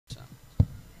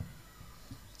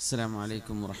السلام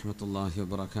عليكم ورحمة الله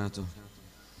وبركاته.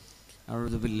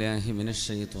 أعوذ بالله من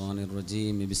الشيطان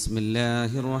الرجيم. بسم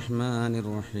الله الرحمن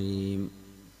الرحيم.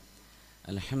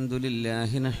 الحمد لله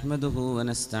نحمده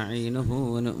ونستعينه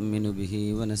ونؤمن به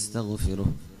ونستغفره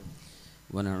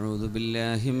ونعوذ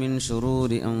بالله من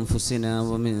شرور أنفسنا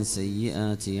ومن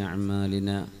سيئات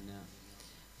أعمالنا.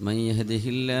 من يهده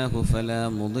الله فلا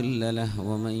مضل له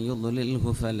ومن يضلله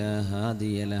فلا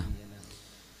هادي له.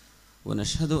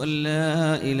 ونشهد أن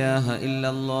لا إله إلا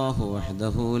الله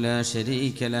وحده لا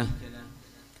شريك له.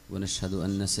 ونشهد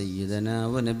أن سيدنا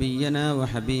ونبينا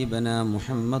وحبيبنا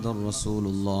محمد رسول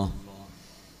الله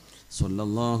صلى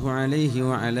الله عليه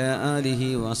وعلى آله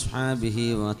وأصحابه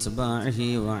وأتباعه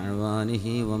وأعوانه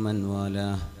ومن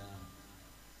والاه.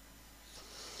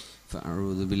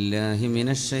 فأعوذ بالله من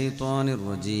الشيطان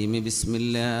الرجيم. بسم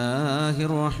الله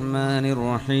الرحمن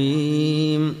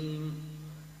الرحيم.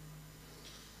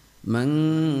 من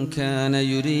كان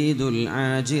يريد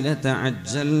العاجلة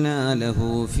عجلنا له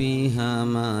فيها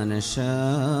ما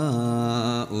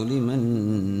نشاء لمن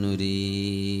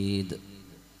نريد.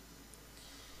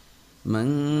 من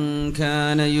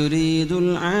كان يريد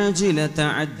العاجلة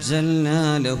عجلنا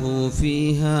له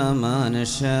فيها ما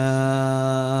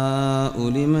نشاء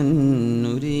لمن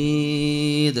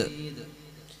نريد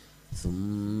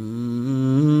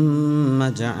ثم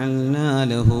جعلنا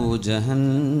له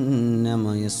جهنم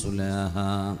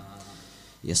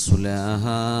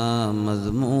يصلاها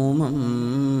مذموما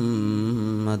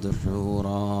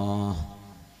مدحورا.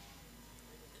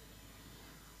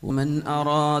 ومن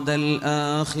أراد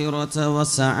الآخرة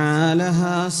وسعى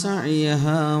لها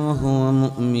سعيها وهو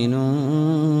مؤمن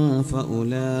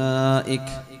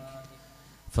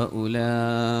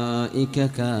فأولئك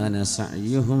كان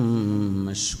سعيهم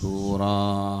مشكورا.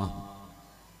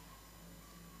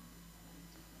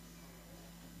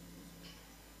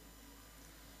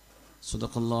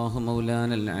 صدق الله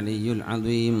مولانا العلي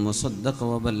العظيم وصدق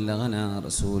وبلغنا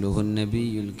رسوله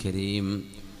النبي الكريم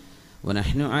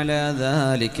ونحن على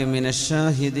ذلك من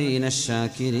الشاهدين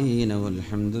الشاكرين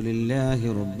والحمد لله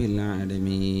رب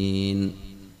العالمين.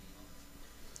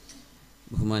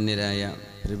 ബഹുമാന്യരായ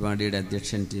പരിപാടിയുടെ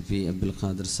അധ്യക്ഷൻ ടി പി അബ്ദുൽ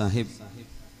ഖാദർ സാഹിബ്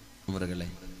അവരുകളെ,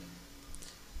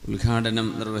 ഉദ്ഘാടനം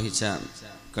നിർവഹിച്ച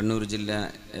കണ്ണൂർ ജില്ലാ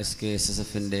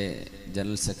SKSSFൻ്റെ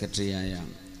ജനറൽ സെക്രട്ടറിയായ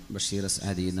ബഷീർ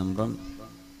അസ്അദി നമ്രം,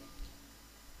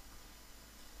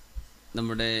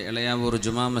 നമ്മുടെ ഇളയാവൂർ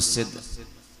ജുമാ മസ്ജിദ്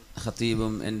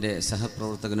ഖത്തീബും എൻ്റെ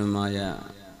സഹപ്രവർത്തകനുമായ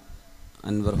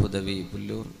അൻവർ ഹുദവി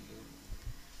പുല്ലൂർ,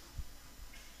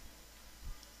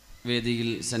 വേദിയിൽ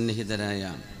സന്നിഹിതരായ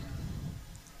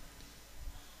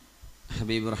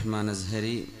ഹബീബ് റഹ്മാൻ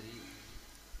അസ്ഹരി,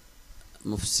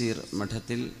 മുഫ്സീർ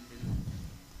മഠത്തിൽ,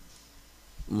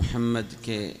 മുഹമ്മദ്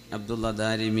കെ അബ്ദുള്ള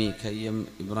ദാരിമി, ഖയ്യം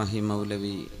ഇബ്രാഹിം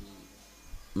മൗലവി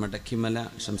മടക്കിമല,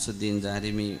 ഷംസുദ്ദീൻ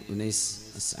ദാരിമി, ഉനൈസ്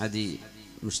അസ്അദി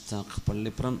മുഷ്താഖ്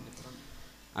പള്ളിപ്രം,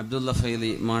 അബ്ദുള്ള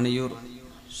ഫൈലി മാണിയൂർ,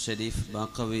 ഷരീഫ്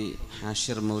ബാക്കവി,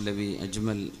 ഹാഷിർ മൗലവി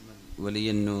Ajmal,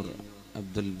 Valiyannur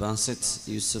Abdul Basith,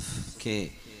 Yusuf K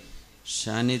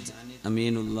Shanid,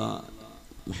 അമീനുള്ള,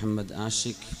 Muhammad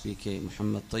Ashiq, P K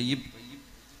Muhammad Tayyip,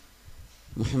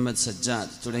 Muhammad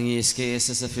Sajjad തുടങ്ങിയ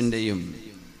SKSSFൻ്റെയും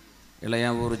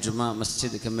ഇളയാവൂർ ജുമാ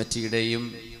മസ്ജിദ് കമ്മിറ്റിയുടെയും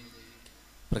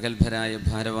പ്രഗത്ഭരായ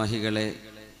ഭാരവാഹികളെ,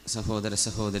 സഹോദര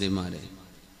സഹോദരിമാരെ,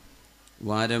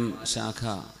 വാരം ശാഖ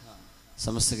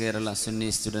സമസ്ത കേരള സുന്നി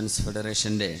സ്റ്റുഡൻസ്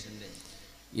ഫെഡറേഷൻ്റെ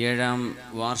 7ാം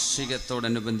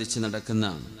വാർഷികത്തോടനുബന്ധിച്ച് നടക്കുന്ന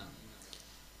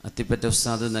അത്തിപ്പറ്റ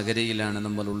ഉസ്താദ് നഗരിയിലാണ്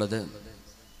നമ്മളുള്ളത്.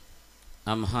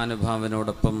 ആ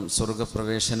മഹാനുഭാവനോടൊപ്പം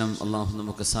സ്വർഗപ്രവേശനം അള്ളാഹു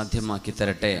നമുക്ക് സാധ്യമാക്കി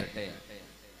തരട്ടെ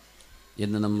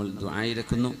എന്ന് നമ്മൾ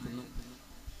ദുആയിരക്കുന്നു.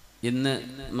 ഇന്ന്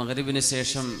മഗ്രിബിന്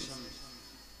ശേഷം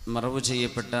മറവ്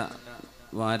ചെയ്യപ്പെട്ട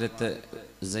വാരത്ത്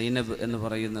സൈനബ് എന്ന്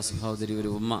പറയുന്ന സഹോദരി, ഒരു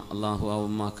ഉമ്മ, അള്ളാഹു ആ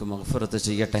ഉമ്മാക്ക് മഗ്ഫിറത്ത്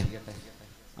ചെയ്യട്ടെ.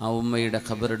 ആ ഉമ്മയുടെ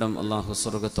ഖബറിടം അള്ളാഹു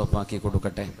സ്വർഗത്തോപ്പാക്കി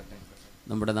കൊടുക്കട്ടെ.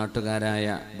 നമ്മുടെ നാട്ടുകാരായ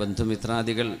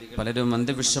ബന്ധുമിത്രാദികൾ പലരും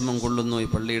അന്ത്യവിഷമം കൊള്ളുന്നു ഈ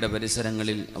പള്ളിയുടെ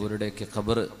പരിസരങ്ങളിൽ. അവരുടെയൊക്കെ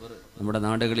ഖബർ നമ്മുടെ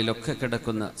നാടുകളിലൊക്കെ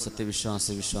കിടക്കുന്ന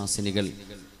വിശ്വാസിനികൾ,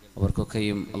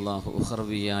 അവർക്കൊക്കെയും അള്ളാഹു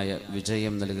ഉഖർവിയായ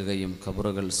വിജയം നൽകുകയും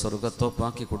ഖബറുകൾ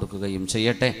സ്വർഗത്തോപ്പാക്കി കൊടുക്കുകയും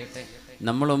ചെയ്യട്ടെ.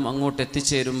 നമ്മളും അങ്ങോട്ട്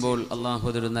എത്തിച്ചേരുമ്പോൾ അള്ളാഹു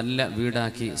അതൊരു നല്ല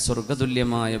വീടാക്കി,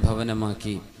 സ്വർഗതുല്യമായ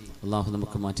ഭവനമാക്കി അള്ളാഹു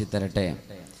നമുക്ക് മാറ്റിത്തരട്ടെ.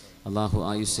 അള്ളാഹു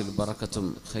ആയുസ്സിൽ ബറക്കത്തും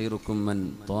ഖൈറുക്കും മൻ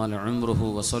ത്വാല ഉംറുഹു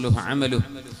വസലുഹ അമലുഹു,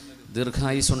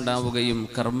 ദീർഘായുസ്സുണ്ടാവുകയും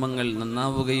കർമ്മങ്ങൾ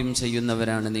നന്നാവുകയും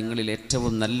ചെയ്യുന്നവരാണ് നിങ്ങളിൽ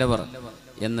ഏറ്റവും നല്ലവർ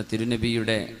എന്ന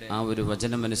തിരുനബിയുടെ ആ ഒരു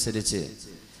വചനമനുസരിച്ച്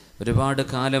ഒരുപാട്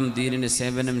കാലം ദീനിന്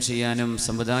സേവനം ചെയ്യാനും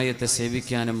സമുദായത്തെ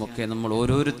സേവിക്കാനും ഒക്കെ നമ്മൾ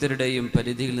ഓരോരുത്തരുടെയും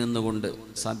പരിധിയിൽ നിന്നുകൊണ്ട്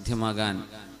സാധ്യമാകാൻ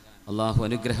അള്ളാഹു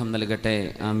അനുഗ്രഹം നൽകട്ടെ.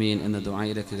 ആമീൻ എന്ന്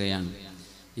ദുആയിരക്കുകയാണ്.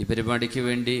 ഈ പരിപാടിക്ക്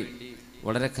വേണ്ടി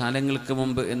വളരെ കാലങ്ങൾക്ക്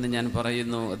മുമ്പ് എന്ന് ഞാൻ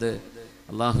പറയുന്നു. അത്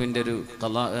അള്ളാഹുവിൻ്റെ ഒരു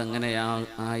ഖളാ അങ്ങനെ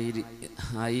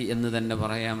ആയി എന്ന് തന്നെ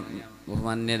പറയാം.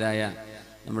 ബഹുമാന്യരായ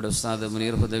നമ്മുടെ ഉസ്താദ്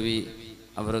മുനീർ ഹുദവി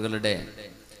അവരുടെ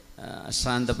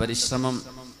അശ്രാന്ത പരിശ്രമം,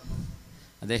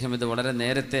 അദ്ദേഹം ഇത് വളരെ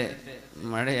നേരത്തെ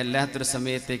മഴയല്ലാത്തൊരു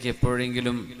സമയത്തേക്ക്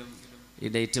എപ്പോഴെങ്കിലും ഈ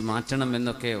ഡേറ്റ് മാറ്റണം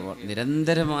എന്നൊക്കെ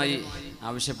നിരന്തരമായി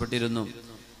ആവശ്യപ്പെട്ടിരുന്നു.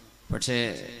 പക്ഷേ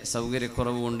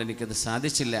സൗകര്യക്കുറവ് കൊണ്ട് എനിക്കത്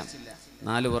സാധിച്ചില്ല.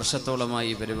 4 വർഷത്തോളമായി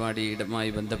ഈ പരിപാടിയുമായി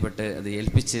ബന്ധപ്പെട്ട് അത്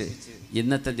ഏൽപ്പിച്ച്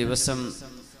ഇന്നത്തെ ദിവസം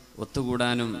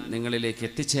ഒത്തുകൂടാനും നിങ്ങളിലേക്ക്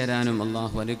എത്തിച്ചേരാനും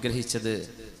അള്ളാഹു അനുഗ്രഹിച്ചത്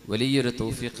വലിയൊരു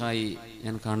തൗഫീഖായി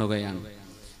ഞാൻ കാണുകയാണ്.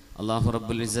 അള്ളാഹു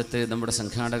റബ്ബുൽ ഇസ്സത്ത്, നമ്മുടെ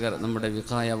സംഘാടകർ, നമ്മുടെ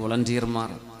വിഖായ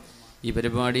വോളണ്ടിയർമാർ ഈ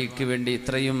പരിപാടിക്ക് വേണ്ടി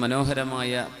ഇത്രയും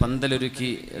മനോഹരമായ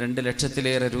പന്തലൊരുക്കി 2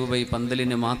 ലക്ഷത്തിലേറെ രൂപ ഈ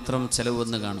പന്തലിന് മാത്രം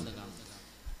ചെലവെന്ന് കാണും.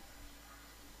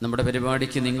 നമ്മുടെ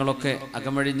പരിപാടിക്ക് നിങ്ങളൊക്കെ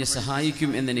അകമഴിഞ്ഞ്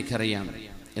സഹായിക്കും എന്നെനിക്കറിയാം.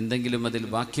 എന്തെങ്കിലും അതിൽ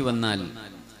ബാക്കി വന്നാൽ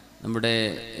നമ്മുടെ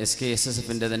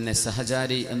SKSSFൻ്റെ തന്നെ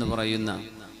സഹചാരി എന്ന് പറയുന്ന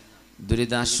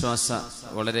ദുരിതാശ്വാസ,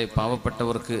 വളരെ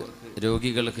പാവപ്പെട്ടവർക്ക്,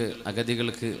 രോഗികൾക്ക്,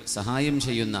 അഗതികൾക്ക് സഹായം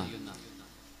ചെയ്യുന്ന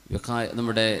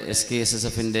നമ്മുടെ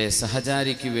SKSSFൻ്റെ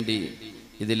സഹചാരിക്ക് വേണ്ടി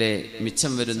ഇതിലെ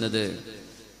മിച്ചം വരുന്നത്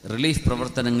റിലീഫ്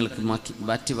പ്രവർത്തനങ്ങൾക്ക്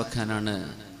മാറ്റിവെക്കാനാണ്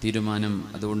തീരുമാനം.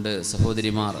 അതുകൊണ്ട്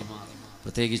സഹോദരിമാർ,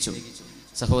 പ്രത്യേകിച്ചും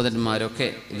സഹോദരന്മാരൊക്കെ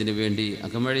ഇതിനു വേണ്ടി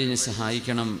അകമഴിഞ്ഞ്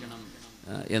സഹായിക്കണം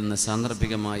എന്ന്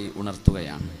സാന്ദർഭികമായി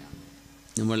ഉണർത്തുകയാണ്.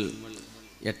 നമ്മൾ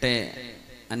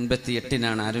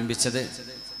 8:58 ആരംഭിച്ചത്.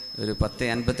 ഒരു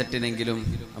 10:58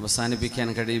 അവസാനിപ്പിക്കാൻ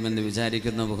കഴിയുമെന്ന്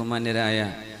വിചാരിക്കുന്നു. ബഹുമാന്യരായ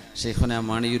ഷെയ്ഖുന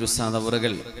മാണിയൂർ ഉസ്താദ്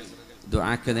അവറുകൾ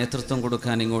ദുആക്ക് നേതൃത്വം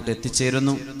കൊടുക്കാൻ ഇങ്ങോട്ട്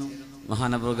എത്തിച്ചേരുന്നു.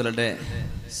 മഹാനവറുകളുടെ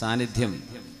സാന്നിധ്യം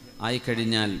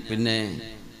ആയിക്കഴിഞ്ഞാൽ പിന്നെ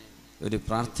ഒരു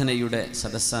പ്രാർത്ഥനയുടെ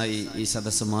സദസ്സായി ഈ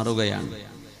സദസ്സ് മാറുകയാണ്.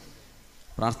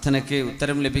 പ്രാർത്ഥനയ്ക്ക്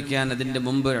ഉത്തരം ലഭിക്കാൻ അതിൻ്റെ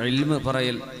മുമ്പ് ഇൽമ്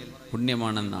പറയൽ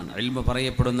പുണ്യമാണെന്നാണ്. ഇൽമ്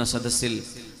പറയപ്പെടുന്ന സദസ്സിൽ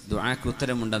ദുആക്ക്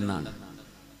ഉത്തരമുണ്ടെന്നാണ്.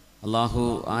 അള്ളാഹു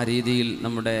ആ രീതിയിൽ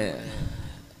നമ്മുടെ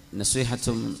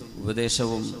നസീഹത്തും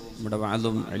ഉപദേശവും നമ്മുടെ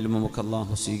വഅലും ഇൽമുമൊക്കെ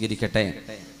അള്ളാഹു സ്വീകരിക്കട്ടെ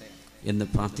എന്ന്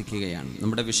പ്രാർത്ഥിക്കുകയാണ്.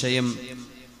 നമ്മുടെ വിഷയം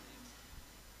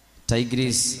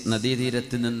ടൈഗ്രീസ്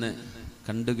നദീതീരത്ത് നിന്ന്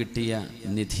കണ്ടുകിട്ടിയ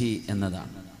നിധി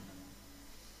എന്നതാണ്.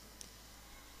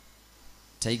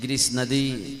 ടൈഗ്രീസ് നദി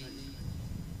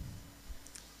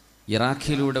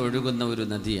ഇറാഖിലൂടെ ഒഴുകുന്ന ഒരു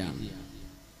നദിയാണ്.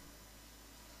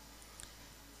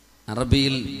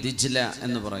 അറബിയിൽ ദിജ്ല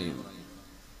എന്ന് പറയും.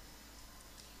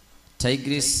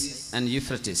 ടൈഗ്രീസ് ആൻഡ്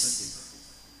യൂഫ്രട്ടീസ്,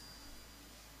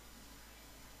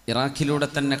 ഇറാഖിലൂടെ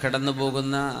തന്നെ കടന്നു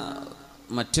പോകുന്ന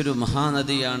മറ്റൊരു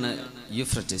മഹാനദിയാണ്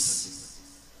യൂഫ്രട്ടീസ്.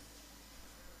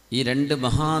 ഈ 2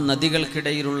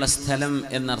 മഹാനദികൾക്കിടയിലുള്ള സ്ഥലം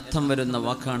എന്നർത്ഥം വരുന്ന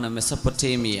വാക്കാണ്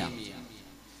മെസപ്പൊട്ടേമിയ.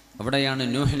 അവിടെയാണ്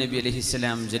നൂഹ് നബി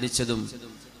അലൈഹിസ്സലാം ജനിച്ചതും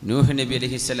നൂഹ് നബി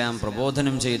അലൈഹിസ്സലാം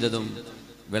പ്രബോധനം ചെയ്തതും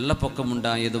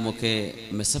വെള്ളപ്പൊക്കമുണ്ടായതുമൊക്കെ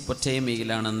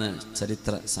മെസപ്പൊട്ടേമിയയിലാണെന്ന്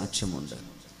ചരിത്ര സാക്ഷ്യമുണ്ട്.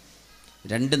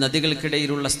 2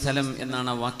 നദികൾക്കിടയിലുള്ള സ്ഥലം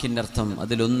എന്നാണ് ആ വാക്കിൻ്റെ അർത്ഥം.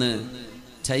 അതിലൊന്ന്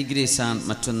ടൈഗ്രീസാൻ,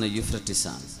 മറ്റൊന്ന്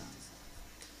യൂഫ്രട്ടീസാൻ.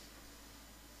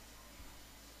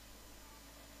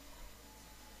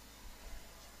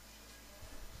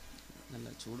 നല്ല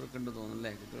ചൂടൊക്കെ ഉണ്ട്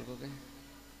തോന്നുന്നല്ലേ കുട്ടികൾക്കൊക്കെ?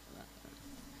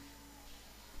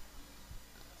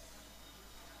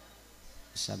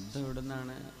 ശബ്ദം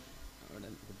എവിടുന്നാണ്? അവിടെ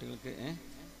കുട്ടികൾക്ക്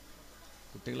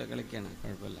കുട്ടികളെ കളിക്കാണ്,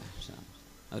 കുഴപ്പമില്ല,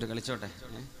 അവർ കളിച്ചോട്ടെ.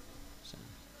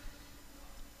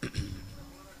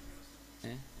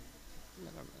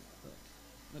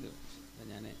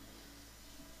 ഞാൻ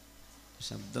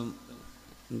ശബ്ദം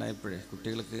ഉണ്ടായപ്പോഴേ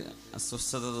കുട്ടികൾക്ക്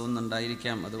അസ്വസ്ഥത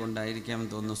തോന്നുന്നുണ്ടായിരിക്കാം, അതുകൊണ്ടായിരിക്കാം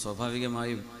തോന്നുന്നു.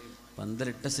 സ്വാഭാവികമായും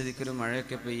പന്തലിട്ട സ്ഥിതിക്കൊരു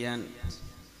മഴയൊക്കെ പെയ്യാൻ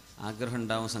ആഗ്രഹം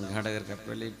ഉണ്ടാവും സംഘാടകർക്ക്.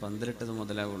 അപ്പോഴല്ലേ ഈ പന്തലിട്ടത്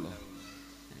മുതലാവുള്ളൂ.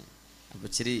 അപ്പോൾ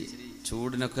ഇച്ചിരി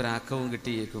ചൂടിനൊക്കെ ഒരാക്കവും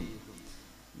കിട്ടിയേക്കും.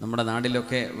 നമ്മുടെ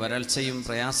നാട്ടിലൊക്കെ വരൾച്ചയും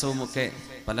പ്രയാസവുമൊക്കെ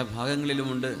പല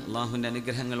ഭാഗങ്ങളിലുമുണ്ട്. അള്ളാഹുവിൻ്റെ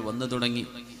അനുഗ്രഹങ്ങൾ വന്നു തുടങ്ങി.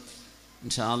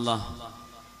 ഇൻഷാ അല്ലാഹ്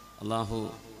അള്ളാഹു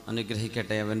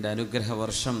അനുഗ്രഹിക്കട്ടെ. അവൻ്റെ അനുഗ്രഹ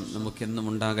വർഷം നമുക്കെന്നും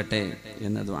ഉണ്ടാകട്ടെ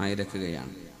എന്ന്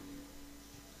ദുആയിരക്കുകയാണ്.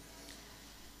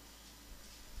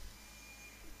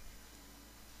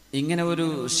 ഇങ്ങനെ ഒരു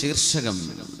ശീർഷകം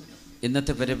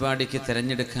ഇന്നത്തെ പരിപാടിക്ക്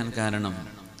തിരഞ്ഞെടുക്കാൻ കാരണം,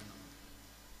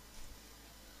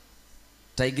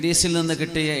 ടൈഗ്രീസിൽ നിന്ന്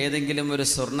കിട്ടിയ ഏതെങ്കിലും ഒരു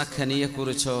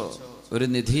സ്വർണ്ണഖനിയെക്കുറിച്ചോ ഒരു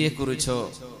നിധിയെക്കുറിച്ചോ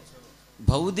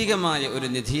ഭൗതികമായ ഒരു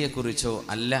നിധിയെക്കുറിച്ചോ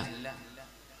അല്ല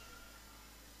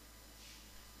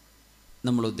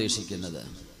നമ്മൾ ഉദ്ദേശിക്കുന്നത്.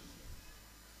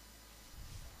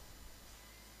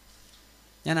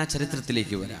 ഞാൻ ആ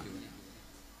ചരിത്രത്തിലേക്ക് വരാം.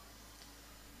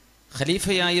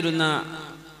 ഖലീഫയായിരുന്ന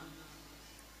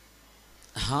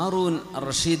ഹാറൂൻ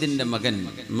റഷീദിന്റെ മകൻ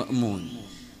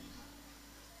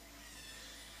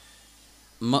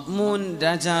മഅ്മൂൻ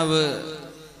രാജാവ്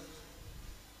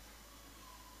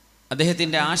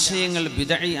അദ്ദേഹത്തിൻ്റെ ആശയങ്ങൾ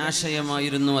ബിദഈ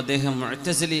ആശയമായിരുന്നു. അദ്ദേഹം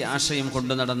മുഅ്തസിലി ആശയം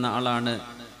കൊണ്ടു നടന്ന ആളാണ്.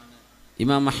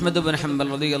 ഇമാം അഹ്മദ് ബിൻ ഹംബൽ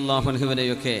റളിയല്ലാഹു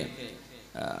അൻഹുവിനെയൊക്കെ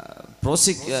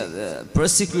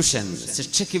പ്രോസിക്യൂഷൻ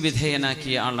ശിക്ഷയ്ക്ക്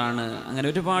വിധേയനാക്കിയ ആളാണ്. അങ്ങനെ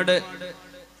ഒരുപാട്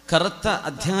കറുത്ത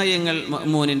അധ്യായങ്ങൾ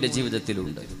മഅ്മൂനിൻ്റെ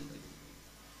ജീവിതത്തിലുണ്ട്.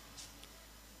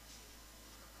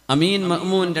 അമീൻ,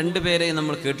 മഅ്മൂൻ രണ്ടുപേരെ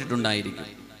നമ്മൾ കേട്ടിട്ടുണ്ടായിരിക്കും.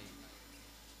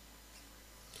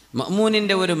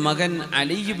 മഅ്മൂനിൻ്റെ ഒരു മകൻ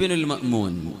അലി ഇബ്നുൽ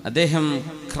മഅ്മൂൻ, അദ്ദേഹം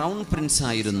ക്രൗൺ പ്രിൻസ്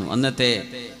ആയിരുന്നു, അന്നത്തെ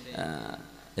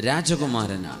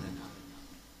രാജകുമാരനാണ്.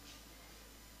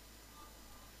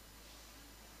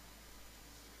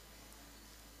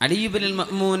 അലി ഇബ്നുൽ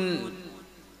മഅ്മൂൻ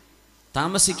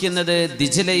താമസിക്കുന്നത്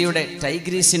ദിജ്ലയുടെ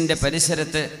ടൈഗ്രീസിന്റെ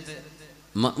പരിസരത്ത്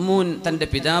മഅ്മൂൻ തൻ്റെ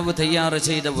പിതാവ് തയ്യാറ്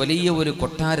ചെയ്ത വലിയ ഒരു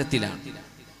കൊട്ടാരത്തിലാണ്.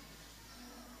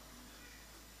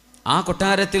 ആ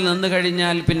കൊട്ടാരത്തിൽ നിന്ന്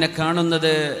കഴിഞ്ഞാൽ പിന്നെ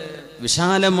കാണുന്നത്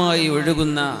വിശാലമായി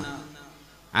ഒഴുകുന്ന,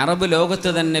 അറബ് ലോകത്ത്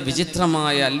തന്നെ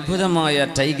വിചിത്രമായ അത്ഭുതമായ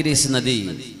ടൈഗ്രീസ് നദി.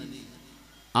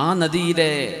 ആ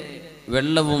നദിയിലെ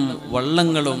വെള്ളവും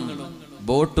വള്ളങ്ങളും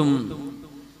ബോട്ടും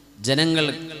ജനങ്ങൾ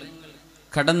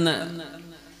കടന്ന്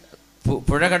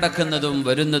പുഴ കടക്കുന്നതും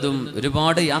വരുന്നതും,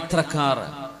 ഒരുപാട് യാത്രക്കാർ,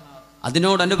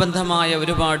 അതിനോടനുബന്ധമായ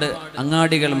ഒരുപാട്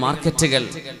അങ്ങാടികൾ, മാർക്കറ്റുകൾ,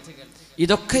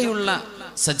 ഇതൊക്കെയുള്ള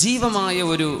സജീവമായ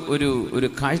ഒരു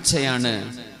കാഴ്ചയാണ്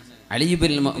അലി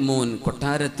ഇബ്നുൽ മഅ്മൂൻ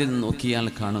കൊട്ടാരത്തിൽ നോക്കിയാൽ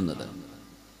കാണുന്നത്.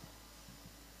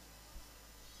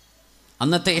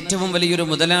 അന്നത്തെ ഏറ്റവും വലിയൊരു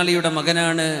മുതലാളിയുടെ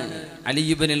മകനാണ് അലി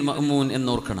ഇബ്നുൽ മഅ്മൂൻ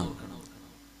എന്നോർക്കണം.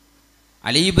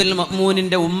 അലി ഇബ്നുൽ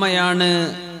മഅ്മൂനിന്റെ ഉമ്മയാണ്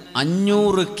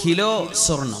 500 കിലോ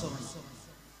സ്വർണം.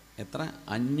 എത്ര?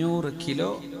 500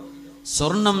 കിലോ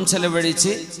സ്വർണം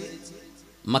ചെലവഴിച്ച്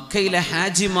മക്കയിലെ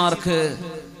ഹാജിമാർക്ക്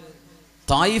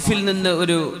തായിഫിൽ നിന്ന്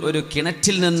ഒരു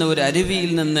കിണറ്റിൽ നിന്ന്, ഒരു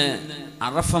അരുവിയിൽ നിന്ന്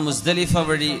അറഫ മുസ്ദലിഫ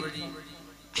വഴി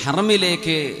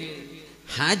ഹറമിലേക്ക്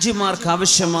ഹാജിമാർക്ക്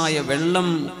ആവശ്യമായ വെള്ളം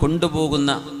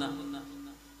കൊണ്ടുപോകുന്ന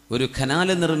ഒരു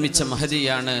കനാല് നിർമ്മിച്ച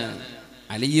മഹദിയാണ്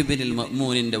അലി ഇബ്നുൽ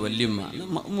മഅ്മൂനിന്റെ വല്യുമ്മ,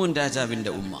 മഅ്മൂൻ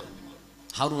രാജാവിന്റെ ഉമ്മ,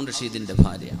 ഹാറൂൺ റഷീദിന്റെ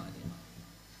ഭാര്യ.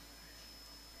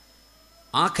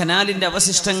 ആ കനാലിൻ്റെ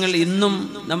അവശിഷ്ടങ്ങൾ ഇന്നും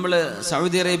നമ്മൾ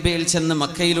സൗദി അറേബ്യയിൽ ചെന്ന്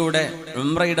മക്കയിലൂടെ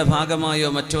ഉംറയുടെ ഭാഗമായോ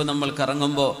മറ്റോ നമ്മൾ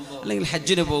കറങ്ങുമ്പോൾ, അല്ലെങ്കിൽ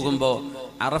ഹജ്ജിന് പോകുമ്പോൾ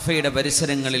അറഫയുടെ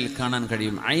പരിസരങ്ങളിൽ കാണാൻ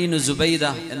കഴിയും. ഐനു സുബൈദ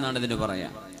എന്നാണ് ഇതിന്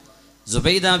പറയാം.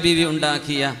 സുബൈദ ബീവി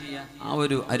ഉണ്ടാക്കിയ ആ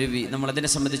ഒരു അരുവി,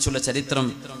 നമ്മളതിനെ സംബന്ധിച്ചുള്ള ചരിത്രം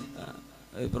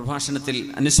പ്രഭാഷണത്തിൽ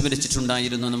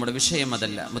അനുസ്മരിച്ചിട്ടുണ്ടായിരുന്നു. നമ്മുടെ വിഷയം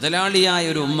അതല്ല. മുതലാളിയായ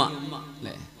ഒരു ഉമ്മ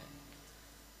അല്ലേ,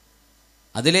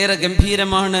 അതിലേറെ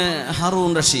ഗംഭീരമാണ്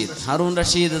ഹാറൂൺ റഷീദ്. ഹാറൂൺ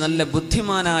റഷീദ് നല്ല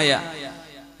ബുദ്ധിമാനായ,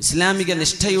 ഇസ്ലാമിക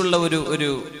നിഷ്ഠയുള്ള ഒരു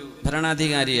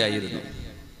ഭരണാധികാരിയായിരുന്നു.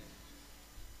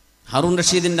 ഹാറൂൺ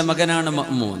റഷീദിന്റെ മകനാണ്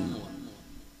മഅ്മൂൻ.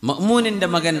 മഅ്മൂനിന്റെ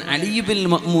മകൻ അലി ഇബ്നുൽ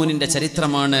മഅ്മൂനിന്റെ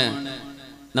ചരിത്രമാണ്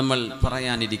നമ്മൾ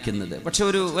പറയാനിരിക്കുന്നത്. പക്ഷെ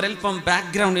ഒരൽപ്പം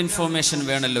ബാക്ക്ഗ്രൗണ്ട് ഇൻഫോർമേഷൻ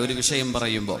വേണമല്ലോ ഒരു വിഷയം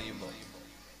പറയുമ്പോൾ.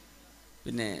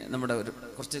 പിന്നെ നമ്മുടെ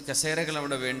കുറച്ച് കസേരകൾ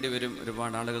അവിടെ വേണ്ടി വരും,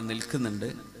 ഒരുപാട് ആളുകൾ നിൽക്കുന്നുണ്ട്.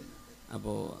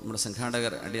 അപ്പോൾ നമ്മുടെ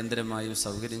സംഘാടകർ അടിയന്തരമായും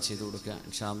സൗകര്യം ചെയ്തു കൊടുക്കുക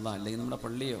ഇൻഷാ അല്ലാഹ്. അല്ലെങ്കിൽ നമ്മുടെ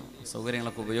പള്ളിയോ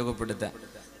സൗകര്യങ്ങളൊക്കെ ഉപയോഗപ്പെടുത്താൻ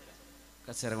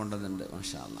കസേര കൊണ്ടുവന്നുണ്ട്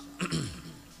മാഷാ അല്ലാഹ്.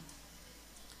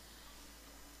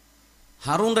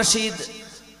 ഹാറൂൺ റഷീദ്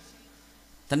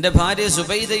തൻ്റെ ഭാര്യ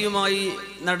സുബൈദയുമായി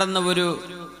നടന്ന ഒരു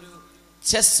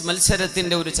ചെസ്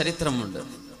മത്സരത്തിൻ്റെ ഒരു ചരിത്രമുണ്ട്.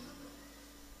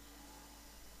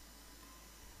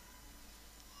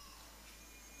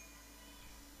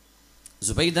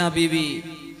 സുബൈദ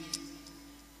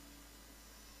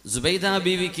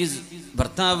ബീവിക്ക്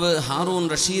ഭർത്താവ് ഹാറൂൺ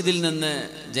റഷീദിൽ നിന്ന്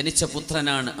ജനിച്ച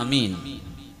പുത്രനാണ് അമീൻ.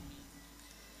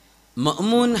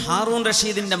 മഅ്മൂൻ ഹാറൂൺ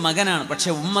റഷീദിന്റെ മകനാണ്, പക്ഷെ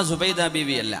ഉമ്മ സുബൈദ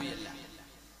ബീവി അല്ല,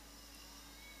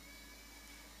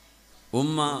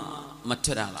 ഉമ്മ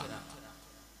മറ്റൊരാളാണ്.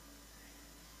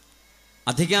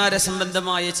 അധികാര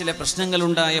സംബന്ധമായ ചില പ്രശ്നങ്ങൾ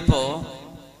ഉണ്ടായപ്പോ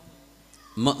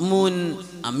മഅ്മൂൻ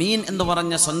അമീൻ എന്ന്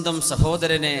പറഞ്ഞ സ്വന്തം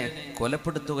സഹോദരനെ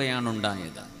കൊലപ്പെടുത്തുകയാണ്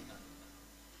ഉണ്ടായത്.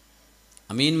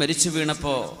 അമീൻ മരിച്ചു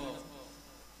വീണപ്പോ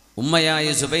ഉമ്മയായ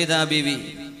സുബൈദ ബീവി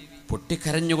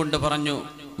പൊട്ടിക്കരഞ്ഞുകൊണ്ട് പറഞ്ഞു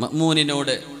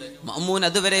മഅ്മൂനിനോട്. മഅ്മൂൻ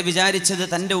അതുവരെ വിചാരിച്ചത്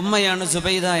തൻ്റെ ഉമ്മയാണ്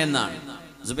സുബൈദ എന്നാണ്,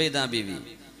 സുബൈദ ബീവി.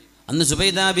 അന്ന്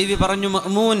സുബൈദ ബീവി പറഞ്ഞു,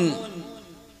 മഅ്മൂൻ,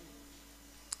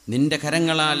 നിന്റെ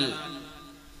കരങ്ങളാൽ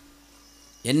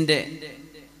എൻ്റെ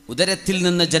ഉദരത്തിൽ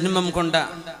നിന്ന് ജന്മം കൊണ്ട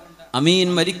അമീൻ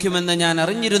മരിക്കുമെന്ന് ഞാൻ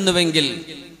അറിഞ്ഞിരുന്നുവെങ്കിൽ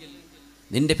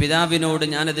നിന്റെ പിതാവിനോട്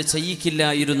ഞാനത്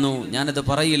ചെയ്യിക്കില്ലായിരുന്നു, ഞാനത്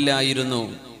പറയില്ലായിരുന്നു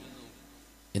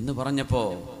എന്ന് പറഞ്ഞപ്പോ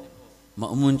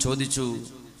മഅ്മൂൻ ചോദിച്ചു,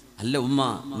 അല്ല ഉമ്മ,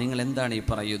 നിങ്ങൾ എന്താണ് ഈ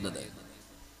പറയുന്നത്?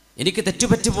 എനിക്ക്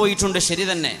തെറ്റുപറ്റി പോയിട്ടുണ്ട്, ശരി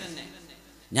തന്നെ.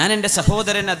 ഞാൻ എൻ്റെ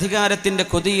സഹോദരൻ അധികാരത്തിൻ്റെ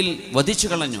കൊതിയിൽ വധിച്ചു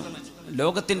കളഞ്ഞു.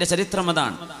 ലോകത്തിൻ്റെ ചരിത്രം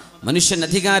അതാണ്. മനുഷ്യൻ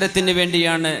അധികാരത്തിന്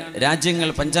വേണ്ടിയാണ് രാജ്യങ്ങൾ,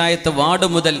 പഞ്ചായത്ത്, വാർഡ്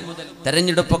മുതൽ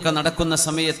തെരഞ്ഞെടുപ്പൊക്കെ നടക്കുന്ന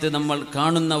സമയത്ത് നമ്മൾ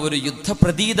കാണുന്ന ഒരു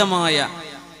യുദ്ധപ്രതീതമായ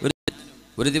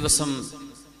ഒരു ദിവസം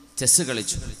ചെസ്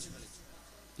കളിച്ചു.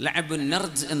 ലഅബുൻ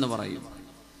നർജ് എന്ന് പറയും.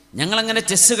 ഞങ്ങളങ്ങനെ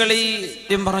ചെസ്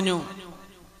കളിയും പറഞ്ഞു.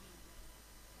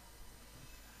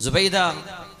 സുബൈദ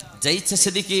ജയിച്ച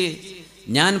സ്ഥിതിക്ക്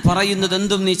ഞാൻ പറയുന്നത്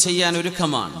എന്തും നീ ചെയ്യാൻ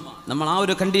ഒരുക്കമാണ്. നമ്മൾ ആ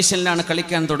ഒരു കണ്ടീഷനിലാണ്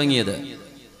കളിക്കാൻ തുടങ്ങിയത്.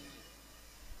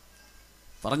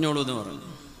 പറഞ്ഞോളൂ എന്ന്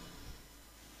പറഞ്ഞു.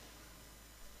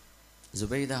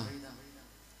 സുബൈദ,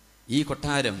 ഈ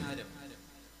കൊട്ടാരം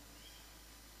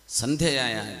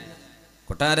സന്ധ്യയായാൽ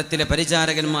കൊട്ടാരത്തിലെ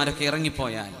പരിചാരകന്മാരൊക്കെ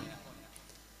ഇറങ്ങിപ്പോയാൽ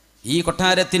ഈ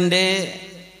കൊട്ടാരത്തിൻ്റെ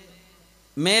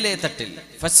മേലെ തട്ടിൽ,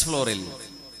 ഫസ്റ്റ് ഫ്ലോറിൽ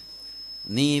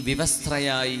നീ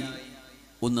വിവസ്ത്രയായി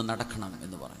ഒന്ന് നടക്കണം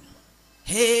എന്ന് പറഞ്ഞു.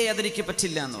 ഹേ, അതെനിക്ക്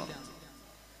പറ്റില്ല എന്ന് പറഞ്ഞു.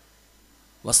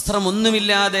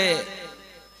 വസ്ത്രമൊന്നുമില്ലാതെ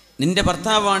നിന്റെ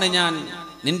ഭർത്താവാണ് ഞാൻ,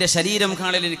 നിന്റെ ശരീരം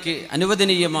കാണൽ എനിക്ക്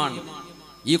അനുവദനീയമാണ്.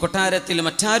 ഈ കൊട്ടാരത്തിൽ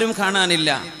മറ്റാരും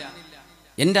കാണാനില്ല.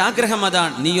 എൻ്റെ ആഗ്രഹം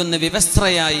അതാണ്, നീ ഒന്ന്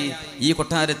വിവസ്ത്രയായി ഈ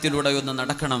കൊട്ടാരത്തിലൂടെ ഒന്ന്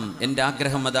നടക്കണം. എൻ്റെ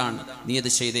ആഗ്രഹം അതാണ്, നീ അത്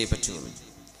ചെയ്തേ പറ്റൂ.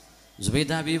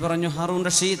 സുബൈദ ബി പറഞ്ഞു, ഹാറൂൺ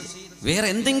റഷീദ്, വേറെ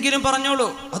എന്തെങ്കിലും പറഞ്ഞോളൂ,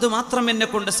 അത് മാത്രം എന്നെ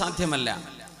കൊണ്ട് സാധ്യമല്ല.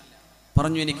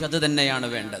 പറഞ്ഞു, എനിക്കത് തന്നെയാണ്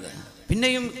വേണ്ടത്.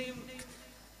 പിന്നെയും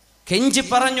കെഞ്ചി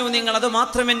പറഞ്ഞു, നിങ്ങൾ അത്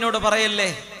മാത്രം എന്നോട് പറയല്ലേ.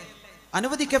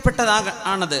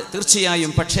 അനുവദിക്കപ്പെട്ടതാണത്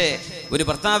തീർച്ചയായും. പക്ഷേ ഒരു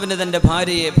ഭർത്താവിന് തൻ്റെ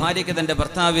ഭാര്യയെ, ഭാര്യയ്ക്ക് തൻ്റെ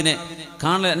ഭർത്താവിനെ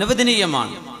കാണൽ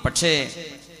അനുവദനീയമാണ്. പക്ഷേ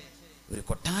ഒരു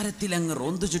കൊട്ടാരത്തിൽ അങ്ങ്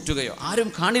റോന്തു ചുറ്റുകയോ, ആരും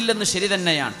കാണില്ലെന്ന് ശരി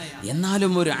തന്നെയാണ്,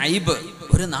 എന്നാലും ഒരു ഐബ്,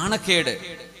 ഒരു നാണക്കേട്,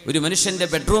 ഒരു മനുഷ്യന്റെ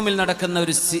ബെഡ്റൂമിൽ നടക്കുന്ന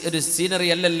ഒരു സീനറി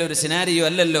അല്ലല്ലോ, ഒരു സിനാരിയോ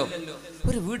അല്ലല്ലോ.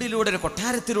 ഒരു വീടിലൂടെ, ഒരു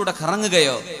കൊട്ടാരത്തിലൂടെ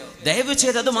കറങ്ങുകയോ, ദയവ്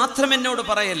ചെയ്ത് അത് മാത്രം എന്നോട്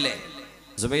പറയല്ലേ.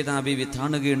 സുബൈദ ബീവി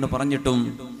താണുകയെന്ന് പറഞ്ഞിട്ടും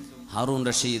ഹാറൂൺ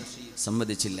റഷീദ്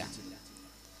സമ്മതിച്ചില്ല.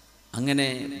 അങ്ങനെ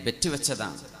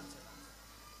ബെറ്റുവെച്ചതാണ്,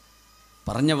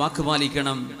 പറഞ്ഞ വാക്ക്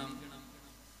പാലിക്കണം.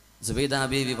 സുബൈദ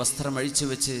ബീവി വസ്ത്രം അഴിച്ചു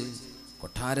വെച്ച്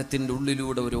കൊട്ടാരത്തിൻ്റെ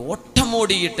ഉള്ളിലൂടെ ഒരു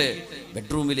ഓട്ടമോടിയിട്ട്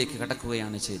ബെഡ്റൂമിലേക്ക്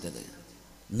കടക്കുകയാണ് ചെയ്തത്.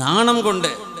 നാണം കൊണ്ട്,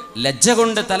 ലജ്ജ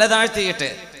കൊണ്ട് തല താഴ്ത്തിയിട്ട്.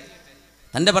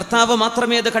 തൻ്റെ ഭർത്താവ്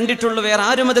മാത്രമേ അത് കണ്ടിട്ടുള്ളൂ, വേറെ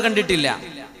ആരും അത് കണ്ടിട്ടില്ല.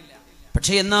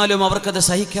 പക്ഷെ എന്നാലും അവർക്കത്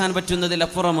സഹിക്കാൻ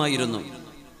പറ്റുന്നതിലപ്പുറമായിരുന്നു.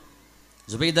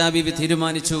 സുബൈദ ബീവി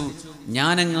തീരുമാനിച്ചു,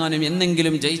 ഞാനെങ്ങാനും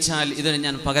എന്നെങ്കിലും ജയിച്ചാൽ ഇതിന്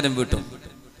ഞാൻ പകരം വീട്ടും.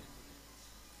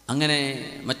 അങ്ങനെ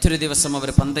മറ്റൊരു ദിവസം അവർ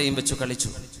പന്തയം വെച്ചു കളിച്ചു.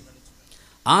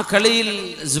 ആ കളിയിൽ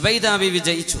സുബൈദ ബീവി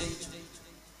ജയിച്ചു,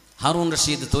 ഹാറൂൺ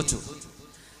റഷീദ് തോറ്റു.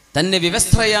 തന്നെ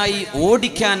വിവസ്ത്രയായി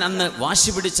ഓടിക്കാൻ അന്ന്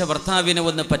വാശി പിടിച്ച ഭർത്താവിനെ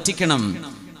ഒന്ന് പറ്റിക്കണം,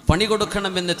 പണി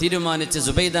കൊടുക്കണമെന്ന് തീരുമാനിച്ച്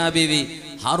സുബൈദ ബീവി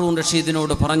ഹാറൂൺ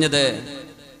റഷീദിനോട് പറഞ്ഞത്,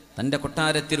 തൻ്റെ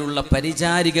കൊട്ടാരത്തിലുള്ള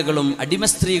പരിചാരികകളും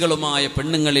അടിമസ്ത്രീകളുമായ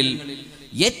പെണ്ണുങ്ങളിൽ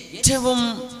ഏറ്റവും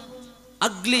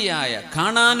അഗ്ലിയായ,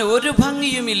 കാണാൻ ഒരു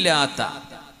ഭംഗിയുമില്ലാത്ത,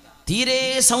 തീരെ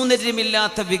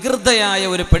സൗന്ദര്യമില്ലാത്ത വികൃതയായ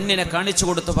ഒരു പെണ്ണിനെ കാണിച്ചു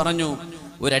കൊടുത്തു പറഞ്ഞു,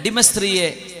 ഒരു അടിമസ്ത്രീയെ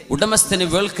ഉടമസ്ഥന്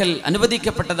വേൾക്കൽ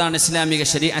അനുവദിക്കപ്പെട്ടതാണ് ഇസ്ലാമിക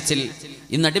ശരീഅത്തിൽ.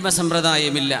 ഇന്ന് അടിമ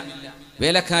സമ്പ്രദായമില്ല,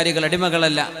 വേലക്കാരികൾ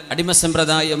അടിമകളല്ല. അടിമ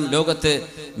സമ്പ്രദായം ലോകത്ത്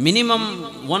മിനിമം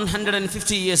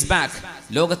 150 years ബാക്ക്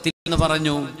ലോകത്തിൽ എന്ന്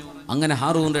പറഞ്ഞു. അങ്ങനെ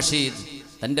ഹാറൂൺ റഷീദ്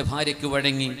തൻ്റെ ഭാര്യയ്ക്ക്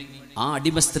വഴങ്ങി. ആ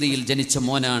അടിമ സ്ത്രീയിൽ ജനിച്ച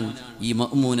മോനാണ് ഈ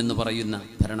മഅ്മൂൻ എന്ന് പറയുന്ന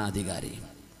ഭരണാധികാരി.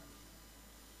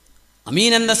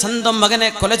 അമീൻ എന്ന സ്വന്തം മകനെ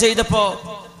കൊല ചെയ്തപ്പോ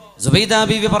സുബൈദ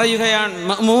ബീവി പറയുകയാണ്,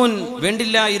 മഅ്മൂൻ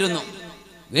വേണ്ടില്ലായിരുന്നു,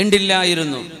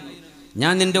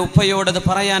 ഞാൻ നിന്റെ ഉപ്പയോടത്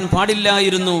പറയാൻ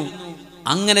പാടില്ലായിരുന്നു.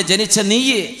 അങ്ങനെ ജനിച്ച നീ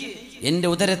എൻ്റെ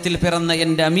ഉദരത്തിൽ പിറന്ന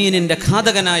എൻ്റെ അമീനിൻ്റെ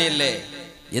ഘാതകനായല്ലേ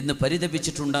എന്ന്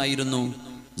പരിതപിച്ചിട്ടുണ്ടായിരുന്നു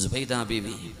സുബൈദ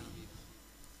ബീവി.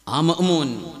 ആ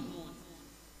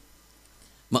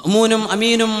മഅ്മൂനും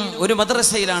അമീനും ഒരു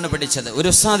മദ്രസയിലാണ് പഠിച്ചത്, ഒരു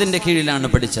ഉസ്താദിന്റെ കീഴിലാണ്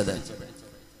പഠിച്ചത്.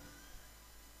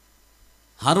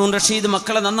 ഹാറൂൺ റഷീദ്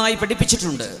മക്കളെ നന്നായി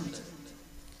പഠിപ്പിച്ചിട്ടുണ്ട്.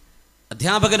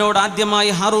 അധ്യാപകനോട് ആദ്യമായി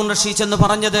ഹാറൂൺ റഷീദ് എന്ന്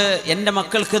പറഞ്ഞത്, എൻ്റെ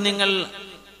മക്കൾക്ക് നിങ്ങൾ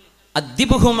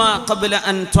അദ്ദിബുഹുമാ ഖബ്ല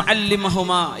അൻ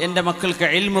തുഅല്ലിമഹുമാ, എൻ്റെ മക്കൾക്ക്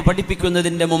ഇൽമു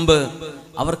പഠിപ്പിക്കുന്നതിൻ്റെ മുമ്പ്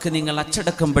അവർക്ക് നിങ്ങൾ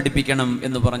അച്ചടക്കം പഠിപ്പിക്കണം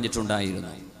എന്ന്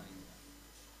പറഞ്ഞിട്ടുണ്ടായിരുന്നു.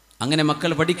 അങ്ങനെ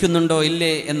മക്കൾ പഠിക്കുന്നുണ്ടോ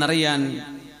ഇല്ലേ എന്നറിയാൻ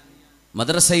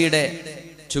മദ്രസയുടെ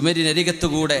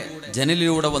ചുമരിനരികത്തുകൂടെ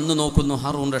ജനലിലൂടെ വന്നു നോക്കുന്നു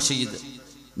ഹാറൂൺ റഷീദ്.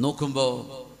 നോക്കുമ്പോൾ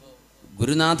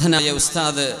ഗുരുനാഥനായ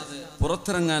ഉസ്താദ്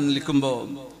പുറത്തിറങ്ങാൻ നിൽക്കുമ്പോൾ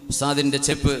ഉസ്താദിൻ്റെ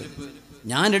ചെപ്പ്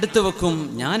ഞാൻ എടുത്തു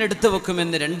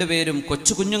വെക്കുമെന്ന് രണ്ടുപേരും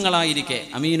കൊച്ചു കുഞ്ഞുങ്ങളായിരിക്കെ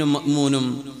അമീനും മഅ്മൂനും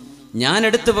ഞാൻ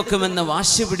എടുത്തു വെക്കുമെന്ന്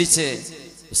വാശി പിടിച്ച്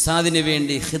ഉസ്താദിന്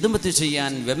വേണ്ടി ഖിദ്മത്ത്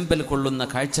ചെയ്യാൻ വെമ്പൽ കൊള്ളുന്ന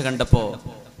കാഴ്ച കണ്ടപ്പോൾ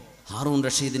ഹാറൂൺ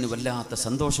റഷീദിന് വല്ലാത്ത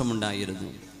സന്തോഷമുണ്ടായിരുന്നു.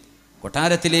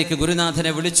 കൊട്ടാരത്തിലേക്ക്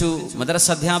ഗുരുനാഥനെ വിളിച്ചു, മദ്രസ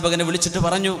അധ്യാപകനെ വിളിച്ചിട്ട്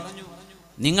പറഞ്ഞു,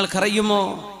 നിങ്ങൾക്കറിയുമോ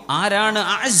ആരാണ്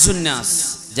അഅസ്സുന്നാസ്,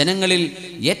 ജനങ്ങളിൽ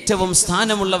ഏറ്റവും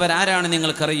സ്ഥാനമുള്ളവർ ആരാണ്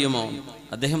നിങ്ങൾക്കറിയുമോ?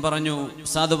 അദ്ദേഹം പറഞ്ഞു,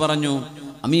 ഉസ്താദ് പറഞ്ഞു,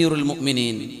 അമീറുൽ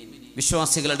മുഅ്മിനീൻ,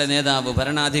 വിശ്വാസികളുടെ നേതാവ്,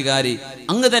 ഭരണാധികാരി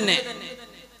അങ്ങ് തന്നെ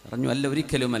പറഞ്ഞു. അല്ല,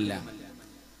 ഒരിക്കലുമല്ല.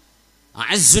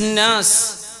 അഅസ്സുന്നാസ്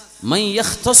മൻ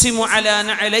യഖ്തസിമു അലാ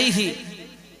നഅലൈഹി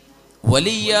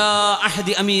വലിയ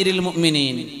അഹദി അമീരിൽ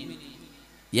മുഅ്മിനീൻ.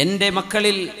 എൻ്റെ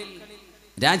മക്കളിൽ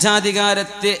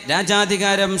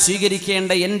രാജാധികാരം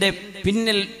സ്വീകരിക്കേണ്ട എൻ്റെ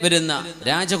പിന്നിൽ വരുന്ന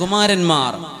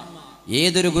രാജകുമാരന്മാർ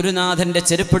ഏതൊരു ഗുരുനാഥന്റെ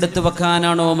ചെരുപ്പെടുത്ത്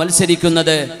വെക്കാനാണോ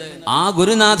മത്സരിക്കുന്നത്, ആ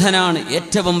ഗുരുനാഥനാണ്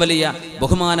ഏറ്റവും വലിയ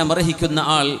ബഹുമാനമർഹിക്കുന്ന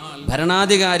ആൾ,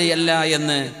 ഭരണാധികാരിയല്ല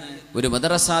എന്ന് ഒരു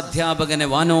മദ്രസാധ്യാപകനെ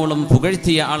വാനോളം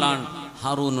പുകഴ്ത്തിയ ആളാണ്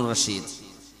ഹാറൂൻ റഷീദ്.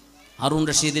 ഹാറൂൻ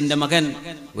റഷീദിന്റെ മകൻ,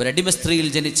 ഒരു അടിമ സ്ത്രീയിൽ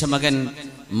ജനിച്ച മകൻ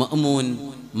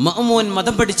മഅ്മൂൻ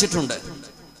മതം പഠിച്ചിട്ടുണ്ട്.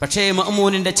 പക്ഷേ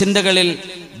മഅ്മൂനിന്റെ ചിന്തകളിൽ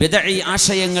ബിദ്അഈ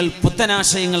ആശയങ്ങൾ,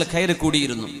 പുത്തനാശയങ്ങൾ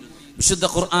കയറിക്കൂടിയിരുന്നു. വിശുദ്ധ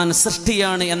ഖുർആൻ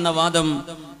സൃഷ്ടിയാണ് എന്ന വാദം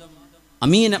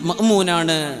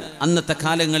മഅ്മൂനാണ് അന്നത്തെ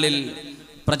കാലങ്ങളിൽ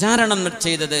പ്രചാരണം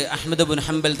ചെയ്തത്. അഹ്മദ് ഇബ്നു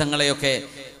ഹംബൽ തങ്ങളെയൊക്കെ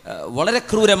വളരെ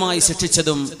ക്രൂരമായി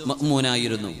ശിക്ഷിച്ചതും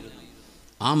മഅ്മൂനായിരുന്നു.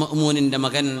 ആ മഅ്മൂനിന്റെ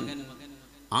മകൻ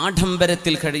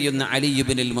ആഡംബരത്തിൽ കഴിയുന്ന അലി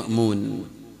ഇബ്നുൽ മഅ്മൂൻ,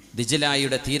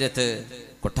 ദിജ്ലായുടെ തീരത്ത്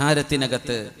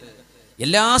കൊട്ടാരത്തിനകത്ത്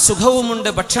എല്ലാ സുഖവുമുണ്ട്,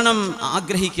 ഭക്ഷണം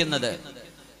ആഗ്രഹിക്കുന്നത്,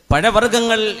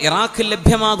 പഴവർഗ്ഗങ്ങൾ ഇറാഖിൽ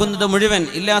ലഭ്യമാകുന്നത് മുഴുവൻ,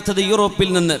 ഇല്ലാത്തത് യൂറോപ്പിൽ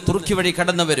നിന്ന് തുർക്കി വഴി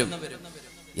കടന്നു വരും.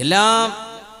 എല്ലാ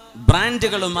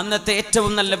ബ്രാൻഡുകളും, അന്നത്തെ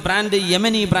ഏറ്റവും നല്ല ബ്രാൻഡ്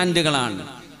യമനി ബ്രാൻഡുകളാണ്.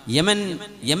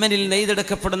 യമനിൽ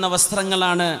നെയ്തെടുക്കപ്പെടുന്ന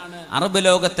വസ്ത്രങ്ങളാണ് അറബ്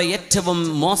ലോകത്തെ ഏറ്റവും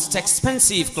മോസ്റ്റ്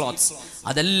എക്സ്പെൻസീവ് ക്ലോത്ത്സ്.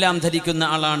 അതെല്ലാം ധരിക്കുന്ന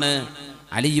ആളാണ്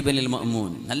അലി ഇബ്നുൽ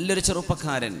മഅ്മൂൻ. നല്ലൊരു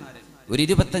ചെറുപ്പക്കാരൻ, ഒരു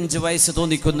 25 വയസ്സ്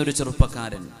തോന്നിക്കുന്ന ഒരു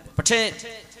ചെറുപ്പക്കാരൻ. പക്ഷേ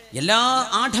എല്ലാ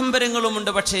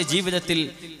ആഡംബരങ്ങളുമുണ്ട്, പക്ഷേ ജീവിതത്തിൽ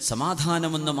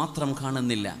സമാധാനമൊന്നും മാത്രം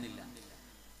കാണുന്നില്ല,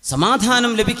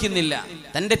 സമാധാനം ലഭിക്കുന്നില്ല.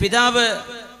 തൻ്റെ പിതാവ്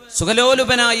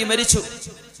സുഖലോലുപനായി മരിച്ചു.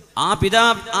 ആ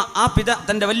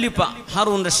തൻ്റെ വല്യുപ്പ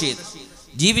ഹാറൂൻ റഷീദ്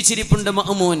ജീവിച്ചിരിപ്പുണ്ട്.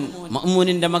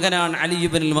 മഅ്മൂനിന്റെ മകനാണ് അലി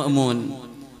ഇബ്നുൽ മഅ്മൂൻ.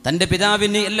 തൻ്റെ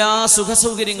പിതാവിന് എല്ലാ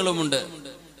സുഖസൗകര്യങ്ങളുമുണ്ട്.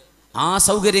 ആ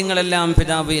സൗകര്യങ്ങളെല്ലാം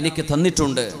പിതാവ് എനിക്ക്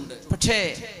തന്നിട്ടുണ്ട്. പക്ഷേ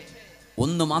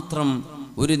ഒന്ന് മാത്രം,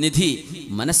 ഒരു നിധി,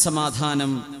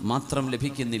 മനസ്സമാധാനം മാത്രം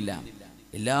ലഭിക്കുന്നില്ല.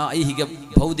 എല്ലാ ഐഹിക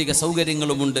ഭൗതിക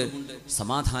സൗകര്യങ്ങളുമുണ്ട്,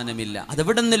 സമാധാനമില്ല.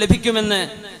 അതെവിടെ നിന്ന് ലഭിക്കുമെന്ന്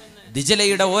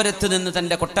ദിജ്ലയുടെ ഓരത്ത് നിന്ന്,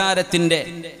 തൻ്റെ കൊട്ടാരത്തിൻ്റെ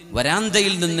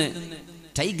വരാന്തയിൽ നിന്ന്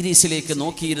ടൈഗ്രീസിലേക്ക്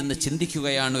നോക്കിയിരുന്ന്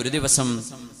ചിന്തിക്കുകയാണ് ഒരു ദിവസം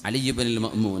അലി ഇബ്നുൽ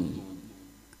മഅ്മൂൻ.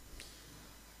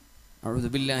 അഊദു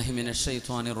ബില്ലാഹി മിനശ്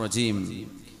ശൈത്വാനിർ റജീം.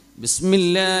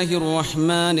 ബിസ്മില്ലാഹിർ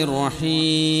റഹ്മാനിർ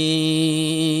റഹീം.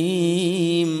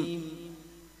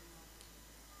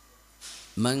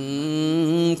 من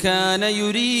كان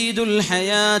يريد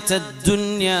الحياة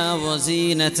الدنيا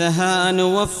وزينتها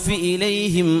نوفي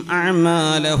إليهم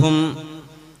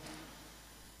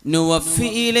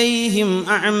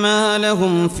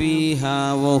أعمالهم فيها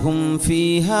وهم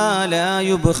فيها لا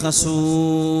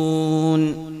يبخسون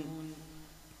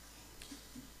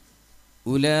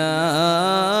أولئك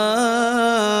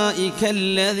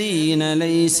الذين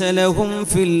ليس لهم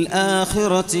في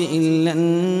الآخرة إلا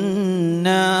النار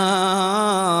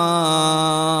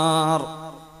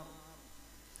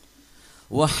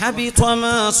وحبط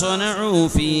ما صنعوا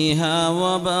فيها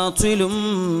وباطل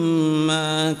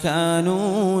ما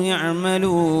كانوا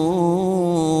يعملون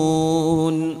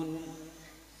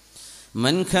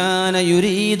من كان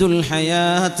يريد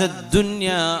الحياة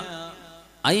الدنيا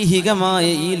ഐഹികമായ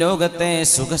ഈ ലോകത്തെ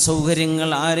സുഖസൗകര്യങ്ങൾ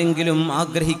ആരെങ്കിലും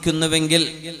ആഗ്രഹിക്കുന്നുവെങ്കിൽ,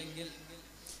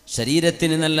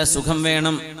 ശരീരത്തിന് നല്ല സുഖം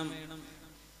വേണം,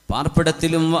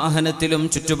 പാർപ്പിടത്തിലും വാഹനത്തിലും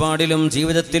ചുറ്റുപാടിലും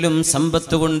ജീവിതത്തിലും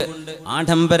സമ്പത്ത് കൊണ്ട്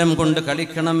ആഡംബരം കൊണ്ട്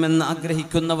കളിക്കണമെന്ന്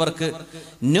ആഗ്രഹിക്കുന്നവർക്ക്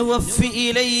നുവഫി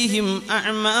ഇലൈഹിം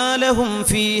അഅമാലഹും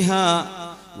ഫീഹാ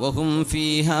വഹും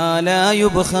ഫീഹാ ലാ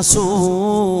യുബ്ഖസൂൻ.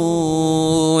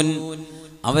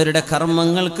 അവരുടെ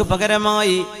കർമ്മങ്ങൾക്ക്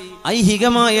പകരമായി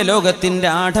ഐഹികമായ ലോകത്തിന്റെ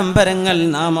ആഡംബരങ്ങൾ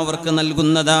നാം അവർക്ക്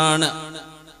നൽകുന്നതാണ്.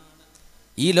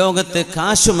 ഈ ലോകത്ത്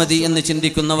കാശുമതി എന്ന്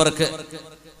ചിന്തിക്കുന്നവർക്ക്,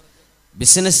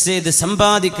 ബിസിനസ് ചെയ്ത്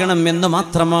സമ്പാദിക്കണം എന്ന്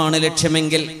മാത്രമാണ്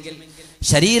ലക്ഷ്യമെങ്കിൽ,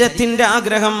 ശരീരത്തിന്റെ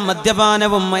ആഗ്രഹം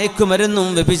മദ്യപാനവും മയക്കുമരുന്നും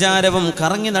വ്യഭിചാരവും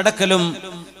കറങ്ങി നടക്കലും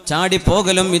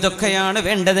ചാടിപ്പോകലും ഇതൊക്കെയാണ്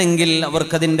വേണ്ടതെങ്കിൽ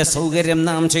അവർക്കതിന്റെ സൗകര്യം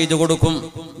നാം ചെയ്തു കൊടുക്കും.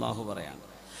 അല്ലാഹു പറയാം,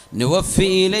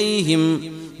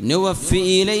 نوفي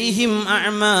إليهم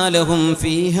أعمالهم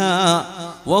فيها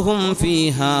وهم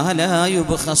فيها لا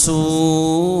يبخسون.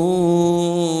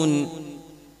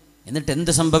 എന്നിട്ട്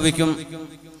എന്ത് സംഭവിക്കും?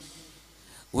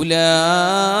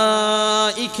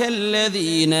 أولئك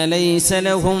الذين ليس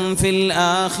لهم في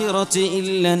الآخرة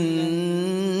إلا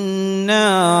النار.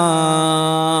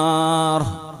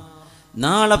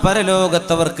 നാളെ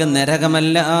പരലോകത്തവർക്ക്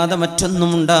നരകമല്ലാതെ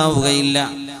മറ്റൊന്നും ഉണ്ടാവുകയില്ല.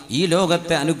 ഈ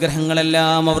ലോകത്തെ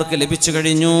അനുഗ്രഹങ്ങളെല്ലാം അവർക്ക് ലഭിച്ചു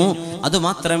കഴിഞ്ഞു.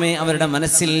 അതുമാത്രമേ അവരുടെ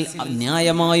മനസ്സിൽ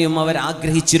ന്യായമായും അവർ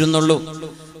ആഗ്രഹിച്ചിരുന്നുള്ളൂ.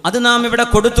 അത് നാം ഇവിടെ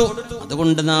കൊടുത്തു.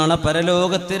 അതുകൊണ്ട് നാളെ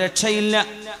പരലോകത്ത് രക്ഷയില്ല.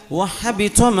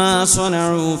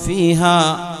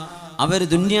 അവർ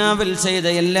ദുനിയാവിൽ ചെയ്ത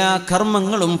എല്ലാ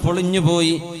കർമ്മങ്ങളും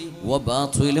പൊളിഞ്ഞുപോയി.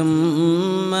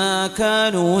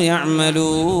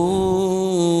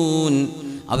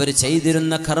 അവർ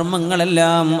ചെയ്തിരുന്ന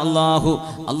കർമ്മങ്ങളെല്ലാം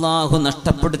അല്ലാഹു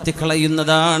നഷ്ടപ്പെടുത്തി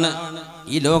കളയുന്നതാണ്.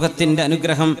 ഈ ലോകത്തിന്റെ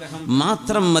അനുഗ്രഹം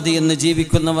മാത്രം മതി എന്ന്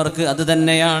ജീവിക്കുന്നവർക്ക് അത്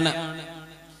തന്നെയാണ്.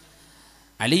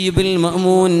 അലി ഇബ്നുൽ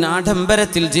മഅ്മൂൻ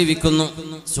ആഡംബരത്തിൽ ജീവിക്കുന്നു.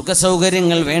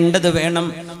 സുഖസൗകര്യങ്ങൾ വേണ്ടത് വേണം.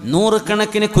 100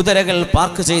 കണക്കിന് കുതിരകൾ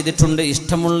പാർക്ക് ചെയ്തിട്ടുണ്ട്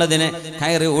ഇഷ്ടമുള്ളതിനെ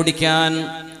കയറി ഓടിക്കാൻ.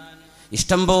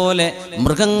 ഇഷ്ടം പോലെ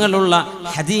മൃഗങ്ങളുള്ള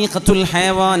ഹദീഖത്തുൽ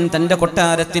ഹയവാൻ തൻ്റെ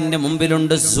കൊട്ടാരത്തിൻ്റെ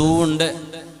മുമ്പിലുണ്ട്. സൂ ഉണ്ട്.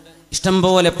 ഇഷ്ടം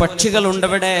പോലെ പക്ഷികളുണ്ട്.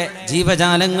 അവിടെ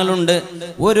ജീവജാലങ്ങളുണ്ട്.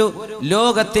 ഒരു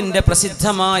ലോകത്തിൻ്റെ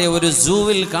പ്രസിദ്ധമായ ഒരു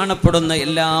സൂവിൽ കാണപ്പെടുന്ന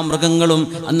എല്ലാ മൃഗങ്ങളും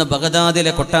അന്ന്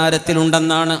ബഗ്ദാദിലെ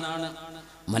കൊട്ടാരത്തിലുണ്ടെന്നാണ്.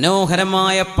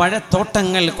 മനോഹരമായ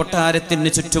പഴത്തോട്ടങ്ങൾ കൊട്ടാരത്തിന്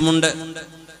ചുറ്റുമുണ്ട്.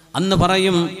 അന്ന്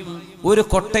പറയും, ഒരു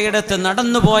കൊട്ടയിടത്ത്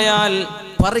നടന്നുപോയാൽ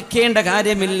പറിക്കേണ്ട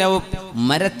കാര്യമില്ല.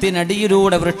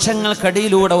 മരത്തിനടിയിലൂടെ,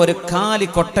 വൃക്ഷങ്ങൾക്കടിയിലൂടെ ഒരു കാലി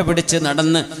കൊട്ട പിടിച്ച്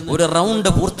നടന്ന് ഒരു റൗണ്ട്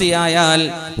പൂർത്തിയായാൽ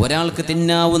ഒരാൾക്ക്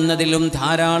തിന്നാവുന്നതിലും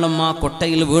ധാരാളം ആ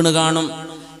കൊട്ടയിൽ വീണ് കാണും.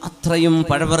 അത്രയും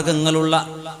പഴവർഗ്ഗങ്ങളുള്ള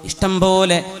ഇഷ്ടം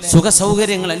പോലെ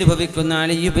സുഖസൗകര്യങ്ങൾ അനുഭവിക്കുന്ന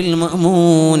അലി ഇബ്നുൽ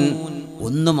മഅ്മൂൻ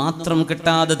ഒന്ന് മാത്രം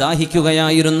കിട്ടാതെ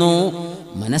ദാഹിക്കുകയായിരുന്നു: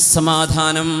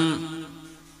 മനസ്സമാധാനം.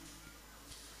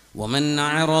 ومن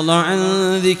أعرض عن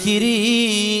ذكري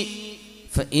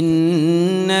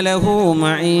فإن له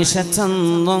معيشة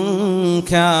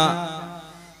ضنكا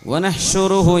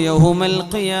ونحشره يوم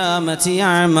القيامة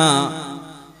أعمى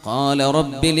قال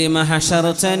رب لم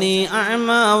حشرتني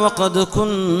أعمى وقد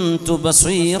كنت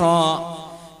بصيرا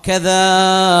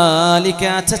كذلك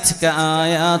أتتك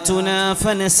آياتنا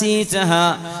فنسيتها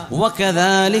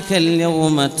وكذلك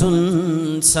اليوم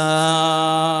تنسى.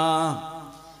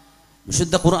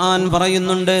 വിശുദ്ധ ഖുർആൻ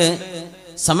പറയുന്നുണ്ട്,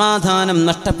 സമാധാനം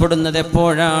നഷ്ടപ്പെടുന്നത്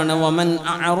എപ്പോഴാണ്? വമൻ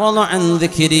അഅറള അൻ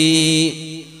ദിക്രി,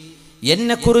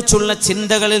 എന്നെക്കുറിച്ചുള്ള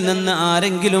ചിന്തകളിൽ നിന്ന്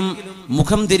ആരെങ്കിലും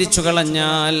മുഖം തിരിച്ചു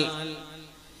കളഞ്ഞാൽ,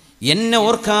 എന്നെ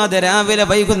ഓർക്കാതെ രാവിലെ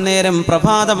വൈകുന്നേരം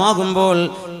പ്രഭാതമാകുമ്പോൾ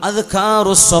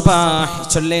അദ്കാറുസ് സ്വബാഹ്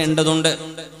ചൊല്ലേണ്ടതുണ്ട്.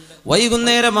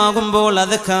 വൈകുന്നേരമാകുമ്പോൾ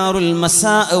അദ്കാറുൽ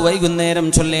മസാ, വൈകുന്നേരം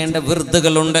ചൊല്ലേണ്ട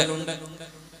വിർദുകളുണ്ട്.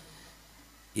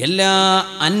 എല്ലാ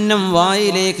അന്നം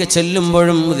വായിലേക്ക്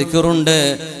ചെല്ലുമ്പോഴും ദിക്റുണ്ട്.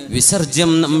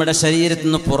 വിസർജ്യം നമ്മുടെ ശരീരത്തിൽ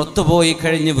നിന്ന് പുറത്തുപോയി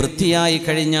കഴിഞ്ഞ് വൃത്തിയായി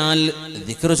കഴിഞ്ഞാൽ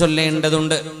ദിക്റ്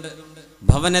ചൊല്ലേണ്ടതുണ്ട്.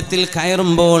 ഭവനത്തിൽ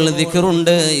കയറുമ്പോൾ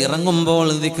ദിക്റുണ്ട്, ഇറങ്ങുമ്പോൾ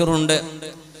ദിക്റുണ്ട്.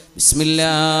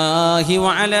 ബിസ്മില്ലാഹി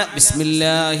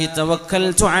ബിസ്മില്ലാഹി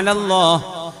തവക്കൽതു അലല്ലാഹ്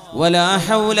വലാ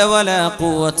ഹൗല വലാ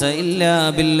ഖുവത ഇല്ലാ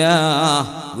ബില്ലാഹ്.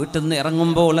 വീട്ടിൽ നിന്ന്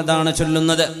ഇറങ്ങുമ്പോൾ അതാണ്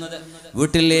ചൊല്ലുന്നത്.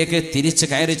 വീട്ടിലേക്ക് തിരിച്ച്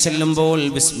കയറി ചെല്ലുമ്പോൾ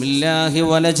ബിസ്മില്ലാഹി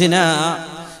വലജ്നാ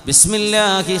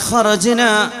ബിസ്മില്ലാഹി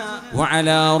ഖറജ്നാ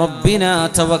വഅലാ റബ്ബിനാ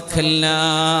തവക്കൽനാ.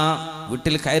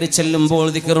 വീട്ടിൽ കയറി ചെല്ലുമ്പോൾ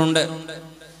ദിക്റുണ്ട്.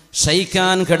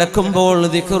 ശയിക്കാൻ കിടക്കുമ്പോൾ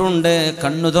ദിക്റുണ്ട്.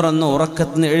 കണ്ണു തുറന്ന്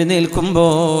ഉറക്കത്തിന്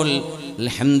എഴുന്നേൽക്കുമ്പോൾ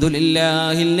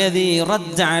അൽഹംദുലില്ലാഹില്ലദീ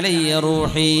റദ്ദ അലയ്യ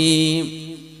റൂഹി,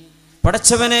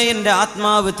 പടച്ചവനെ എൻ്റെ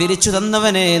ആത്മാവ് തിരിച്ചു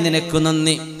തന്നവനെ നിനക്ക്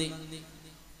നന്ദി.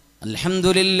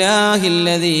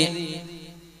 അൽഹംദുലില്ലാഹില്ലദീ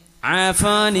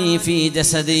ആഫാനി ഫീ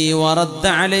ജസദി വറദ്ദ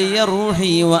അലയ്യ റൂഹി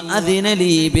വഅദിന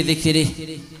ലീ ബിദിക്രിഹി.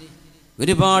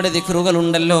 ഒരുപാട് ദിക്റുകൾ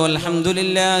ഉണ്ടല്ലോ.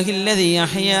 അൽഹംദുലില്ലാഹില്ലദീ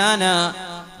അഹ്യാനാ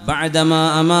ബഅദമാ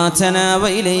അമാതനാ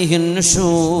വഇലൈഹിൻ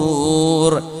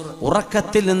നുശൂർ.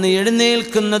 ഉറക്കത്തിൽ നിന്ന്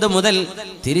എഴുന്നേൽക്കുന്നത് മുതൽ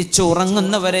തിരിച്ചു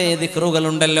ഉറങ്ങുന്നവരെ ദിക്റുകൾ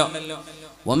ഉണ്ടല്ലോ.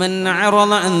 വമൻ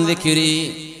അഅറള അൻ ദിക്രി,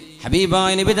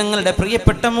 ഹബീബായ നബി തങ്ങളുടെ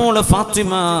പ്രിയപ്പെട്ട മോള്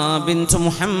ഫാത്തിമ ബിൻതു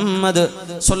മുഹമ്മദ്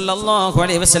സ്വല്ലല്ലാഹു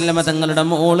അലൈഹി വസല്ലമ തങ്ങളുടെ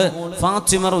മോള്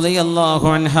ഫാത്തിമ റളിയല്ലാഹു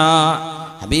അൻഹാ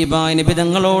ഹബീബായ നബി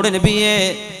തങ്ങളോട്, നബിയെ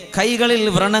കൈകളിൽ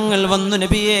വ്രണങ്ങൾ വന്നു,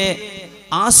 നബിയെ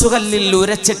ആസുകല്ലിൽ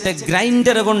ഉരച്ചിട്ട്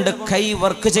ഗ്രൈൻഡർ കൊണ്ട് കൈ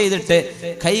വർക്ക് ചെയ്തിട്ട്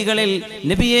കൈകളിൽ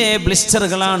നബിയെ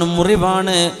ബ്ലിസ്റ്ററുകളാണ്,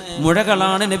 മുറിവാണ്,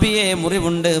 മുഴകളാണ്, നബിയെ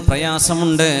മുറിവുണ്ട്,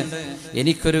 പ്രയാസമുണ്ട്.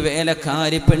 എനിക്കൊരു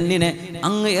വേലക്കാരി പെണ്ണിനെ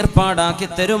അങ്ങ് ഏർപ്പാടാക്കി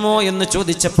തരുമോ എന്ന്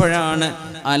ചോദിച്ചപ്പോഴാണ്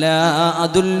അലാ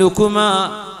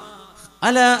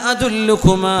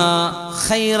അദുല്ലുകുമാ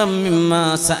ഖൈറം മിമ്മാ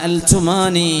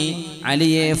സഅൽതുമാനി.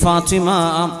 അലിയെ, ഫാത്തിമ,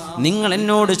 നിങ്ങൾ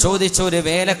എന്നോട് ചോദിച്ച ഒരു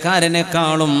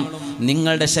വേലക്കാരനേക്കാളും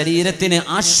നിങ്ങളുടെ ശരീരത്തിന്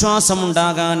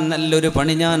ആശ്വാസമുണ്ടാകാൻ നല്ലൊരു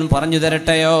പണി ഞാൻ പറഞ്ഞു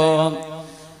തരട്ടെയോ?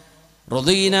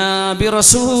 റദീനാ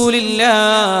ബിറസൂലില്ലാഹി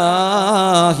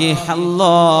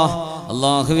അല്ലാഹ്,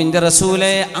 അല്ലാഹുവിൻ്റെ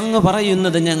റസൂലേ, അങ്ങ്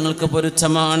പറയുന്നത് ഞങ്ങൾക്ക്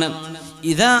പൊരുത്തമാണ്.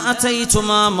 ഇദാ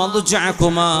അതൈതുമാ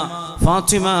മദ്ജഅകുമാ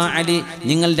ഫാത്തിമ, അലി,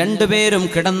 നിങ്ങൾ രണ്ടുപേരും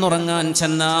കിടന്നുറങ്ങാൻ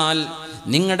ചെന്നാൽ,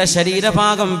 നിങ്ങളുടെ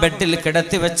ശരീരഭാഗം ബെഡിൽ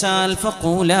കിടത്തി വെച്ചാൽ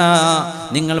ഫഖൂലാ,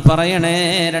 നിങ്ങൾ പറയണേ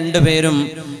രണ്ടുപേരും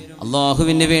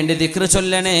അല്ലാഹുവിന് വേണ്ടി ദിക്ർ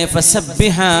ചൊല്ലണേ.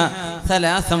 ഫസബ്ബിഹ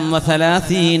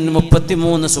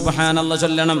 33 സുബ്ഹാനല്ലാഹ്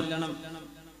ചൊല്ലണം.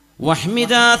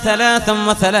 വഹ്മിദ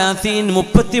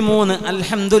 33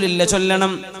 അൽഹംദുലില്ലാഹ്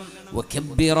ചൊല്ലണം.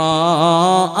 വകബ്ബിറാ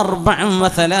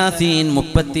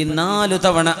 34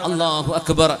 തവണ അല്ലാഹു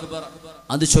അക്ബർ.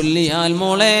 അത് ചൊല്ലിയാൽ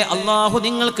മോളെ അല്ലാഹു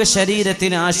നിങ്ങൾക്ക്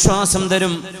ശരീരത്തിന് ആശ്വാസം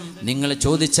തരും. നിങ്ങൾ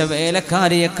ചോദിച്ച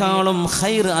വേലക്കാരിയേക്കാളും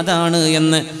ഖൈർ അതാണ്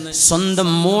എന്ന് സ്വന്തം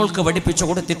മോൾക്ക് പഠിപ്പിച്ചു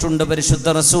കൊടുത്തിട്ടുണ്ട് പരിശുദ്ധ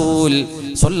റസൂൽ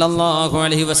സ്വല്ലല്ലാഹു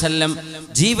അലൈഹി വസല്ലം.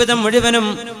 ജീവിതം മുഴുവനും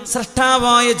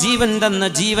സൃഷ്ടാവായ ജീവൻ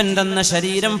തന്ന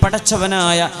ശരീരം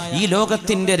പടച്ചവനായ ഈ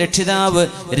ലോകത്തിന്റെ രക്ഷിതാവ്,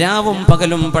 രാവും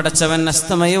പകലും പടച്ചവൻ,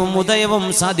 അസ്തമയവും ഉദയവും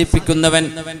സാധിപ്പിക്കുന്നവൻ.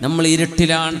 നമ്മൾ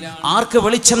ഇരുട്ടിലാണ്. ആർക്ക്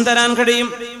വെളിച്ചം തരാൻ കഴിയും?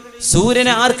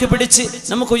 സൂര്യനെ ആർക്ക് പിടിച്ച്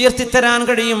നമുക്ക് ഉയർത്തിത്തരാൻ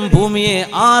കഴിയും? ഭൂമിയെ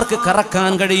ആർക്ക്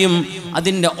കറക്കാൻ കഴിയും?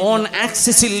 അതിൻ്റെ ഓൺ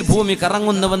ആക്സിസിൽ ഭൂമി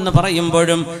കറങ്ങുന്നുവെന്ന്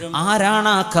പറയുമ്പോഴും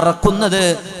ആരാണ് കറക്കുന്നത്?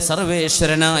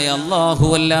 സർവേശ്വരനായ അല്ലാഹു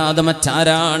അല്ലാതെ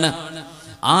മറ്റാരാണ്?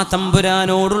 ആ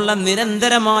തമ്പുരാനോടുള്ള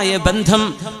നിരന്തരമായ ബന്ധം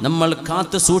നമ്മൾ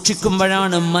കാത്തു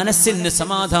സൂക്ഷിക്കുമ്പോഴാണ് മനസ്സിന്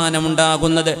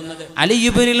സമാധാനമുണ്ടാകുന്നത്. അലി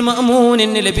ഇബ്നുൽ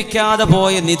മഅ്മൂനിന് ലഭിക്കാതെ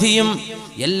പോയ നിധിയും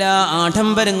എല്ലാ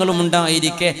ആഡംബരങ്ങളും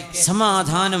ഉണ്ടായിരിക്കെ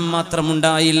സമാധാനം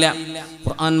മാത്രമുണ്ടായില്ല.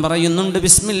 ഖുർആൻ പറയുന്നുണ്ട്,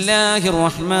 ബിസ്മില്ലാഹിർ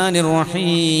റഹ്മാനിർ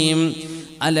റഹീം,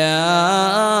 അലാ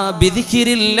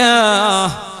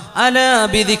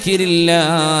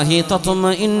ബിദിക്രില്ലാഹി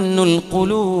തത്മഇന്നുൽ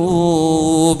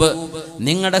ഖുലൂബ്.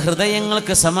 നിങ്ങളുടെ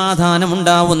ഹൃദയങ്ങൾക്ക്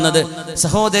സമാധാനമുണ്ടാവുന്നത്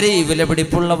സഹോദരി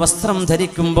വിലപിടിപ്പുള്ള വസ്ത്രം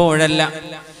ധരിക്കുമ്പോഴല്ല.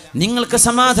 നിങ്ങൾക്ക്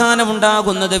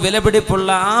സമാധാനമുണ്ടാകുന്നത് വിലപിടിപ്പുള്ള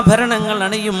ആഭരണങ്ങൾ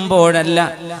അണിയുമ്പോഴല്ല.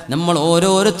 നമ്മൾ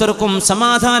ഓരോരുത്തർക്കും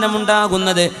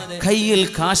സമാധാനമുണ്ടാകുന്നത് കയ്യിൽ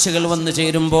കാശുകൾ വന്നു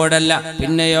ചേരുമ്പോഴല്ല.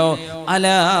 പിന്നെയോ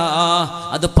അലാ,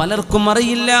 അത് പലർക്കും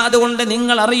അറിയില്ല. അതുകൊണ്ട്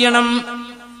നിങ്ങൾ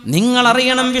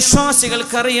അറിയണം,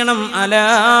 വിശ്വാസികൾക്കറിയണം. അലാ,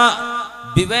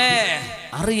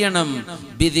 അറിയണം,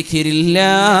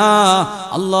 ബിദിക്രില്ലാഹ്,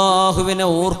 അല്ലാഹുവിനെ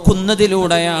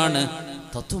ഓർക്കുന്നതിലൂടെയാണ്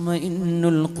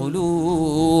തത്മഇന്നുൽ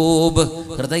ഖുലൂബ്,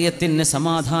 ഹൃദയത്തിന്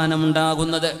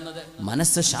സമാധാനമുണ്ടാകുന്നത്,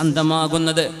 മനസ്സ്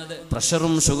ശാന്തമാകുന്നത്,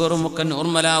 പ്രഷറും ഷുഗറും ഒക്കെ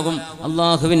നോർമലാകും.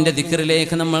 അല്ലാഹുവിൻ്റെ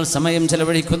ദിക്റിലേക്ക് നമ്മൾ സമയം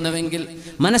ചെലവഴിക്കുന്നുവെങ്കിൽ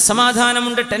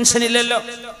മനസ്സമാധാനമുണ്ട്, ടെൻഷനില്ലല്ലോ.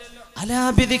 അലാ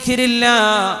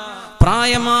ബിദിക്രില്ലാഹ്,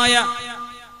 പ്രായമായ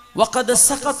വഖദ്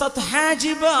സഖതത്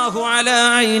ഹാജിബാഹു അലാ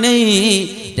ഐനൈഹി,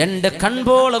 രണ്ട്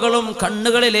കൺപോളകളും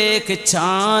കണ്ണുകളിലേക്ക്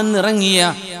ചാന്നിറങ്ങിയ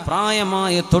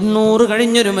പ്രായമായ 90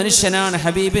 കഴിഞ്ഞൊരു മനുഷ്യനാണ്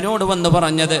ഹബീബിനോട് വന്ന്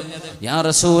പറഞ്ഞത്, യാ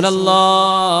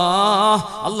റസൂലല്ലാഹ്,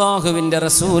 അല്ലാഹുവിൻ്റെ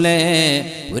റസൂലേ,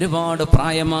 ഒരുപാട്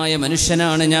പ്രായമായ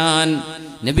മനുഷ്യനാണ് ഞാൻ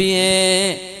നബിയേ,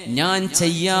 ഞാൻ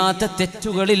ചെയ്യാത്ത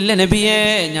തെറ്റുകളില്ല നബിയേ,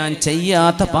 ഞാൻ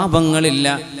ചെയ്യാത്ത പാപങ്ങളില്ല.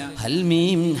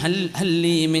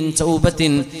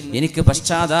 എനിക്ക്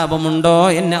പശ്ചാത്താപമുണ്ടോ?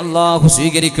 എന്നെ അല്ലാഹു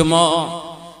സ്വീകരിക്കുമോ?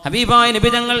 ഹബീബായ നബി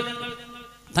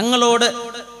തങ്ങളോട്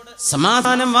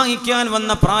സമാധാനം വാങ്ങിക്കാൻ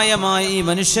വന്ന പ്രായമായ ഈ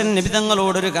മനുഷ്യൻ നബി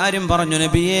തങ്ങളോടൊരു കാര്യം പറഞ്ഞു,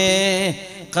 നബിയേ,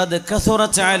 ഖദ്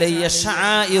കസുറത് അലയ്യ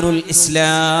ശആഇറുൽ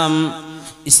ഇസ്ലാം,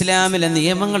 ഇസ്ലാമിലെ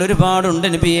നിയമങ്ങൾ ഒരുപാടുണ്ട്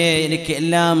നബിയേ, എനിക്ക്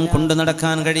എല്ലാം കൊണ്ടു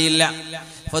നടക്കാൻ കഴിയില്ല.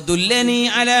 ഫദുല്ലനി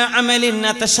അലാ അമലിൻ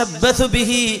അതശബ്ബതു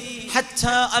ബിഹി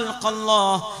ഹത്താ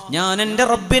അൽഖല്ലാഹ്, ഞാൻ എൻ്റെ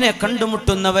റബ്ബിനെ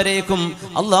കണ്ടുമുട്ടുന്നവരേക്കും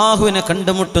അല്ലാഹുവിനെ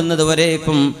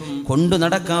കണ്ടുമുട്ടുന്നതുവരേക്കും കൊണ്ടു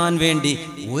നടക്കാൻ വേണ്ടി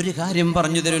ഒരു കാര്യം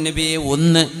പറഞ്ഞു തരൂ നബിയെ.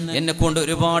 ഒന്ന്, എന്നെ കൊണ്ട്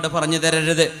ഒരുപാട് പറഞ്ഞു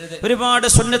തരരുത്. ഒരുപാട്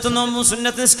സുന്നത്ത് നോമ്പും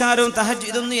സുന്നത്ത് നിസ്കാരവും തഹജ്ജുദും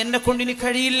ഇതൊന്നും എന്നെ കൊണ്ട് ഇനി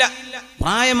കഴിയില്ല.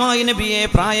 പ്രായമായി നബിയെ,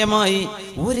 പ്രായമായി,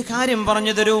 ഒരു കാര്യം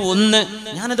പറഞ്ഞു തരൂ, ഒന്ന്,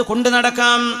 ഞാനത് കൊണ്ടു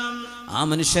നടക്കാം. ആ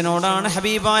മനുഷ്യനോടാണ്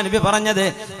ഹബീബാ നബി പറഞ്ഞത്,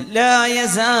 ലാ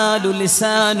യസാലു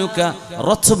ലിസാനുക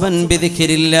റത്ബൻ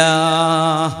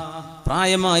ബിദിക്രില്ലാഹ്.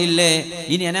 പ്രായമായില്ലേ,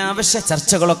 ഇനി അനാവശ്യ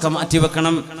ചർച്ചകളൊക്കെ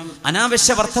മാറ്റിവെക്കണം,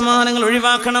 അനാവശ്യ വർത്തമാനങ്ങൾ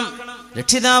ഒഴിവാക്കണം.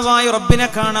 രക്ഷിതാവായ റബ്ബിനെ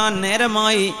കാണാൻ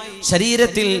നേരമായി,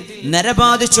 ശരീരത്തിൽ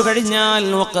നരബാധിച്ചു കഴിഞ്ഞാൽ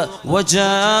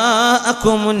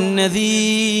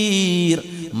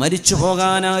മരിച്ചു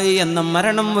പോകാനായി എന്ന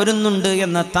മരണം വരുന്നുണ്ട്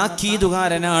എന്ന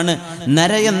താക്കീതുകാരനാണ്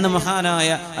നരയെന്ന് മഹാനായ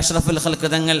അഷ്റഫുൽ ഖൽഖ്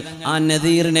തങ്ങൾ ആ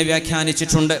നദീറിനെ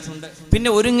വ്യാഖ്യാനിച്ചിട്ടുണ്ട്. പിന്നെ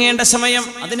ഒരുങ്ങേണ്ട സമയം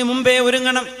അതിനു മുമ്പേ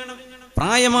ഒരുങ്ങണം.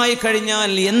 പ്രായമായി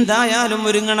കഴിഞ്ഞാൽ എന്തായാലും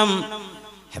ഒരുങ്ങണം.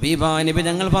 ഹബീബായ നബി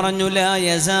തങ്ങൾ പറഞ്ഞു, ലാ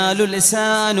യസാലു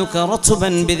ലിസാനുക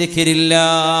റത്ബൻ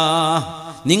ബിദിക്രില്ലാഹ്.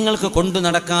 നിങ്ങൾക്ക് കൊണ്ടു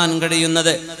നടക്കാൻ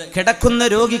കഴിയുന്നത്, കിടക്കുന്ന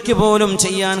രോഗിക്ക് പോലും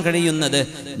ചെയ്യാൻ കഴിയുന്നത്,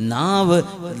 നാവ്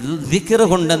ദിക്ർ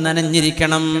കൊണ്ട്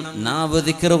നനഞ്ഞിരിക്കണം. നാവ്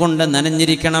ദിക്ർ കൊണ്ട്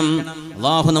നനഞ്ഞിരിക്കണം.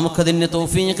 അല്ലാഹു നമുക്കതിന്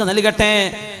തൗഫീഖ് നൽകട്ടെ.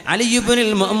 അലി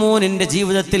ഇബ്നുൽ മഅ്മൂനിന്റെ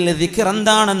ജീവിതത്തിൽ ദിക്ർ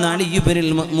എന്താണെന്ന് അലി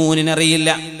ഇബ്നുൽ മഅ്മൂനിന് അറിയില്ല.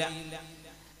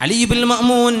 അലി ഇബ്നുൽ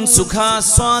മഅ്മൂൻ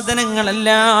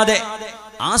സുഖാസ്വാദനങ്ങളല്ലാതെ,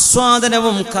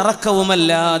 ആസ്വാദനവും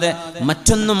കറക്കവുമല്ലാതെ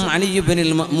മറ്റൊന്നും അലി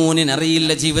ഇബ്നുൽ മഅ്മൂനിന്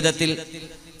അറിയില്ല ജീവിതത്തിൽ.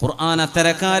 ഖുർആൻ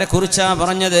അത്തരക്കാരെ കുറിച്ചാ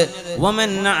പറഞ്ഞത്,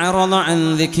 വമൻ അഅറദ അൻ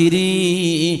ദിക്രി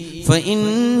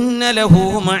ഫഇന്ന ലഹു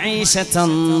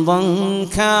മഈശതൻ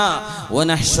ദൻകാ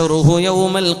വനഹ്ശുറുഹു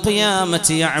യൗമൽ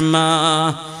ഖിയാമത്തി അഅമാ.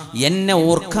 എന്നെ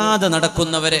ഓർക്കാതെ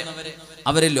നടക്കുന്നവരെ,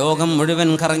 അവർ ലോകം മുഴുവൻ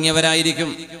കറങ്ങിയവരായിരിക്കും.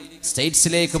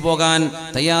 സ്റ്റേറ്റ്സിലേക്ക് പോകാൻ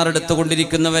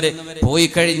തയ്യാറെടുത്തുകൊണ്ടിരിക്കുന്നവര്, പോയി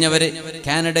കഴിഞ്ഞവര്,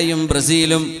 കാനഡയും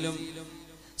ബ്രസീലും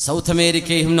സൗത്ത്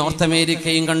അമേരിക്കയും നോർത്ത്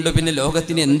അമേരിക്കയും കണ്ടു. പിന്നെ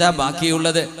ലോകത്തിന് എന്താ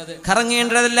ബാക്കിയുള്ളത്?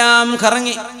 കറങ്ങേണ്ടതെല്ലാം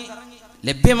കറങ്ങി.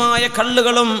 ലഭ്യമായ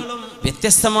കള്ളുകളും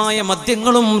വ്യത്യസ്തമായ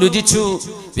മദ്യങ്ങളും രുചിച്ചു.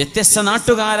 വ്യത്യസ്ത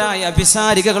നാട്ടുകാരായ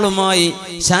അഭിസാരികകളുമായി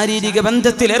ശാരീരിക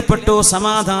ബന്ധത്തിൽ ഏർപ്പെട്ടു.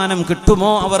 സമാധാനം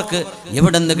കിട്ടുമോ അവർക്ക്?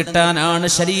 എവിടെന്ന് കിട്ടാനാണ്?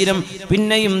 ശരീരം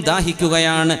പിന്നെയും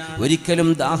ദാഹിക്കുകയാണ്. ഒരിക്കലും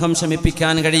ദാഹം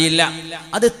ശമിപ്പിക്കാൻ കഴിയില്ല.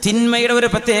 അത് തിന്മയുടെ ഒരു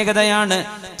പ്രത്യേകതയാണ്.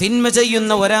 തിന്മ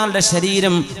ചെയ്യുന്ന ഒരാളുടെ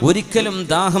ശരീരം ഒരിക്കലും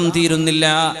ദാഹം തീരുന്നില്ല,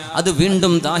 അത്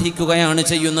വീണ്ടും ദാഹിക്കുകയാണ്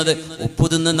ചെയ്യുന്നത്. ഉപ്പു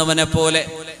തിന്നുന്നവനെ പോലെ.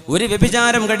 ഒരു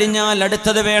വ്യഭിചാരം കഴിഞ്ഞാൽ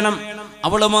അടുത്തത് വേണം,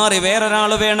 അവൾ മാറി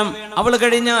വേറൊരാൾ വേണം, അവൾ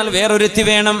കഴിഞ്ഞാൽ വേറൊരുത്തി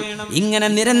വേണം. ഇങ്ങനെ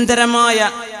നിരന്തരമായ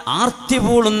ആർത്തി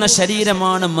പൂളുന്ന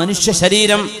ശരീരമാണ് മനുഷ്യ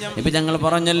ശരീരം. ഇപ്പൊ ഞങ്ങൾ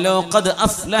പറഞ്ഞല്ലോ, ഖദ്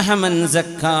അഫ്ലഹ മൻ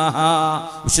സക്കാഹാ.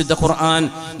 വിശുദ്ധ ഖുർആൻ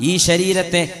ഈ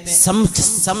ശരീരത്തെ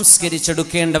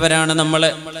സംസ്കരിച്ചെടുക്കേണ്ടവരാണ് നമ്മൾ.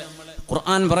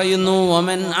 ഖുർആൻ പറയുന്നു,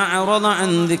 വമൻ അഅറദ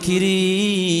അൻ ദിക്രി,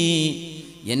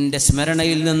 എന്റെ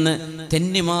സ്മരണയിൽ നിന്ന്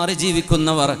തെന്നിമാറി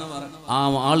ജീവിക്കുന്നവർ, ആ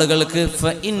ആളുകൾക്ക്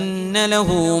ഫഇന്ന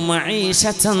ലഹു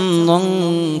മഈശതൻ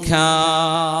ദൻകാ,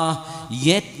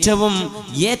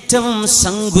 ഏറ്റവും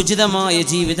സങ്കുചിതമായ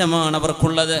ജീവിതമാണ്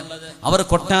അവർക്കുള്ളത്. അവർ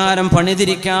കൊട്ടാരം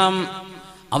പണിതിരിക്കാം,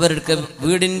 അവർക്ക്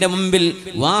വീടിന്റെ മുമ്പിൽ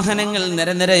വാഹനങ്ങൾ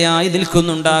നിരനിരയായി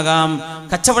നിൽക്കുന്നുണ്ടാകാം,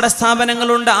 കച്ചവട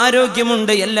സ്ഥാപനങ്ങളുണ്ട്,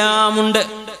 ആരോഗ്യമുണ്ട്, എല്ലാമുണ്ട്.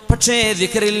 പക്ഷേ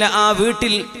ദിക്റില്ല ആ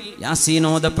വീട്ടിൽ. യാസീൻ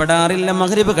ഓതപ്പെടാറില്ല.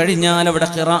 മഗ്രിബ് കഴിഞ്ഞാൽ അവിടെ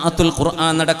ഖിറാഅത്തുൽ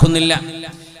ഖുർആൻ നടക്കുന്നില്ല,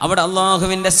 അവിടെ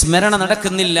അല്ലാഹുവിന്റെ സ്മരണ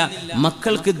നടക്കുന്നില്ല,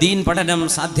 മക്കൾക്ക് ദീൻ പഠനം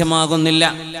സാധ്യമാകുന്നില്ല.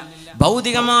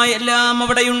 ഭൗതികമായ എല്ലാം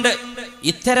അവിടെയുണ്ട്.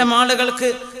 ഇത്തരം ആളുകൾക്ക്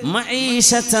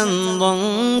മഈശതൻ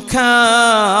ദൻകാ,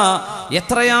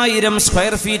 എത്രയായിരം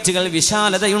സ്ക്വയർ ഫീറ്റുകൾ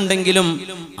വിശാലതയുണ്ടെങ്കിലും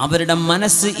അവരുടെ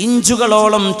മനസ്സ്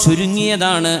ഇഞ്ചുകളോളം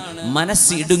ചുരുങ്ങിയതാണ്.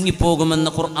 മനസ്സ്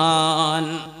ഇടുങ്ങിപ്പോകുമെന്ന് ഖുർആൻ.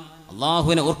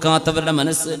 അള്ളാഹുവിനെ ഓർക്കാത്തവരുടെ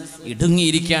മനസ്സ്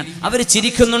ഇടുങ്ങിയിരിക്കാൻ. അവർ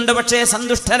ചിരിക്കുന്നുണ്ട്, പക്ഷേ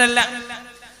സന്തുഷ്ടരല്ല.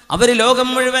 അവർ ലോകം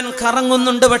മുഴുവൻ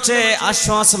കറങ്ങുന്നുണ്ട്, പക്ഷേ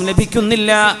ആശ്വാസം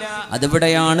ലഭിക്കുന്നില്ല.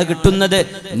 അതെവിടെയാണ് കിട്ടുന്നത്?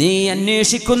 നീ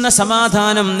അന്വേഷിക്കുന്ന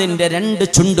സമാധാനം നിന്റെ രണ്ട്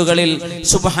ചുണ്ടുകളിൽ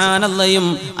സുബ്ഹാനല്ലാഹും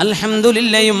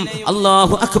അൽഹംദുലില്ലയും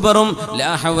അല്ലാഹു അക്ബറും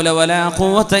ലാ ഹൗല വലാ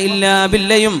ഖുവത ഇല്ലാ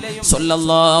ബില്ലയും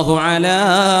സ്വല്ലല്ലാഹു അലാ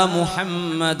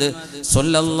മുഹമ്മദ്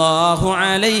സ്വല്ലല്ലാഹു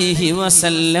അലൈഹി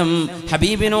വസല്ലം.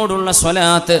 ഹബീബിനോടുള്ള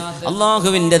സ്വലാത്ത്,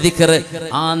 അല്ലാഹുവിന്റെ ദിക്ർ,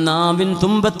 ആ നാവിൻ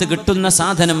തുമ്പത്ത് കിട്ടുന്ന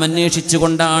സാധനം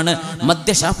അന്വേഷിച്ചുകൊണ്ടാണ്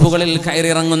മദ്യഷാപ്പുകളിൽ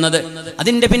കയറിയിറങ്ങുന്നത്.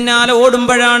 അതിന്റെ പിന്നാലെ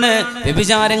ഓടുമ്പോഴാണ്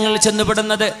വ്യഭിചാരങ്ങൾ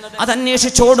ചെന്നുപെടുന്നത്.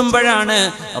 അതന്വേഷിച്ചോടുമ്പോഴാണ്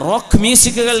റോക്ക്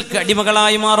മ്യൂസിക്കുകൾക്ക്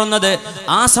അടിമകളായി മാറുന്നത്.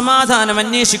 ആ സമാധാനം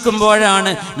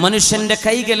അന്വേഷിക്കുമ്പോഴാണ് മനുഷ്യന്റെ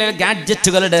കൈകളിലെ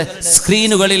ഗാഡ്ജറ്റുകളുടെ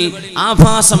സ്ക്രീനുകളിൽ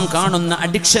ആഭാസം കാണുന്ന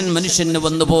അഡിക്ഷൻ മനുഷ്യന്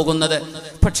വന്നു പോകുന്നത്.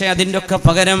 പക്ഷെ അതിൻ്റെ ഒക്കെ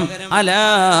പകരം അലാ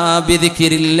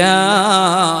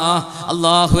ബിദിക്രില്ലാഹ്,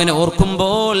 അല്ലാഹുവിനെ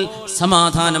ഓർക്കുമ്പോൾ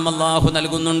സമാധാനം അല്ലാഹു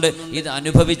നൽകുന്നുണ്ട്. ഇത്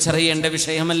അനുഭവിച്ചറിയേണ്ട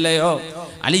വിഷയമല്ലയോ?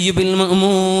 അലി ഇബ്നുൽ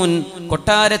മഅ്മൂൻ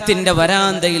കൊട്ടാരത്തിന്റെ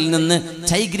വരാന്തയിൽ നിന്ന്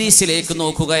ടൈഗ്രീസിലേക്ക്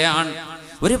നോക്കുകയാണ്.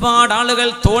 ഒരുപാട് ആളുകൾ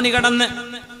തോണി കടന്ന്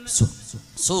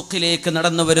സൂഖിലേക്ക്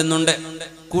നടന്നു വരുന്നുണ്ട്.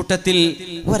 കൂട്ടത്തിൽ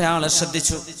ഒരാളെ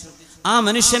ശ്രദ്ധിച്ചു. ആ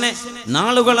മനുഷ്യനെ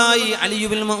നാളുകളായി അലി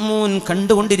ഇബ്നുൽ മഅ്മൂൻ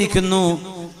കണ്ടുകൊണ്ടിരിക്കുന്നു.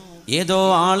 ഏതോ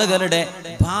ആളുകളുടെ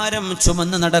ഭാരം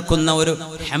ചുമന്ന് നടക്കുന്ന ഒരു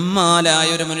ഹമ്മാലായ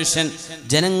ഒരു മനുഷ്യൻ,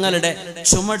 ജനങ്ങളുടെ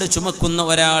ചുമട് ചുമക്കുന്ന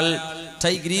ഒരാൾ.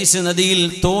 ടൈഗ്രീസ് നദിയിൽ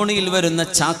തോണിയിൽ വരുന്ന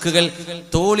ചാക്കുകൾ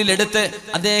തോളിലെടുത്ത്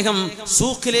അദ്ദേഹം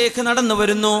സൂഖിലേക്ക് നടന്നു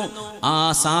വരുന്നു. ആ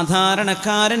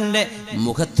സാധാരണക്കാരന്റെ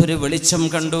മുഖത്തൊരു വെളിച്ചം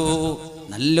കണ്ടു,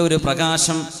 നല്ലൊരു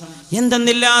പ്രകാശം,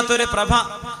 എന്തെന്നില്ലാത്തൊരു പ്രഭ.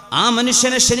 ആ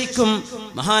മനുഷ്യനെ ശരിക്കും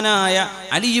മഹാനായ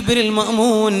അലി ഇബ്നുൽ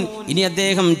മഅ്മൂൻ, ഇനി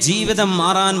അദ്ദേഹം ജീവിതം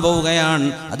മാറാൻ പോവുകയാണ്.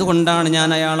 അതുകൊണ്ടാണ് ഞാൻ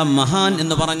അയാളെ മഹാൻ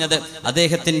എന്ന് പറഞ്ഞത്.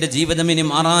 അദ്ദേഹത്തിന്റെ ജീവിതം ഇനി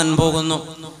മാറാൻ പോകുന്നു.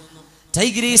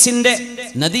 ടൈഗ്രീസിന്റെ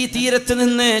നദീതീരത്ത്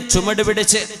നിന്ന് ചുമട്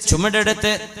പിടിച്ച്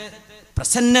ചുമടെടുത്ത്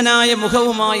പ്രസന്നനായ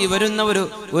മുഖവുമായി വരുന്ന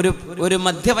ഒരു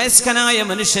മധ്യവയസ്കനായ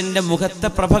മനുഷ്യന്റെ മുഖത്തെ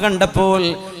പ്രഭ കണ്ടപ്പോൾ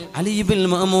അലി ഇബ്നുൽ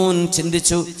മഅ്മൂൻ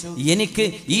ചിന്തിച്ചു, എനിക്ക്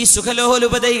ഈ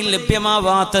സുഖലോലുപതയിൽ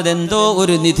ലഭ്യമാവാത്തതെന്തോ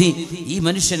ഒരു നിധി ഈ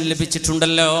മനുഷ്യന്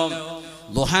ലഭിച്ചിട്ടുണ്ടല്ലോ.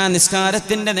 ദുഹാ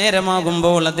നിസ്കാരത്തിന്റെ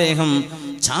നേരമാകുമ്പോൾ അദ്ദേഹം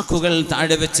ചാക്കുകൾ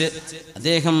താഴെ വെച്ച്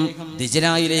അദ്ദേഹം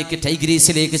ദിജ്റായിലേക്ക്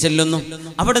ടൈഗ്രീസിലേക്ക് ചെല്ലുന്നു.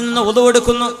 അവിടെ നിന്ന് ഉദു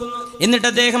എടുക്കുന്നു. എന്നിട്ട്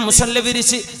അദ്ദേഹം മുസല്ല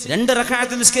വിരിച്ച് 2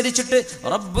 റക്അത്ത് നിസ്കരിച്ചിട്ട്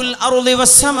റബ്ബുൽ അർളി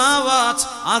വസ്സമാവാത്,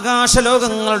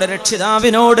 ആകാശലോകങ്ങളുടെ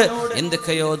രക്ഷിതാവിനോട്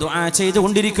എന്തൊക്കെയോ ദുആ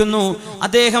ചെയ്തുകൊണ്ടിരിക്കുന്നു.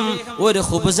 അദ്ദേഹം ഒരു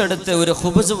ഖുബ്സ് എടുത്ത് ഒരു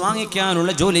ഖുബ്സ്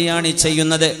വാങ്ങിക്കാനുള്ള ജോലിയാണ്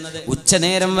ചെയ്യുന്നത്.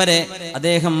 ഉച്ചനേരം വരെ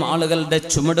അദ്ദേഹം ആളുകളുടെ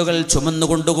ചുമടുകൾ ചുമന്നു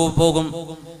കൊണ്ടുപോകും.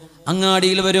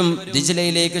 അങ്ങാടിയിൽ വരും,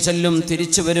 ദിജ്ലയിലേക്ക് ചെല്ലും,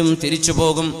 തിരിച്ചു വരും, തിരിച്ചു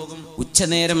പോകും.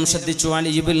 ഉച്ചനേരം ശ്രദ്ധിച്ചു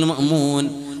അലി ഇബ്നുൽ മഅ്മൂൻ.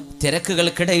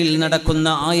 തിരക്കുകൾക്കിടയിൽ നടക്കുന്ന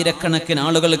ആയിരക്കണക്കിന്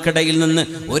ആളുകൾക്കിടയിൽ നിന്ന്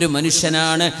ഒരു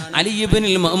മനുഷ്യനാണ് അലി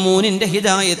ഇബ്നുൽ മഅ്മൂനിന്റെ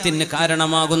ഹിദായത്തിന്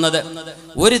കാരണമാകുന്നത്.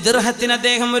 ഒരു ദിർഹത്തിന്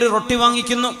അദ്ദേഹം ഒരു റൊട്ടി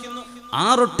വാങ്ങിക്കുന്നു. ആ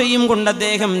റൊട്ടിയും കൊണ്ട്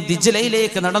അദ്ദേഹം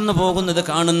ദിജ്ലയിലേക്ക് നടന്നു പോകുന്നത്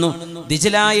കാണുന്നു.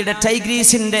 ദിജ്ലായുടെ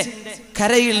ടൈഗ്രീസിന്റെ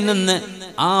കരയിൽ നിന്ന്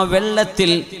ആ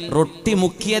വെള്ളത്തിൽ റൊട്ടി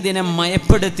മുക്കിയതിനെ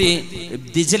മയപ്പെടുത്തി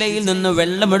ദിജ്ലയിൽ നിന്ന്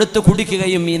വെള്ളമെടുത്ത്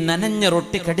കുടിക്കുകയും ഈ നനഞ്ഞ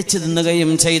റൊട്ടി കടിച്ചു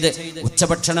തിന്നുകയും ചെയ്ത്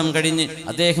ഉച്ചഭക്ഷണം കഴിഞ്ഞ്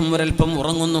അദ്ദേഹം ഒരൽപ്പം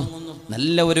ഉറങ്ങുന്നു.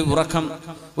 നല്ല ഒരു ഉറക്കം.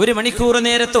 1 മണിക്കൂർ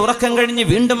നേരത്തെ ഉറക്കം കഴിഞ്ഞ്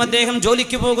വീണ്ടും അദ്ദേഹം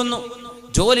ജോലിക്ക് പോകുന്നു.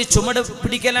 ജോലി ചുമട്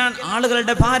പിടിക്കലാണ്,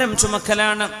 ആളുകളുടെ ഭാരം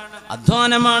ചുമക്കലാണ്.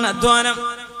 അധ്വാനമാണ്,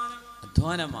 അധ്വാനമാണ്,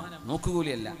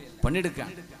 നോക്കുകൂലിയല്ല,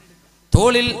 പണിയെടുക്കാൻ.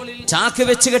 തോളിൽ ചാക്ക്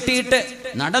വെച്ച് കെട്ടിയിട്ട്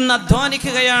നടന്ന്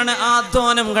അധ്വാനിക്കുകയാണ്. ആ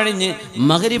അധ്വാനം കഴിഞ്ഞ്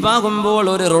മഗ്രിബാകുമ്പോൾ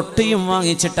ഒരു റൊട്ടിയും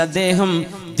വാങ്ങിച്ചിട്ട് അദ്ദേഹം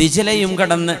ദിജ്ലയും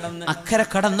കടന്ന് അക്കരെ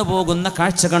കടന്നു പോകുന്ന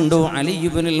കാഴ്ച കണ്ടു അലി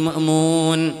ഇബ്നുൽ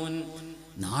മഅ്മൂൻ.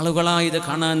 നാളുകളായി ഇത്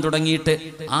കാണാൻ തുടങ്ങിയിട്ട്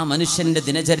ആ മനുഷ്യന്റെ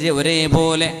ദിനചര്യ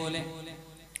ഒരേപോലെ.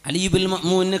 അലി ഇബ്നുൽ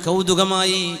മഅ്മൂന്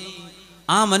കൗതുകമായി,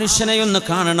 ആ മനുഷ്യനെ ഒന്ന്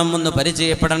കാണണം, ഒന്ന്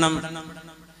പരിചയപ്പെടണം.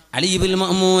 അലി ഇബ്നുൽ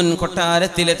മഅ്മൂൻ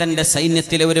കൊട്ടാരത്തിലെ തന്റെ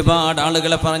സൈന്യത്തിലെ ഒരുപാട്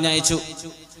ആളുകളെ പറഞ്ഞയച്ചു.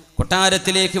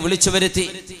 കൊട്ടാരത്തിലേക്ക് വിളിച്ചു വരുത്തി.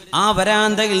 ആ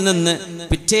വരാന്തയിൽ നിന്ന്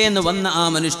പിറ്റേന്ന് വന്ന ആ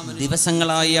മനുഷ്യൻ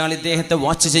ദിവസങ്ങളായി അയാൾ ഇദ്ദേഹത്തെ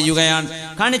വാച്ച് ചെയ്യുകയാണ്.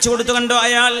 കാണിച്ചു കൊടുത്തു, കണ്ടോ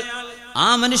അയാൾ, ആ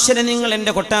മനുഷ്യനെ നിങ്ങൾ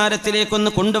എന്റെ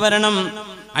കൊട്ടാരത്തിലേക്കൊന്ന് കൊണ്ടുവരണം.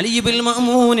 അലി ഇബ്നുൽ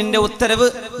മഅ്മൂനിന്റെ ഉത്തരവ്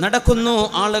നടക്കുന്നു.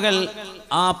 ആളുകൾ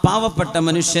ആ പാവപ്പെട്ട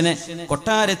മനുഷ്യനെ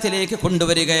കൊട്ടാരത്തിലേക്ക്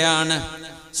കൊണ്ടുവരികയാണ്.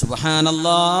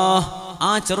 സുബ്ഹാനല്ലാഹ്,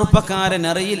 ആ ചെറുപ്പക്കാരൻ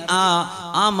അറിയില്ല,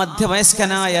 ആ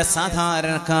മധ്യവയസ്കനായ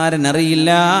സാധാരണക്കാരൻ അറിയില്ല.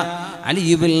 അലി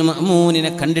ഇബ്നുൽ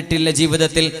മഅ്മൂനിനെ കണ്ടിട്ടില്ല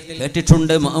ജീവിതത്തിൽ.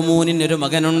 കേട്ടിട്ടുണ്ട് മഅ്മൂനിന് ഒരു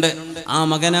മകനുണ്ട്, ആ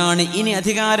മകനാണ് ഇനി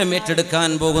അധികാരം ഏറ്റെടുക്കാൻ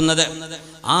പോകുന്നത്.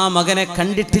 ആ മകനെ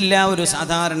കണ്ടിട്ടില്ല ഒരു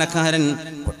സാധാരണക്കാരൻ.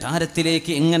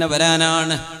 കൊട്ടാരത്തിലേക്ക് എങ്ങനെ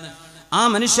വരാനാണ്? ആ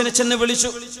മനുഷ്യനെ ചെന്ന് വിളിച്ചു.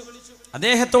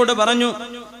 അദ്ദേഹത്തോട് പറഞ്ഞു,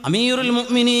 അമീറുൽ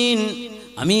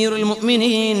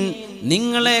മുഅ്മിനീൻ,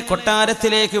 നിങ്ങളെ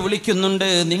കൊട്ടാരത്തിലേക്ക് വിളിക്കുന്നുണ്ട്,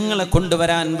 നിങ്ങളെ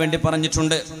കൊണ്ടുവരാൻ വേണ്ടി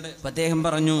പറഞ്ഞിട്ടുണ്ട്. അദ്ദേഹം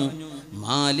പറഞ്ഞു,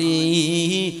 മാലി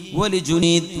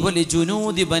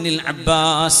വലിജുനൂദി ബനിൽ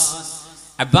അബ്ബാസ്,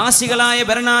 അബ്ബാസികളായ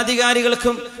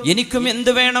ഭരണാധികാരികൾക്കും എനിക്കും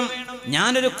എന്ത് വേണം?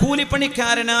 ഞാനൊരു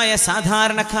കൂലിപ്പണിക്കാരനായ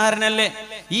സാധാരണക്കാരനല്ലേ?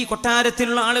 ഈ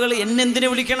കൊട്ടാരത്തിലുള്ള ആളുകൾ എന്നെന്തിനു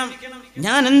വിളിക്കണം?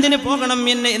 ഞാൻ എന്തിനു പോകണം?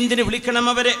 എന്നെ എന്തിനു വിളിക്കണം?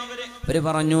 അവര്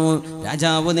പറഞ്ഞു,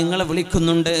 രാജാവ് നിങ്ങളെ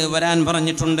വിളിക്കുന്നുണ്ട്, വരാൻ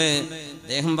പറഞ്ഞിട്ടുണ്ട്.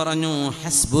 അദ്ദേഹം പറഞ്ഞു,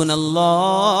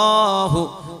 ഹസ്ബുനല്ലാഹു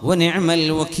വനിഅമൽ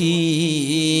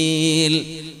വകീൽ.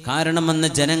 കാരണം അന്ന്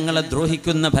ജനങ്ങളെ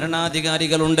ദ്രോഹിക്കുന്ന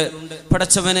ഭരണാധികാരികളുണ്ട്.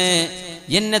 പടച്ചവനെ,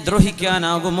 എന്നെ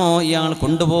ദ്രോഹിക്കാനാകുമോ ഇയാൾ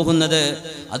കൊണ്ടുപോകുന്നത്?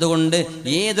 അതുകൊണ്ട്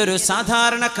ഏതൊരു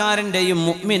സാധാരണക്കാരൻ്റെയും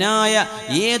മുഅ്മിനായ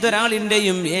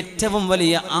ഏതൊരാളിൻ്റെയും ഏറ്റവും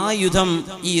വലിയ ആയുധം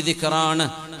ഈ ദിക്റാണ്.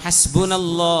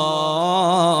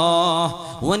 ഹസ്ബുനല്ലാഹ്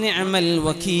വനിഅമൽ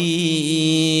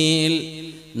വകീൽ.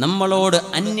 നമ്മളോട്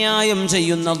അന്യായം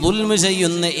ചെയ്യുന്ന, ദുൽമ്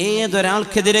ചെയ്യുന്ന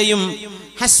ഏതൊരാൾക്കെതിരെയും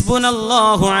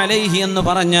ഹസ്ബുനല്ലാഹു അലൈഹി എന്ന്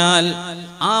പറഞ്ഞാൽ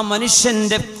ആ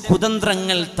മനുഷ്യന്റെ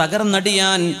കുതന്ത്രങ്ങൾ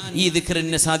തകർന്നടിയാൻ ഈ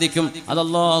ദിക്റിന് സാധിക്കും. അത്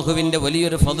അല്ലാഹുവിന്റെ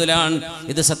വലിയൊരു ഫദ്ലാണ്.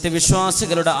 ഇത്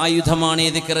സത്യവിശ്വാസികളുടെ ആയുധമാണ് ഈ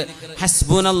ദിക്ർ.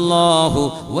 ഹസ്ബുനല്ലാഹു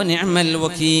വനിഅമൽ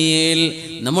വകീൽ.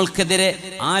 നമ്മൾക്കെതിരെ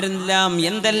ആരെല്ലാം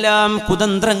എന്തെല്ലാം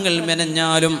കുതന്ത്രങ്ങൾ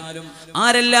മെനഞ്ഞാലും,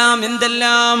 ആരെല്ലാം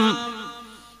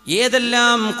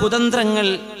ഏതെല്ലാം കുതന്ത്രങ്ങൾ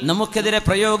നമുക്കെതിരെ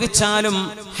പ്രയോഗിച്ചാലും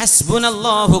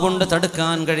ഹസ്ബുനല്ലാഹു കൊണ്ട്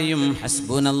തടുക്കാൻ കഴിയും.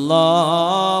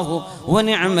 ഹസ്ബുനല്ലാഹു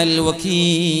വനിഅമൽ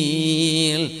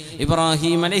വകീൽ.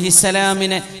 ഇബ്രാഹിം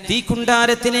അലൈഹിസ്സലാമിനെ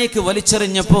തീക്കുണ്ടാരത്തിലേക്ക്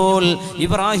വലിച്ചെറിഞ്ഞപ്പോൾ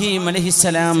ഇബ്രാഹിം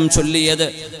അലൈഹിസ്സലാം ചൊല്ലിയത്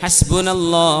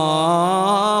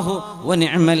ഹസ്ബുനല്ലാഹു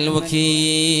വനിഅമൽ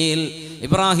വകീൽ.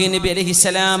 ഇബ്രാഹിം നബി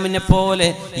അലൈഹിസ്സലാമിനെ പോലെ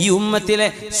ഈ ഉമ്മത്തിലെ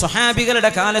സ്വഹാബികളുടെ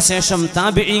കാലശേഷം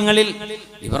താബിഈങ്ങളിൽ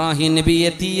ഇബ്രാഹിം നബിയെ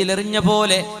തീയിലെറിഞ്ഞ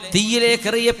പോലെ തീയിലേക്ക്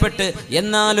എറിയപ്പെട്ട്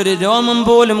എന്നാൽ ഒരു രോമം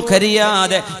പോലും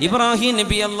കരിയാതെ ഇബ്രാഹിം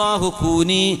നബി അല്ലാഹു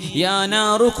കൂനി യാ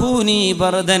നാറു കൂനി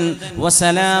ബർദൻ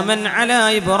വസലാമൻ അലാ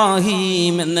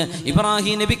ഇബ്രാഹിം എന്ന്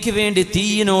ഇബ്രാഹിം നബിക്ക് വേണ്ടി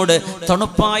തീയിനോട്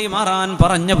തണുപ്പായി മാറാൻ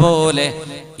പറഞ്ഞ പോലെ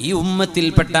ഈ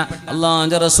ഉമ്മത്തിൽപ്പെട്ട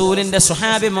അല്ലാഹുവിന്റെ റസൂലിന്റെ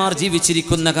സ്വഹാബിമാർ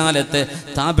ജീവിച്ചിരിക്കുന്ന കാലത്ത്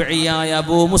താബിഈയായ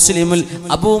അബൂ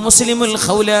മുസ്ലിമുൽ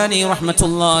ഖൗലാനി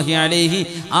റഹ്മത്തുള്ളാഹി അലൈഹി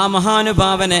ആ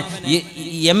മഹാനുഭാവനെ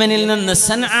യമനിൽ നിന്ന്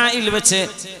സൻആയിൽ വെച്ച്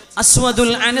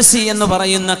അസ്വദുൽ അനസി എന്ന്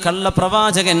പറയുന്ന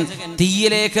കള്ളപ്രവാചകൻ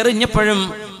തീയിലേക്ക് എറിഞ്ഞപ്പോഴും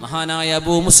മഹാനായ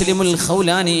അബൂ മുസ്ലിമുൽ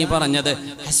ഖൗലാനി പറഞ്ഞത്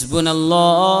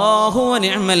ഹസ്ബുനല്ലാഹു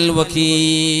വനിഅമൽ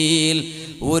വകീൽ.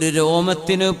 ഒരു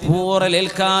രോമത്തിന്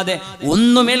പൂറലേൽക്കാതെ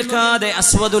ഒന്നുമേൽക്കാതെ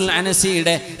അസ്വദുൽ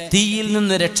അനസിയുടെ തീയിൽ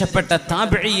നിന്ന് രക്ഷപ്പെട്ട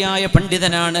താബിഈയായ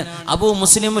പണ്ഡിതനാണ് അബൂ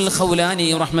മുസ്ലിമുൽ ഖൗലാനി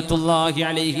റഹ്മത്തുള്ളാഹി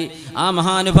അലൈഹി. ആ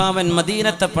മഹാനുഭാവൻ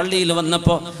മദീനത്തെ പള്ളിയിൽ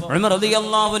വന്നപ്പോൾ ഉമർ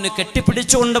റളിയല്ലാഹു അൻഹു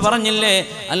കെട്ടിപ്പിടിച്ചുകൊണ്ട് പറഞ്ഞില്ലേ,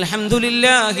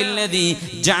 അൽഹംദുലില്ലാഹില്ലദീ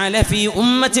ജഅല ഫീ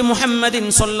ഉമ്മത്തി മുഹമ്മദിൻ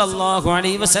സ്വല്ലല്ലാഹു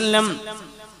അലൈഹി വസല്ലം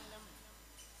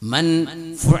മൻ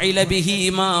ഫുഇല ബിഹി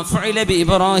മാ ഫുഇല ബി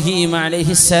ഇബ്രാഹിം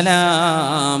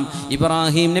അലൈഹിസ്സലാം.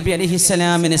 ഇബ്രാഹിം നബി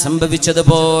അലൈഹിസ്സലാമിന്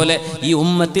സംഭവിച്ചതുപോലെ ഈ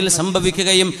ഉമ്മത്തിൽ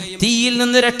സംഭവിക്കുകയും തീയിൽ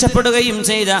നിന്ന് രക്ഷപ്പെടുകയും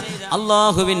ചെയ്ത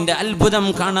അള്ളാഹുവിൻ്റെ അത്ഭുതം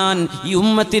കാണാൻ ഈ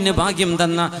ഉമ്മത്തിന് ഭാഗ്യം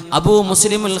തന്ന അബൂ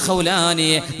മുസ്ലിമുൽ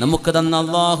ഖൗലാനിയെ നമുക്ക് തന്ന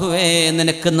അള്ളാഹുവേ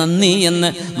നിനക്ക് നന്ദി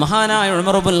എന്ന് മഹാനായ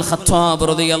ഉമർ ഇബ്നുൽ ഖത്താബ്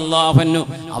റളിയല്ലാഹു അൻഹു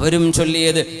അവരും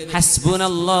ചൊല്ലിയത്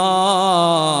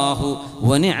ഹസ്ബുനല്ലാഹു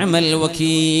വനിഅമൽ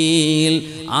വകീൽ.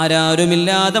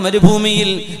 ആരാരുമില്ലാതെ മരുഭൂമിയിൽ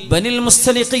ബനിൽ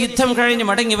മുസ്തലിഖ് യുദ്ധം കഴിഞ്ഞ്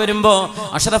മടങ്ങി വരുമ്പോൾ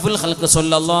അഷ്റഫുൽ ഖൽഖ്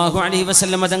സ്വല്ലല്ലാഹു അലൈഹി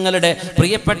വസല്ലം തങ്ങളുടെ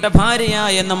പ്രിയപ്പെട്ട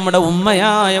ഭാര്യയായ നമ്മുടെ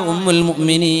ഉമ്മയായ ഉമ്മുൽ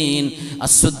മുഅ്മിനീൻ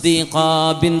അസ്സുദ്ദീഖ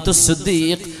ബിൻതുസ്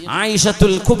സുദ്ദീഖ്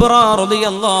ആയിഷത്തുൽ കുബ്ര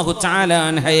റളിയല്ലാഹു തആല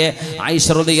അൻഹയെ ആയിഷ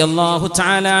റളിയല്ലാഹു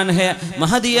തആല അൻഹയെ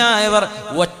മഹദിയായവർ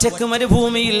ഒറ്റക്ക്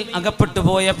മരുഭൂമിയിൽ അകപ്പെട്ടു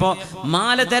പോയപ്പോൾ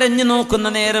മാല തെരഞ്ഞു നോക്കുന്ന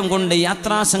നേരം കൊണ്ട്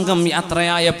യാത്രാസംഘം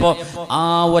യാത്രയായപ്പോൾ ആ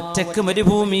ഒറ്റക്ക്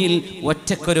മരുഭൂമിയിൽ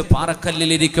ഒറ്റക്കൊരു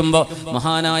പാറക്കല്ലിലിരിക്കുമ്പോൾ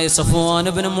മഹാനായ സഫ്വാൻ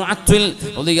ഇബ്നു മുഅത്തിൽ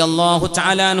റളിയല്ലാഹു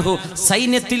തആല അൻഹു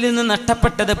സൈന്യത്തിൽ നിന്ന്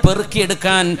നഷ്ടപ്പെട്ടത്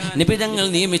പെറുക്കിയെടുക്കാൻ നബി തങ്ങൾ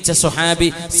നിയമിച്ച സ്വഹാബി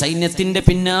സൈന്യത്തിന്റെ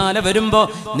പിന്നാലെ വരുമ്പോൾ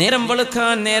നേരം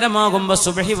വെളുക്കാൻ നേരമാകുമ്പോൾ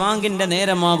സുബ്ഹി വാങ്കിന്റെ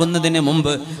നേരമാകുന്നതിന്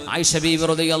മുമ്പ് ആയിഷ ബീവി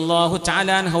റളിയല്ലാഹു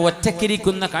തആല അൻഹ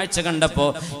ഒറ്റക്കിരിക്കുന്ന കാഴ്ച കണ്ടപ്പോൾ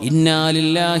ഇന്നാ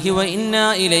ലില്ലാഹി വ ഇന്നാ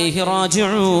ഇലൈഹി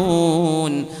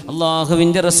റാജിഊൻ.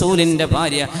 അല്ലാഹുവിന്റെ റസൂലിന്റെ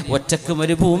ഭാര്യ ഒറ്റക്ക്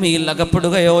മരുഭൂമിയിൽ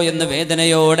അകപ്പെടുകയോ എന്ന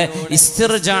വേദനയോടെ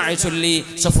ഇസ്തിർജാ ചൊല്ലി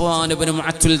സഫ്വാൻ ഇബ്നു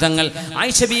മുഅത്തിൽ തങ്ങൾ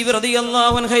ആയിഷ ബീവി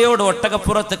റളിയല്ലാഹു അൻഹയോട്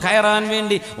ഒട്ടകപ്പുറത്ത് കയറാൻ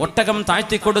വേണ്ടി ഒട്ടകം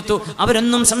താഴ്ത്തി കൊടുത്തു.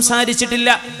 അവരൊന്നും സംസാരിച്ചിട്ടില്ല.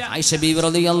 ആയിഷ ബീവി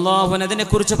റളിയല്ലാഹു അൻഹ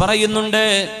അതിനെക്കുറിച്ച് പറയുന്നുണ്ട്,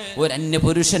 ഒരു അന്യ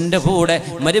പുരുഷന്റെ കൂടെ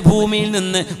മരുഭൂമിയിൽ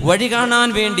നിന്ന് വഴി കാണാൻ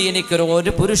വേണ്ടി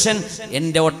ഒരു പുരുഷൻ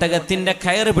എൻ്റെ ഒട്ടകത്തിന്റെ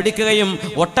കയറ് പിടിക്കുകയും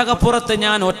ഒട്ടകപ്പുറത്ത്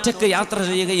ഞാൻ ഒറ്റക്ക് യാത്ര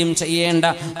ചെയ്യുകയും ചെയ്യേണ്ട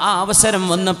ആ അവസരം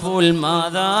വന്നപ്പോൾ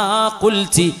മാദാ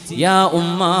ഖുൽതി യാ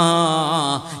ഉമ്മ,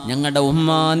 ഞങ്ങളുടെ ഉമ്മ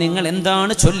നിങ്ങൾ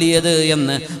എന്താണ് ചൊല്ലിയത്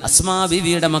എന്ന് അസ്മാ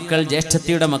ബീവിയുടെ മക്കൾ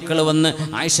ജ്യേഷ്ഠത്തിയുടെ മക്കൾ വന്ന്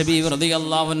ആയിഷ ബീവി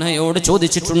റളിയല്ലാഹു അൻഹയോട്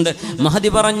ചോദിച്ചിട്ടുണ്ട്.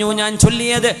 മഹദി പറഞ്ഞു, ഞാൻ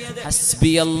ചൊല്ലിയത്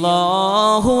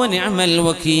ഹസ്ബിയല്ലാഹു വനിഅമൽ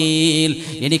വകീൽ,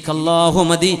 എനിക്ക് അല്ലാഹു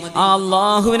മതി, ആ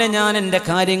അല്ലാഹുവിനെ ഞാൻ എൻ്റെ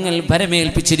കാര്യങ്ങൾ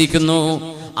ഭരമേൽപ്പിച്ചിരിക്കുന്നു.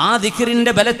 ആ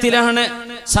ദിക്റിന്റെ ബലത്തിലാണ്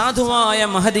സാധുവായ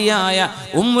മഹദിയായ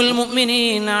ഉമ്മുൽ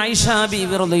മുഅ്മിനീൻ ആയിഷ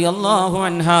ബീവി റളിയല്ലാഹു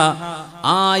അൻഹ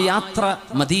ആ യാത്ര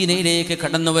മദീനയിലേക്ക്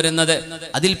കടന്നു വരുന്നത്.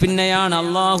 അതിൽ പിന്നെയാണ്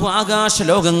അള്ളാഹു ആകാശ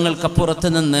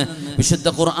ലോകങ്ങൾക്കപ്പുറത്ത് നിന്ന് വിശുദ്ധ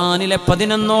ഖുർആനിലെ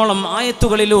 11ഓളം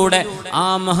ആയത്തുകളിലൂടെ ആ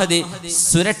മഹദി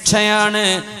സുരക്ഷയാണ്,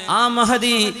 ആ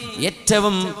മഹദി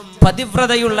ഏറ്റവും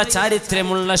പതിവ്രതയുള്ള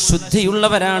ചാരിത്രമുള്ള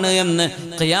ശുദ്ധിയുള്ളവരാണ് എന്ന്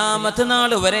ഖിയാമത്ത്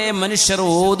നാൾ വരെ മനുഷ്യർ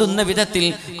ഓതുന്ന വിധത്തിൽ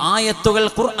ആയത്തുകൾ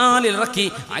ഖുർആനിൽ ഇറക്കി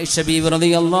ആയിഷ ബീവി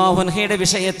റളിയല്ലാഹു അൻഹയുടെ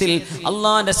വിഷയത്തിൽ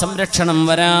അള്ളാന്റെ സംരക്ഷണം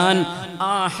വരാൻ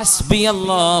ആ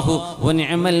ഹസ്ബിയല്ലാഹു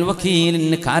വനിഅമൽ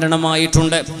വകീലിന്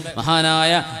കാരണമായിട്ടുണ്ട്.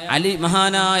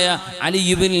 മഹാനായ അലി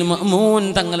ഇബ്നുൽ മഅ്മൂൻ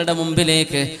തങ്ങളുടെ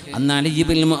മുമ്പിലേക്ക് അന്ന് അലി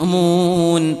ഇബ്നുൽ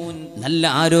മഅ്മൂൻ നല്ല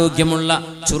ആരോഗ്യമുള്ള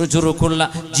ചുറുചുറുക്കുള്ള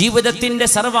ജീവിതത്തിന്റെ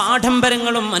സർവ്വ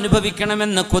ആഡംബരങ്ങളും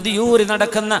അനുഭവിക്കണമെന്ന് കൊതിയൂറി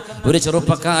നടക്കുന്ന ഒരു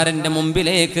ചെറുപ്പക്കാരന്റെ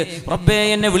മുമ്പിലേക്ക് റബ്ബേ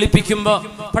എന്നെ വിളിപ്പിക്കുമ്പോൾ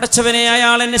പടച്ചവനെ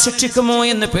അയാൾ എന്നെ ശിക്ഷിക്കുമോ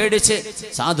എന്ന് പേടിച്ച്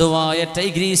സാധുവായ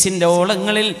ടൈഗ്രീസിന്റെ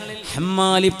ഓളങ്ങളിൽ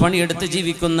ഹമ്മാലി പണിയെടുത്ത്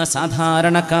ജീവിക്കുന്ന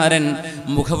സാധാരണക്കാരൻ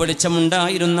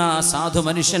മുഖവെളിച്ചമുണ്ടായിരുന്ന ആ സാധു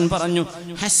മനുഷ്യൻ പറഞ്ഞു,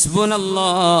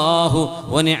 ഹസ്ബുനല്ലാഹു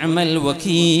വനിഅമൽ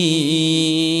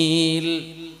വകീൽ.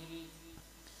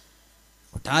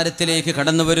 കൊട്ടാരത്തിലേക്ക്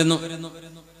കടന്നു വരുന്നു.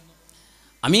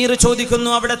 അമീർ ചോദിക്കുന്നു,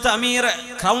 അവിടുത്തെ അമീർ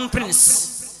ക്രൗൺ പ്രിൻസ്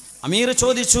അമീർ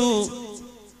ചോദിച്ചു,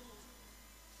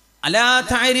 അലാ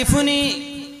തഅരിഫുനി,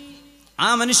 ആ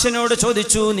മനുഷ്യനോട്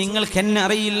ചോദിച്ചു, നിങ്ങൾക്ക് എന്നെ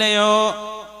അറിയില്ലയോ?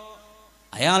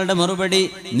 അയാളുടെ മറുപടി,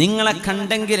 നിങ്ങളെ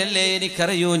കണ്ടെങ്കിലല്ലേ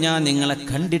എനിക്കറിയൂ, ഞാൻ നിങ്ങളെ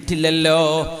കണ്ടിട്ടില്ലല്ലോ.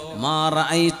 മാ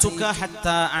റഅയ്തുക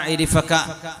ഹത്താ അഅരിഫക,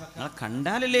 നിങ്ങളെ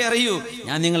കണ്ടാലല്ലേ അറിയൂ,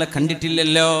 ഞാൻ നിങ്ങളെ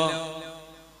കണ്ടിട്ടില്ലല്ലോ.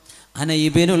 അന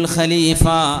ഇബ്നുൽ ഖലീഫ,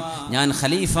 ഞാൻ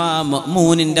ഖലീഫ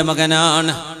മഅ്മൂനിന്റെ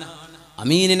മകനാണ്.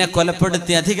 അമീനിനെ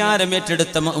കൊലപ്പെടുത്തി അധികാരം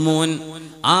ഏറ്റെടുത്ത മഅ്മൂൻ,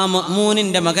 ആ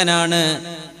മഅ്മൂനിന്റെ മകനാണ്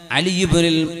അലി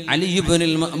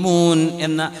ഇബ്നുൽ മഅ്മൂൻ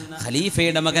എന്ന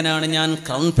ഖലീഫയുടെ മകനാണ് ഞാൻ,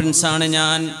 ക്രൗൺ പ്രിൻസ് ആണ്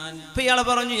ഞാൻ. ഇയാൾ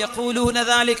പറഞ്ഞു, യഖൂലൂന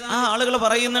ദാലിക്, ആ ആളുകൾ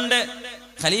പറയുന്നുണ്ട്,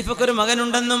 ഖലീഫക്കൊരു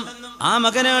മകനുണ്ടെന്നും ആ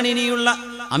മകനാണ് ഇനിയുള്ള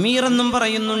അമീറെന്നും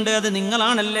പറയുന്നുണ്ട്. അത്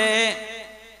നിങ്ങളാണല്ലേ?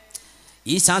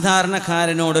 ഈ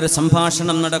സാധാരണക്കാരനോടൊരു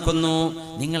സംഭാഷണം നടക്കുന്നു.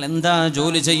 നിങ്ങൾ എന്താ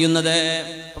ജോലി ചെയ്യുന്നത്?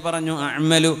 പറഞ്ഞു,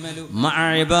 അഅ്മലു മഅ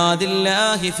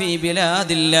ഇബാദില്ലാഹി ഫീ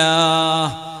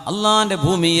ബിലാദില്ലാഹ്. അള്ളാന്റെ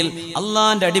ഭൂമിയിൽ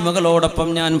അള്ളാന്റെ അടിമകളോടൊപ്പം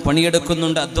ഞാൻ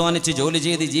പണിയെടുക്കുന്നുണ്ട്, അധ്വാനിച്ച് ജോലി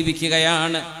ചെയ്ത്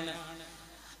ജീവിക്കുകയാണ്.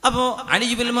 അപ്പോ അലി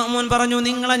ഇബ്നുൽ മഅ്മൂൻ പറഞ്ഞു,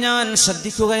 നിങ്ങളെ ഞാൻ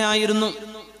ശ്രദ്ധിക്കുകയായിരുന്നു,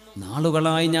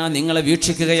 നാളുകളായി ഞാൻ നിങ്ങളെ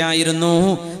വീക്ഷിക്കുകയായിരുന്നു.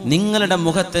 നിങ്ങളുടെ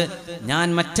മുഖത്ത് ഞാൻ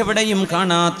മറ്റെവിടെയും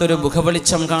കാണാത്തൊരു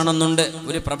മുഖവെളിച്ചം കാണുന്നുണ്ട്,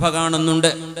 ഒരു പ്രഭ കാണുന്നുണ്ട്.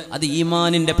 അത്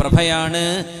ഈമാനിന്റെ പ്രഭയാണ്.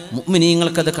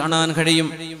 മുഅ്മിനീങ്ങൾക്കത് കാണാൻ കഴിയും.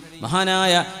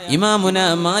 മഹാനായ ഇമാമുന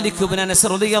മാലിക് ഇബ്നു അനസ്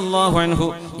റളിയല്ലാഹു അൻഹു,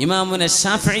 ഇമാമുന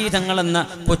ശാഫിഈ തങ്ങൾ എന്ന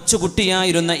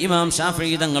കൊച്ചുകുട്ടിയായിരുന്ന ഇമാം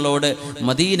ശാഫിഈ തങ്ങളോട്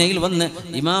മദീനയിൽ വന്ന്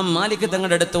ഇമാം മാലിക്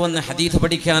തങ്ങളുടെ അടുത്ത് വന്ന് ഹദീസ്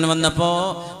പഠിക്കാൻ വന്നപ്പോൾ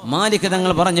മാലിക്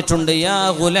തങ്ങൾ പറഞ്ഞിട്ടുണ്ട്, യാ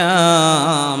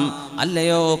ഗുലാം,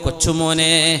 അല്ലയോ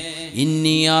കൊച്ചുമോനെ,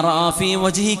 ഇന്നി അറാ ഫീ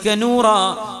വജ്ഹിക നൂറാ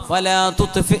ഫലാ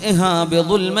തുത്ഫിഹാ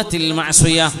ബിദുൽമത്തിൽ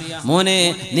മഅസിയ. മോനെ,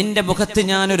 നിന്റെ മുഖത്ത്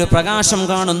ഞാനൊരു പ്രകാശം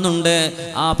കാണുന്നുണ്ട്.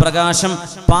 ആ പ്രകാശം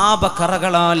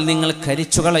പാപക്കറകളാൽ നിങ്ങൾ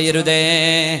കരിച്ചു കളയരുതേ.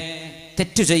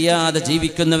 തെറ്റു ചെയ്യാതെ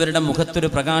ജീവിക്കുന്നവരുടെ മുഖത്തൊരു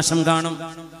പ്രകാശം കാണും.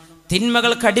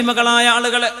 തിന്മകൾക്ക് അടിമകളായ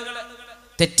ആളുകള്,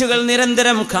 തെറ്റുകൾ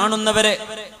നിരന്തരം കാണുന്നവരെ,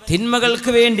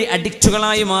 തിന്മകൾക്ക് വേണ്ടി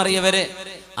അഡിക്റ്റുകളായി മാറിയവരെ,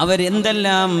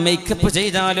 അവരെന്തെല്ലാം മേക്കപ്പ്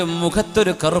ചെയ്താലും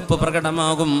മുഖത്തൊരു കറുപ്പ്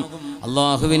പ്രകടമാകും.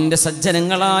 അള്ളാഹുവിന്റെ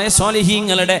സജ്ജനങ്ങളായ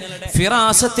സ്വാലിഹീങ്ങളുടെ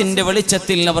ഫിറാസത്തിന്റെ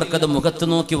വെളിച്ചത്തിൽ അവർക്കത് മുഖത്ത്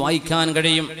നോക്കി വായിക്കാൻ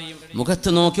കഴിയും, മുഖത്ത്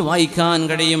നോക്കി വായിക്കാൻ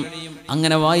കഴിയും.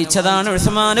 അങ്ങനെ വായിച്ചതാണ്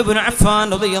ഉസ്മാൻ ഇബ്നു അഫ്ഫാൻ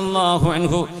റളിയല്ലാഹു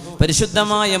അൻഹു.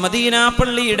 പരിശുദ്ധമായ മദീന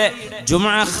പള്ളിയുടെ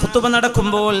ജുമുഅ ഖുതുബ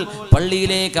നടക്കുമ്പോൾ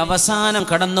പള്ളിയിലേക്ക് അവസാനം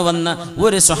കടന്നു വന്ന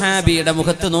ഒരു സ്വഹാബിയുടെ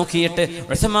മുഖത്ത് നോക്കിയിട്ട്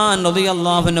ഉസ്മാൻ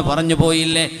റളിയല്ലാഹു അൻഹു പറഞ്ഞു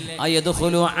പോയില്ലേ,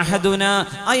 അയദ്ഖുലു അഹദുനാ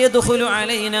അയദ്ഖുലു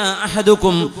അലൈനാ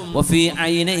അഹദുകും വഫീ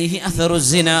ഐനൈഹി അഥറു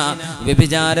സിനാ.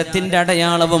 വ്യഭിചാരത്തിന്റെ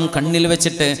അടയാളവും കണ്ണിൽ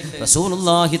വെച്ചിട്ട്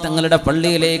റസൂലുള്ളാഹി തങ്ങളുടെ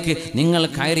പള്ളിയിലേക്ക് നിങ്ങൾ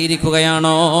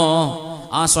കയറിയിരിക്കുകയാണോ?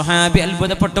 ആ സ്വഹാബി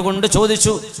അത്ഭുതപ്പെട്ടുകൊണ്ട്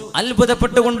ചോദിച്ചു.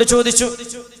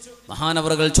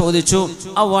 മഹാനവറുകൾ ചോദിച്ചു,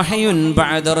 അവഹയുൻ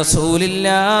ബഅദ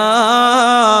റസൂലില്ലാഹ്,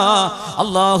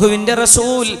 അല്ലാഹുവിന്റെ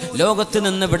റസൂൽ ലോകത്ത്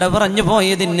നിന്ന് വിട പറഞ്ഞു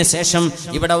പോയതിന് ശേഷം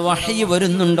ഇവിടെ വഹയി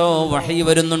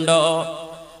വരുന്നുണ്ടോ?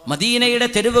 മദീനയുടെ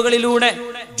തെരുവുകളിലൂടെ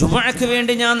ജുമുഅക്ക്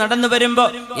വേണ്ടി ഞാൻ നടന്നു വരുമ്പോ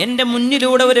എന്റെ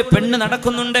മുന്നിലൂടെ ഒരു പെണ്ണ്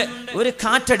നടക്കുന്നുണ്ട്. ഒരു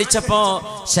കാറ്റടിച്ചപ്പോ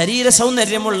ശരീര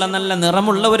സൗന്ദര്യമുള്ള നല്ല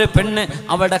നിറമുള്ള ഒരു പെണ്ണ്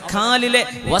അവളുടെ കാലിലെ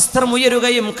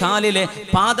വസ്ത്രമുയരുകയും കാലിലെ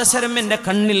പാദസരം എന്റെ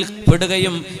കണ്ണിൽ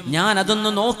പെടുകയും ഞാൻ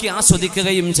അതൊന്ന് നോക്കി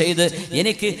ആസ്വദിക്കുകയും ചെയ്ത്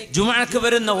എനിക്ക് ജുമുഅക്ക്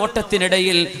വരുന്ന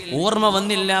ഓട്ടത്തിനിടയിൽ ഓർമ്മ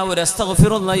വന്നില്ല ഒരു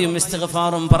അസ്തഗ്ഫിറുല്ലാഹും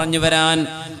ഇസ്തിഗ്ഫാറും പറഞ്ഞു വരാൻ.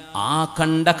 ആ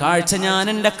കണ്ട കാഴ്ച ഞാൻ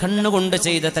എന്റെ കണ്ണുകൊണ്ട്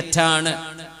ചെയ്ത തെറ്റാണ്.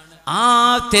 ആ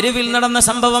തെരുവിൽ നടന്ന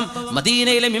സംഭവം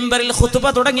മദീനയിലെ മിമ്പറിൽ ഖുതുബ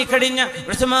തുടങ്ങിക്കഴിഞ്ഞ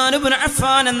ഉസ്മാൻ ഇബ്നു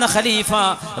അഫ്ഫാൻ എന്ന ഖലീഫ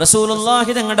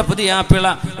റസൂലുള്ളാഹി തങ്ങളുടെ പുതിയാപ്പിള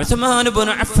ഉസ്മാൻ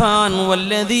ഇബ്നു അഫ്ഫാൻ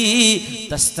വല്ലദീ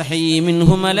തസ്തഹീ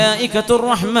മിൻഹു മലായികത്തുർ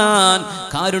റഹ്മാൻ,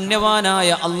 കാരുണ്യവാനായ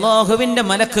അല്ലാഹുവിന്റെ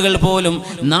മലക്കുകൾ പോലും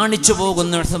നാണിച്ചു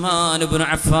പോകുന്ന ഉസ്മാൻ ഇബ്നു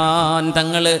അഫ്ഫാൻ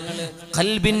തങ്ങള്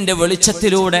ഖൽബിന്റെ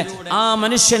വെളിച്ചത്തിലൂടെ ആ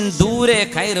മനുഷ്യൻ ദൂരെ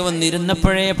കയറി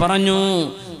വന്നിരുന്നപ്പോഴേ പറഞ്ഞു,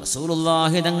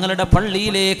 റസൂലുള്ളാഹി തങ്ങളുടെ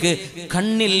പള്ളിയിലേക്ക്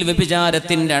കണ്ണിൽ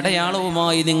വ്യഭിചാരത്തിന്റെ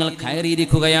അടയാളവുമായി നിങ്ങൾ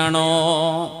കയറിയിരിക്കുകയാണോ?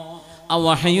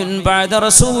 അവഹയുൻ ബഅദ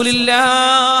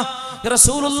റസൂലില്ലാഹ്,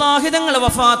 റസൂലുള്ളാഹി തങ്ങൾ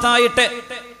വഫാത്തായിട്ട്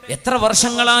എത്ര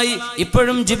വർഷങ്ങളായി?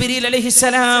 ഇപ്പോഴും ജിബ്രീൽ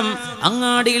അലൈഹിസ്സലാം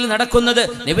അങ്ങാടിയിൽ നടക്കുന്നത്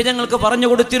നബി തങ്ങൾക്ക് പറഞ്ഞു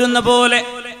കൊടുത്തിരുന്ന പോലെ,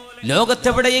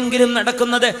 ലോകത്തെവിടെയെങ്കിലും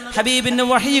നടക്കുന്നത് ഹബീബിന്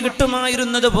വഹയി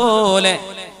കിട്ടുമായിരുന്നത് പോലെ,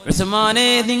 ഉസ്മാനെ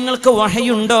നിങ്ങൾക്ക്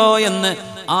വഹയുണ്ടോ എന്ന്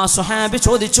ആ സ്വഹാബി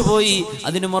ചോദിച്ചു പോയി.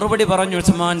 അതിന് മറുപടി പറഞ്ഞു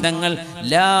ഉസ്മാൻ തങ്ങൾ,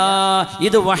 ലാ,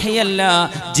 ഇത് വഹയല്ല,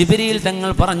 ജിബ്രീൽ തങ്ങൾ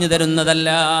പറഞ്ഞു തരുന്നതല്ല.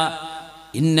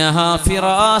 ഇന്നഹാ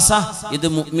ഫിറാസ, ഇത്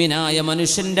മുഅ്മിനായ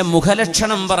മനുഷ്യന്റെ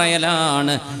മുഖലക്ഷണം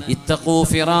പറയലാണ്. ഇത്തഖൂ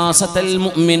ഫിറാസത്തൽ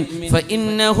മുഅ്മിൻ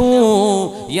ഫഇന്നഹു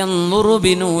യൻദുറു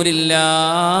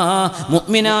ബിനൂരില്ലാഹ്.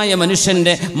 മുഅ്മിനായ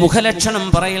മനുഷ്യന്റെ മുഖലക്ഷണം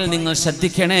പറയൽ നിങ്ങൾ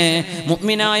ശ്രദ്ധിക്കണേ.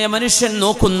 മുഅ്മിനായ മനുഷ്യൻ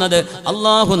നോക്കുന്നത്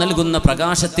അല്ലാഹു നൽകുന്ന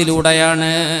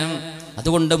പ്രകാശത്തിലൂടെയാണ്.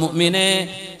 അതുകൊണ്ട് മുഅ്മിനെ,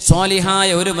 സ്വാലിഹായ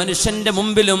ഒരു മനുഷ്യന്റെ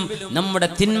മുമ്പിലും നമ്മുടെ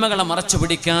തിന്മകളെ മറച്ചു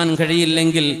പിടിക്കാൻ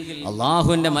കഴിയില്ലെങ്കിൽ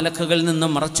അല്ലാഹുവിന്റെ മലക്കുകളിൽ നിന്ന്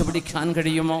മറച്ചു പിടിക്കാൻ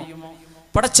കഴിയുമോ?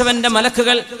 പടച്ചവന്റെ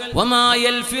മലക്കുകൾ വമാ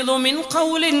യൽഫിദു മിൻ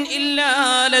ഖൗലിൻ ഇല്ലാ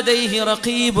ലദൈഹി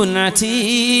റഖീബുൻ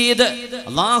അതീദ്.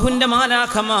 അല്ലാഹുവിന്റെ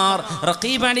മാലാഖമാർ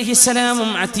റഖീബ് അലൈഹിസ്സലാമും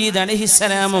അതീദ്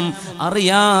അലൈഹിസ്സലാമും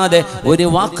അറിയാതെ ഒരു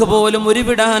വാക്ക് പോലും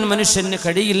ഉരുവിടാൻ മനുഷ്യന്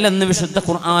കഴിയില്ലെന്ന് വിശുദ്ധ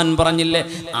ഖുർആൻ പറഞ്ഞില്ലേ?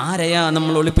 ആരെയാ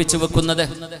നമ്മൾ ഒളിപ്പിച്ചു വെക്കുന്നത്?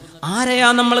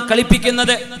 ആരെയാ നമ്മൾ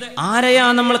കളിപ്പിക്കുന്നത്? ആരെയാ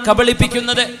നമ്മൾ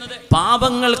കബളിപ്പിക്കുന്നത്?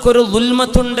 പാപങ്ങൾക്കൊരു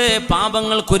ദുൽമത്തുണ്ട്,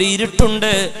 പാപങ്ങൾക്കൊരു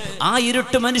ഇരുട്ടുണ്ട്. ആ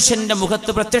ഇരുട്ട് മനുഷ്യന്റെ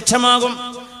മുഖത്ത് പ്രത്യക്ഷമാകും.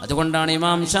 അതുകൊണ്ടാണ്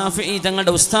ഇമാം ഷാഫിഈ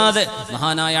തങ്ങളുടെ ഉസ്താദ്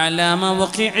മഹാനായ അല്ലാമ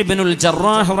വഖീ ഇബ്നുൽ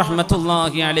ജറാഹ്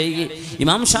റഹ്മത്തുള്ളാഹി അലൈഹി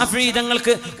ഇമാം ഷാഫിഈ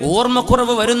തങ്ങൾക്ക്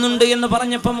ഓർമ്മക്കുറവ് വരുന്നുണ്ട് എന്ന്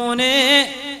പറഞ്ഞപ്പോൾ മോനെ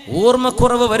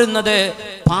ഓർമ്മക്കുറവ് വരുന്നത്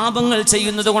പാപങ്ങൾ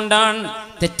ചെയ്യുന്നത് കൊണ്ടാണ്,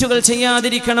 തെറ്റുകൾ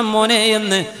ചെയ്യാതിരിക്കണം മോനെ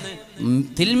എന്ന്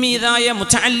തിൽമീദായ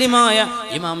മുതഅല്ലിമായ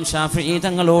ഇമാം ഷാഫിഈ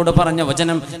തങ്ങളോട് പറഞ്ഞ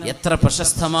വചനം എത്ര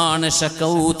പ്രശസ്തമാണ്.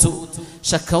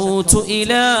 ശകൗതു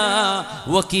ഇലാ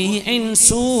വകീഇൻ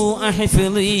സൂഅ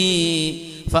ഹിഫ്ളി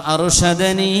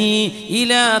ഫഅർശദനി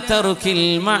ഇലാ തർകിൽ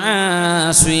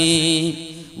മആസി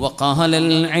വഖാല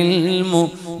അൽ ഇൽമു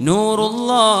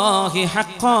നൂറുല്ലാഹി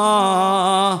ഹഖ്ഖാ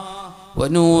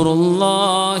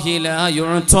വനൂറുല്ലാഹി ലാ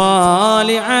യുഅതാ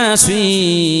ലിആസി.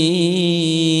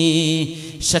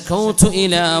 ശകൗതു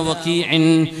ഇലാ വകീഇൻ,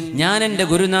 ഞാൻ എൻ്റെ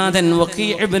ഗുരുനാഥൻ വഖീ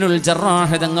ഇബ്നുൽ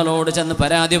ജറാഹ് തങ്ങളോട് ചെന്ന്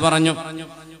പരാതി പറഞ്ഞു.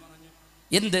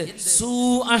 എന്ത്?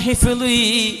 സൂഅ ഹിഫ്ളി,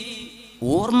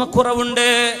 ഓർമ്മക്കുറവുണ്ട്,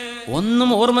 ഒന്നും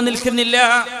ഓർമ്മ നിൽക്കുന്നില്ല.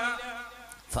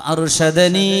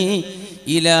 ഫഅർശദനി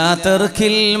ഇലാ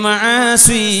തർകിൽ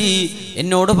മആസി,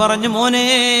 എന്നോട് പറഞ്ഞു മോനെ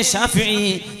ഷാഫിഈ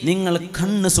നിങ്ങൾ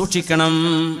കണ്ണ് സൂക്ഷിക്കണം,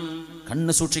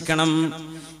 കണ്ണ് സൂക്ഷിക്കണം.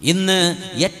 ഇന്ന്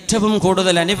ഏറ്റവും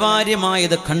കൂടുതൽ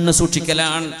അനിവാര്യമായത് കണ്ണ്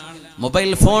സൂക്ഷിക്കലാണ്.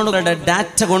 മൊബൈൽ ഫോണുകളുടെ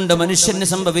ഡാറ്റ കൊണ്ട് മനുഷ്യന്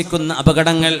സംഭവിക്കുന്ന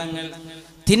അപകടങ്ങൾ,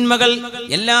 തിന്മകൾ,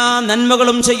 എല്ലാ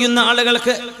നന്മകളും ചെയ്യുന്ന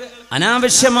ആളുകൾക്ക്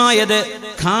അനാവശ്യമായത്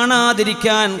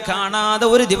കാണാതിരിക്കാൻ, കാണാതെ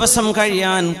ഒരു ദിവസം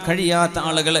കഴിയാൻ കഴിയാത്ത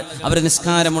ആളുകൾ, അവർ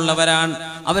നിസ്കാരമുള്ളവരാണ്,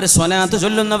 അവർ സ്വലാത്ത്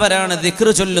ചൊല്ലുന്നവരാണ്, ദിക്ർ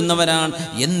ചൊല്ലുന്നവരാണ്,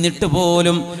 എന്നിട്ട്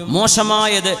പോലും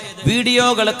മോശമായത്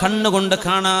വീഡിയോകൾ കണ്ണുകൊണ്ട്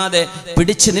കാണാതെ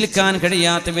പിടിച്ചു നിൽക്കാൻ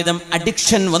കഴിയാത്ത വിധം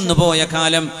അഡിക്ഷൻ വന്നുപോയ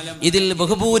കാലം. ഇതിൽ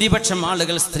ബഹുഭൂരിപക്ഷം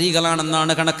ആളുകൾ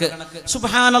സ്ത്രീകളാണെന്നാണ് കണക്ക്.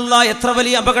 സുബ്ഹാനല്ലാഹ്, എത്ര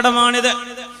വലിയ അപകടമാണിത്!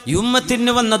 ഈ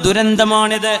ഉമ്മത്തിന് വന്ന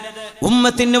ദുരന്തമാണിത്.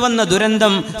 ഉമ്മത്തിന് വന്ന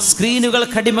ദുരന്തം. സ്ക്രീനുകൾ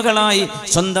കടിമകളായി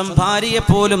സ്വന്തം ഭാര്യയെ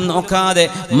പോലും നോക്കാതെ,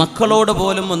 മക്കളോട്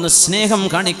പോലും ഒന്ന് സ്നേഹം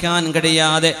കാണിക്കാൻ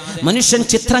കഴിയാതെ, മനുഷ്യൻ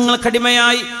ചിത്രങ്ങൾ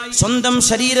കടിമയായി സ്വന്തം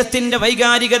ശരീരത്തിന്റെ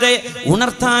വൈകാരികതയെ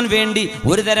ഉണർത്താൻ വേണ്ടി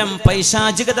ഒരുതരം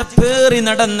പൈശാചികത പേറി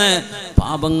നടന്ന്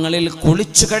പാപങ്ങളിൽ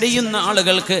കുളിച്ചു കഴിയുന്ന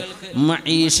ആളുകൾക്ക്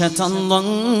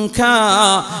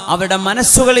അവരുടെ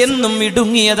മനസ്സുകൾ എന്നും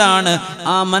ഇടുങ്ങിയതാണ്.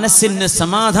 ആ മനസ്സിന്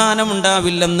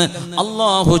സമാധാനമുണ്ടാവില്ലെന്ന്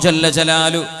അല്ലാഹു ജല്ല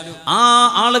ജലാലു. ആ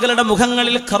ആളുകളുടെ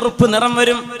മുഖങ്ങളിൽ കറുപ്പ് നിറം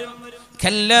വരും.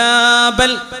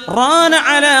 കല്ലാബൽ റാന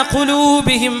അലാ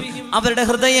ഖുലൂബിഹിം, അവരുടെ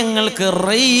ഹൃദയങ്ങൾക്ക്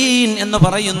റൈൻ എന്ന്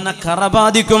പറയുന്ന കറ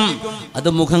ബാധിക്കും. അത്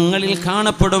മുഖങ്ങളിൽ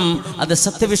കാണപ്പെടും. അത്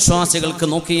സത്യവിശ്വാസികൾക്ക്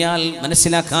നോക്കിയാൽ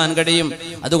മനസ്സിലാക്കാൻ കഴിയും.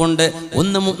 അതുകൊണ്ട്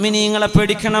ഒന്ന് മുഅ്മിനീങ്ങളെ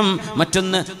പേടിക്കണം,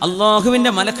 മറ്റൊന്ന്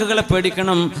അള്ളാഹുവിൻ്റെ മലക്കുകളെ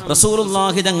പേടിക്കണം.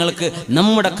 റസൂലുള്ളാഹി തങ്ങൾക്ക്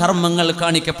നമ്മുടെ കർമ്മങ്ങൾ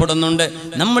കാണിക്കപ്പെടുന്നുണ്ട്.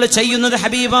 നമ്മൾ ചെയ്യുന്നത്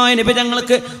ഹബീബായ നബി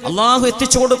തങ്ങൾക്ക് അള്ളാഹു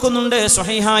എത്തിച്ചു കൊടുക്കുന്നുണ്ട്.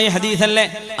 സ്വഹീഹായ ഹദീസല്ലേ.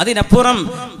 അതിനപ്പുറം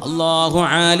അല്ലാഹു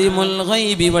ആലിമുൽ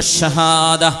ഗൈബി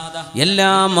വശഹാദ,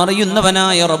 എല്ലാം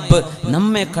അറിയുന്നവനായ റബ്ബ്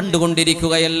നമ്മെ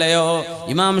കണ്ടുകൊണ്ടിരിക്കുകയല്ലയോ?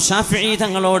 ഇമാം ഷാഫിഈ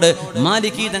തങ്ങളോട്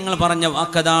മാലികി തങ്ങൾ പറഞ്ഞ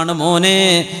വാക്കതാണ്, മോനെ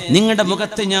നിങ്ങളുടെ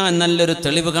മുഖത്ത് ഞാൻ നല്ലൊരു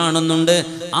തെളിവ് കാണുന്നുണ്ട്.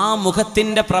 ആ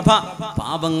മുഖത്തിന്റെ പ്രഭ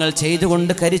പാപങ്ങൾ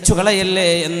ചെയ്തുകൊണ്ട് കരിച്ചു കളയല്ലേ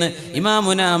എന്ന്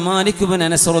ഇമാമുന മാലിക് ഇബ്നു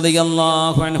അനസ്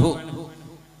റളിയല്ലാഹു അൻഹു.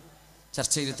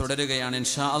 ചർച്ചയിൽ തുടരുകയാണ്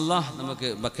ഇൻഷാ അല്ലാഹ്. നമുക്ക്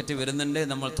ബക്കറ്റ് വരുന്നുണ്ട്.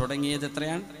 നമ്മൾ തുടങ്ങിയത്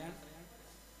എത്രയാണ്?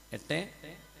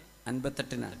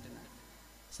 8:58.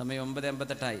 സമയം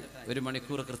 9:58. 1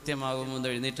 മണിക്കൂർ കൃത്യമാകുമ്പോൾ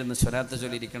എഴുന്നേറ്റ് സ്വലാത്ത്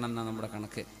ചൊല്ലിയിരിക്കണം എന്നാണ് നമ്മുടെ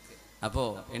കണക്ക്. അപ്പോൾ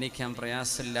എണീക്കാൻ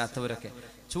പ്രയാസമില്ലാത്തവരൊക്കെ,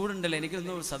 ചൂടുണ്ടല്ലോ,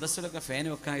 എനിക്കൊന്ന് സദസ്സിലൊക്കെ ഫാൻ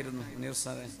വെക്കായിരുന്നു മുനീർ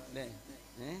സാറേ അല്ലേ?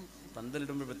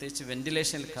 പന്തലിടുമ്പോൾ പ്രത്യേകിച്ച്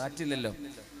വെന്റിലേഷനിൽ കാറ്റില്ലല്ലോ.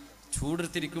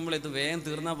 ചൂടെടുത്തിരിക്കുമ്പോൾ ഇത് വേഗം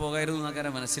തീർന്നാൽ പോകായിരുന്നു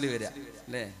എന്നൊക്കെ മനസ്സിൽ വരിക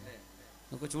അല്ലേ?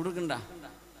 നമുക്ക് ചൂടെടുക്കണ്ട,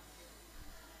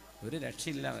 ഒരു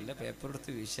രക്ഷയില്ല, വല്ല പേപ്പർ എടുത്ത്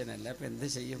വീശാനല്ല. അപ്പം എന്ത്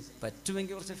ചെയ്യും?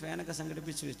 പറ്റുമെങ്കിൽ കുറച്ച് ഫാനൊക്കെ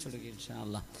സംഘടിപ്പിച്ച് വെച്ചു കൊടുക്കുക ഇൻഷാ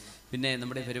അല്ലാഹ്. പിന്നെ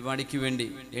നമ്മുടെ പരിപാടിക്ക് വേണ്ടി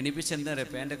എണീപ്പിച്ച് എന്താ പറയുക,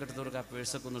 പാൻ്റൊക്കെ എടുത്ത് കൊടുക്കുക,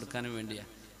 പേഴ്സൊക്കെ ഒന്ന് എടുക്കാനും വേണ്ടിയാണ്.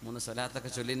 3 സ്വലാത്തൊക്കെ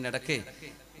ചൊല്ലിനിടയ്ക്ക്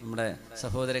നമ്മുടെ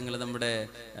സഹോദരങ്ങൾ, നമ്മുടെ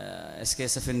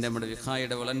SKSF-ൻ്റെ, നമ്മുടെ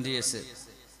വിഖായുടെ വോളണ്ടിയേഴ്സ്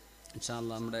ഇൻഷാ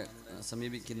അല്ലാഹ് നമ്മുടെ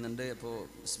സമീപിക്കുന്നുണ്ട്. അപ്പോൾ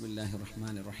ബിസ്മില്ലാഹിർ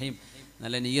റഹ്മാനിർ റഹീം,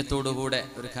 നല്ല നിയ്യത്തോടുകൂടെ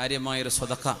ഒരു കാര്യമായൊരു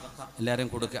സ്വതക്ക എല്ലാവരും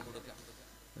കൊടുക്കുക.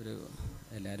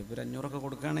 എല്ലാവരും ഒരു 500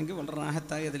 കൊടുക്കുകയാണെങ്കിൽ വളരെ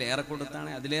റാഹത്തായി, അതിലേറെ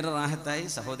കൊടുത്താണെങ്കിൽ അതിലേറെ റാഹത്തായി.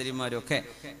 സഹോദരിമാരൊക്കെ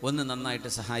ഒന്ന് നന്നായിട്ട്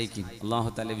സഹായിക്കും. അല്ലാഹു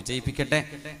തആല വിജയിപ്പിക്കട്ടെ.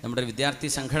 നമ്മുടെ വിദ്യാർത്ഥി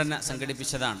സംഘടന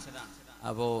സംഘടിപ്പിച്ചതാണ്.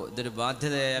 അപ്പോൾ ഇതൊരു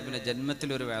ബാധ്യതയായ പിന്നെ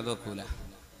ജന്മത്തിലൊരു വേദവെക്കൂല.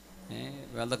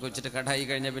 വേദമൊക്കെ വെച്ചിട്ട് കടായി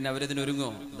കഴിഞ്ഞാൽ പിന്നെ അവരിതിനൊരുങ്ങോ?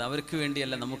 അത് അവർക്ക്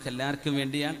വേണ്ടിയല്ല, നമുക്ക് എല്ലാവർക്കും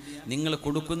വേണ്ടിയാണ്. നിങ്ങൾ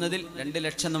കൊടുക്കുന്നതിൽ 2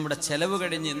 ലക്ഷം നമ്മുടെ ചെലവ്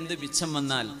കഴിഞ്ഞ് എന്ത് മിച്ചം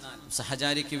വന്നാൽ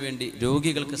സഹചാരിക്ക് വേണ്ടി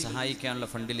രോഗികൾക്ക് സഹായിക്കാനുള്ള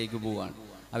ഫണ്ടിലേക്ക് പോവുകയാണ്.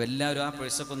 അവരെല്ലാവരും ആ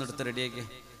പേഴ്സൊക്കെ ഒന്ന് എടുത്ത് റെഡിയാക്കി,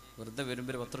 വെറുതെ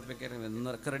വരുമ്പോൾ 10 രൂപയ്ക്ക്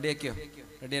എന്നൊക്കെ റെഡിയാക്കിയോ?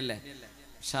 റെഡിയല്ലേ?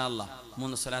 ഇൻഷാ അല്ലാഹ്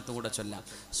 3 സ്വലാത്തും കൂടെ ചൊല്ലാം.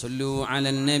 സല്ലു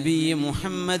അലൻ നബി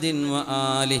മുഹമ്മദിൻ വ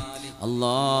ആലിഹി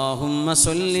അല്ലാഹുമ്മ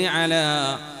സല്ലി അലാ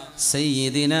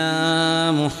سيدنا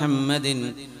محمد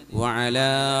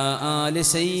وعلى آل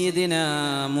سيدنا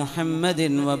محمد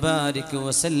وبارك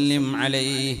وسلم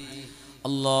عليه.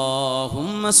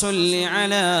 اللهم صل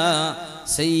على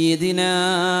سيدنا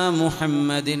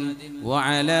محمد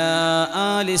وعلى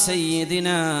آل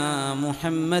سيدنا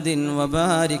محمد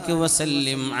وبارك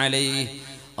وسلم عليه.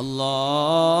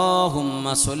 اللهم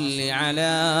صل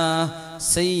على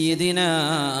سيدنا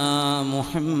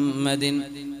محمد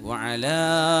وعلى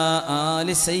آل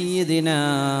سيدنا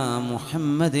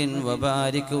محمد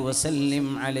وبارك وسلم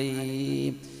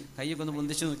عليه. കൈയൊക്കെ ഒന്ന്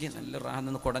പൊന്തിച്ച് നോക്കി, നല്ല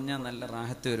റാഹത്ത് കുടഞ്ഞാൽ നല്ല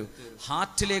റാഹത്ത് വരും.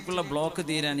 ഹാർട്ടിലേക്കുള്ള ബ്ലോക്ക്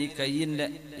തീരാൻ ഈ കൈയിൻ്റെ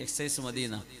എക്സസൈസ്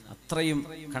മതിയെന്ന അത്രയും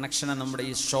കണക്ഷനാണ് നമ്മുടെ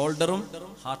ഈ ഷോൾഡറും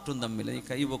ഹാർട്ടും തമ്മിൽ. ഈ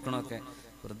കൈ പൊക്കണമൊക്കെ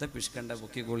വെറുതെ പിഷ്കണ്ട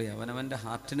പൊക്കിക്കോളി, അവനവൻ്റെ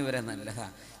ഹാർട്ടിന് വരെ നല്ലതാ.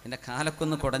 എൻ്റെ കാലൊക്കെ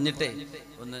ഒന്ന് കുടഞ്ഞിട്ടേ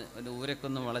ഒന്ന് ഊരൊക്കെ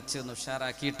ഒന്ന് വളച്ച് ഒന്ന്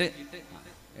ഉഷാറാക്കിയിട്ട്,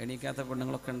 എണീക്കാത്ത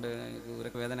പെണ്ണുങ്ങളൊക്കെ ഉണ്ട്,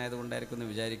 ഊരൊക്കെ വേദന ആയതുകൊണ്ടായിരിക്കും എന്ന്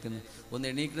വിചാരിക്കുന്നു. ഒന്ന്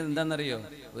എണീക്കുന്നത് എന്താണെന്നറിയോ,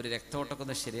 ഒരു രക്തോട്ടൊക്കെ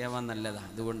ഒന്ന് ശരിയാവാൻ നല്ലതാണ്.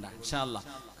 അതുകൊണ്ടാണ് ഇൻഷാ അല്ലാഹ്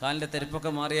കാലിൻ്റെ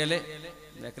തെരുപ്പൊക്കെ മാറിയാൽ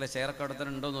ബാക്കിലെ ചെയറൊക്കെ അവിടെ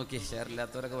തന്നെ ഉണ്ടോ നോക്കി,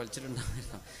 ചെയറില്ലാത്തവരൊക്കെ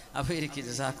വലിച്ചിട്ടുണ്ടായിരുന്നു. അപ്പോൾ ഇരിക്കും.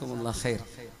 ജസാക്കുമുല്ലാഹ് ഖൈർ.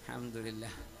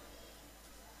 അൽഹംദുലില്ലാഹ്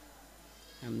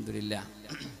അൽഹംദുലില്ലാഹ്.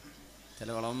 ചില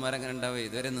വളവന്മാരങ്ങനെ ഉണ്ടാവുക,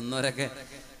 ഇതുവരെ നിന്നവരൊക്കെ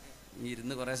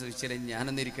ഇരുന്ന് കുറേ സൂക്ഷിച്ചാൽ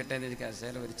ഞാനൊന്ന് ഇരിക്കട്ടെ എന്ന് എനിക്ക്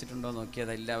കസേല വലിച്ചിട്ടുണ്ടോ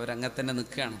നോക്കിയതല്ല, അവരങ്ങനെ തന്നെ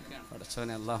നിൽക്കുകയാണ്.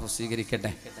 പടച്ചോനെ അള്ളാഹു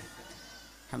സ്വീകരിക്കട്ടെ.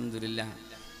 അൽഹംദുലില്ലാഹ്.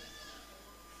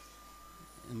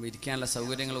 ഇരിക്കാനുള്ള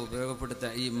സൗകര്യങ്ങൾ ഉപയോഗപ്പെടുത്തുക.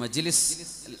 ഈ മജ്ലിസ്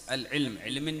അൽ ഇൽം,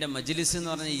 ഇൽമിൻ്റെ മജ്ലിസ് എന്ന്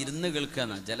പറഞ്ഞാൽ ഇരുന്ന് കേൾക്കുക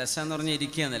എന്നാണ്. ജലസ എന്ന് പറഞ്ഞാൽ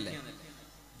ഇരിക്കുക എന്നല്ലേ.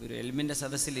 ഒരു ഇൽമിൻ്റെ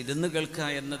സദസ്സിൽ ഇരുന്ന് കേൾക്കുക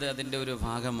എന്നത് അതിൻ്റെ ഒരു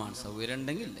ഭാഗമാണ്. സൗകര്യം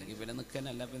ഉണ്ടെങ്കിൽ ഇല്ലെങ്കിൽ പിന്നെ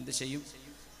നിൽക്കാനല്ല, അപ്പം എന്ത് ചെയ്യും.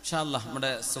 ഇൻഷാ അല്ലാഹ്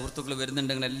നമ്മുടെ സുഹൃത്തുക്കൾ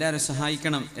വരുന്നുണ്ടെങ്കിൽ എല്ലാവരും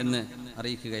സഹായിക്കണം എന്ന്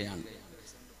അറിയിക്കുകയാണ്.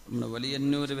 നമ്മുടെ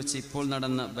വലിയന്നൂർ വെച്ച് ഇപ്പോൾ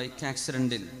നടന്ന ബൈക്ക്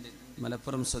ആക്സിഡൻറ്റിൽ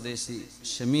മലപ്പുറം സ്വദേശി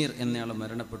ഷമീർ എന്നയാൾ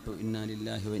മരണപ്പെട്ടു. ഇന്നാ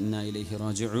ലില്ലാഹി വ ഇന്നാ ഇലൈഹി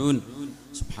റാജിഊൻ.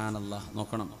 സുബ്ഹാനല്ലാഹ്.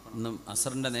 നോക്കണം, ഇന്ന്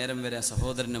അസറിൻ്റെ നേരം വരെ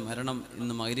സഹോദരന് മരണം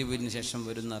ഇന്ന് മഗ്രിബിന് ശേഷം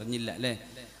വരുന്ന അറിഞ്ഞില്ല അല്ലേ.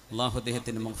 അള്ളാഹു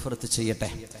അദ്ദേഹത്തിന് മഗ്ഫിറത്ത് ചെയ്യട്ടെ,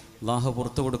 അള്ളാഹു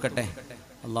പുറത്തു കൊടുക്കട്ടെ,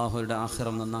 അള്ളാഹുയുടെ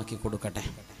ആഖിറം നന്നാക്കി കൊടുക്കട്ടെ.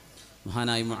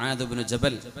 മഹാനായി മുആദ് ഇബ്നു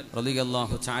ജബൽ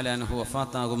റളിയല്ലാഹു തആല അൻഹു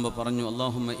വഫാത്താകുമ്പോൾ പറഞ്ഞു,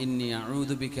 അല്ലാഹുമ്മ ഇന്നി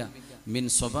അഊദു ബിക മിൻ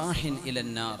സ്വബാഹിൻ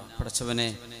ഇലന്നാർ. പടച്ചവനെ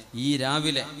ഈ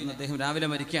രാവിലെ, അദ്ദേഹം രാവിലെ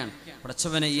മരിക്കുകയാണ്,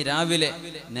 പടച്ചവനെ ഈ രാവിലെ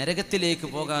നരകത്തിലേക്ക്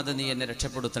പോകാതെ നീ എന്നെ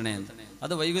രക്ഷപ്പെടുത്തണേ.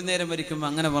 അത് വൈകുന്നേരം മരിക്കുമ്പോൾ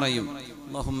അങ്ങനെ പറയും,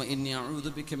 അല്ലാഹുമ്മ ഇന്നി അഊദു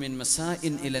ബിക മിൻ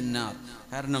മസാഇൻ ഇലന്നാർ.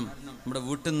 കാരണം നമ്മുടെ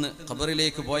വീട്ടിൽ നിന്ന്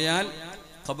ഖബറിലേക്ക് പോയാൽ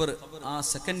ഖബർ ആ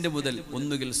സെക്കൻഡ് മുതൽ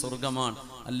ഒന്നുകിൽ സ്വർഗമാണ്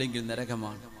അല്ലെങ്കിൽ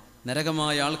നരകമാണ്.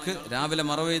 നരകമായ ആൾക്ക് രാവിലെ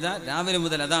മറവ് ചെയ്താൽ രാവിലെ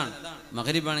മുതൽ അതാണ്.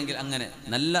 മഗ്രിബാണെങ്കിൽ അങ്ങനെ.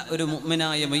 നല്ല ഒരു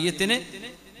മുഅ്മിനായ മയ്യത്തിന്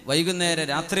വൈകുന്നേരം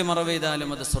രാത്രി മറവ് ചെയ്താലും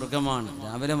അത് സ്വർഗമാണ്,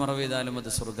 രാവിലെ മറവ് ചെയ്താലും അത്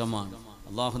സ്വർഗമാണ്.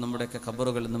 അള്ളാഹു നമ്മുടെയൊക്കെ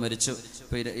ഖബറുകൾ ഇന്ന് മരിച്ചു.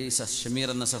 ഇപ്പോൾ ഈ ഷമീർ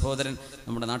എന്ന സഹോദരൻ,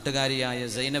 നമ്മുടെ നാട്ടുകാരിയായ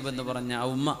സൈനബ് എന്ന് പറഞ്ഞ ആ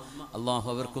ഉമ്മ, അള്ളാഹു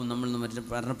അവർക്കും നമ്മൾ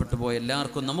മരണപ്പെട്ടു പോയ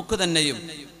എല്ലാവർക്കും നമുക്ക് തന്നെയും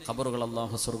ഖബറുകൾ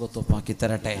അള്ളാഹു സ്വർഗത്തൊപ്പാക്കി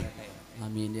തരട്ടെ.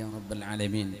 ആമീൻ യാ റബ്ബൽ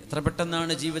ആലമീൻ. എത്ര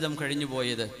പെട്ടെന്നാണ് ജീവിതം കഴിഞ്ഞു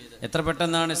പോയത്. എത്ര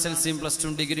പെട്ടെന്നാണ് SLCയും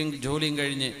 +2 ഡിഗ്രിയും ജോലിയും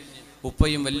കഴിഞ്ഞ്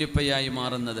ഉപ്പയും വല്യുപ്പയായി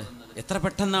മാറുന്നത്. എത്ര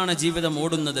പെട്ടെന്നാണ് ജീവിതം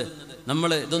ഓടുന്നത്. നമ്മൾ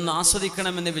ഇതൊന്ന്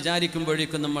ആസ്വദിക്കണമെന്ന്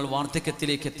വിചാരിക്കുമ്പോഴേക്കും നമ്മൾ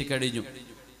വാർദ്ധക്യത്തിലേക്ക് എത്തിക്കഴിഞ്ഞു.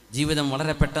 ജീവിതം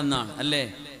വളരെ പെട്ടെന്നാണ് അല്ലേ.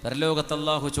 പരലോകത്ത്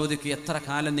അല്ലാഹു ചോദിക്കുക, എത്ര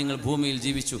കാലം നിങ്ങൾ ഭൂമിയിൽ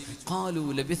ജീവിച്ചു? ഖാലൂ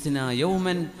ലബിത്നാ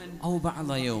യൗമൻ ഔ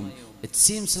ബഅദ യൗം. It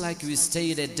seems like we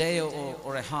stayed A day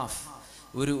or A half.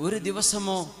 ഒരു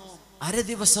ദിവസമോ അര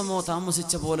ദിവസമോ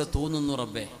താമസിച്ച പോലെ തോന്നുന്നു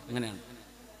റബ്ബേ. അങ്ങനെയാണ്.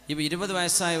 ഇപ്പോൾ 20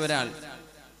 വയസ്സായ ഒരാൾ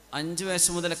 5 വയസ്സ്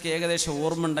മുതലൊക്കെ ഏകദേശം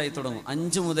ഓർമ്മ ഉണ്ടായി തുടങ്ങും.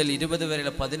 5 മുതൽ 20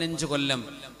 വരെയുള്ള 15 കൊല്ലം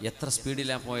എത്ര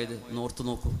സ്പീഡിലാണ് പോയത് നോർത്തു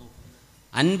നോക്കൂ.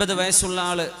 50 വയസ്സുള്ള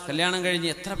ആള് കല്യാണം കഴിഞ്ഞ്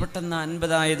എത്ര പെട്ടെന്ന്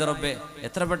 50 ആയത് റബ്ബേ,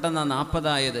 എത്ര പെട്ടെന്നാ 40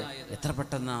 ആയത്, എത്ര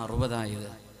പെട്ടെന്നാ 60 ആയത്.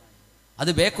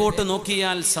 അത് ബേക്കോട്ട്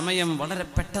നോക്കിയാൽ സമയം വളരെ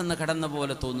പെട്ടെന്ന് കടന്ന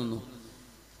പോലെ തോന്നുന്നു.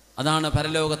 അതാണ്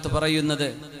പരലോകത്ത് പറയുന്നത്,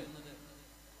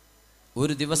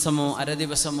 ഒരു ദിവസമോ അര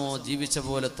ദിവസമോ ജീവിച്ച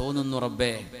പോലെ തോന്നുന്നു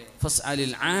റബ്ബേ.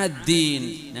 ഫസ്അലിൽ ആദീൻ,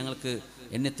 ഞങ്ങൾക്ക്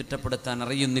എന്നെ തിട്ടപ്പെടുത്താൻ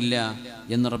അറിയുന്നില്ല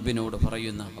എന്ന് റബ്ബിനോട്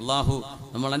പറയുന്ന അള്ളാഹു.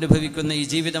 നമ്മൾ അനുഭവിക്കുന്ന ഈ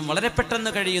ജീവിതം, വളരെ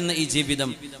പെട്ടെന്ന് കഴിയുന്ന ഈ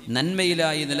ജീവിതം,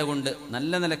 നന്മയിലായി നിലകൊണ്ട്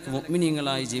നല്ല നിലക്ക്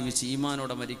മുഅ്മിനീങ്ങളായി ജീവിച്ച്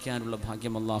ഈമാനോടെ മരിക്കാനുള്ള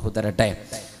ഭാഗ്യം അള്ളാഹു തരട്ടെ.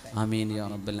 ആമീൻ യാ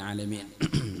റബ്ബൽ ആലമീൻ.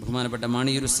 ബഹുമാനപ്പെട്ട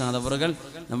മാണിയൂർ ഉസ്താദ് അവറുകൾ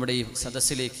നമ്മുടെ ഈ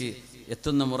സദസ്സിലേക്ക്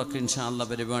എത്തുന്ന മുറക്ക് ഇൻഷാ അല്ലാഹ്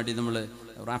പരിപാടി നമ്മൾ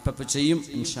റാപ്പപ്പ് ചെയ്യും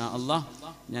ഇൻഷാ അല്ലാഹ്.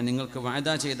 ഞാൻ നിങ്ങൾക്ക് വാഅദ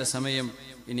ചെയ്ത സമയം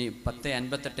ഇനി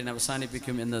 10:58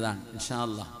 അവസാനിപ്പിക്കും എന്നതാണ് ഇൻഷാ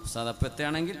അല്ലാഹ്. ഉസ്താദ് അപ്പം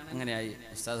എത്തുകയാണെങ്കിൽ അങ്ങനെയായി.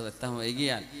 ഉസ്താദ് എത്താൻ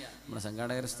വൈകിയാൽ നമ്മുടെ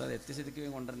സംഘാടകർ ഉസ്താദ്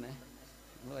എത്തിച്ചിരിക്കുകയും കൊണ്ടുവരണേ,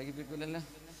 നമ്മൾ വൈകിപ്പിക്കില്ലല്ലോ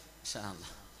ഇൻഷാ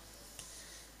അല്ലാഹ്.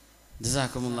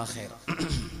 ജസാക്കുമുല്ലാഹ് ഖൈർ.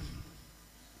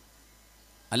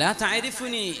 അലാ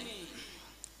തഅരിഫുനി,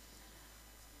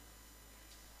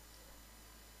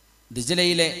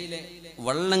 ദിജ്ലയിലെ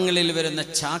വള്ളങ്ങളിൽ വരുന്ന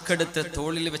ചാക്കെടുത്ത്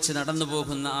തോളിൽ വെച്ച് നടന്നു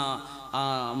പോകുന്ന ആ ആ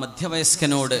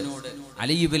മധ്യവയസ്കനോട്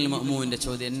അലി ഇബ്നുൽ മഅ്മൂന്റെ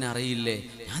ചോദ്യം, എന്നെ അറിയില്ലേ?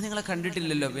 ഞാൻ നിങ്ങളെ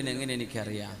കണ്ടിട്ടില്ലല്ലോ, പിന്നെ എങ്ങനെ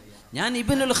എനിക്കറിയാം? ഞാൻ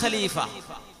ഇബ്നുൽ ഖലീഫ,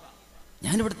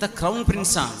 ഞാൻ ഇവിടുത്തെ ക്രൗൺ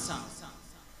പ്രിൻസാണ്.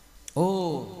 ഓ,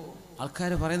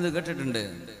 ആൾക്കാർ പറയുന്നത് കേട്ടിട്ടുണ്ട്.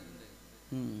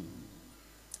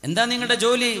 എന്താ നിങ്ങളുടെ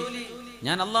ജോലി?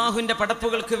 ഞാൻ അള്ളാഹുവിന്റെ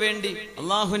പടപ്പുകൾക്ക് വേണ്ടി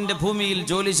അള്ളാഹുവിന്റെ ഭൂമിയിൽ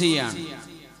ജോലി ചെയ്യാണ്.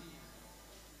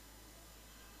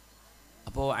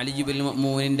 അപ്പോ അലി ഇബ്നുൽ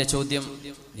മഅ്മൂനിന്റെ ചോദ്യം,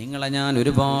 നിങ്ങളെ ഞാൻ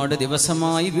ഒരുപാട്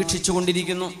ദിവസമായി വീക്ഷിച്ചു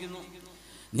കൊണ്ടിരിക്കുന്നു,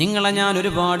 നിങ്ങളെ ഞാൻ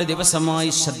ഒരുപാട് ദിവസമായി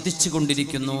ശ്രദ്ധിച്ചു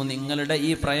കൊണ്ടിരിക്കുന്നു. നിങ്ങളുടെ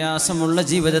ഈ പ്രയാസമുള്ള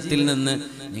ജീവിതത്തിൽ നിന്ന്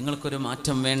നിങ്ങൾക്കൊരു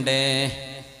മാറ്റം വേണ്ടേ?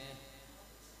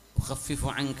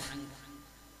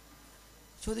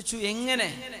 ചോദിച്ചു, എങ്ങനെ?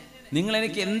 നിങ്ങൾ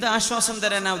എനിക്ക് എന്ത് ആശ്വാസം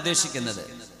തരാനാ ഉദ്ദേശിക്കുന്നത്?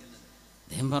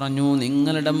 അദ്ദേഹം പറഞ്ഞു,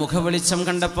 നിങ്ങളുടെ മുഖവെളിച്ചം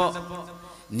കണ്ടപ്പോ,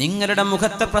 നിങ്ങളുടെ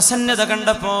മുഖത്തെ പ്രസന്നത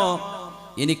കണ്ടപ്പോ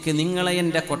എനിക്ക് നിങ്ങളെ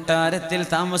എൻ്റെ കൊട്ടാരത്തിൽ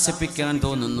താമസിപ്പിക്കാൻ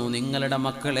തോന്നുന്നു. നിങ്ങളുടെ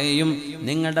മക്കളെയും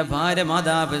നിങ്ങളുടെ ഭാര്യ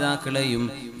മാതാപിതാക്കളെയും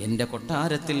എൻ്റെ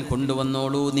കൊട്ടാരത്തിൽ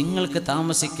കൊണ്ടുവന്നോളൂ. നിങ്ങൾക്ക്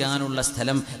താമസിക്കാനുള്ള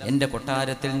സ്ഥലം എൻ്റെ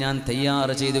കൊട്ടാരത്തിൽ ഞാൻ തയ്യാർ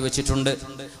ചെയ്തു വെച്ചിട്ടുണ്ട്.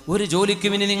 ഒരു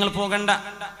ജോലിക്കും ഇനി നിങ്ങൾ പോകണ്ട,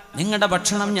 നിങ്ങളുടെ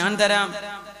ഭക്ഷണം ഞാൻ തരാം.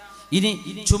 ഇനി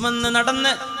ചുമന്ന്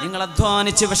നടന്ന് നിങ്ങൾ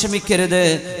അധ്വാനിച്ച് വിഷമിക്കരുത്,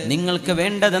 നിങ്ങൾക്ക്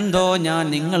വേണ്ടതെന്തോ ഞാൻ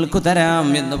നിങ്ങൾക്ക് തരാം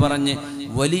എന്ന് പറഞ്ഞ്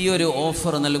വലിയൊരു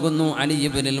ഓഫർ നൽകുന്നു അലി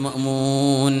ഇബ്നുൽ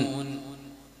മഅ്മൂൻ.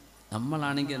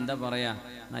 നമ്മളാണെങ്കിൽ എന്താ പറയാ,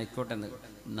 ആയിക്കോട്ടെ,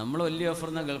 നമ്മൾ വലിയ ഓഫർ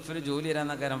എന്നാ ഗൾഫിൽ ജോലി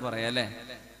തരാന്നൊക്കെ പറയാ അല്ലേ?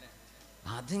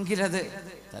 അതെങ്കിലും അത്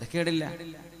തരക്കേടില്ല.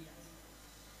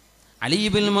 അലി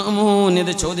ഇബ്നുൽ മഅ്മൂൻ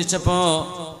ഇത് ചോദിച്ചപ്പോ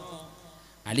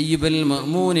അലി ഇബ്നുൽ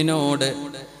മഅ്മൂനിനോട്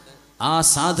ആ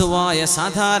സാധുവായ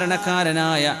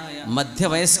സാധാരണക്കാരനായ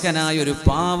മധ്യവയസ്കനായ ഒരു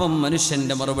പാവം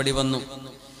മനുഷ്യന്റെ മറുപടി വന്നു,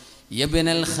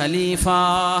 യബ്നൽ ഖലീഫ,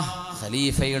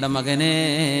 ഖലീഫയുടെ മകനേ,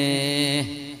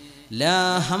 ലാ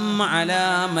ഹമ്മ അലാ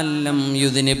മൻ ലം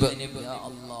യുദ്നിബ്. യാ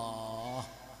അല്ലാഹ്,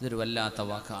 ഇതൊരു വല്ലാത്ത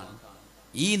വാക്കാണ്.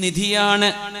 ഈ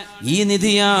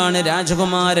നിധിയാണ്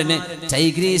രാജകുമാരന്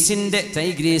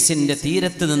ടൈഗ്രീസിന്റെ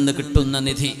തീരത്ത് നിന്ന് കിട്ടുന്ന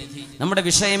നിധി. നമ്മുടെ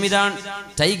വിഷയം ഇതാണ്,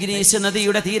 ടൈഗ്രീസ്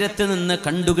നദിയുടെ തീരത്ത് നിന്ന്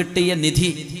കണ്ടുകിട്ടിയ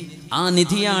നിധി. ആ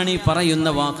നിധിയാണ് ഈ പറയുന്ന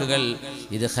വാക്കുകൾ.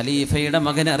 ഇത് ഖലീഫയുടെ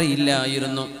മകൻ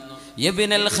അറിയില്ലായിരുന്നു.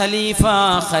 യബ്നൽ ഖലീഫ,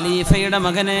 ഖലീഫയുടെ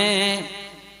മകനെ,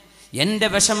 എന്റെ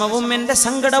വിഷമവും എന്റെ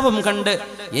സങ്കടവും കണ്ട്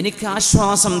എനിക്ക്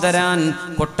ആശ്വാസം തരാൻ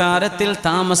കൊട്ടാരത്തിൽ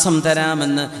താമസം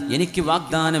തരാമെന്ന് എനിക്ക്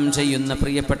വാഗ്ദാനം ചെയ്യുന്ന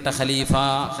പ്രിയപ്പെട്ട ഖലീഫ,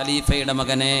 ഖലീഫയുടെ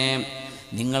മകനെ,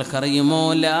 നിങ്ങൾക്കറിയുമോ,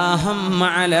 ലാ ഹമ്മ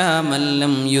അലാ മൻ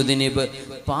ലം യുദ്നിബ്,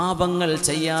 പാപങ്ങൾ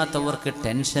ചെയ്യാത്തവർക്ക്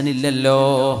ടെൻഷൻ ഇല്ലല്ലോ.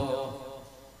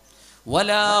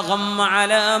 വലാ ഗമ്മ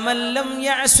അലാ മൻ ലം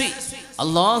യഅസി,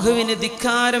 അല്ലാഹുവിനെ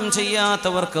ധിക്കാരം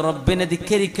ചെയ്യാത്തവർക്ക്, റബ്ബിനെ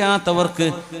ധിക്കരിക്കാത്തവർക്ക്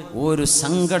ഒരു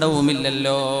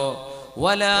സങ്കടവുമില്ലല്ലോ.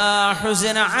 വലാ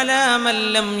ഹുസ്ന അലാ മൻ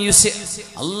ലം യുസി,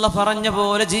 അല്ലാഹ് പറഞ്ഞ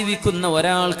പോലെ ജീവിക്കുന്ന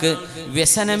ഒരാൾക്ക്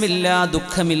വ്യസനമില്ല,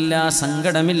 ദുഃഖമില്ല,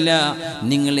 സങ്കടമില്ല.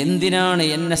 നിങ്ങൾ എന്തിനാണ്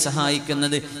എന്നെ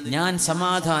സഹായിക്കുന്നത്? ഞാൻ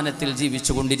സമാധാനത്തിൽ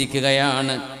ജീവിച്ചു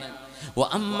കൊണ്ടിരിക്കുകയാണ്.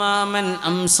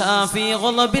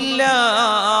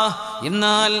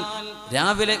 എന്നാൽ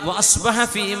രാവിലെ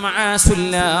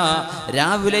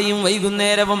രാവിലെയും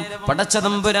വൈകുന്നേരവും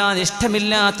പടച്ചതമ്പുരാൻ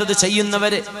ഇഷ്ടമില്ലാത്തത്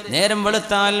ചെയ്യുന്നവര്, നേരം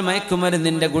വെളുത്താൽ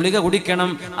മയക്കുമരുന്നിന്റെ ഗുളിക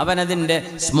കുടിക്കണം, അവനതിന്റെ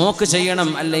സ്മോക്ക് ചെയ്യണം,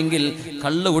 അല്ലെങ്കിൽ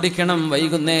കള്ള് കുടിക്കണം.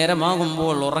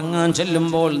 വൈകുന്നേരമാകുമ്പോൾ ഉറങ്ങാൻ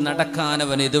ചെല്ലുമ്പോൾ നടക്കാൻ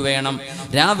അവൻ ഇത് വേണം.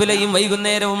 രാവിലെയും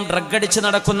വൈകുന്നേരവും ഡ്രഗ് അടിച്ച്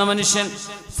നടക്കുന്ന മനുഷ്യൻ,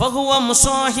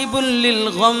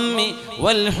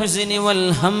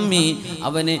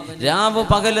 അവന് രാവ്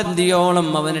പകലന്തിയോളം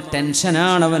അവന്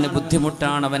ടെൻഷനാണ്, അവന്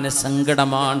ബുദ്ധിമുട്ടാണ്, അവന്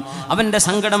സങ്കടമാണ്. അവന്റെ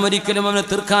സങ്കടം ഒരിക്കലും അവന്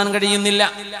തീർക്കാൻ കഴിയുന്നില്ല.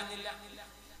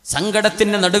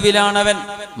 സങ്കടത്തിന്റെ നടുവിലാണവൻ.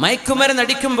 മയക്കുമരുന്ന്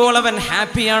അടിക്കുമ്പോൾ അവൻ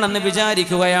ഹാപ്പിയാണെന്ന്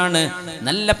വിചാരിക്കുകയാണ്.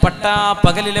 നല്ല പട്ടാ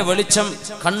പകലിലെ വെളിച്ചം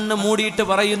കണ്ണ് മൂടിയിട്ട്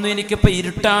പറയുന്നു, എനിക്കിപ്പോ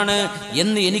ഇരുട്ടാണ്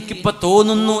എന്ന് എനിക്കിപ്പോ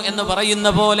തോന്നുന്നു എന്ന് പറയുന്ന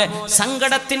പോലെ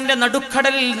സങ്കടത്തിന്റെ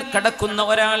നടുക്കടലിൽ കിടക്കുന്ന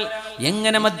ഒരാൾ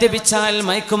എങ്ങനെ മദ്യപിച്ചാൽ,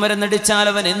 മയക്കുമരുന്നടിച്ചാൽ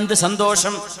അവൻ എന്ത്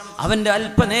സന്തോഷം. അവന്റെ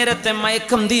അല്പനേരത്തെ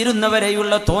മയക്കം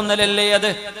തീരുന്നവരെയുള്ള തോന്നലല്ലേ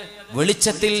അത്.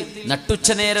 വെളിച്ചത്തിൽ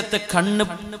നട്ടുച്ച നേരത്ത് കണ്ണ്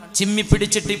ചിമ്മി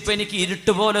പിടിച്ചിട്ട് ഇപ്പൊ എനിക്ക്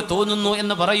ഇരുട്ട് പോലെ തോന്നുന്നു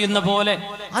എന്ന് പറയുന്ന പോലെ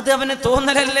അത് അവന്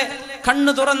തോന്നലല്ലേ.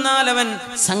 കണ്ണു തുറന്നാൽ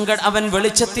അവൻ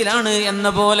വെളിച്ചത്തിലാണ് എന്ന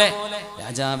പോലെ.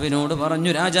 രാജാവിനോട്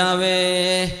പറഞ്ഞു, രാജാവേ,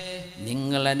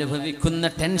 നിങ്ങൾ അനുഭവിക്കുന്ന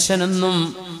ടെൻഷനൊന്നും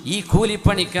ഈ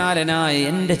കൂലിപ്പണിക്കാരനായ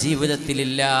എൻ്റെ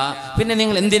ജീവിതത്തിലില്ല. പിന്നെ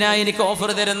നിങ്ങൾ എന്തിനാ എനിക്ക്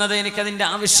ഓഫർ തരുന്നത്? എനിക്കതിൻ്റെ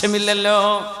ആവശ്യമില്ലല്ലോ.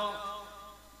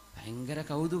 ഭയങ്കര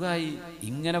കൗതുകായി.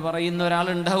 ഇങ്ങനെ പറയുന്ന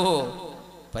ഒരാളുണ്ടാവോ?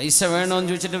 പൈസ വേണോന്ന്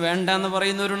ചോദിച്ചിട്ട് വേണ്ടാന്ന്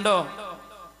പറയുന്നവരുണ്ടോ?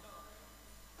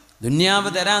 ദുന്യാവ്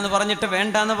തരാന്ന് പറഞ്ഞിട്ട്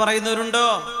വേണ്ടാന്ന് പറയുന്നവരുണ്ടോ?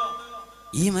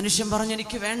 ഈ മനുഷ്യൻ പറഞ്ഞു,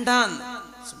 എനിക്ക് വേണ്ടാന്ന്.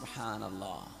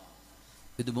 സുബ്ഹാനല്ലാഹ്,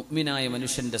 ഇത് മുഅ്മിനായ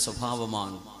മനുഷ്യന്റെ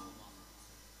സ്വഭാവമാണ്.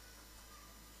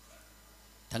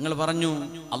 തങ്ങൾ പറഞ്ഞു,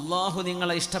 അള്ളാഹു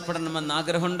നിങ്ങളെ ഇഷ്ടപ്പെടണമെന്ന്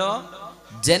ആഗ്രഹമുണ്ടോ?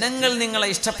 ജനങ്ങൾ നിങ്ങളെ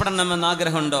ഇഷ്ടപ്പെടണമെന്ന്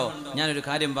ആഗ്രഹമുണ്ടോ? ഞാനൊരു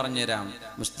കാര്യം പറഞ്ഞുതരാം.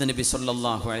 മുസ്തനബി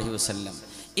സല്ലല്ലാഹു അലൈഹി വസല്ലം,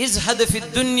 ഇസ്ഹദ് ഫി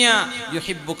ദുനിയ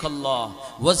യുഹിബ്ബുകല്ലാഹ്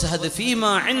വസ്ഹദ്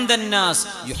ഫീമാ ഇൻദന്നാസ്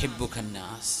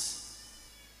യുഹിബ്ബുകന്നാസ്.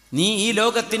 നീ ഈ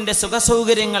ലോകത്തിന്റെ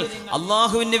സുഖസൗകര്യങ്ങൾ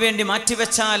അള്ളാഹുവിന് വേണ്ടി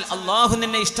മാറ്റിവെച്ചാൽ അള്ളാഹു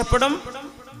നിന്നെ ഇഷ്ടപ്പെടും.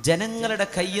 ജനങ്ങളുടെ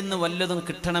കയ്യിൽ നിന്ന് വല്ലതും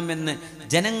കിട്ടണമെന്ന്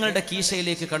ജനങ്ങളുടെ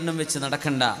കീശയിലേക്ക് കണ്ണും വെച്ച്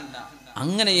നടക്കണ്ട.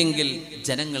 അങ്ങനെയെങ്കിൽ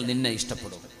ജനങ്ങൾ നിന്നെ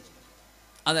ഇഷ്ടപ്പെടും.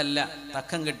 അതല്ല,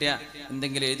 തക്കം കിട്ടിയ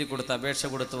എന്തെങ്കിലും എഴുതി കൊടുത്ത് അപേക്ഷ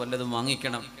കൊടുത്ത് വല്ലതും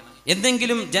വാങ്ങിക്കണം,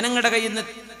 എന്തെങ്കിലും ജനങ്ങളുടെ കയ്യിൽ നിന്ന്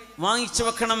വാങ്ങിച്ചു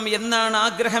വെക്കണം എന്നാണ്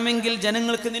ആഗ്രഹമെങ്കിൽ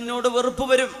ജനങ്ങൾക്ക് നിന്നോട് വെറുപ്പ്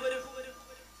വരും.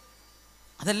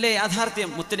 അതല്ലേ യാഥാർത്ഥ്യം.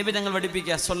 മുത്തനബി ഞങ്ങൾ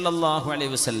പഠിപ്പിക്കുക സല്ലല്ലാഹു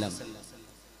അലൈഹി വസല്ലം.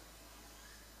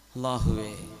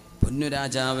 അല്ലാഹുവേ,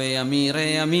 പൊന്നുരാജാവേ, അമീറേ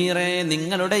അമീറേ,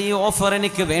 നിങ്ങളുടെ ഈ ഓഫർ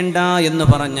എനിക്ക് വേണ്ട എന്ന്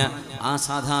പറഞ്ഞ ആ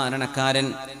സാധാരണക്കാരൻ,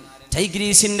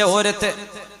 ടൈഗ്രീസിന്റെ ഓരത്ത്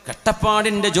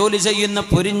കട്ടപ്പാടിന്റെ ജോലി ചെയ്യുന്ന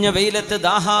പൊരിഞ്ഞ വെയിലത്ത്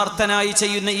ദാഹാർത്തനായി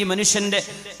ചെയ്യുന്ന ഈ മനുഷ്യന്റെ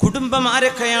കുടുംബം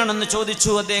ആരൊക്കെയാണെന്ന്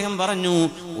ചോദിച്ചു. അദ്ദേഹം പറഞ്ഞു,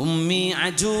 ഉമ്മി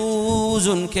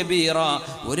അജൂസുൻ കബീറ,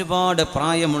 ഒരുപാട്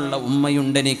പ്രായമുള്ള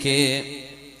ഉമ്മയുണ്ടെനിക്ക്.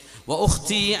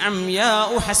 വഉഖ്തി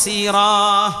അംയാഉ ഹസീറ,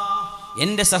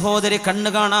 എൻ്റെ സഹോദരി കണ്ണു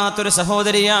കാണാത്തൊരു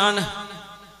സഹോദരിയാണ്.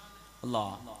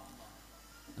 അല്ലാഹ്,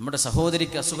 നമ്മുടെ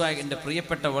സഹോദരിക്ക് അസുഖമായി, എൻ്റെ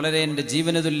പ്രിയപ്പെട്ട, വളരെ എൻ്റെ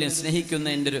ജീവനതുല്യം സ്നേഹിക്കുന്ന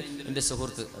എൻ്റെ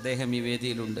സുഹൃത്ത്, അദ്ദേഹം ഈ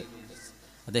വേദിയിലുണ്ട്.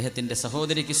 അദ്ദേഹത്തിൻ്റെ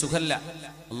സഹോദരിക്ക് സുഖല്ല.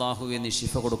 അല്ലാഹുവേ, നീ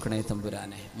ശിഫ കൊടുക്കണേ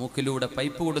തമ്പുരാനെ. മൂക്കിലൂടെ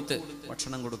പൈപ്പ് കൊടുത്ത്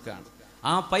ഭക്ഷണം കൊടുക്കുകയാണ്.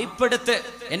 ആ പൈപ്പെടുത്ത്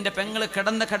എൻ്റെ പെങ്ങള്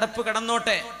കിടന്ന കിടപ്പ്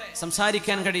കിടന്നോട്ടെ.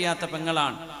 സംസാരിക്കാൻ കഴിയാത്ത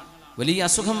പെങ്ങളാണ്, വലിയ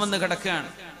അസുഖം വന്ന് കിടക്കുകയാണ്.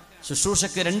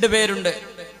 ശുശ്രൂഷക്ക് 2 പേരുണ്ട്.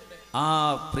 ആ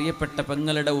പ്രിയപ്പെട്ട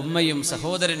പെങ്ങളുടെ ഉമ്മയും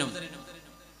സഹോദരനും,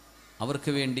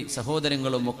 അവർക്ക് വേണ്ടി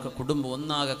സഹോദരങ്ങളും ഒക്കെ കുടുംബം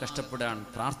ഒന്നാകെ കഷ്ടപ്പെടാണ്,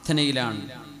 പ്രാർത്ഥനയിലാണ്.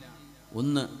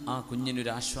 ഒന്ന്, ആ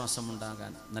കുഞ്ഞിനൊരു ആശ്വാസം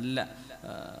ഉണ്ടാകാൻ, നല്ല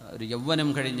ഒരു യൗവനം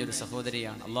കഴിഞ്ഞൊരു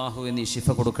സഹോദരിയാണ്. അല്ലാഹുവേ, നീ ശിഫ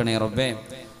കൊടുക്കണേ റബ്ബേ.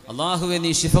 അല്ലാഹുവേ,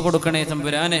 നീ ശിഫ കൊടുക്കണേ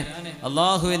തമ്പുരാനെ.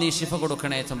 അല്ലാഹുവേ, നീ ശിഫ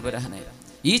കൊടുക്കണേ തമ്പുരാനെ.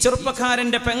 ഈ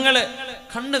ചെറുപ്പക്കാരന്റെ പെങ്ങള്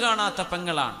കണ്ണു കാണാത്ത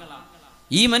പെങ്ങളാണ്.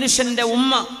 ഈ മനുഷ്യന്റെ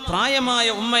ഉമ്മ പ്രായമായ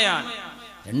ഉമ്മയാണ്.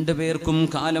 2 പേർക്കും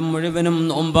കാലം മുഴുവനും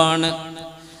നോമ്പാണ്.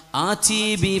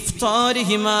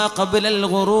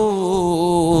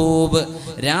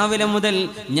 രാവിലെ മുതൽ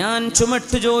ഞാൻ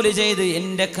ചുമട്ട് ജോലി ചെയ്ത്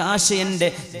എൻ്റെ കാശ്, എൻ്റെ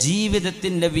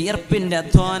ജീവിതത്തിൻ്റെ വിയർപ്പിൻ്റെ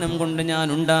അധ്വാനം കൊണ്ട് ഞാൻ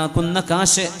ഉണ്ടാക്കുന്ന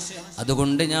കാശ്,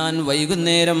 അതുകൊണ്ട് ഞാൻ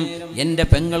വൈകുന്നേരം എൻ്റെ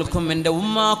പെങ്ങൾക്കും എൻ്റെ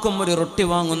ഉമ്മാക്കും ഒരു റൊട്ടി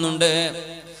വാങ്ങുന്നുണ്ട്.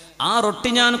 ആ റൊട്ടി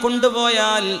ഞാൻ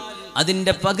കൊണ്ടുപോയാൽ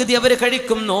അതിൻ്റെ പകുതി അവർ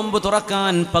കഴിക്കും, നോമ്പ്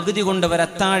തുറക്കാൻ പകുതി കൊണ്ട് അവർ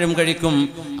അത്താഴം കഴിക്കും.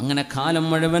 അങ്ങനെ കാലം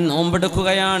മുഴുവൻ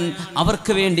നോമ്പെടുക്കുകയാണ്.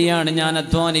 അവർക്ക് വേണ്ടിയാണ് ഞാൻ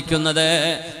അധ്വാനിക്കുന്നത്.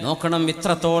 നോക്കണം,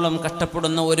 ഇത്രത്തോളം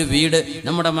കഷ്ടപ്പെടുന്ന ഒരു വീട്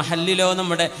നമ്മുടെ മഹല്ലിലോ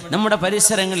നമ്മുടെ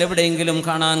പരിസരങ്ങൾ എവിടെയെങ്കിലും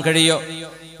കാണാൻ കഴിയോ?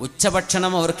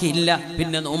 ഉച്ചഭക്ഷണം അവർക്ക് ഇല്ല,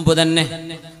 പിന്നെ നോമ്പ് തന്നെ.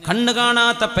 കണ്ണു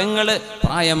കാണാത്ത പെങ്ങള്,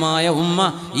 പ്രായമായ ഉമ്മ,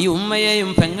 ഈ ഉമ്മയെയും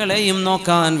പെങ്ങളെയും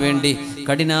നോക്കാൻ വേണ്ടി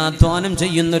കഠിനാധ്വാനം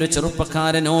ചെയ്യുന്നൊരു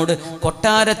ചെറുപ്പക്കാരനോട്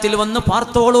കൊട്ടാരത്തിൽ വന്ന്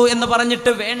പാർത്തോളൂ എന്ന്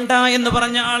പറഞ്ഞിട്ട് വേണ്ട എന്ന്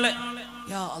പറഞ്ഞ ആള്,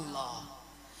 യാ അല്ലാഹ്,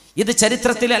 ഇത്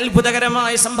ചരിത്രത്തിലെ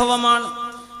അത്ഭുതകരമായ സംഭവമാണ്.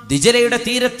 ദിജലയുടെ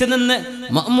തീരത്ത് നിന്ന്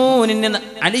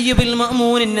അലിയുബിൽ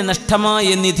മഅ്മൂനിന് നഷ്ടമായ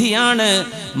നിധിയാണ്.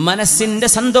 മനസ്സിന്റെ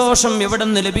സന്തോഷം എവിടെ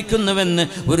നിന്ന് ലഭിക്കുന്നുവെന്ന്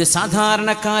ഒരു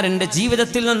സാധാരണക്കാരന്റെ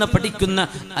ജീവിതത്തിൽ നിന്ന് പഠിക്കുന്ന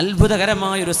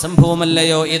അത്ഭുതകരമായൊരു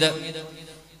സംഭവമല്ലയോ ഇത്?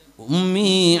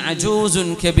 ഉമ്മി അജൂസുൻ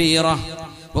കബീറ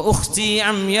വഉഖ്തി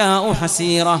അംയാഉ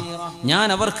ഹസീറ. ഞാൻ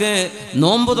അവർക്ക്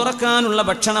നോമ്പ് തുറക്കാനുള്ള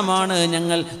ഭക്ഷണമാണ്.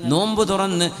 ഞങ്ങൾ നോമ്പ്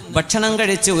തുറന്ന് ഭക്ഷണം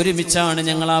കഴിച്ച് ഒരുമിച്ചാണ്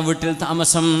ഞങ്ങൾ ആ വീട്ടിൽ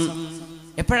താമസം.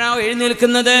 എപ്പോഴാ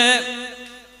എഴുന്നേൽക്കുന്നത്?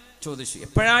 ചോദിച്ചു,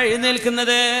 എപ്പോഴാ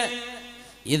എഴുന്നേൽക്കുന്നത്?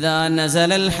 ഇദാ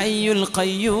നസലൽ ഹയ്യുൽ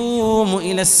ഖയ്യൂം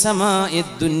ഇലസ്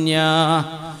സമാഇദ് ദുനിയാ.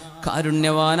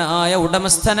 കാരുണ്യവാനായ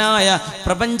ഉടമസ്ഥനായ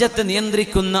പ്രപഞ്ചത്തെ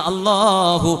നിയന്ത്രിക്കുന്ന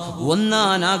അല്ലാഹു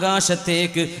ഒന്നാം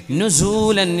ആകാശത്തേക്ക്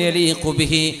നുസൂലൻ യലീഖു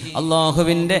ബിഹി,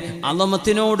 അല്ലാഹുവിൻ്റെ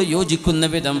അളമത്തിനോട് യോജിക്കുന്ന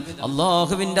വിധം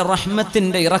അല്ലാഹുവിൻ്റെ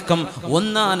റഹ്മത്തിൻ്റെ ഇറക്കം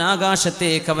ഒന്നാം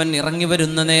ആകാശത്തേക്ക് അവൻ ഇറങ്ങി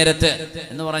വരുന്ന നേരത്ത്,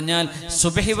 എന്ന് പറഞ്ഞാൽ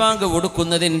സുബ്ഹി ബാങ്ക്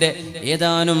കൊടുക്കുന്നതിൻ്റെ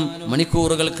ഏതാനും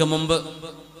മണിക്കൂറുകൾക്ക് മുമ്പ്,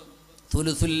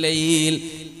 തുലുസുൽ ലൈൽ,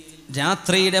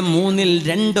 രാത്രിയുടെ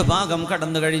 2 ഭാഗം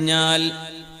കടന്നു കഴിഞ്ഞാൽ,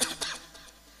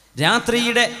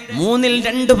 രാത്രിയുടെ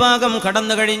 2 ഭാഗം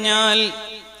കടന്നു കഴിഞ്ഞാൽ,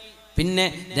 പിന്നെ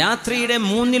രാത്രിയുടെ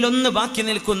 1/3 ബാക്കി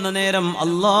നിൽക്കുന്ന നേരം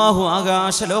അല്ലാഹു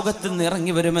ആകാശ ലോകത്ത് നിന്ന്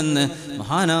ഇറങ്ങി വരുമെന്ന്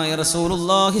മഹാനായ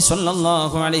റസൂലുള്ളാഹി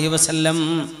സ്വല്ലല്ലാഹു അലൈഹി വസല്ലം.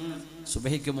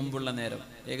 സുബഹിക്ക് മുമ്പുള്ള നേരം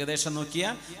ഏകദേശം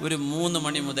നോക്കിയാൽ ഒരു 3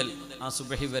 മണി മുതൽ ആ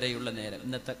സുബഹി വരെയുള്ള നേരം,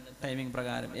 ഇന്നത്തെ ടൈമിംഗ്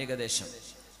പ്രകാരം ഏകദേശം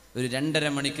ഒരു 2.5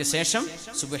 മണിക്ക് ശേഷം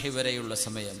സുബഹി വരെയുള്ള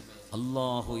സമയം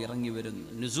അല്ലാഹു ഇറങ്ങി വരുന്നു.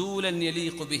 നുസൂലൻ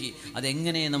യലീഖു ബിഹി,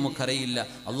 അതെങ്ങനെ നമുക്കറിയില്ല.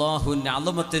 അല്ലാഹുവിൻ്റെ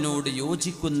അളമത്തിനോട്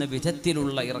യോജിക്കുന്ന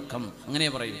വിധത്തിലുള്ള ഇറക്കം, അങ്ങനെ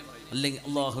പറയും. അല്ലെങ്കിൽ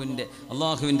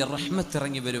അള്ളാഹുവിൻ്റെ റഹ്മത്ത്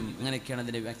ഇറങ്ങി വരും. അങ്ങനെയൊക്കെയാണ്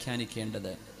അതിനെ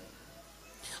വ്യാഖ്യാനിക്കേണ്ടത്.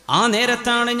 ആ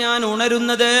നേരത്താണ് ഞാൻ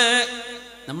ഉണരുന്നത്.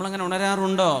 നമ്മളങ്ങനെ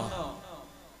ഉണരാറുണ്ടോ?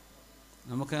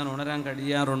 നമുക്കങ്ങനെ ഉണരാൻ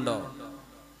കഴിയാറുണ്ടോ?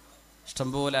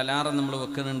 ഇഷ്ടംപോലെ അലാറം നമ്മൾ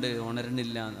വെക്കുന്നുണ്ട്,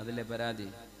 ഉണരുന്നില്ല, അതിലെ പരാതി.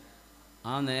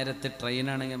 ആ നേരത്ത്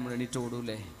ട്രെയിനാണെങ്കിൽ നമ്മൾ എണീറ്റ്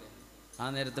ഓടൂലേ? ആ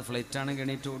നേരത്ത് ഫ്ലൈറ്റ് ആണെങ്കിൽ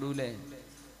എണീറ്റ് ഓടൂലേ?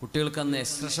 കുട്ടികൾക്ക് അന്ന്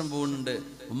എക്സ്കർഷൻ പോകുന്നുണ്ട്,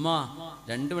 ഉമ്മ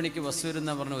 2 മണിക്ക് ബസ്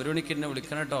വരുന്ന പറഞ്ഞു, 1 മണിക്ക് എന്നെ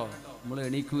വിളിക്കണം കേട്ടോ. നമ്മൾ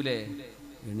എണീക്കൂലേ?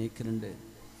 എണീക്കുന്നുണ്ട്.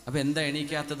 അപ്പം എന്താ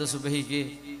എണീക്കാത്തത്? സുബഹിക്ക്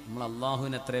നമ്മൾ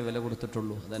അള്ളാഹുവിന് എത്രേ വില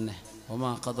കൊടുത്തിട്ടുള്ളൂ. അതന്നെ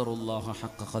ഒമാ ഖദറുല്ലാഹു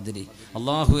ഹഖ ഖദ്രി.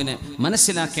 അള്ളാഹുവിനെ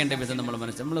മനസ്സിലാക്കേണ്ട വിധം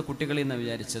നമ്മൾ കുട്ടികളിൽ നിന്ന്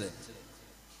വിചാരിച്ചത്.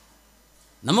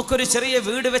 നമുക്കൊരു ചെറിയ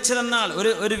വീട് വെച്ച് തന്നാൾ,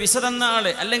 ഒരു വിസ തന്നാൾ,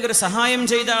 അല്ലെങ്കിൽ ഒരു സഹായം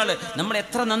ചെയ്ത ആള്, നമ്മൾ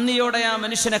എത്ര നന്ദിയോടെ ആ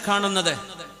മനുഷ്യനെ കാണുന്നത്.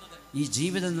 ഈ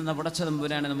ജീവിതം നിന്ന്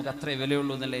പടച്ചതമ്പുരാനെ നമുക്ക് അത്രേ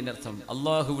വിലയുള്ളൂ എന്നല്ല അതിൻ്റെ അർത്ഥം.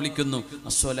 അള്ളാഹു വിളിക്കുന്നു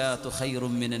അസ്സലാത്തു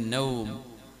ഖൈറും മിനൻ നൗം.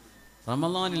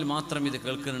 റമളാനിൽ മാത്രം ഇത്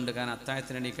കേൾക്കുന്നുണ്ട്, കാരണം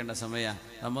അത്താഴത്തിന് എണീക്കേണ്ട സമയം.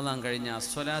 റമളാൻ കഴിഞ്ഞ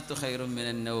അസ്സലാത്തു ഖൈറും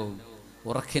മിനൻ നൗം,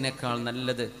 ഉറക്കിനേക്കാൾ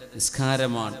നല്ലത്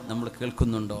നിസ്കാരമാണ്, നമ്മൾ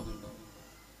കേൾക്കുന്നുണ്ടോ?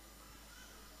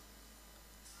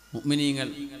 മുഅ്മിനീങ്ങൾ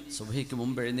സുബ്ഹിക്ക്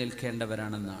മുമ്പ്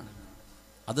എഴുന്നേൽക്കേണ്ടവരാണെന്നാണ്.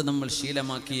 അത് നമ്മൾ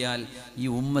ശീലമാക്കിയാൽ ഈ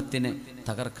ഉമ്മത്തിനെ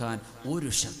തകർക്കാൻ ഒരു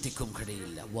ശക്തിക്കും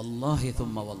കഴിയില്ല. വല്ലാഹി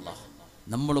തുമ്മ വല്ലാഹ്.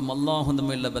 നമ്മളും അല്ലാഹും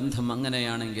തമ്മിലുള്ള ബന്ധം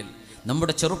അങ്ങനെയാണെങ്കിൽ,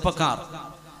 നമ്മുടെ ചെറുപ്പക്കാർ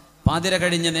പാതിര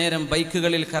കഴിഞ്ഞ നേരം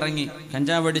ബൈക്കുകളിൽ കറങ്ങി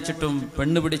കഞ്ചാവടിച്ചിട്ടും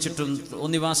പെണ്ണ് പിടിച്ചിട്ടും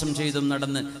തോന്നിവാസം ചെയ്തും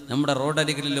നടന്ന് നമ്മുടെ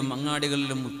റോഡരികളിലും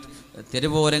അങ്ങാടികളിലും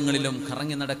തെരുവോരങ്ങളിലും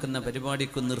കറങ്ങി നടക്കുന്ന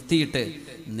പരിപാടിക്ക് നിർത്തിയിട്ട്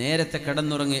നേരത്തെ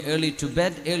കിടന്നുറങ്ങി, early to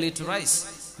bed early to rice,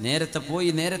 നേരത്തെ പോയി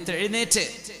നേരത്തെ എഴുന്നേറ്റ്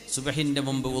സുബഹിന്റെ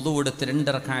മുമ്പ് വുളു എടുത്ത്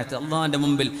 2 റക്അത്ത് അള്ളാഹിന്റെ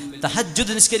മുമ്പിൽ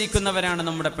തഹജ്ജുദ് നിസ്കരിക്കുന്നവരാണ്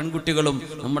നമ്മുടെ പെൺകുട്ടികളും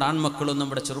നമ്മുടെ ആൺമക്കളും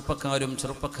നമ്മുടെ ചെറുപ്പക്കാരും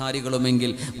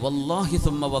ചെറുപ്പക്കാരികളുമെങ്കിൽ വല്ലാഹി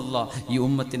തുമ്മ വല്ലാ ഈ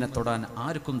ഉമ്മത്തിനെ തൊടാൻ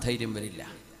ആർക്കും ധൈര്യം വരില്ല.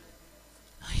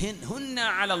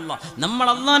 നമ്മൾ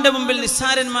അള്ളാഹിന്റെ മുമ്പിൽ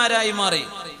നിസ്സാരന്മാരായി മാറി,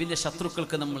 പിന്നെ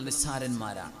ശത്രുക്കൾക്ക് നമ്മൾ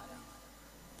നിസ്സാരന്മാരാണ്.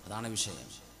 അതാണ് വിഷയം.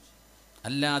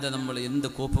 അല്ലാതെ നമ്മൾ എന്ത്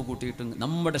കോപ്പ് കൂട്ടിയിട്ടും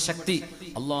നമ്മുടെ ശക്തി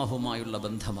അള്ളാഹുമായുള്ള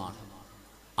ബന്ധമാണ്.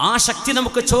 ആ ശക്തി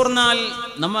നമുക്ക് ചോർന്നാൽ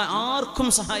നമ്മെ ആർക്കും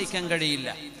സഹായിക്കാൻ കഴിയില്ല.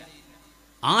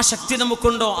 ആ ശക്തി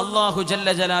നമുക്കുണ്ടോ? അള്ളാഹു ജല്ല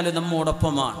ജലാലു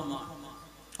നമ്മോടൊപ്പമാണ്.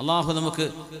 അള്ളാഹു നമുക്ക്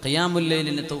ഖിയാമുൽ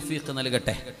ലൈലിന് തൗഫീഖ്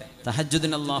നൽകട്ടെ,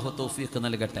 തഹജ്ജുദിന് അള്ളാഹു തൗഫീഖ്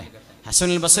നൽകട്ടെ.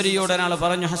 ഹസനുൽ ബസ്രിയോട് ഒരാൾ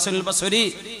പറഞ്ഞു, ഹസനുൽ ബസ്രി,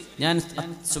 ഞാൻ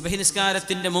സുബഹി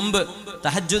നിസ്കാരത്തിന്റെ മുമ്പ്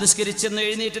തഹജ്ജുദ് നിസ്കരിച്ചെന്ന്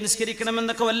എഴുന്നേറ്റ്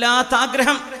നിസ്കരിക്കണമെന്നൊക്കെ വല്ലാത്ത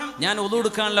ആഗ്രഹം. ഞാൻ ഉളു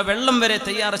എടുക്കാനുള്ള വെള്ളം വരെ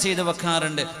തയ്യാർ ചെയ്ത്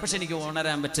വെക്കാറുണ്ട്, പക്ഷെ എനിക്ക്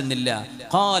ഉണരാൻ പറ്റുന്നില്ല.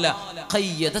 ഖാല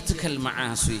ഖയ്യദത്കൽ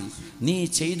മആസി, നീ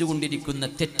ചെയ്തുകൊണ്ടിരിക്കുന്ന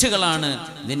തെറ്റുകളാണ്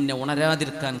നിന്നെ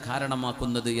ഉണരാതിരിക്കാൻ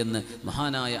കാരണമാക്കുന്നത് എന്ന്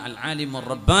മഹാനായ അൽ ആലിമുർ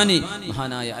റബ്ബാനി,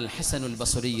 മഹാനായ അൽ ഹസനുൽ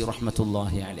ബസ്രി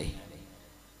റഹ്മത്തുള്ളാഹി അലൈഹി.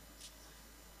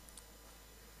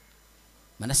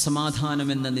 മനസ്സമാധാനം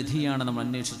എന്ന നിധിയാണ് നമ്മൾ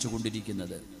അന്വേഷിച്ചു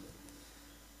കൊണ്ടിരിക്കുന്നത്.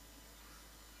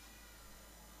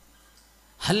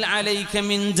 ഹൽ അലൈക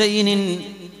മിൻ ദൈനിൻ,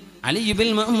 അലി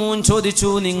ഇബ്നുൽ മഅ്മൂൻ ചോദിച്ചു,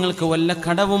 നിങ്ങൾക്ക് വല്ല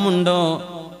കടവുമുണ്ടോ?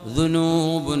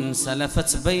 ദുനൂബുൻ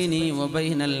സലഫത് ബൈനി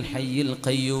വബൈനൽ ഹയ്യിൽ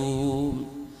ഖയ്യൂം,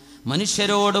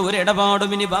 മനുഷ്യരോട് ഒരു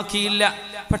ഇടപാടും ഇനി ബാക്കിയില്ല,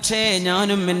 പക്ഷേ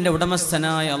ഞാനും എൻ്റെ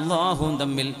ഉടമസ്ഥനായ അള്ളാഹുവും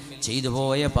തമ്മിൽ ചെയ്തു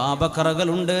പോയ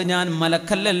പാപക്കറകളുണ്ട്. ഞാൻ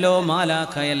മലക്കല്ലല്ലോ,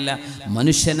 മാലാഖയല്ല,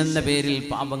 മനുഷ്യൻ എന്ന പേരിൽ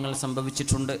പാപങ്ങൾ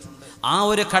സംഭവിച്ചിട്ടുണ്ട്. ആ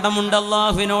ഒരു കടമുണ്ട്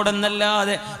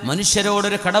അള്ളാഹുവിനോടെന്നല്ലാതെ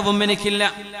മനുഷ്യരോടൊരു കടവും എനിക്കില്ല.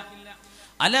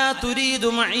 അലാ തുരീദു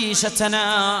മഈശതനാ,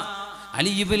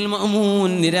 അലി ഇബ്നുൽ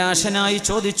മഅ്മൂൻ നിരാശനായി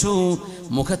ചോദിച്ചു.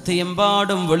 മുഖത്ത്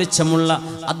എമ്പാടും വെളിച്ചമുള്ള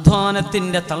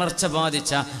അധ്വാനത്തിന്റെ തളർച്ച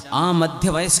ബാധിച്ച ആ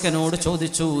മധ്യവയസ്കനോട്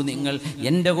ചോദിച്ചു, നിങ്ങൾ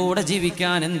എൻ്റെ കൂടെ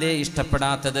ജീവിക്കാൻ എന്തേ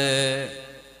ഇഷ്ടപ്പെടാത്തത്?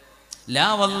 ലാ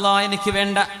വല്ലാ, എനിക്ക്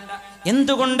വേണ്ട.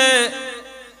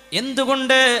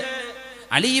 എന്തുകൊണ്ട്?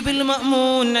 അലി ഇബ്നുൽ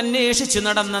മഅ്മൂൻ അന്വേഷിച്ചു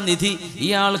നടന്ന നിധി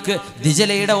ഇയാൾക്ക്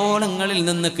ദിജലയുടെ ഓളങ്ങളിൽ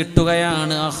നിന്ന്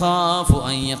കിട്ടുകയാണ്. അഖാഫു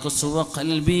അൻ യഖ്സുവ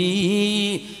ഖൽബി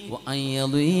വ അൻ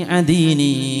യദീഅ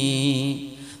ദീനി,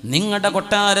 നിങ്ങളുടെ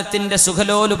കൊട്ടാരത്തിന്റെ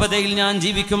സുഖലോലുപതയിൽ ഞാൻ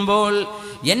ജീവിക്കുമ്പോൾ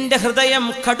എൻ്റെ ഹൃദയം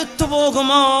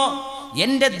കടുത്തുപോകുമോ,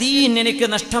 എൻ്റെ ദീൻ എനിക്ക്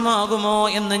നഷ്ടമാകുമോ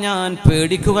എന്ന് ഞാൻ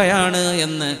പേടിക്കുകയാണ്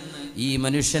എന്ന് ഈ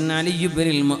മനുഷ്യൻ അലി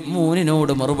ഇബ്നുൽ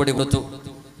മഅ്മൂനിനോട് മറുപടി കൊടുത്തു.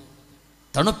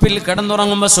 തണുപ്പിൽ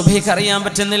കിടന്നുറങ്ങുമ്പോൾ സുബഹിക്ക് അറിയാൻ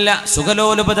പറ്റുന്നില്ല,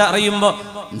 സുഖലോലുപത അറിയുമ്പോൾ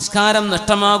നിസ്കാരം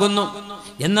നഷ്ടമാകുന്നു.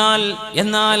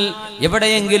 എന്നാൽ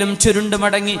എവിടെയെങ്കിലും ചുരുണ്ടു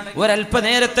മടങ്ങി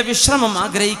ഒരല്പനേരത്തെ വിശ്രമം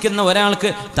ആഗ്രഹിക്കുന്ന ഒരാൾക്ക്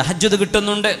തഹജ്ജുദ്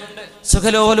കിട്ടുന്നുണ്ട്.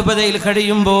 സുഖലോലുപതയിൽ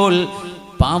കഴിയുമ്പോൾ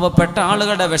പാവപ്പെട്ട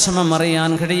ആളുകളുടെ വിഷമം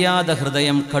അറിയാൻ കഴിയാതെ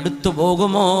ഹൃദയം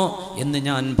കടുത്തുപോകുമോ എന്ന്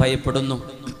ഞാൻ ഭയപ്പെടുന്നു.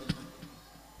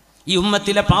 ഈ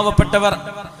ഉമ്മത്തിലെ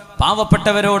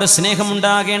പാവപ്പെട്ടവരോട്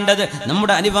സ്നേഹമുണ്ടാകേണ്ടത്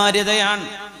നമ്മുടെ അനിവാര്യതയാണ്.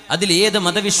 അതിൽ ഏത്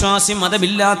മതവിശ്വാസിയും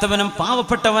മതമില്ലാത്തവനും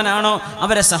പാവപ്പെട്ടവനാണോ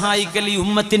അവരെ സഹായിക്കൽ ഈ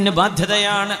ഉമ്മത്തിന്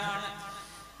ബാധ്യതയാണ്.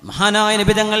 മഹാനായ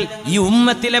നബി തങ്ങൾ ഈ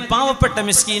ഉമ്മത്തിലെ പാവപ്പെട്ട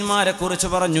മിസ്കീന്മാരെ കുറിച്ച്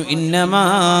പറഞ്ഞു, ഇന്നമാ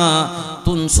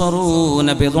തുൻസറൂന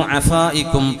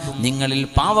ബിദുഅഫായിക്കും, നിങ്ങളിൽ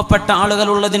പാവപ്പെട്ട ആളുകൾ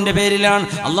ഉള്ളതിന്റെ പേരിലാണ്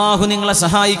അല്ലാഹു നിങ്ങളെ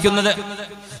സഹായിക്കുന്നത്.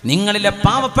 നിങ്ങളിലെ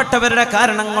പാവപ്പെട്ടവരുടെ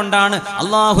കാരണം കൊണ്ടാണ്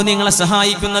അല്ലാഹു നിങ്ങളെ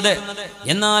സഹായിക്കുന്നത്.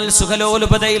 എന്നാൽ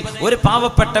സുഖലോലുപതയിൽ ഒരു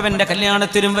പാവപ്പെട്ടവന്റെ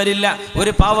കല്യാണത്തിനും വരില്ല,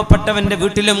 ഒരു പാവപ്പെട്ടവന്റെ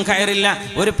വീട്ടിലും കയറില്ല,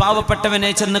 ഒരു പാവപ്പെട്ടവനെ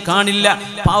ചെന്ന് കാണില്ല,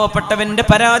 പാവപ്പെട്ടവന്റെ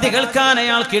പരാതി കേൾക്കാൻ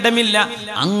അയാൾക്കിടമില്ല.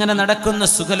 അങ്ങനെ നടക്കുന്ന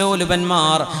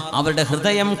സുഖലോലുപന്മാർ അവരുടെ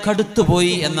ഹൃദയം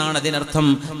കടുത്തുപോയി എന്നാണ് അതിനർത്ഥം.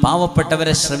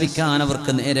 പാവപ്പെട്ടവരെ ശ്രവിക്കാൻ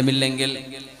അവർക്ക് നേരമില്ലെങ്കിൽ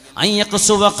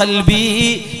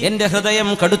എന്റെ ഹൃദയം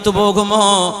കടുത്തുപോകുമോ,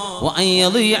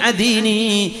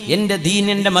 എന്റെ ദീൻ,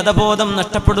 എന്റെ മതബോധം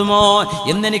നഷ്ടപ്പെടുമോ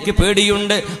എന്നെനിക്ക്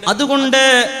പേടിയുണ്ട്. അതുകൊണ്ട്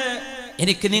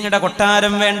എനിക്ക് നിങ്ങളുടെ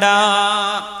കൊട്ടാരം വേണ്ട.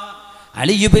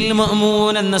 അലിയുബിൽ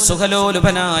മഅ്മൂൻ എന്ന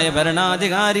സുഖലോലുപനായ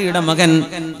ഭരണാധികാരിയുടെ മകൻ,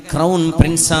 ക്രൗൺ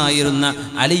പ്രിൻസ് ആയിരുന്ന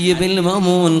അലിയുബിൽ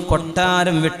മഅ്മൂൻ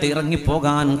കൊട്ടാരം വിട്ട്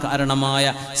ഇറങ്ങിപ്പോകാൻ കാരണമായ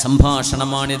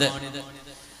സംഭാഷണമാണിത്.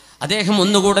 അദ്ദേഹം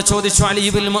ഒന്നുകൂടെ ചോദിച്ചു,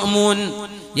 അലിയുബിൽ മഅ്മൂൻ,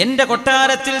 എന്റെ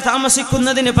കൊട്ടാരത്തിൽ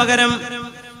താമസിക്കുന്നതിന് പകരം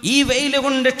ഈ വെയിൽ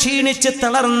കൊണ്ട് ക്ഷീണിച്ച്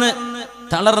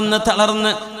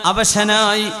തളർന്ന്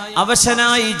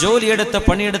അവശനായി ജോലിയെടുത്ത്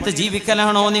പണിയെടുത്ത്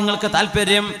ജീവിക്കലാണോ നിങ്ങൾക്ക്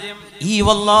താല്പര്യം? ഈ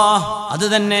വല്ലാഹ്, അത്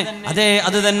തന്നെ, അതെ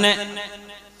അത് തന്നെ.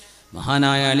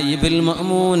 മഹാനായ അലിയുബിൽ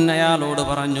മഅ്മൂൻ അയാളോട്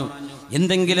പറഞ്ഞു,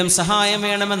 എന്തെങ്കിലും സഹായം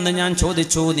വേണമെന്ന് ഞാൻ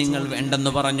ചോദിച്ചു, നിങ്ങൾ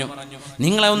വേണ്ടെന്ന് പറഞ്ഞു.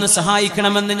 നിങ്ങളെ ഒന്ന്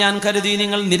സഹായിക്കണമെന്ന് ഞാൻ കരുതി,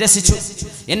 നിങ്ങൾ നിരസിച്ചു.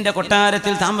 എന്റെ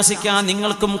കൊട്ടാരത്തിൽ താമസിക്കാൻ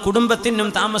നിങ്ങൾക്കും കുടുംബത്തിനും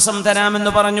താമസം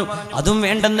തരാമെന്ന് പറഞ്ഞു, അതും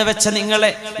വേണ്ടെന്ന് വെച്ച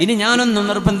നിങ്ങളെ ഇനി ഞാനൊന്നും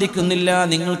നിർബന്ധിക്കുന്നില്ല,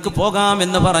 നിങ്ങൾക്ക്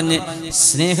പോകാമെന്ന് പറഞ്ഞ്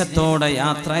സ്നേഹത്തോടെ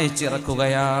യാത്ര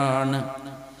അയച്ചിറക്കുകയാണ്.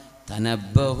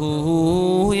 തനബ്ബഹൂ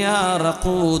യാ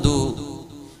റഖൂദു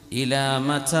ഇലാ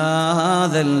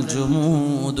മതാദൽ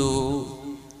ജുമൂദു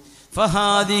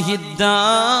فهذه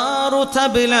الدار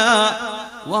تبلى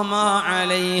وما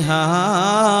عليها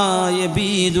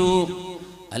يبيد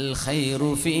الخير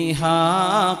فيها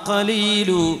قليل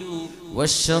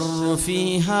والشر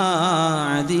فيها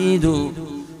عديد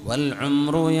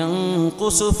والعمر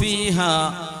ينقص فيها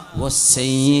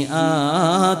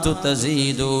والسيئات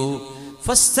تزيد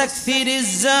فاستكثر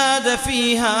الزاد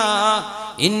فيها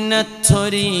إن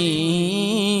الطريق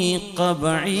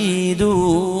بعيد.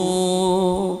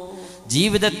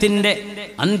 ജീവിതത്തിന്റെ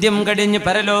അന്ത്യം കഴിഞ്ഞ്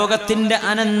പരലോകത്തിന്റെ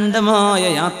അനന്തമായ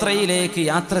യാത്രയിലേക്ക്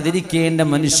യാത്ര തിരിക്കേണ്ട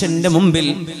മനുഷ്യന്റെ മുമ്പിൽ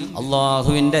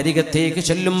അള്ളാഹുവിന്റെ അരികത്തേക്ക്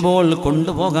ചെല്ലുമ്പോൾ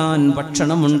കൊണ്ടുപോകാൻ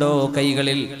ഭക്ഷണമുണ്ടോ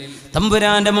കൈകളിൽ?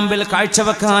 തമ്പുരാന്റെ മുമ്പിൽ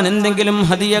കാഴ്ചവെക്കാൻ എന്തെങ്കിലും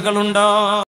ഹദിയകളുണ്ടോ?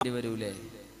 വരൂലേ,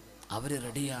 അവര്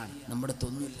റെഡിയാണ്, നമ്മുടെ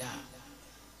തൊന്നുമില്ല.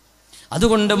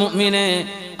 അതുകൊണ്ട് മുഅ്മിനേ,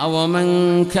 അവമൻ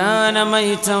കാന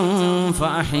മൈതൻ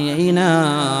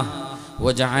ഫഅഹ്യൈനാഹു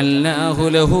വജഅൽനാഹു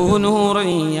ലഹു നൂറൻ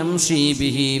യംശി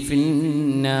ബിഹി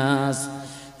ഫിന്നാസ്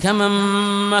കമൻ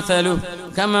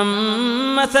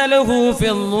മഥലുഹു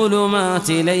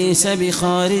ഫിദ്ദുലുമാതി ലൈസ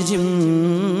ബിഖാരിജിൻ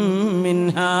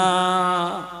മിൻഹാ.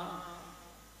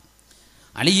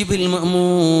 അലിയുബിൽ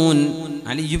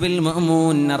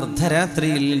മഅ്മൂൻ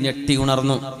അർദ്ധരാത്രിയിൽ ഞെട്ടി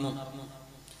ഉണർന്നു.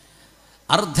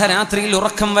 അർദ്ധരാത്രിയിൽ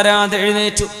ഉറക്കം വരാതെ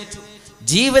എഴുന്നേറ്റു.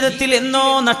 ജീവിതത്തിൽ എന്നോ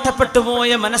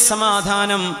നഷ്ടപ്പെട്ടുപോയ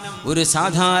മനസ്സമാധാനം ഒരു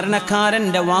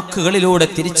സാധാരണക്കാരന്റെ വാക്കുകളിലൂടെ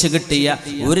തിരിച്ചു കിട്ടിയ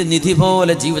ഒരു നിധി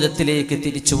പോലെ ജീവിതത്തിലേക്ക്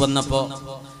തിരിച്ചു വന്നപ്പോ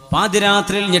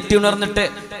പാതിരാത്രിയിൽ ഞെട്ടിയുണർന്നിട്ട്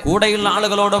കൂടെയുള്ള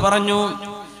ആളുകളോട് പറഞ്ഞു,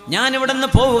 ഞാൻ ഇവിടുന്ന്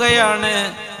പോവുകയാണ്,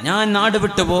 ഞാൻ നാട്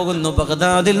വിട്ടു പോകുന്നു,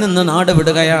 ബഗ്ദാദിൽ നിന്ന് നാട്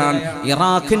വിടുകയാണ്.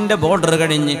 ഇറാഖിന്റെ ബോർഡർ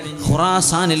കഴിഞ്ഞ്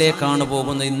ഖുറാസാനിലേക്കാണ്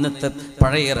പോകുന്നത്, ഇന്നത്തെ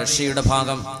പഴയ റഷ്യയുടെ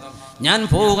ഭാഗം. ഞാൻ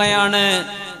പോവുകയാണ്.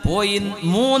 പോയി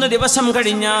 3 ദിവസം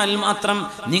കഴിഞ്ഞാൽ മാത്രം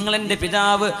നിങ്ങൾ എൻ്റെ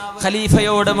പിതാവ്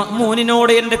ഖലീഫയോട്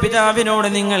മഅ്മൂനിനോട് എൻ്റെ പിതാവിനോട്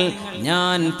നിങ്ങൾ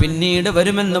ഞാൻ പിന്നീട്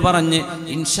വരുമെന്ന് പറഞ്ഞ്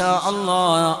ഇൻഷാ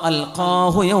അല്ലാഹ്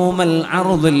അൽഖാഹു യൗമൽ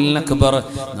അർദിൽ അക്ബർ,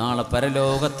 നാളെ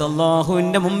പരലോകത്ത്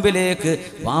അല്ലാഹുവിൻ്റെ മുമ്പിലേക്ക്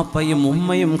വാപ്പയും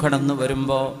ഉമ്മയും കടന്നു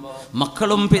വരുമ്പോൾ,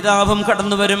 മക്കളും പിതാവും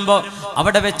കടന്നു വരുമ്പോൾ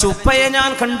അവിടെ വെച്ച് ഉപ്പയെ ഞാൻ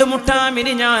കണ്ടുമുട്ടാം,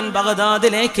 ഇനി ഞാൻ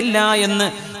ബഗ്ദാദിലേക്കില്ല എന്ന്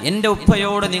എൻ്റെ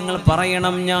ഉപ്പയോട് നിങ്ങൾ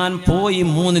പറയണം. ഞാൻ പോയി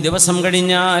 3 ദിവസം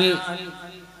കഴിഞ്ഞാൽ.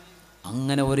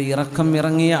 അങ്ങനെ ഒരു ഇറക്കം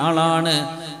ഇറങ്ങിയ ആളാണ്.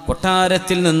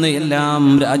 കൊട്ടാരത്തിൽ നിന്ന് എല്ലാം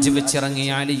രാജിവെച്ചിറങ്ങിയ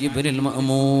അലി ഇബ്നുൽ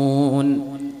മഅ്മൂൻ.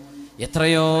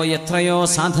 എത്രയോ എത്രയോ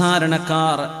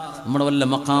സാധാരണക്കാർ നമ്മുടെ വല്ല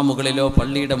മഖാമുകളിലോ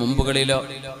പള്ളിയുടെ മുമ്പുകളിലോ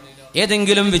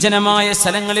ഏതെങ്കിലും വിജനമായ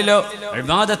സ്ഥലങ്ങളിലോ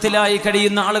ഇബാദത്തിലായി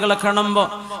കഴിയുന്ന ആളുകളെ കാണുമ്പോൾ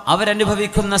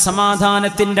അവരനുഭവിക്കുന്ന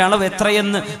സമാധാനത്തിന്റെ അളവ്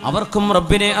എത്രയെന്ന് അവർക്കും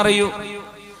റബ്ബിനെ അറിയൂ.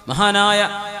 മഹാനായ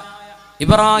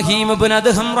ഇബ്രാഹിം ഇബ്നു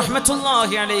അദ്ഹം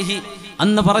റഹ്മത്തുള്ളാഹി അലൈഹി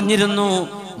അന്ന് പറഞ്ഞിരുന്നു,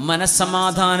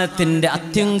 മനസ്സമാധാനത്തിന്റെ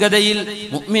അത്യുന്നതയിൽ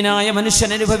മുഅ്മിനായ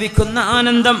മനുഷ്യൻ അനുഭവിക്കുന്ന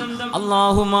ആനന്ദം,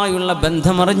 അല്ലാഹുമായുള്ള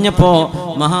ബന്ധമറിഞ്ഞപ്പോ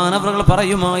മഹാനവറുകൾ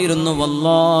പറയുമായിരുന്നു,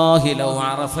 വല്ലാഹി ലൗ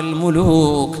അറഫൽ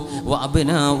മുലൂക്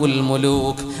വഅബ്നാഉൽ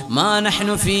മുലൂക് മാ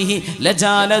നഹ്നു ഫീഹി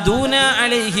ലജാലദൂനാ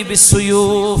അലൈഹി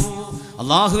ബിസ്സുയൂഫ്.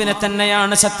 അല്ലാഹുവിനെ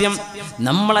തന്നെയാണ് സത്യം.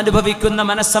 നമ്മൾ അനുഭവിക്കുന്ന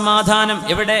മനസ്സമാധാനം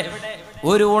എവിടെ?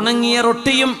 ഒരു ഉണങ്ങിയ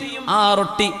റൊട്ടിയും ആ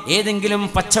റൊട്ടി ഏതെങ്കിലും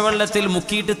പച്ചവെള്ളത്തിൽ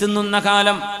മുക്കിയിട്ട് തിന്നുന്ന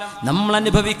കാലം നമ്മൾ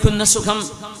അനുഭവിക്കുന്ന സുഖം,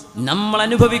 നമ്മൾ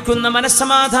അനുഭവിക്കുന്ന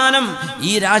മനസ്സമാധാനം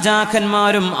ഈ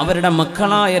രാജാക്കന്മാരും അവരുടെ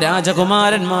മക്കളായ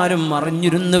രാജകുമാരന്മാരും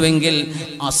അറിഞ്ഞിരുന്നുവെങ്കിൽ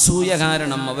അസൂയ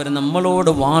കാരണം അവർ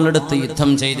നമ്മളോട് വാളെടുത്ത്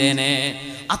യുദ്ധം ചെയ്തേനെ.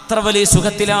 അത്ര വലിയ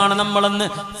സുഖത്തിലാണ് നമ്മളെന്ന്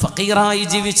ഫഖീറായി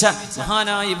ജീവിച്ച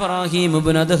മഹാനായ ഇബ്രാഹിം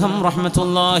ഇബ്നു അദ്ഹം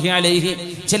റഹ്മത്തുള്ളാഹി അലൈഹി.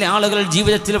 ചില ആളുകൾ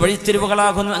ജീവിതത്തിൽ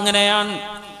വഴിത്തിരിവുകളാകുന്നത് അങ്ങനെയാണ്.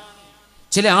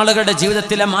 ചില ആളുകളുടെ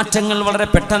ജീവിതത്തിലെ മാറ്റങ്ങൾ വളരെ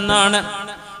പെട്ടെന്നാണ്.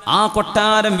 ആ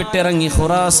കൊട്ടാരം വിട്ടിറങ്ങി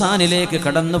ഖുറാസാനിലേക്ക്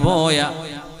കടന്നുപോയ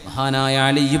മഹാനായ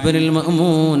അലി ഇബ്നുൽ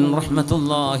മഅ്മൂൻ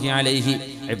റഹ്മത്തുള്ളാഹി അലൈഹി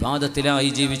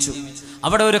ഇബാദത്തിലായി ജീവിച്ചു.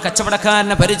 അവിടെ ഒരു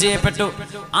കച്ചവടക്കാരനെ പരിചയപ്പെട്ടു.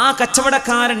 ആ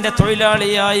കച്ചവടക്കാരന്റെ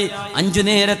തൊഴിലാളിയായി 5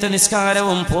 നേരത്തെ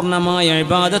നിസ്കാരവും പൂർണ്ണമായ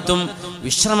ഇബാദത്തും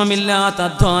വിശ്രമമില്ലാത്ത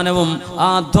അധ്വാനവും, ആ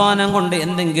അധ്വാനം കൊണ്ട്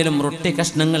എന്തെങ്കിലും റൊട്ടി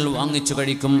കഷ്ണങ്ങൾ വാങ്ങിച്ചു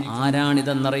കഴിക്കും.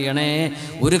 ആരാണിതെന്നറിയണേ?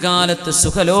 ഒരു കാലത്ത്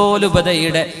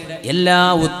സുഖലോലുപതയുടെ എല്ലാ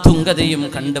ഉത്തുംഗതയും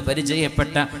കണ്ട്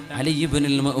പരിചയപ്പെട്ട അലി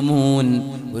ഇബ്നുൽ മഅ്മൂൻ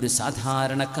ഒരു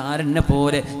സാധാരണക്കാരനെ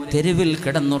പോലെ തെരുവിൽ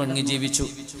കിടന്നുറങ്ങി ജീവിച്ചു.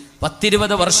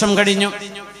 10-20 വർഷം കഴിഞ്ഞു.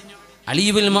 അലി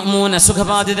ഇബ്നുൽ മഅ്മൂൻ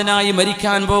അസുഖബാധിതനായി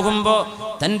മരിക്കാൻ പോകുമ്പോ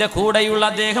തന്റെ കൂടെയുള്ള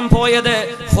അദ്ദേഹം പോയത്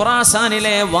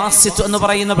ഖുറാസാനിലെ വാസിത്ത് എന്ന്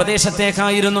പറയുന്ന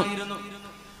പ്രദേശത്തേക്കായിരുന്നു.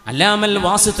 അല്ലാമൽ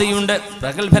വാസിത്തിയുണ്ട്,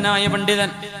 പ്രഗത്ഭനായ പണ്ഡിതൻ,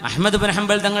 അഹ്മദ് ബിൻ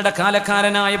ഹംബൽ തങ്ങളുടെ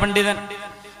കാലക്കാരനായ പണ്ഡിതൻ.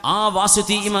 ആ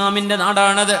വാസിത്തി ഇമാമിന്റെ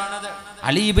നാടാണത്.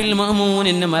 അലി ഇബ്നുൽ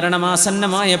മഅ്മൂനിന്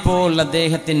മരണമാസന്നമായപ്പോൾ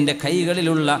അദ്ദേഹത്തിന്റെ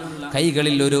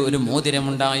കൈകളിൽ ഒരു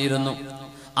മോതിരമുണ്ടായിരുന്നു.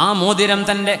 ആ മോതിരം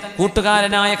തന്റെ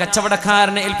കൂട്ടുകാരനായ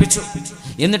കച്ചവടക്കാരനെ ഏൽപ്പിച്ചു.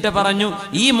 എന്നിട്ട് പറഞ്ഞു,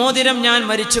 ഈ മോതിരം ഞാൻ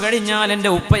മരിച്ചു കഴിഞ്ഞാൽ എൻ്റെ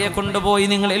ഉപ്പയെ കൊണ്ടുപോയി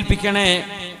നിങ്ങൾ ഏൽപ്പിക്കണേ.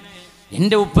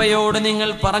 എൻ്റെ ഉപ്പയോട് നിങ്ങൾ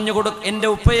പറഞ്ഞു എൻ്റെ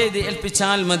ഉപ്പയെ ഇത്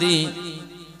ഏൽപ്പിച്ചാൽ മതി.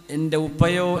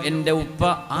 എൻ്റെ ഉപ്പ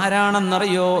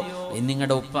ആരാണെന്നറിയോ?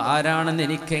 നിങ്ങളുടെ ഉപ്പ ആരാണെന്ന്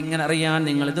എനിക്ക് എങ്ങനെ അറിയാൻ?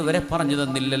 നിങ്ങൾ ഇതുവരെ പറഞ്ഞു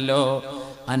തന്നില്ലല്ലോ.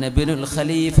 അനബിനുൽ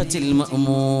ഖലീഫത്തിൽ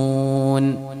മഅ്മൂൻ.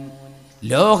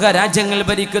 ലോക രാജ്യങ്ങൾ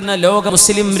ഭരിക്കുന്ന, ലോക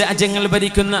മുസ്ലിം രാജ്യങ്ങൾ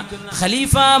ഭരിക്കുന്ന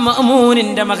ഖലീഫ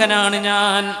മഅ്മൂനിന്റെ മകനാണ്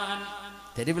ഞാൻ.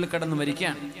 തെരുവിൽ കിടന്ന്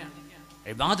മരിക്കാൻ.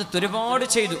 ഇബാദത്ത് ഒരുപാട്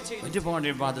ചെയ്തു.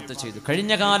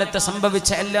 കഴിഞ്ഞ കാലത്ത് സംഭവിച്ച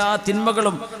എല്ലാ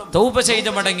തിന്മകളും തൗബ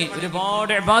ചെയ്ത് മടങ്ങി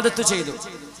ഒരുപാട് ഇബാദത്ത് ചെയ്തു.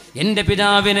 എൻ്റെ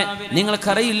പിതാവിനെ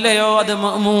നിങ്ങൾക്കറിയില്ലയോ? അത്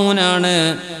മഅ്മൂനാണ്.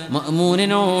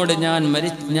 മഅ്മൂനിനോട് ഞാൻ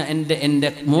എൻ്റെ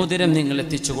മോതിരം നിങ്ങൾ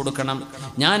എത്തിച്ചു കൊടുക്കണം.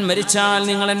 ഞാൻ മരിച്ചാൽ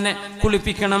നിങ്ങൾ എന്നെ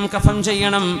കുളിപ്പിക്കണം, കഫൻ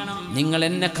ചെയ്യണം, നിങ്ങൾ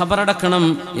എന്നെ ഖബറടക്കണം.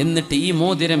 എന്നിട്ട് ഈ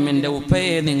മോതിരം എൻ്റെ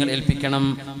ഉപ്പയെ നിങ്ങൾ ഏൽപ്പിക്കണം.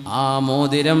 ആ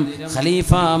മോതിരം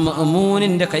ഖലീഫ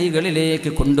മഅ്മൂനിന്റെ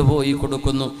കൈകളിലേക്ക് കൊണ്ടുപോയി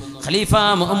കൊടുക്കുന്നു. ഖലീഫ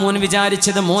മഅ്മൂൻ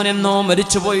വിചാരിച്ചത് മോനെന്നോ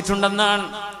മരിച്ചു പോയിട്ടുണ്ടെന്നാണ്.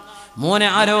 മോനെ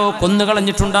ആരോ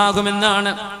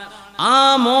കൊന്നുകളഞ്ഞിട്ടുണ്ടാകുമെന്നാണ്. ആ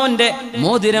മോന്റെ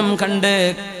മോതിരം കണ്ട്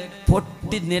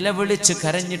പൊട്ടി നിലവിളിച്ച്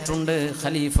കരഞ്ഞിട്ടുണ്ട്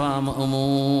ഖലീഫ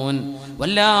മഅ്മൂൻ.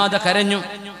 വല്ലാതെ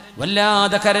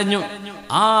കരഞ്ഞു.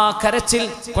 ആ കരച്ചിൽ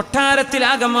കൊട്ടാരത്തിൽ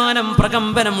ആകമാനം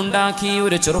പ്രകമ്പനമുണ്ടാക്കി.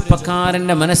 ഒരു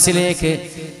ചെറുപ്പക്കാരന്റെ മനസ്സിലേക്ക്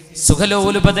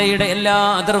സുഖലോലുപതയുടെ എല്ലാ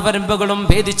അതിർവരമ്പുകളും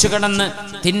ഭേദിച്ചു കടന്ന്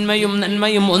തിന്മയും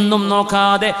നന്മയും ഒന്നും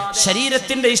നോക്കാതെ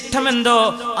ശരീരത്തിന്റെ ഇഷ്ടമെന്തോ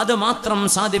അത് മാത്രം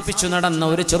സാധിപ്പിച്ചു നടന്ന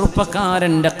ഒരു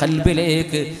ചെറുപ്പക്കാരന്റെ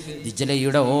കൽബിലേക്ക്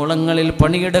ദിജ്ലയുടെ ഓളങ്ങളിൽ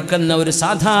പണിയെടുക്കുന്ന ഒരു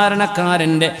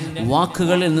സാധാരണക്കാരന്റെ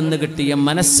വാക്കുകളിൽ നിന്ന് കിട്ടിയ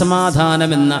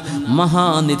മനസ്സമാധാനമെന്ന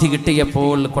മഹാനിധി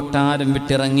കിട്ടിയപ്പോൾ കൊട്ടാരം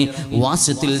വിട്ടിറങ്ങി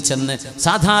വാസ്യത്തിൽ ചെന്ന്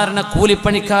സാധാരണ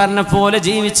കൂലിപ്പണിക്കാരനെ പോലെ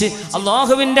ജീവിച്ച്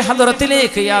അല്ലാഹുവിന്റെ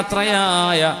ഹദ്റത്തിലേക്ക്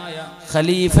യാത്രയായ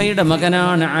ഖലീഫയുടെ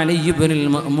മകനാണ് അലി ഇബ്നുൽ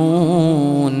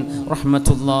മഅ്മൂൻ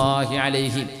റഹ്മത്തുള്ളാഹി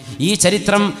അലൈഹി. ഈ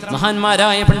ചരിത്രം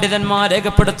മഹാന്മാരായ പണ്ഡിതന്മാർ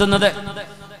രേഖപ്പെടുത്തുന്നത്,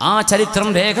 ആ ചരിത്രം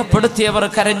രേഖപ്പെടുത്തിയവർ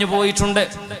കരഞ്ഞു പോയിട്ടുണ്ട്,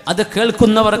 അത്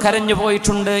കേൾക്കുന്നവർ കരഞ്ഞു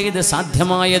പോയിട്ടുണ്ട്. ഇത്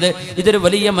സാധ്യമായത് ഇതൊരു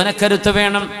വലിയ മനക്കരുത്ത്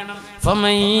വേണം.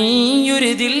 فمن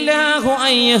يرد الله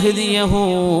أن يهديه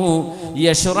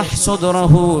يشرح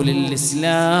صدره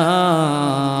للإسلام.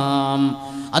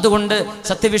 അതുകൊണ്ട്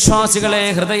സത്യവിശ്വാസികളെ,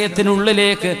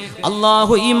 ഹൃദയത്തിനുള്ളിലേക്ക്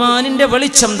അള്ളാഹു ഈമാനിന്റെ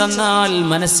വെളിച്ചം തന്നാൽ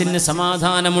മനസ്സിന്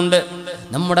സമാധാനമുണ്ട്.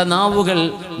 നമ്മുടെ നാവുകൾ,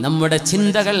 നമ്മുടെ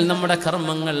ചിന്തകൾ, നമ്മുടെ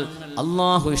കർമ്മങ്ങൾ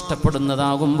അള്ളാഹു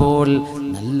ഇഷ്ടപ്പെടുന്നതാകുമ്പോൾ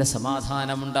നല്ല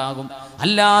സമാധാനമുണ്ടാകും.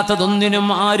 അല്ലാത്തതൊന്നിനും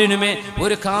ആരിനുമേ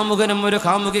ഒരു കാമുകനും ഒരു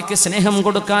കാമുകിക്ക് സ്നേഹം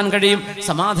കൊടുക്കാൻ കഴിയും,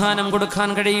 സമാധാനം കൊടുക്കാൻ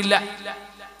കഴിയില്ല.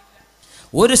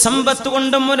 ഒരു സമ്പത്ത്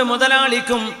കൊണ്ടും ഒരു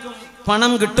മുതലാളിക്കും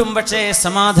പണം കിട്ടും, പക്ഷേ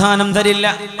സമാധാനം തരില്ല.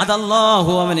 അത്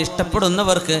അല്ലാഹു അവൻ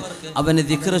ഇഷ്ടപ്പെടുന്നവർക്ക്, അവന്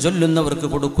ദിക്ർ ചൊല്ലുന്നവർക്ക്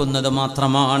കൊടുക്കുന്നത്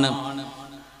മാത്രമാണ്.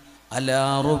 അലാ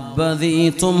റുബ്ബദി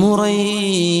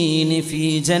തുമുറൈനി ഫീ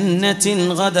ജന്നത്തിൻ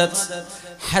ഗദത്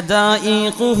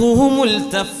ഹദായിഖുഹു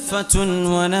മുൽതഫത്തുൻ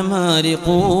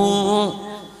വനമാരിഖു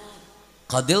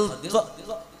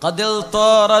ഖദിൽ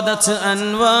താറദത്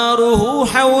അൻവാറുഹു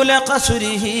ഹൗല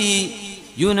ഖസ്രിഹി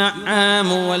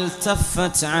യുനഅമു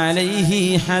വൽതഫത് അലൈഹി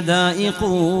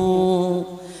ഹദായിഖു.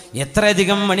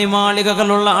 എത്രയധികം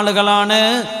മണിമാളികകളുള്ള ആളുകളാണ്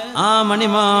ആ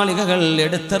മണിമാളികകൾ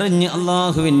എടുത്തെറിഞ്ഞ്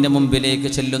അള്ളാഹുവിന്റെ മുമ്പിലേക്ക്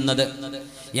ചെല്ലുന്നത്.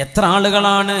 എത്ര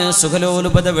ആളുകളാണ്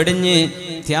സുഖലോലുപത വെടിഞ്ഞ്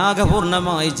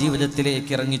ത്യാഗപൂർണമായി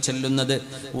ജീവിതത്തിലേക്ക് ഇറങ്ങി ചെല്ലുന്നത്.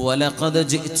 വലഖദ്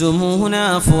ജിഅ്തുമൂനാ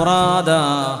ഫുറാദാ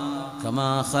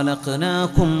കമാ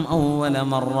ഖലഖനാകും അവ്വല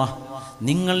മർറ.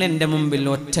 നിങ്ങൾ എൻ്റെ മുമ്പിൽ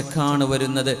ഒറ്റക്കാണ്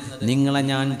വരുന്നത്. നിങ്ങളെ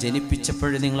ഞാൻ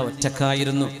ജനിപ്പിച്ചപ്പോഴും നിങ്ങൾ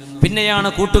ഒറ്റക്കായിരുന്നു. പിന്നെയാണ്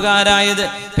കൂട്ടുകാരായത്.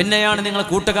 പിന്നെയാണ് നിങ്ങൾ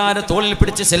കൂട്ടുകാരെ തോളിൽ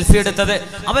പിടിച്ച് സെൽഫി എടുത്തത്.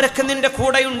 അവരൊക്കെ നിന്റെ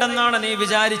കൂടെയുണ്ടെന്നാണ് നീ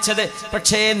വിചാരിച്ചത്.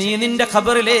 പക്ഷേ നീ നിന്റെ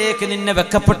ഖബറിലേക്ക് നിന്നെ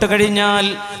വെക്കപ്പെട്ടു കഴിഞ്ഞാൽ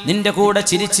നിന്റെ കൂടെ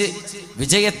ചിരിച്ച്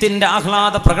വിജയത്തിന്റെ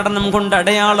ആഹ്ലാദ പ്രകടനം കൊണ്ട്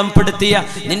അടയാളം പെടുത്തിയ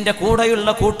നിന്റെ കൂടെയുള്ള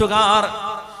കൂട്ടുകാർ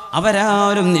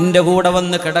അവരാരും നിന്റെ കൂടെ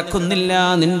വന്ന് കിടക്കുന്നില്ല.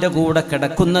 നിന്റെ കൂടെ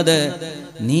കിടക്കുന്നത്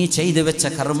നീ ചെയ്തു വെച്ച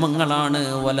കർമ്മങ്ങളാണ്.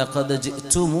 വലഖദ്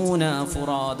ജിഅ്തുമൂനാ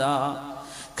ഫുറാദാ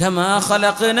കമാ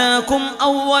ഖലഖനാകും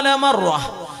അവ്വല മർറ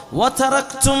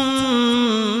വതറക്തും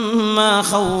മാ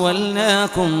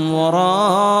ഖവൽനാകും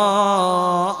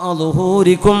വറാഅ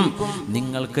ദുഹൂരികും.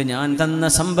 നിങ്ങൾക്ക് ഞാൻ തന്ന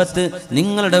സമ്പത്ത്,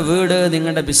 നിങ്ങളുടെ വീട്,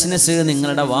 നിങ്ങളുടെ ബിസിനസ്,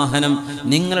 നിങ്ങളുടെ വാഹനം,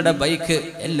 നിങ്ങളുടെ ബൈക്ക്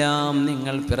എല്ലാം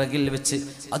നിങ്ങൾ പിറകിൽ വെച്ച്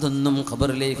അതൊന്നും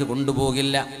ഖബറിലേക്ക്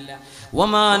കൊണ്ടുപോകില്ല.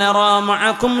 وما نرى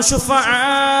معكم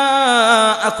شفعاءكم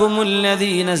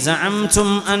الذين زعمتم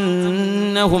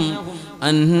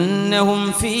أنهم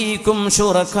فيكم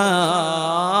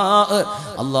شركاء.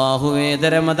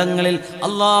 അല്ലാഹുവേതര മതങ്ങളിൽ,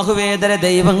 അല്ലാഹുവേതര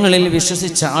ദൈവങ്ങളിൽ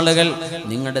വിശ്വസിച്ച ആളുകൾ,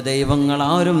 നിങ്ങളുടെ ദൈവങ്ങൾ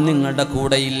ആരും നിങ്ങളുടെ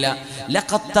കൂടെയില്ല.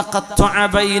 ലഖദ് തഖത്തഅ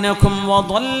ബൈനകും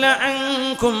വദല്ല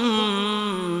അൻകും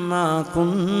മാ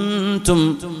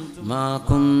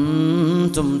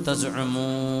കുൻതും തസ്ഉമൂൻ.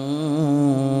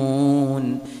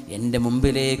 എൻ്റെ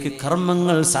മുമ്പിലേക്ക്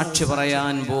കർമ്മങ്ങൾ സാക്ഷി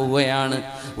പറയാൻ പോവുകയാണ്.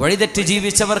 വഴിതെറ്റി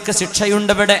ജീവിച്ചവർക്ക്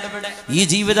ശിക്ഷയുണ്ടവിടെ. ഈ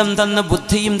ജീവിതം തന്ന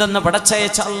ബുദ്ധിയും തന്ന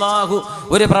പടച്ചയച്ച അല്ലാഹു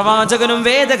ഒരു പ്രവാചകനും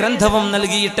വേദഗ്രന്ഥവും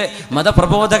നൽകിയിട്ട്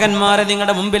മതപ്രബോധകന്മാരെ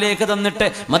നിങ്ങളുടെ മുമ്പിലേക്ക് തന്നിട്ട്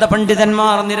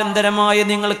മതപണ്ഡിതന്മാർ നിരന്തരമായി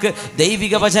നിങ്ങൾക്ക്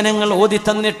ദൈവിക വചനങ്ങൾ ഓതി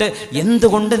തന്നിട്ട്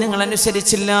എന്തുകൊണ്ട് നിങ്ങൾ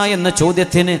അനുസരിച്ചില്ല എന്ന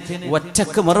ചോദ്യത്തിന്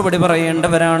ഒറ്റക്ക് മറുപടി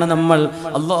പറയേണ്ടവരാണ് നമ്മൾ.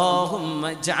 അല്ലാഹുമ്മ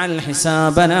ജഅൽ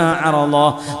ഹിസാബനാ അറളാ.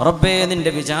 റബ്ബേ,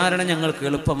 നിന്റെ വിചാരണ ഞങ്ങൾക്ക്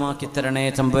എളുപ്പമാക്കി തരണേ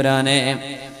തമ്പുരാനെ.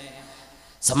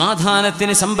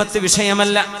 സമാധാനത്തിന് സമ്പത്ത്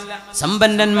വിഷയമല്ല.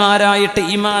 സമ്പന്നന്മാരായിട്ട്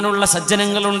ഈമാനുള്ള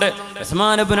സജ്ജനങ്ങളുണ്ട്.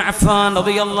 ഉസ്മാൻ ഇബ്നു അഫ്ഫാൻ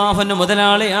റളിയല്ലാഹു അൻഹു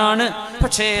മുതലാളിയാണ്,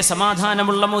 പക്ഷേ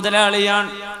സമാധാനമുള്ള മുതലാളിയാണ്.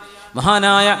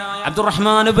 മഹാനായ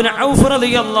അബ്ദുറഹ്മാൻ ഇബ്നു ഔഫ്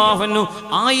റളിയല്ലാഹു അൻഹു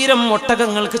 1000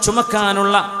 ഒട്ടകങ്ങൾക്ക്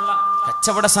ചുമക്കാനുള്ള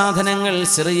കച്ചവട സാധനങ്ങൾ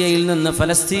സിറിയയിൽ നിന്ന്,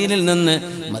 ഫലസ്തീനിൽ നിന്ന്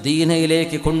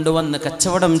മദീനയിലേക്ക് കൊണ്ടുവന്ന്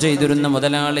കച്ചവടം ചെയ്തിരുന്ന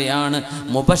മുതലാളിയാണ്.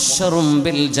 മുബശ്ശറും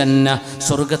ബിൽ ജന്ന,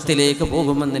 സ്വർഗത്തിലേക്ക്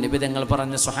പോകുമെന്ന് നബി തങ്ങൾ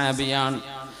പറഞ്ഞ സ്വഹാബിയാണ്.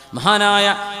 മഹാനായ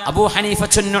അബൂ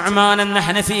ഹനീഫത്തുൻ നുഅ്മാൻ എന്ന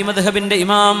ഹനഫി മദ്ഹബിന്റെ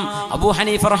ഇമാം അബൂ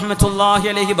ഹനീഫ റഹ്മത്തുള്ളാഹി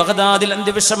അലൈഹി ബഗ്ദാദിൽ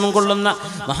അന്ത്യവിശ്രമം കൊള്ളുന്ന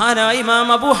മഹാനായ ഇമാം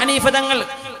അബൂ ഹനീഫ തങ്ങൾ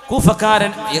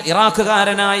കൂഫക്കാരൻ,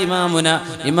 ഇറാഖുകാരനായ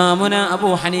ഇമാമുന അബൂ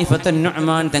ഹനീഫത്തുൻ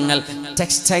നുഅ്മാൻ തങ്ങൾ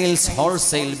ടെക്സ്റ്റൈൽസ്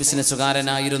ഹോൾസെയിൽ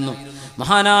ബിസിനസ്സുകാരനായിരുന്നു.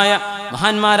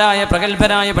 മഹാന്മാരായ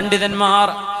പ്രഗത്ഭരായ പണ്ഡിതന്മാർ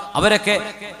അവരൊക്കെ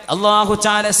അല്ലാഹു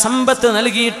തആല സമ്പത്ത്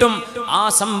നൽകിയിട്ടും ആ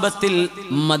സമ്പത്തിൽ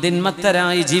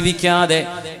മതിന്മത്തരായി ജീവിക്കാതെ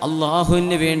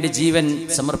അല്ലാഹുവിന് വേണ്ടി ജീവൻ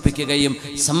സമർപ്പിക്കുകയും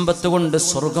സമ്പത്ത് കൊണ്ട്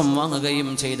സ്വർഗം വാങ്ങുകയും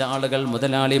ചെയ്ത ആളുകൾ,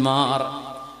 മുതലാളിമാർ.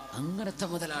 അങ്ങനത്തെ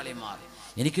മുതലാളിമാർ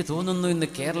എനിക്ക് തോന്നുന്നു ഇന്ന്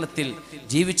കേരളത്തിൽ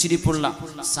ജീവിച്ചിരിപ്പുള്ള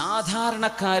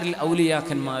സാധാരണക്കാരിൽ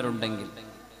ഔലിയാക്കന്മാരുണ്ടെങ്കിൽ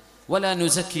വലാ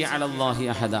നുസക്കി അലല്ലാഹി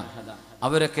അഹദ,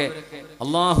 അവരൊക്കെ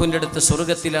അള്ളാഹുവിൻ്റെ അടുത്ത്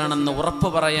സ്വർഗത്തിലാണെന്ന് ഉറപ്പ്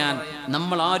പറയാൻ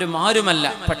നമ്മൾ ആരുമല്ല.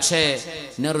 പക്ഷേ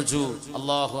നർജു,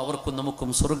 അള്ളാഹു അവർക്കും നമുക്കും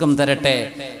സ്വർഗം തരട്ടെ.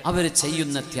 അവർ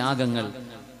ചെയ്യുന്ന ത്യാഗങ്ങൾ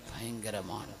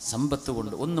ഭയങ്കരമാണ്. സമ്പത്ത്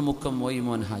കൊണ്ട് ഒന്ന് മുക്കം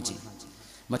മോയിമോൻ ഹാജി,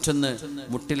 മറ്റൊന്ന്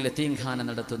മുട്ടിൽ യതീംഖാന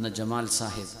നടത്തുന്ന ജമാൽ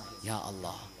സാഹിബ്. യാ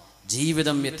അല്ലാഹ്,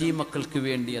 ജീവിതം യതീമക്കൾക്ക്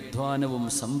വേണ്ടി അധ്വാനവും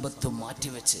സമ്പത്തും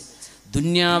മാറ്റിവെച്ച്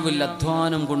ദുന്യാവിൽ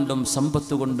അധ്വാനം കൊണ്ടും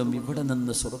സമ്പത്ത് കൊണ്ടും ഇവിടെ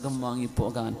നിന്ന് സ്വർഗം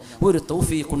വാങ്ങിപ്പോകാൻ ഒരു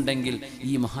തൗഫീഖുണ്ടെങ്കിൽ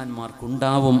ഈ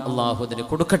മഹാന്മാർക്കുണ്ടാവും. അള്ളാഹു അതിന്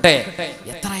കൊടുക്കട്ടെ.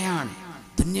 എത്രയാണ്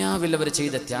ദുന്യാവിൽ അവർ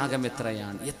ചെയ്ത ത്യാഗം,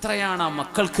 എത്രയാണ് ആ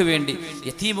മക്കൾക്ക് വേണ്ടി,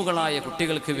 യതീമുകളായ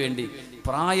കുട്ടികൾക്ക് വേണ്ടി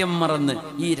പ്രായം മറന്ന്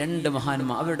ഈ 2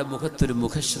 മഹാന്മാർ, അവരുടെ മുഖത്തൊരു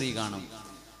മുഖശ്രീ കാണും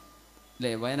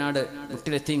അല്ലേ? വയനാട്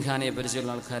മുട്ടിൽ യതീംഖാനയെ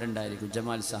പരിചയമുള്ള ആൾക്കാരുണ്ടായിരിക്കും.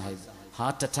 ജമാൽ സാഹിബ്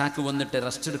ഹാർട്ട് അറ്റാക്ക് വന്നിട്ട്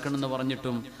റെസ്റ്റ് എടുക്കണമെന്ന്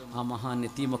പറഞ്ഞിട്ടും ആ മഹാൻ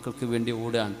യതീമക്കൾക്ക് വേണ്ടി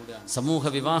ഓടുകയാണ്. സമൂഹ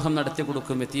വിവാഹം നടത്തി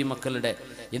കൊടുക്കും യതീമക്കളുടെ.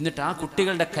 എന്നിട്ട് ആ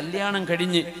കുട്ടികളുടെ കല്യാണം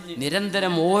കഴിഞ്ഞ്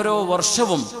നിരന്തരം ഓരോ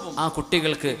വർഷവും ആ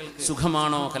കുട്ടികൾക്ക്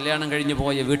സുഖമാണോ, കല്യാണം കഴിഞ്ഞു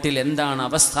പോയ വീട്ടിൽ എന്താണ്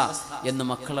അവസ്ഥ എന്ന്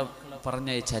മക്കളെ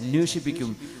പറഞ്ഞയച്ച്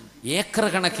അന്വേഷിപ്പിക്കും. ഏക്കർ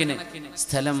കണക്കിന്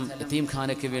സ്ഥലം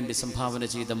യതീംഖാനയ്ക്ക് വേണ്ടി സംഭാവന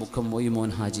ചെയ്ത മുക്കം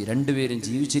മൊയ്മോൻ ഹാജി രണ്ടുപേരും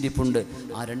ജീവിച്ചിരിപ്പുണ്ട്.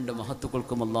 ആ രണ്ട്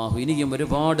മഹത്തുക്കൾക്കും അല്ലാഹു ഇനിയും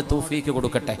ഒരുപാട് തൗഫീക്ക്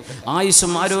കൊടുക്കട്ടെ,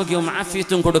 ആയുസ്സും ആരോഗ്യവും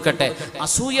ആഫിയത്തും കൊടുക്കട്ടെ.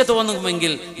 അസൂയ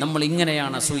തോന്നുമെങ്കിൽ നമ്മൾ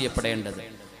ഇങ്ങനെയാണ് അസൂയപ്പെടേണ്ടത്.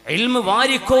 ഇൽമ്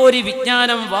വാരിക്കോരി,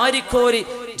 വിജ്ഞാനം വാരിക്കോരി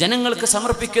ജനങ്ങൾക്ക്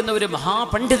സമർപ്പിക്കുന്ന ഒരു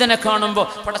മഹാപണ്ഡിതനെ കാണുമ്പോൾ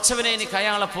പടച്ചവനെ എനിക്ക്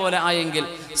അയാളെ പോലെ ആയെങ്കിൽ,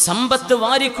 സമ്പത്ത്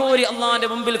വാരിക്കോരി അള്ളാഹിന്റെ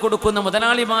മുമ്പിൽ കൊടുക്കുന്ന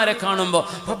മുതലാളിമാരെ കാണുമ്പോൾ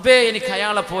റബ്ബേ എനിക്ക്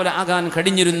അയാളെ പോലെ ആകാൻ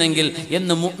കഴിഞ്ഞിരുന്നെങ്കിൽ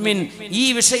എന്ന് മുഅ്മിൻ ഈ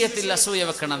വിഷയത്തിൽ അസൂയ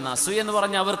വെക്കണം. അസൂയ എന്ന്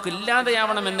പറഞ്ഞാൽ അവർക്ക്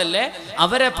ഇല്ലാതെയാവണമെന്നല്ലേ,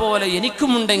 അവരെ പോലെ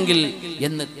എനിക്കുമുണ്ടെങ്കിൽ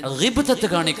എന്ന് ഗിബ്തത്ത്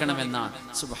കാണിക്കണമെന്നാണ്.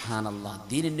 സുബ്ഹാനല്ലാഹ്.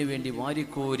 ദീനിന് വേണ്ടി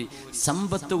വാരിക്കോരി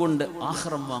സമ്പത്ത് കൊണ്ട്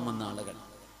ആഖിറം വാങ്ങുന്ന ആളുകൾ.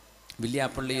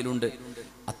 വില്യാപ്പള്ളിയിലുണ്ട്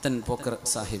അത്തൻ പോക്കർ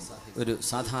സാഹിബ്, ഒരു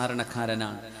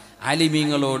സാധാരണക്കാരനാണ്.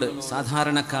 ആലിമീങ്ങളോട്,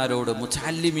 സാധാരണക്കാരോട്,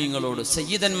 മുതഅല്ലിമീങ്ങളോട്,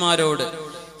 സയ്യിദന്മാരോട്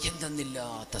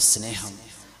എന്തെന്നില്ലാത്ത സ്നേഹം,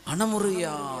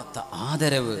 അണമുറിയാത്ത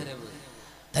ആദരവ്.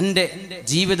 തൻ്റെ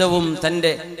ജീവിതവും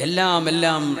തൻ്റെ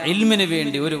എല്ലാം ഇൽമിന്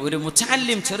വേണ്ടി ഒരു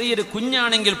മുതഅല്ലിം ചെറിയൊരു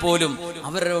കുഞ്ഞാണെങ്കിൽ പോലും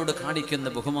അവരോട് കാണിക്കുന്ന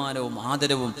ബഹുമാനവും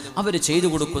ആദരവും, അവർ ചെയ്തു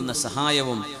കൊടുക്കുന്ന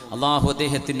സഹായവും. അള്ളാഹു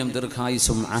അദ്ദേഹത്തിനും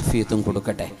ദീർഘായുസ്സും ആഫിയത്തും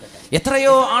കൊടുക്കട്ടെ.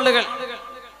 എത്രയോ ആളുകൾ,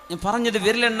 ഞാൻ പറഞ്ഞത്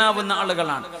വിരലെണ്ണാവുന്ന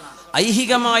ആളുകളാണ്,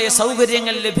 ഐഹികമായ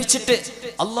സൗകര്യങ്ങൾ ലഭിച്ചിട്ട്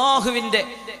അള്ളാഹുവിൻ്റെ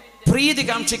പ്രീതി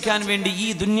കാക്ഷിക്കാൻ വേണ്ടി ഈ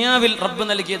ദുനിയാവിൽ റബ്ബ്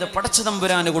നൽകിയത് പടച്ച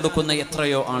തമ്പുരാന് കൊടുക്കുന്ന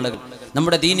എത്രയോ ആളുകൾ.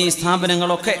 നമ്മുടെ ദീനീ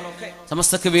സ്ഥാപനങ്ങളൊക്കെ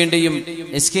സമസ്തക്ക് വേണ്ടിയും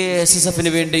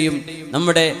SKSSFന് വേണ്ടിയും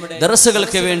നമ്മുടെ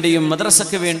ദർസുകൾക്ക് വേണ്ടിയും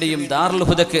മദ്രസക്ക് വേണ്ടിയും ദാറുൽ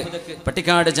ഹുദക്ക്,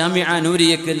 പട്ടിക്കാട് ജാമിഅ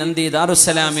നൂരിയക്ക്, നന്ദി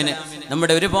ദാറുസ്സലാമിന്,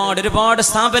 നമ്മുടെ ഒരുപാട്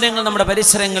സ്ഥാപനങ്ങൾ നമ്മുടെ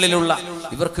പരിസരങ്ങളിലുള്ള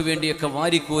ഇവർക്ക് വേണ്ടിയൊക്കെ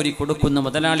വാരിക്കോരി കൊടുക്കുന്ന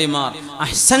മുതലാളിമാർ,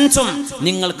 അഹ്സൻതും,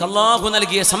 നിങ്ങൾക്ക് അല്ലാഹു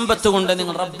നൽകിയ സമ്പത്ത് കൊണ്ട്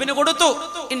നിങ്ങൾ റബ്ബിന് കൊടുത്തു.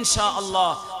 ഇൻഷാ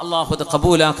അല്ലാഹ് അല്ലാഹു അത്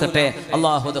ഖബൂലാക്കട്ടെ,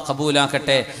 അല്ലാഹു അത്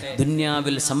ഖബൂലാക്കട്ടെ.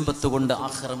 ദുനിയാവിൽ സമ്പത്ത് കൊണ്ട്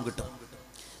ആഖിറം കിട്ടും.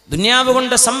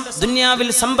 ദുനിയാവിൽ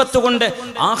സമ്പത്ത് കൊണ്ട്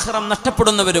ആഖിറം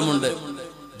നഷ്ടപ്പെടുന്നവരുമുണ്ട്.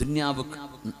 ദുനിയാവ്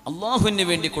അല്ലാഹുവിന്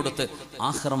വേണ്ടി കൊടുത്ത്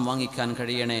ആഖിറം വാങ്ങിക്കാൻ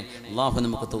കഴിയണേ. അല്ലാഹു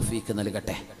നമുക്ക് തൗഫീക്ക്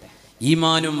നൽകട്ടെ.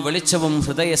 ഈമാനും വെളിച്ചവും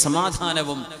ഹൃദയ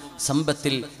സമാധാനവും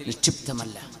സമ്പത്തിൽ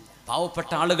നിക്ഷിപ്തമല്ല.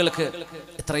 പാവപ്പെട്ട ആളുകൾക്ക്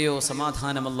എത്രയോ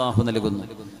സമാധാനം അല്ലാഹു നൽകുന്നു.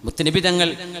 മുത്തുനബി തങ്ങൾ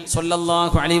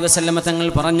സ്വല്ലല്ലാഹു അലൈഹി വസല്ലമ തങ്ങൾ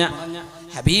പറഞ്ഞ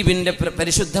ഹബീബിന്റെ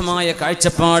പരിശുദ്ധമായ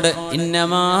കാഴ്ചപ്പാട്,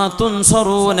 ഇന്നമാ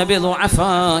തുൻസറൂന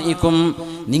ബിദുഅഫായിക്കും,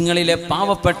 നിങ്ങളിലെ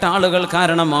പാവപ്പെട്ട ആളുകൾ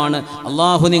കാരണമാണ്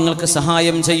അല്ലാഹു നിങ്ങൾക്ക്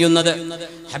സഹായം ചെയ്യുന്നത്.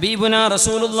 ഹബീബുന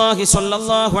റസൂലുള്ളാഹി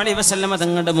സ്വല്ലല്ലാഹു അലൈഹി വസല്ലമ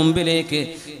തങ്ങളുടെ മുമ്പിലേക്ക്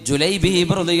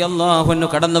ജുലൈബീബ് റളിയല്ലാഹു അൻഹു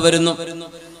കടന്നു വരുന്നു.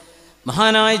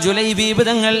 മഹാനായ ജുലൈബീബ്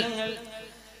തങ്ങൾ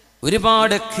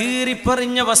ഒരുപാട്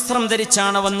കീറിപ്പറിഞ്ഞ വസ്ത്രം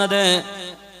ധരിച്ചാണ് വന്നത്.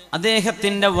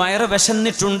 അദ്ദേഹത്തിന്റെ വയറ്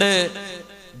വിശന്നിട്ടുണ്ട്,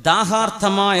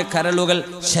 ദാഹാർത്ഥമായ കരളുകൾ,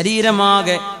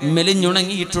 ശരീരമാകെ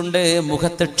മെലിഞ്ഞുണങ്ങിയിട്ടുണ്ട്,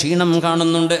 മുഖത്ത് ക്ഷീണം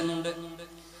കാണുന്നുണ്ട്.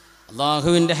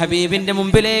 അല്ലാഹുവിന്റെ ഹബീബിന്റെ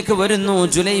മുമ്പിലേക്ക് വരുന്നു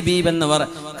ജുലൈബീബ് എന്നവർ.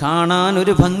 കാണാൻ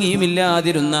ഒരു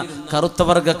ഭംഗിയുമില്ലാതിരുന്ന കറുത്ത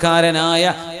വർഗക്കാരനായ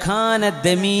ഖാന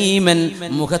ദമീമൻ,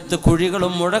 മുഖത്ത്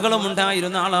കുഴികളും മുഴകളും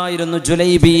ഉണ്ടായിരുന്ന ആളായിരുന്നു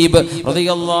ജുലൈബീബ്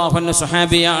റളിയല്ലാഹു അൻഹു.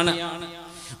 സ്വഹാബിയാണ്.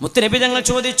 മുത്തുനബി തങ്ങൾ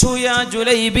ചോദിച്ചു, യാ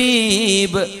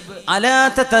ജുലൈബീബ് അലാ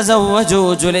തതസവ്വജു,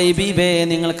 ജുലൈബീബേ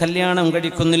നിങ്ങൾ കല്യാണം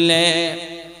കഴിക്കുന്നില്ലേ?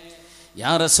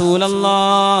 യാ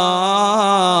റസൂലല്ലാഹ്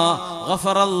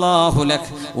ഗഫറല്ലാഹു ലക്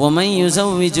വമൻ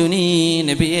യുസവ്വിജുനി,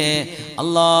 നബിയേ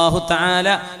അല്ലാഹു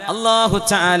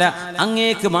തആല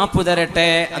അങ്ങേക്ക് മാപ്പ് തരട്ടെ.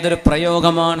 അതൊരു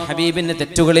പ്രയോഗമാണ്, ഹബീബിന്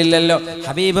തെറ്റുകളില്ലല്ലോ,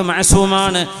 ഹബീബ്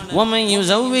മഅസൂമാണ്. വമൻ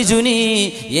യുസവ്വിജുനി,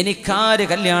 എനിക്കാര്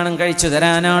കല്യാണം കഴിച്ചു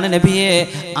തരാനാണ് നബിയേ?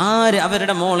 ആര്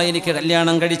അവരുടെ മോളെ എനിക്ക്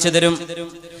കല്യാണം കഴിച്ചു തരും?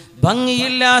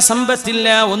 ഭംഗിയില്ല, സമ്പത്തില്ല,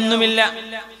 ഒന്നുമില്ല.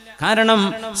 കാരണം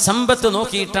സമ്പത്ത്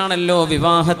നോക്കിയിട്ടാണല്ലോ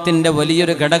വിവാഹത്തിന്റെ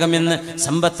വലിയൊരു ഘടകമെന്ന്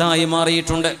സമ്പത്തായി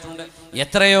മാറിയിട്ടുണ്ട്.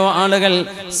 എത്രയോ ആളുകൾ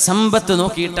സമ്പത്ത്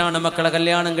നോക്കിയിട്ടാണ് മക്കളെ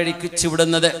കല്യാണം കഴിച്ചു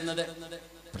വിടുന്നത്,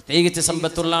 പ്രത്യേകിച്ച്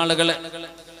സമ്പത്തുള്ള ആളുകൾ.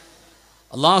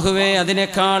 അല്ലാഹുവേ,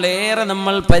 അതിനേക്കാളേറെ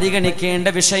നമ്മൾ പരിഗണിക്കേണ്ട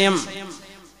വിഷയം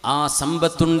ആ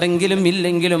സമ്പത്തുണ്ടെങ്കിലും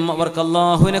ഇല്ലെങ്കിലും അവർക്ക്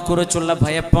അല്ലാഹുവിനെ കുറിച്ചുള്ള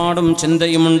ഭയപ്പാടും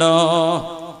ചിന്തയുമുണ്ടോ?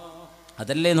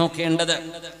 അതല്ലേ നോക്കേണ്ടത്.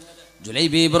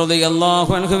 ജുലൈബീബ്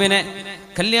റളിയല്ലാഹു അൻഹുവിനെ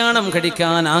കല്യാണം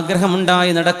കഴിക്കാൻ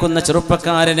ആഗ്രഹമുണ്ടായി നടക്കുന്ന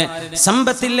ചെറുപ്പക്കാരന്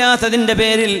സമ്പത്തില്ലാത്തതിന്റെ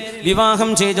പേരിൽ വിവാഹം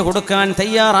ചെയ്തു കൊടുക്കാൻ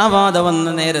തയ്യാറാവാതെ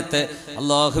വന്ന നേരത്ത്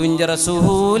അല്ലാഹുവിൻ്റെ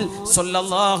റസൂൽ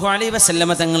സ്വല്ലല്ലാഹു അലൈഹി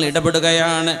വസല്ലമ തങ്ങൾ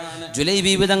ഇടപെടുകയാണ്.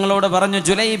 ജുലൈബീബ് തങ്ങളോട് പറഞ്ഞു,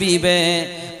 ജുലൈബീബേ,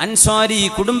 അൻസാരി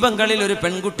കുടുംബങ്ങളിൽ ഒരു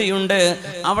പെൺകുട്ടിയുണ്ട്,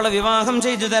 അവളെ വിവാഹം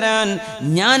ചെയ്തു തരാൻ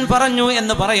ഞാൻ പറഞ്ഞു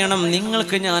എന്ന് പറയണം,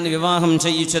 നിങ്ങൾക്ക് ഞാൻ വിവാഹം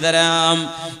ചെയ്യിച്ചു തരാം.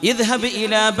 ഇദ്ഹബ്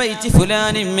ഇലാ ബൈതി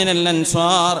ഫുലാനിൻ മിനൽ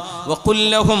അൻസാർ വഖുൽ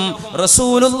ലഹും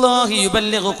റസൂലുള്ളാഹി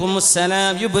യുബല്ലിഗുകുമുസ്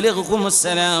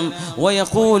സലാം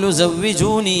വയഖൂലു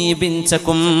സവ്വിജൂനി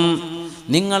ബിൻതകും.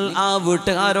 നിങ്ങൾ ആ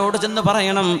വീട്ടുകാരോട് ചെന്ന്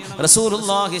പറയണം,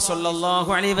 റസൂലുള്ളാഹി സ്വല്ലല്ലാഹു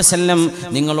അലൈഹി വസല്ലം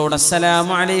നിങ്ങളോട്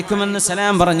അസ്സലാമു അലൈക്കും എന്ന്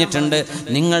സലാം പറഞ്ഞിട്ടുണ്ട്,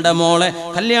 നിങ്ങളുടെ മോളെ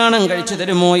കല്യാണം കഴിച്ചു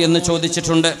തരുമോ എന്ന്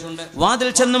ചോദിച്ചിട്ടുണ്ട്. വാതിൽ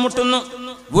ചെന്ന് മുട്ടുന്നു.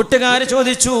 വീട്ടുകാർ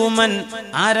ചോദിച്ചു, മൻ,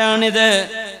 ആരാണിത്,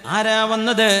 ആരാ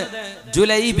വന്നത്?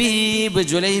 ജുലൈബീബ്,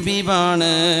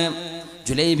 ജുലൈബീബാണ്.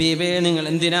 ജുലൈബീബേ, നിങ്ങൾ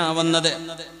എന്തിനാ വന്നത്?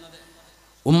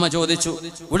 ഉമ്മ ചോദിച്ചു.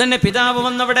 ഉടനെ പിതാവ്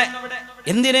വന്നവിടെ,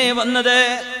 എന്തിനേ വന്നത്?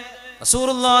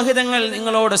 റസൂലുള്ളാഹി തങ്ങൾ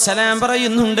നിങ്ങളോട് സലാം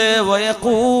പറയുന്നുണ്ട്.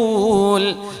 വയഖൂൽ,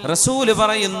 റസൂല്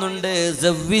പറയുന്നുണ്ട്,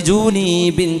 സവ്വിജൂനി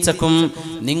ബിൻതകും,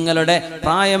 നിങ്ങളുടെ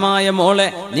പ്രായമായ മോളെ,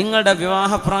 നിങ്ങളുടെ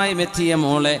വിവാഹപ്രായമെത്തിയ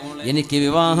മോളെ എനിക്ക്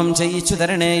വിവാഹം ചെയ്യിച്ചു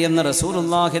തരണേ എന്ന്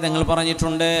റസൂലുള്ളാഹി തങ്ങൾ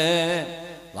പറഞ്ഞിട്ടുണ്ട്.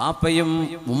 വാപ്പയും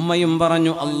ഉമ്മയും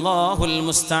പറഞ്ഞു, അല്ലാഹുൽ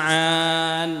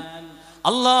മുസ്തആൻ,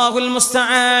 അല്ലാഹുൽ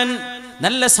മുസ്തആൻ.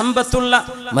 നല്ല സമ്പത്തുള്ള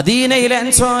മദീനയിലെ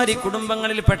അൻസ്വാരി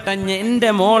കുടുംബങ്ങളിൽപ്പെട്ട എൻ്റെ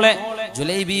മോളെ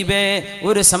ജുലൈബീബേ,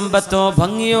 ഒരു സമ്പത്തോ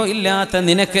ഭംഗിയോ ഇല്ലാത്ത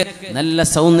നിനക്ക് നല്ല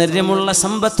സൗന്ദര്യമുള്ള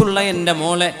സമ്പത്തുള്ള എൻ്റെ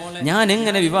മോളെ ഞാൻ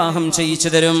എങ്ങനെ വിവാഹം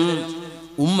ചെയ്യിച്ചു തരും?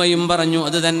 ഉമ്മയും പറഞ്ഞു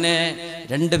അത് തന്നെ.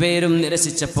 രണ്ടുപേരും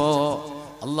നിരസിച്ചപ്പോ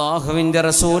അല്ലാഹുവിൻ്റെ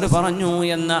റസൂൽ പറഞ്ഞു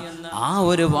എന്ന ആ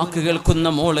ഒരു വാക്ക് കേൾക്കുന്ന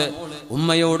മോള്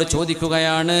ഉമ്മയോട്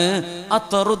ചോദിക്കുകയാണ്,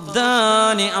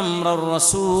 അതറുദ്ദാനി അംറർ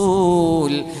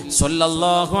റസൂൽ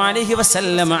സ്വല്ലല്ലാഹു അലൈഹി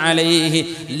വസല്ലം അലൈഹി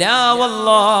ലാ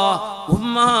വല്ലാഹ്.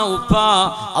 ഉമ്മ, ഉപ്പ,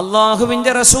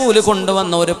 അല്ലാഹുവിൻ്റെ റസൂൽ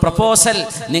കൊണ്ടുവന്ന ഒരു പ്രപ്പോസൽ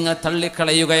നിങ്ങൾ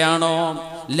തള്ളിക്കളയുകയാണോ?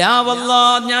 ലാ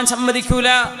വല്ലാഹ്, ഞാൻ സമ്മതിക്കൂല.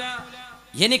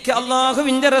 എനിക്ക്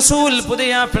അല്ലാഹുവിൻ്റെ റസൂൽ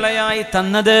പുതിയ പിളയായി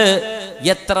തന്നത്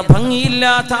എത്ര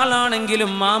ഭംഗിയില്ലാത്ത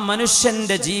ആളാണെങ്കിലും ആ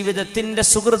മനുഷ്യന്റെ ജീവിതത്തിന്റെ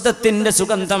സുഹൃതത്തിന്റെ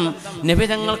സുഗന്ധം നബി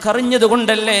തങ്ങൾക്ക്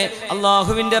അറിഞ്ഞതുകൊണ്ടല്ലേ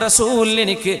അല്ലാഹുവിൻ്റെ റസൂൽ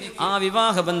എനിക്ക് ആ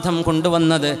വിവാഹബന്ധം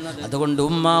കൊണ്ടുവന്നത്. അതുകൊണ്ട്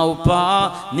ഉമ്മ, ഉപ്പ,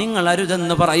 നിങ്ങൾ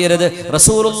അരുതെന്ന് പറയരുത്.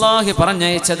 റസൂലുള്ളാഹി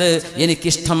പറഞ്ഞയച്ചത്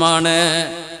എനിക്കിഷ്ടമാണ്.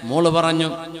 മോള് പറഞ്ഞു,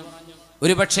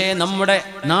 ഒരുപക്ഷെ നമ്മുടെ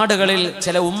നാടുകളിൽ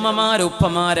ചില ഉമ്മമാരെ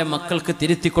ഉപ്പമാരെ മക്കൾക്ക്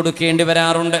തിരുത്തി കൊടുക്കേണ്ടി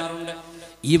വരാറുണ്ട്.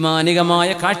 ഈമാനികമായ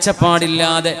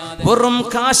കാഴ്ചപ്പാടില്ലാതെ വെറും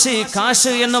കാശ്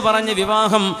കാശ് എന്ന് പറഞ്ഞ്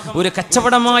വിവാഹം ഒരു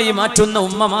കച്ചവടമായി മാറ്റുന്ന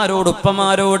ഉമ്മമാരോട്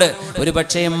ഉപ്പമാരോട് ഒരു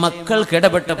പക്ഷേ മക്കൾക്ക്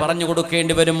ഇടപെട്ട് പറഞ്ഞു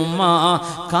കൊടുക്കേണ്ടി വരും, ഉമ്മ,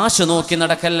 കാശ് നോക്കി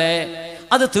നടക്കല്ലേ,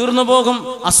 അത് തീർന്നു പോകും.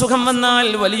 അസുഖം വന്നാൽ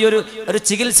വലിയൊരു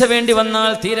ചികിത്സ വേണ്ടി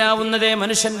വന്നാൽ തീരാവുന്നതേ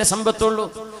മനുഷ്യന്റെ സമ്പത്തുള്ളൂ.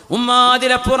 ഉമ്മ,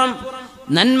 അതിലപ്പുറം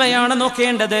നന്മയാണ്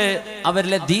നോക്കേണ്ടത്,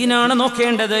 അവരിലെ ദീനാണ്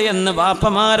നോക്കേണ്ടത് എന്ന്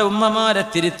വാപ്പമാരെ ഉമ്മമാരെ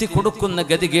തിരുത്തി കൊടുക്കുന്ന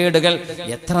ഗതികേടുകൾ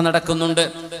എത്ര നടക്കുന്നുണ്ട്.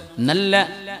 നല്ല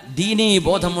ദീനീ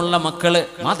ബോധമുള്ള മക്കള്,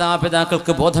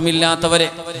 മാതാപിതാക്കൾക്ക് ബോധമില്ലാത്തവരെ.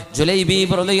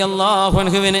 ജുലൈബീബ് റളിയല്ലാഹു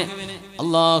അൻഹുവിനെ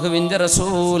അല്ലാഹുവിൻ്റെ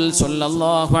റസൂൽ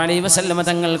സ്വല്ലല്ലാഹു അലൈഹി വസല്ലം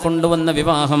തങ്ങൾ കൊണ്ടുവന്ന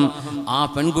വിവാഹം ആ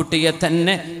പെൺകുട്ടിയെ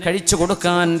തന്നെ കഴിച്ചു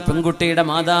കൊടുക്കാൻ പെൺകുട്ടിയുടെ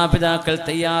മാതാപിതാക്കൾ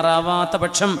തയ്യാറാവാത്ത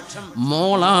പക്ഷം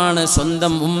മോളാണ്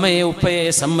സ്വന്തം ഉമ്മയെ ഉപ്പയെ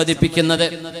സമ്മതിപ്പിക്കുന്നത്.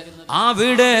 ആ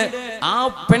വീട്, ആ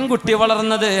പെൺകുട്ടി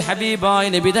വളർന്നത് ഹബീബായ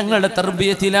നബി തങ്ങളുടെ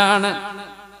തർബിയത്തിലാണ്.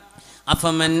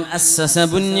 അഫമൻ അസ്സസ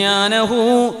ബുന്യാനഹു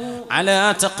അലാ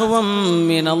തഖ്വം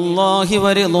മിനല്ലാഹി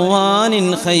വറിദ്വാനിൻ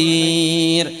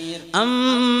ഖൈർ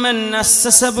أمن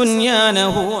أسس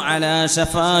بنيانه على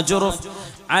شفا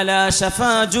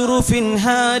جرف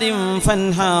هار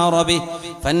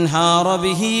فانهار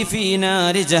به في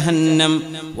نار جهنم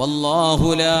والله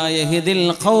لا يهدي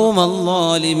القوم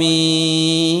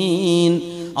الظالمين.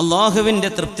 അല്ലാഹുവിൻ്റെ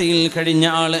തൃപ്തിയിൽ കഴിഞ്ഞ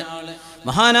ആള്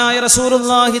മഹാനായ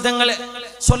റസൂലുള്ളാഹി തങ്ങളെ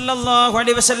സ്വല്ലല്ലാഹു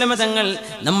അലൈഹി വസല്ലം തങ്ങൾ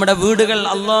നമ്മുടെ വീടുകൾ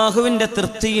അല്ലാഹുവിൻ്റെ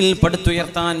തൃപ്തിയിൽ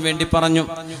പടുത്തുയർത്താൻ വേണ്ടി പറഞ്ഞു.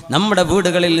 നമ്മുടെ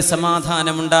വീടുകളിൽ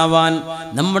സമാധാനമുണ്ടാവാൻ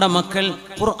നമ്മുടെ മക്കൾ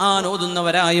ഖുർആൻ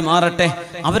ഓതുന്നവരായി മാറട്ടെ,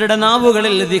 അവരുടെ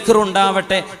നാവുകളിൽ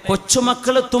ദിക്റുണ്ടാവട്ടെ.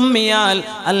 കൊച്ചുമക്കൾ തുമ്മിയാൽ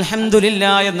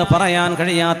അൽഹംദുലില്ലാഹ് എന്ന് പറയാൻ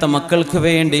കഴിയാത്ത മക്കൾക്ക്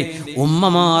വേണ്ടി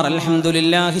ഉമ്മമാർ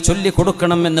അൽഹംദുലില്ലാഹി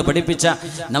ചൊല്ലിക്കൊടുക്കണം എന്ന് പഠിപ്പിച്ച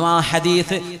ആ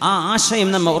ഹദീസ്, ആ ആശയം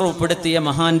നമ്മെ ഉറപ്പെടുത്തിയ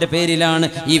മഹാന്റെ പേരിലാണ്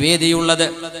ഈ വേദിയുള്ളത്.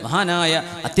 മഹാനായ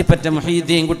അത്തിപ്പറ്റ മുഹീദ്ദീൻ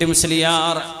കുട്ടി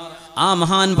മുസ്ലിയാർ, ആ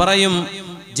മഹാൻ പറയും,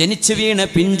 ജനിച്ചു വീണ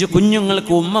പിഞ്ചു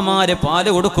കുഞ്ഞുങ്ങൾക്ക് ഉമ്മമാര് പാല്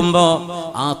കൊടുക്കുമ്പോ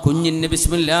ആ കുഞ്ഞിന്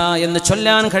ബിസ്മില്ലാ എന്ന്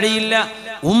ചൊല്ലാൻ കഴിയില്ല.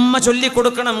 ഉമ്മ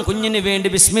ചൊല്ലിക്കൊടുക്കണം കുഞ്ഞിന് വേണ്ടി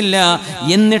ബിസ്മില്ലാ,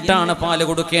 എന്നിട്ടാണ് പാല്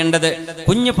കൊടുക്കേണ്ടത്.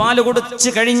 കുഞ്ഞ് പാല് കുടിച്ചു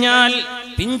കഴിഞ്ഞാൽ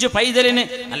പിഞ്ചു പൈതലിന്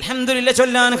അൽഹംദുലില്ലാ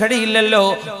ചൊല്ലാൻ കഴിയില്ലല്ലോ,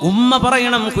 ഉമ്മ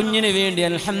പറയണം കുഞ്ഞിന് വേണ്ടി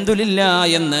അൽഹംദുലില്ലാ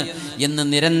എന്ന്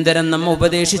നിരന്തരം നമ്മ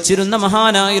ഉപദേശിച്ചിരുന്ന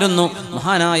മഹാനായിരുന്നു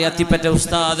മഹാനായ അത്തിപ്പറ്റ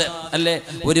ഉസ്താദ്. അല്ലേ,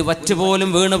 ഒരു വറ്റ് പോലും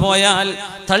വീണുപോയാൽ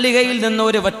തളികയിൽ നിന്ന്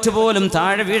ഒരു വറ്റ് പോലും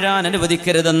താഴെ വീഴാൻ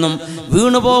അനുവദിക്കരുതെന്നും,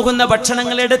 വീണുപോകുന്ന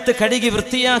ഭക്ഷണങ്ങൾ എടുത്ത് കഴുകി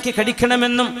വൃത്തിയാക്കി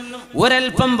കഴിക്കണമെന്നും,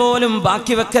 ഒരൽപ്പം പോലും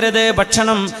ബാക്കി വെക്കരുത്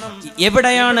ഭക്ഷണം.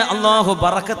 എവിടെയാണ് അള്ളാഹു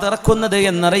ബറക്കത്ത് ഇറക്കുന്നത്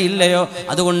എന്നറിയില്ലയോ,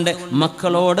 അതുകൊണ്ട്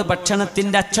മക്കളോട്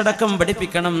ഭക്ഷണത്തിന്റെ അച്ചടക്കം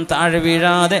പഠിപ്പിക്കണം. താഴെ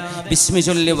വീഴാതെ ബിസ്മി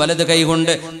ചൊല്ലി വലത്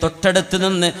കൈകൊണ്ട് തൊട്ടടുത്ത്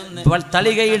നിന്ന്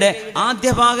തളികയുടെ ആദ്യ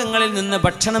ഭാഗങ്ങളിൽ നിന്ന്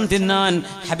ഭക്ഷണം തിന്നാൻ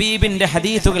ഹബീബിന്റെ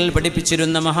ഹദീസുകൾ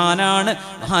പഠിപ്പിച്ചിരുന്ന മഹാനാണ്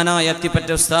മഹാനായ അത്തിപ്പറ്റ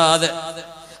ഉസ്താദ്.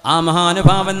 ആ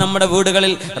മഹാനുഭാവൻ നമ്മുടെ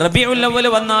വീടുകളിൽ റബീഉൽ അവ്വൽ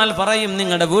വന്നാൽ പറയും,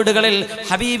 നിങ്ങളുടെ വീടുകളിൽ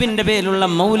ഹബീബിന്റെ പേരിലുള്ള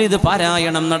മൗലിദ്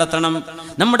പാരായണം നടത്തണം.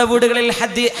 നമ്മുടെ വീടുകളിൽ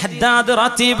ഹദ്ദാദ്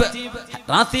റാത്തീബ്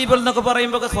എന്നൊക്കെ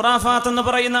പറയുമ്പോൾ ഖുറാഫാത്ത് എന്ന്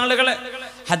പറയുന്ന ആളുകള്,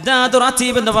 ഹദ്ദാദ്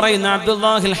റാത്തീബ് എന്ന് പറയുന്ന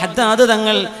അബ്ദുല്ലാഹിൽ ഹദ്ദാദ്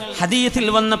തങ്ങൾ ഹദീസിൽ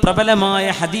വന്ന പ്രബലമായ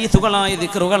ഹദീസുകളായ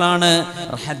ദിക്റുകളാണ്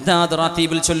ഹദ്ദാദ്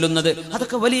റാത്തീബിൽ ചൊല്ലുന്നത്.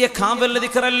 അതൊക്കെ വലിയ കാവൽ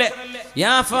ദിക്റല്ലേ.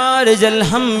 യാ ഫാരിജൽ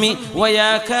ഹമ്മി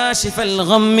വയാ കാശിഫൽ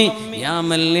ഗമ്മി യാ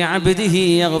മൻ ലിഅബ്ദിഹി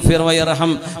യഗ്ഫിർ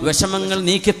വയർഹം. വിഷമങ്ങൾ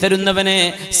നീക്കി തരുന്നവനെ,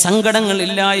 സങ്കടങ്ങൾ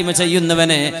ഇല്ലായ്മ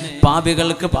ചെയ്യുന്നവനെ,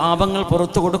 പാപികൾക്ക് പാപങ്ങൾ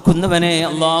പുറത്തു കൊടുക്കുന്നവനെ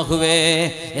അല്ലാഹുവേ.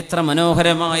 എത്ര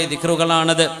മനോഹരമായ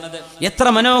ദിക്റുകളാണത്, എത്ര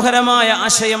മനോഹരമായ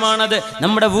ആശയമാണത്.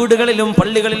 നമ്മുടെ വീടുകളിലും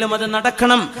പള്ളികളിലും അത്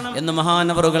നടക്കണം എന്ന്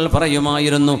മഹാനവറുകൾ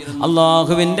പറയുമായിരുന്നു.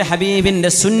 അള്ളാഹുവിന്റെ ഹബീബിന്റെ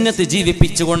സുന്നത്ത്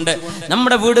ജീവിപ്പിച്ചുകൊണ്ട്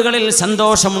നമ്മുടെ വീടുകളിൽ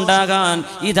സന്തോഷമുണ്ടാകാൻ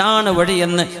ഇതാണ്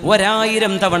വഴിയെന്ന്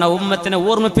 1000 തവണ ഉമ്മത്തിനെ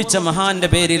ഓർമ്മിപ്പിച്ച മഹാന്റെ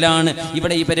പേരിലാണ്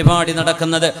ഇവിടെ ഈ പരിപാടി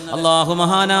നടക്കുന്നത്. അള്ളാഹു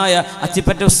മഹാനായ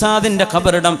അത്തിപ്പറ്റ ഉസ്താദിന്റെ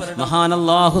ഖബറിടം മഹാൻ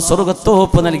അള്ളാഹു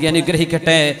സ്വർഗത്തോപ്പ് നൽകി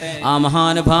അനുഗ്രഹിക്കട്ടെ. ആ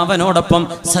മഹാനുഭാവനോടൊപ്പം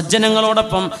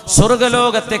സജ്ജനങ്ങളോടൊപ്പം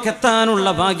സ്വർഗലോകത്തേക്ക് എത്താനുള്ള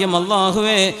ഭാഗ്യം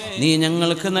അള്ളാഹുവേ നീ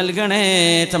ഞങ്ങൾക്ക് നൽകണേ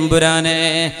തമ്പുരാനെ.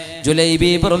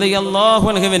 ജുലൈബീബ് റളിയല്ലാഹു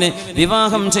അൻഹുവിനെ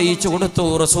വിവാഹം ചെയ്യിച്ചു കൊടുത്തു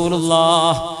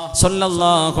റസൂലുള്ളാഹ്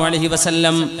സ്വല്ലല്ലാഹു അലൈഹി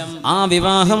വസല്ലം. ആ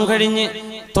വിവാഹം കഴിഞ്ഞ്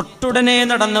തൊട്ടുടനെ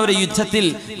നടന്ന ഒരു യുദ്ധത്തിൽ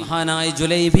മഹാനായ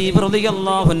ജുലൈബീബ്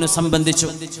റളിയല്ലാഹു അൻഹു സംബന്ധിച്ചു.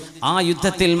 ആ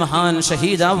യുദ്ധത്തിൽ മഹാൻ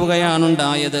ഷഹീദാവുകയാണ്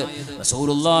ഉണ്ടായത്.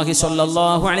 റസൂലുള്ളാഹി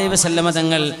സ്വല്ലല്ലാഹു അലൈഹി വസല്ലം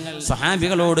തങ്ങൾ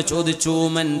സ്വഹാബികളോട് ചോദിച്ചു,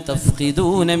 മൻ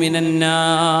തഫ്ഖിദൂന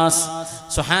മിനന്നാസ്,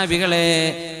 സ്വഹാബികളെ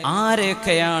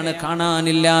ആരൊക്കെയാണ്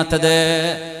കാണാനില്ലാത്തത്,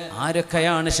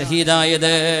 ആരൊക്കെയാണ്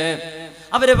ഷഹീദായത്?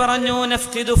 അവര് പറഞ്ഞു,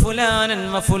 നഫ്ഖിദു ഫുലാനൻ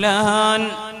വ ഫുലാൻ,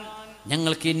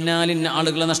 ഞങ്ങൾക്ക് ഇന്നാലിന്ന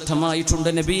ആളുകൾ നഷ്ടമായിട്ടുണ്ട്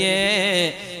നബിയേ,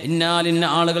 ഇന്നാലിന്ന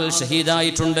ആളുകൾ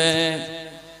ഷഹീദായിട്ടുണ്ട്.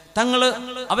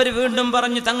 അവര് വീണ്ടും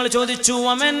പറഞ്ഞു, തങ്ങൾ ചോദിച്ചു,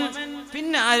 അമൻ,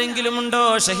 പിന്നെ ആരെങ്കിലും ഉണ്ടോ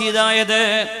ഷഹീദായത്?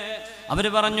 അവര്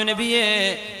പറഞ്ഞു, നബിയേ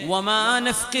വമാ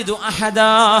നഫ്ഖിദു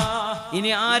അഹദാ,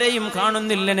 ഇനി ആരെയും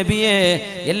കാണുന്നില്ല നബിയേ,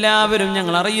 എല്ലാവരും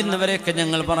ഞങ്ങൾ അറിയുന്നവരെയൊക്കെ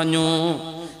ഞങ്ങൾ പറഞ്ഞു.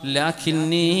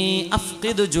 ലാകിന്നി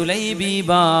അഫ്ഖിദു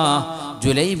ജുലൈബീബ,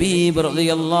 ജുലൈബീബ്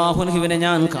റളിയല്ലാഹു അൻഹുവിനെ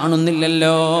ഞാൻ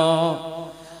കാണുന്നില്ലല്ലോ.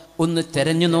 ഒന്ന്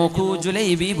തെരഞ്ഞു നോക്കൂ,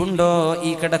 ജുലൈബീബ് ഉണ്ടോ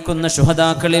ഈ കിടക്കുന്ന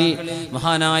ശുഹദാക്കളിൽ?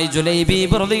 മഹാനായ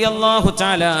ജുലൈബീബ് റളിയല്ലാഹു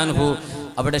തആല അൻഹു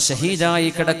അവിടെ ഷഹീദായി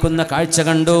കിടക്കുന്ന കാഴ്ച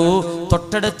കണ്ടു.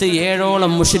 തൊട്ടടുത്ത്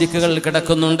 7ഓളം മുശ്രിക്കുകൾ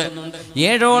കിടക്കുന്നുണ്ട്.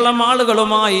 7ഓളം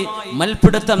ആളുകളുമായി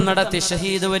മൽപിടുത്തം നടത്തി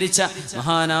ഷഹീദ് വരിച്ച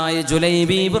മഹാനായ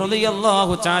ജുലൈബീബ്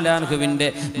റളിയല്ലാഹു തആല അൻഹുവിന്റെ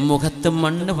മുഖത്ത്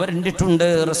മണ്ണ് പുരണ്ടിട്ടുണ്ട്.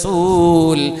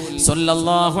 റസൂൽ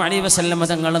സ്വല്ലല്ലാഹു അലൈഹി വസല്ലം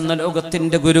തങ്ങൾ എന്ന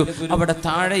ലോകത്തിന്റെ ഗുരു അവിടെ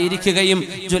താഴെ ഇരിക്കുകയും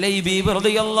ജുലൈബീബ്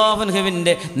റളിയല്ലാഹു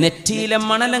അൻഹുവിന്റെ നെറ്റിയിലെ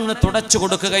മണലങ്ങ് തുടച്ചു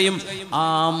കൊടുക്കുകയും ആ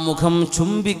മുഖം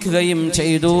ചുംബിക്കുകയും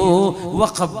ചെയ്തു.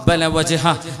 വഖബ്ബല വജ്ഹ,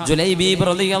 ജുലൈബീബ്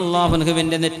റളിയല്ലാഹു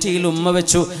അൻഹുവിന്റെ നെറ്റിയിൽ ഉമ്മ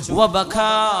വെച്ചു. വബകാ,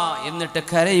 എന്നിട്ട്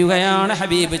കരയുകയാണ്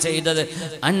ഹബീബ് ചെയ്തത്.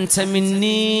 അൻത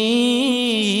മിന്നീ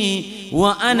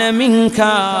വഅന മിൻക,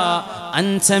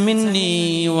 അൻത മിന്നീ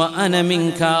വഅന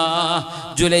മിൻക.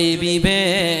 ജുലൈബീബേ,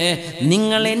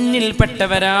 നിങ്ങൾ എന്നിൽ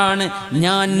പെട്ടവരാണ്,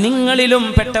 ഞാൻ നിങ്ങളിലും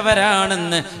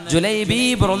പെട്ടവരാണെന്ന്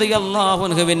ജുലൈബീബ് റളിയല്ലാഹു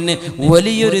അൻഹുവിന്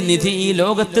വലിയൊരു നിധി ഈ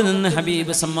ലോകത്ത് നിന്ന്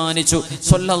ഹബീബ് സമ്മാനിച്ചു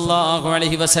സ്വല്ലല്ലാഹു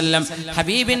അലൈഹി വസല്ലം.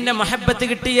 ഹബീബിന്റെ മഹബ്ബത്ത്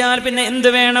കിട്ടിയാൽ പിന്നെ എന്ത്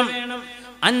വേണം?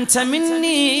 അൻത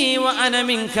മിന്നീ വഅന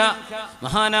മിൻക.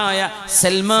 മഹാനായ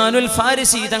സൽമാനുൽ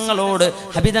ഫാരിസി തങ്ങളോട്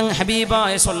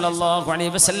ഹബീബായ സ്വല്ലല്ലാഹു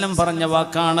അലൈഹി വസല്ലം പറഞ്ഞ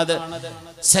വാക്കാണത്.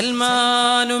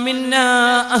 സൽമാനു മിന്നാ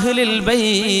അഹ്ലുൽ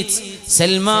ബൈത്ത്,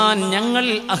 സൽമാൻ ഞങ്ങൾ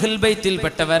അഹ്ലുൽ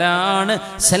ബൈത്തിൽപ്പെട്ടവരാണ്.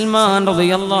 സൽമാൻ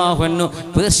റളിയല്ലാഹു അൻഹു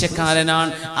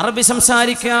പേർഷ്യക്കാരനാണ്, അറബി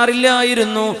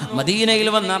സംസാരിക്കാറില്ലായിരുന്നു, മദീനയിൽ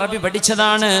വന്ന് അറബി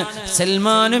പഠിച്ചതാണ്.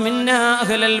 സൽമാനു മിന്നാ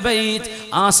അഹ്ലുൽ ബൈത്ത്,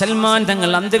 ആ സൽമാൻ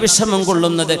തങ്ങൾ അന്ത്യവിഷമം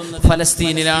കൊള്ളുന്നത്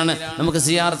ഫലസ്തീനിലാണ്. നമുക്ക്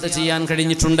സിയാറത്ത് ചെയ്യാൻ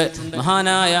കഴിഞ്ഞിട്ടുണ്ട്.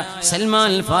 മഹാനായ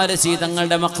സൽമാൻ ഫാരിസി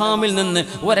തങ്ങളുടെ മഖാമിൽ നിന്ന്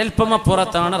ഒരൽപ്പം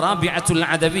അപ്പുറത്താണ് റാബിഅത്തുൽ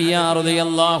അദവിയ്യ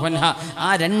റളിയല്ലാഹു അൻഹ. ആ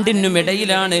രണ്ടിനും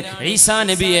ഇടയിലാണ് ഈസാ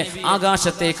നബിയെ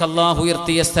ആകാശത്തേക്ക് അല്ലാഹു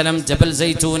ഉയർത്തിയ സ്ഥലം. ജബൽ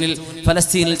സൈത്തൂനിൽ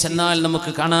ഫലസ്തീനിൽ ചെന്നാൽ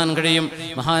നമുക്ക് കാണാൻ കഴിയും.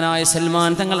 മഹാനായ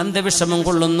സൽമാൻ തങ്ങൾ അന്ത്യവിഷമം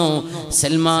കൊള്ളുന്നു.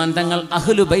 സൽമാൻ തങ്ങൾ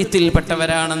അഹ്ലു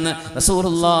ബൈത്തിൽപ്പെട്ടവരാണെന്ന്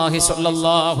റസൂലുള്ളാഹി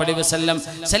സ്വല്ലല്ലാഹു അലൈഹി വസല്ലം.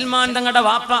 സൽമാൻ തങ്ങളുടെ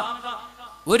വാപ്പ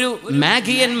ഒരു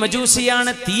മാഗിയൻ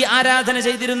മജൂസിയാണ്, തീ ആരാധന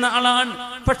ചെയ്തിരുന്ന ആളാണ്.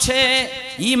 പക്ഷേ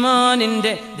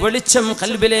ഈമാനിന്റെ വെളിച്ചം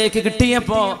കൽബിലേക്ക്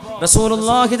കിട്ടിയപ്പോ,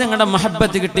 റസൂലുള്ളാഹി തങ്ങളുടെ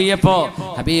മഹബ്ബത്ത് കിട്ടിയപ്പോ,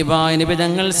 ഹബീബായ നബി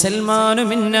തങ്ങൾ സൽമാനു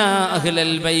മിന്നാ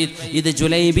അഹ്ലൽ ബൈത്ത്, ഇത്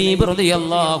ജുലൈബീബ്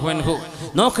റളിയല്ലാഹു അൻഹു.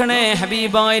 നോക്കണേ,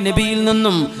 ഹബീബായ നബിയിൽ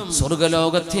നിന്നും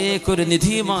സ്വർഗലോകത്തേക്കൊരു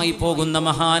നിധിയുമായി പോകുന്ന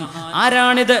മഹാൻ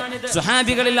ആരാണിത്?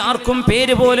 സ്വഹാബികളിൽ ആർക്കും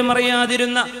പേര് പോലും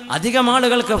അറിയാതിരുന്ന, അധികം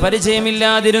ആളുകൾക്ക്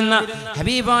പരിചയമില്ലാതിരുന്ന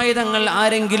ഹബീബായ തങ്ങൾ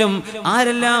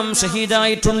ആരെല്ലാം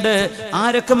ഷഹീദായിട്ടുണ്ട്,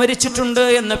 ആരൊക്കെ മരിച്ചിട്ടുണ്ട്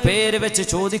എന്ന പേര് വെച്ച്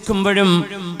ചോദിക്കുമ്പോഴും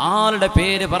ആളുടെ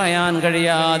പേര് പറയാൻ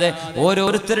കഴിയാതെ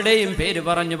ഓരോരുത്തരുടെയും പേര്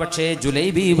പറഞ്ഞു. പക്ഷേ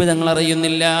ജുലൈബീബ് തങ്ങൾ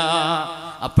അറിയുന്നില്ല.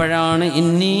 അപ്പോഴാണ്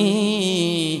ഇന്നി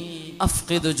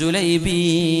അഫ്ഖിദു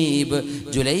ജുലൈബീബ്,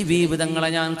 ജുലൈബീബ് തങ്ങളെ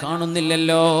ഞാൻ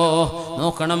കാണുന്നില്ലല്ലോ.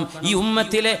 നോക്കണം, ഈ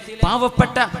ഉമ്മത്തിലെ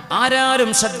പാവപ്പെട്ട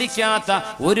ആരാരും ശ്രദ്ധിക്കാത്ത,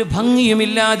 ഒരു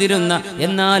ഭംഗിയുമില്ലാതിരുന്ന,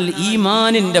 എന്നാൽ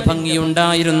ഈമാനിന്റെ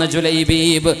ഭംഗിയുണ്ടായിരുന്ന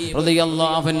ജുലൈബീബ്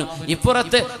റളിയല്ലാഹു അൻഹു.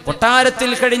 ഇപ്പുറത്ത്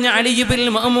കൊട്ടാരത്തിൽ കഴിഞ്ഞ അലി ഇബ്നുൽ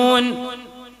മഅ്മൂൻ,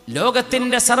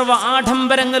 ലോകത്തിന്റെ സർവ്വ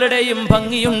ആഡംബരങ്ങളുടെയും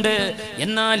ഭംഗിയുണ്ട്,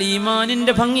 എന്നാൽ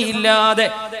ഈമാനിന്റെ ഭംഗിയില്ലാതെ,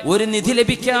 ഒരു നിധി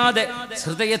ലഭിക്കാതെ,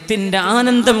 ഹൃദയത്തിന്റെ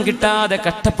ആനന്ദം കിട്ടാതെ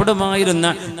കഷ്ടപ്പെടുമായിരുന്ന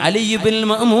അലി ഇബ്നുൽ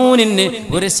മഅ്മൂനിന്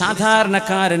ഒരു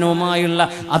സാധാരണക്കാരനുമായുള്ള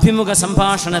അഭിമുഖ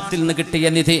സംഭാഷണത്തിൽ നിന്ന് കിട്ടിയ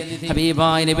നിധി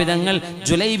ഹബീബായ നബി തങ്ങൾ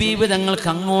ജുലൈബീബ് തങ്ങൾക്ക്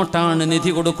അങ്ങോട്ടാണ്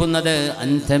നിധി കൊടുക്കുന്നത്.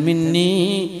 അൻത മിന്നീ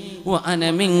വഅന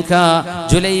മിൻക,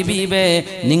 ജുലൈബീബേ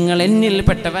നിങ്ങൾ എന്നിൽ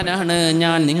പെട്ടവനാണ്,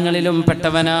 ഞാൻ നിങ്ങളിലും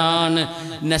പെട്ടവനാണ്.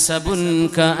 നസബുൻ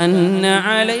കഅന്ന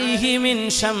അലൈഹി മിൻ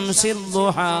ശംസിൽ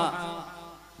ദുഹാ,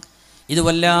 ഇത്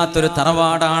വല്ലാത്തൊരു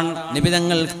തറവാടാണ്. നബി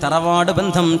തങ്ങൾ തറവാട്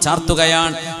ബന്ധം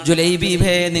ചാർത്തുകയാണ്.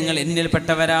 ജുലൈബീബേ നിങ്ങൾ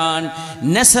എന്നിൽപ്പെട്ടവരാണ്.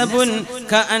 നസബുൻ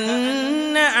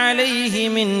കഅന്ന അലൈഹി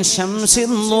മിൻ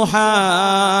ശംസിൽ ദുഹാ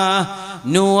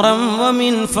നൂറൻ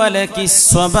വമിൻ ഫലകിസ്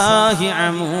സ്വബാഹി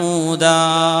അമൂദാ,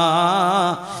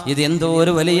 ഇത് എന്തോ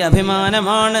ഒരു വലിയ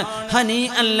അഭിമാനമാണ്. ഹനി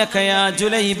അല്ലക യാ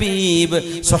ജുലൈബീബ്,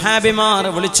 സ്വഹാബിമാർ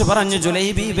വിളിച്ചു പറഞ്ഞു,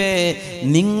 ജുലൈബീബേ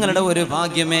നിങ്ങളുടെ ഒരു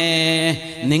ഭാഗ്യമേ,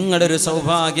 നിങ്ങളുടെ ഒരു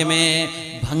സൗഭാഗ്യമേ.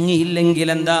 ഭംഗിയില്ലെങ്കിൽ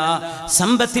എന്താ,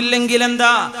 സമ്പത്തില്ലെങ്കിൽ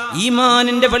എന്താ,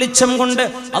 ഈമാനിന്റെ വെളിച്ചം കൊണ്ട്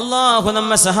അള്ളാഹു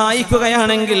നമ്മെ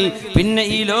സഹായിക്കുകയാണെങ്കിൽ പിന്നെ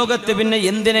ഈ ലോകത്ത് പിന്നെ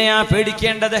എന്തിനെയാ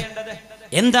പേടിക്കേണ്ടത്?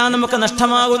 എന്താ നമുക്ക്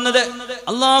നഷ്ടമാകുന്നത്?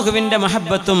 അള്ളാഹുവിന്റെ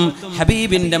മഹബ്ബത്തും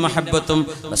ഹബീബിന്റെ മഹബ്ബത്തും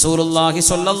റസൂലുള്ളാഹി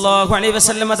സ്വല്ലല്ലാഹു അലൈഹി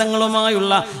വസല്ലം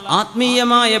തങ്ങളുമായുള്ള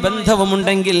ആത്മീയമായ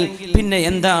ബന്ധവുമുണ്ടെങ്കിൽ പിന്നെ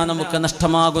എന്താ നമുക്ക്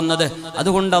നഷ്ടമാകുന്നത്?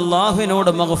 അതുകൊണ്ട്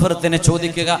അള്ളാഹുവിനോട് മഗ്ഫിറത്തിനെ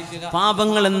ചോദിക്കുക,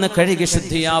 പാപങ്ങൾ എന്ന് കഴുകി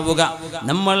ശുദ്ധിയാവുക.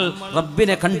 നമ്മൾ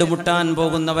റബ്ബിനെ കണ്ടുമുട്ടാൻ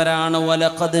പോകുന്നവരാണ്.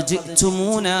 വലഖദ്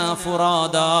ജിഅ്തുമൂനാ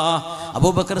ഫുറാദാ,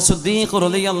 അബൂബക്കർ സിദ്ദീഖ്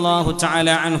റളിയല്ലാഹു തആല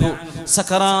അൻഹു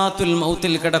സകറാത്തുൽ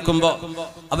മൗത്തിൽ കിടക്കുമ്പോൾ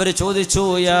അവർ ചോദിച്ചു,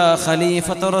 യാ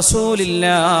ഖലീഫത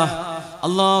റസൂലില്ലാഹ്,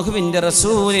 അല്ലാഹുവിന്റെ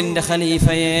റസൂലിന്റെ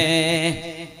ഖലീഫയെ,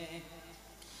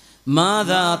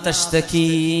 മാദാ തഷ്തകി,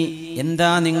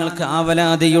 എന്താ നിങ്ങൾക്ക്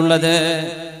ആവലാതിയുള്ളത്?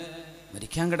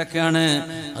 മരിക്കാൻ കിടക്കുകയാണ്.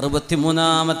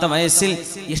 63-ാമത്തെ വയസ്സിൽ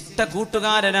ഇഷ്ട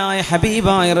കൂട്ടുകാരനായ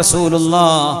ഹബീബായ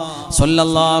റസൂലുള്ളാഹ്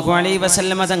സ്വല്ലല്ലാഹു അലൈഹി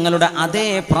വസല്ലമ തങ്ങളുടെ അതേ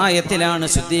പ്രായത്തിലാണ്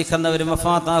സിദ്ദീഖ് എന്നവർ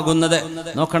വഫാത്താകുന്നത്.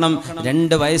 നോക്കണം,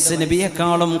 2 വയസ്സ്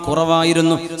നബിയെക്കാളും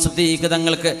കുറവായിരുന്നു സിദ്ദീഖ്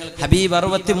തങ്ങൾക്ക്. ഹബീബ്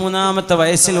 63-ാമത്തെ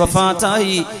വയസ്സിൽ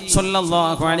വഫാത്തായി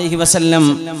സ്വല്ലല്ലാഹു അലൈഹി വസല്ലം.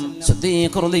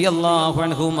 സിദ്ദീഖ് റളിയല്ലാഹു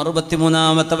അൻഹു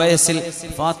 63-ാമത്തെ വയസ്സിൽ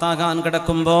വഫാത്താകാൻ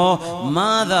കിടക്കുമ്പോ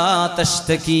മാദാ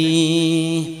തഷ്തകി,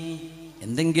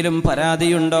 എന്തെങ്കിലും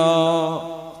പരാതിയുണ്ടോ?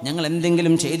 ഞങ്ങൾ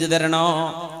എന്തെങ്കിലും ചെയ്തു തരണോ?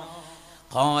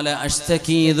 ഖാല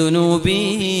അഷ്തകി ദുനൂബി,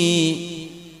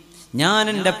 ഞാൻ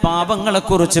എൻ്റെ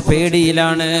പാപങ്ങളെക്കുറിച്ച്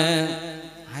പേടിയിലാണ്.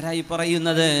 ആരായി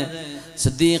പറയുന്നത്?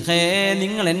 സിദ്ദീഖേ,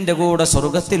 നിങ്ങൾ എൻ്റെ കൂടെ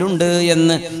സ്വർഗത്തിലുണ്ട്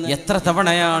എന്ന് എത്ര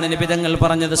തവണയാണ് നബി തങ്ങൾ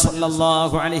പറഞ്ഞത്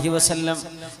സ്വല്ലല്ലാഹു അലൈഹി വസല്ലം.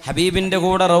 ഹബീബിന്റെ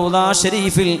കൂടെ റൗദാ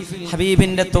ഷരീഫിൽ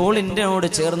ഹബീബിന്റെ തോളിനോട്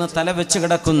ചേർന്ന് തലവെച്ച്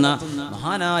കിടക്കുന്ന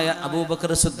മഹാനായ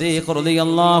അബൂബക്കർ സിദ്ദീഖ്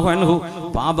റളിയല്ലാഹു അൻഹു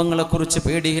പാപങ്ങളെക്കുറിച്ച്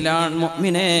പേടിയിലാണ്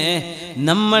മുഅ്മിനേ.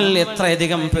 നമ്മൾ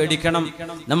എത്രയധികം പേടിക്കണം.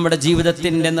 നമ്മുടെ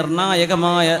ജീവിതത്തിൻ്റെ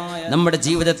നിർണായകമായ, നമ്മുടെ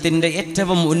ജീവിതത്തിൻ്റെ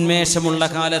ഏറ്റവും ഉന്മേഷമുള്ള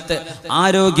കാലത്ത്,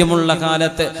 ആരോഗ്യമുള്ള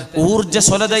കാലത്ത്,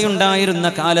 ഊർജ്ജസ്വലതയുണ്ടായിരുന്ന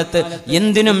കാലത്ത്,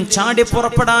 എന്തിനും ചാടി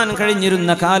പുറപ്പെടാൻ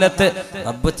കഴിഞ്ഞിരുന്ന കാലത്ത്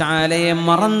റബ്ബ് തആലയെ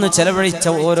മറന്ന് ചെലവഴിച്ച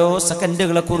ഓരോ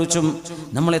സെക്കൻഡുകളെ കുറിച്ചും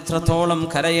നമ്മൾ എത്രത്തോളം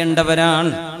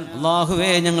കരയേണ്ടവരാണ്.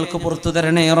 അല്ലാഹുവേ ഞങ്ങൾക്ക് പുറത്തു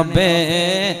തരണേ റബ്ബേ,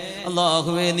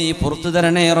 അല്ലാഹുവേ നീ പുറത്തു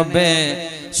തരണേ റബ്ബേ.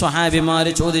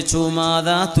 സ്വഹാബിമാര് ചോദിച്ചു,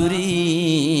 മാദാ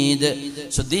തുരീദ്,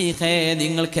 സുദ്ദീഖേ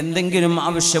നിങ്ങൾക്ക് എന്തെങ്കിലും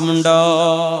ആവശ്യമുണ്ടോ?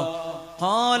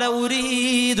 ഖാല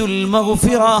ഉരീദുൽ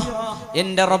മഗ്ഫിറ,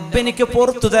 എൻ്റെ റബ്ബെനിക്ക്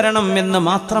പുറത്തു തരണം എന്ന്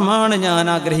മാത്രമാണ് ഞാൻ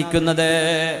ആഗ്രഹിക്കുന്നത്.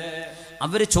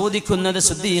 അവർ ചോദിക്കുന്നത്,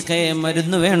 സുദ്ദീഖേ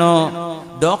മരുന്ന് വേണോ,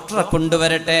 ഡോക്ടറെ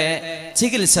കൊണ്ടുവരട്ടെ,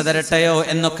 ചികിത്സ തരട്ടെയോ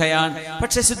എന്നൊക്കെയാണ്.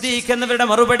 പക്ഷെ സുദ്ദീഖ് എന്നവരുടെ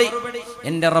മറുപടി,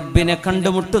 എൻ്റെ റബ്ബിനെ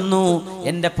കണ്ടുമുട്ടുന്നു,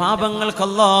 എൻ്റെ പാപങ്ങൾക്ക്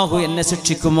അല്ലാഹു എന്നെ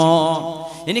ശിക്ഷിക്കുമോ,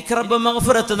 എനിക്ക് റബ്ബ്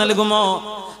മഗ്ഫിറത്ത് നൽകുമോ?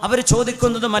 അവർ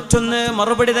ചോദിക്കുന്നത് മറ്റൊന്ന്,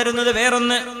 മറുപടി തരുന്നത്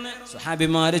വേറൊന്ന്.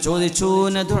 സ്വഹാബിമാര് ചോദിച്ചു,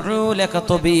 നദ്ഉ ലക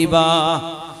തബീബാ,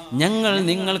 ഞങ്ങൾ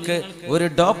നിങ്ങൾക്ക് ഒരു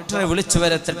ഡോക്ടറെ വിളിച്ചു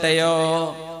വരുത്തട്ടെയോ?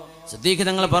 സിദ്ദീഖ്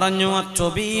തങ്ങൾ പറഞ്ഞു,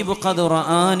 അത്വബീബു ഖദ്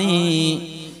റആനി,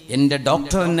 എൻ്റെ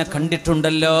ഡോക്ടർ എന്നെ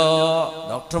കണ്ടിട്ടുണ്ടല്ലോ,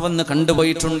 ഡോക്ടർ വന്ന്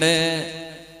കണ്ടുപോയിട്ടുണ്ട്.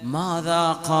 മാദാ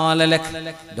ഖാല ലക്,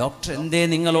 ഡോക്ടർ എന്തേ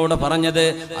നിങ്ങളോട് പറഞ്ഞത്?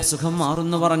 അസുഖം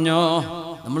മാറുന്നു പറഞ്ഞോ?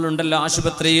 നമ്മളുണ്ടല്ലോ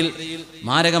ആശുപത്രിയിൽ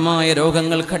മാരകമായ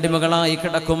രോഗങ്ങൾക്ക് അടിമകളായി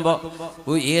കിടക്കുമ്പോൾ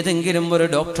ഏതെങ്കിലും ഒരു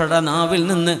ഡോക്ടറുടെ നാവിൽ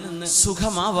നിന്ന്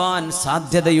സുഖമാവാൻ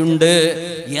സാധ്യതയുണ്ട്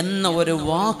എന്ന ഒരു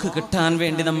വാക്ക് കിട്ടാൻ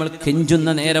വേണ്ടി നമ്മൾ കെഞ്ചുന്ന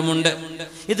നേരമുണ്ട്.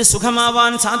 ഇത്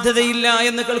സുഖമാവാൻ സാധ്യതയില്ല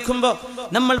എന്ന് കേൾക്കുമ്പോൾ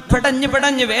നമ്മൾ പെടഞ്ഞ്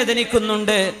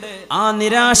വേദനിക്കുന്നുണ്ട്. ആ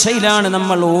നിരാശയിലാണ്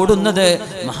നമ്മൾ ഓടുന്നത്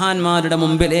മഹാന്മാരുടെ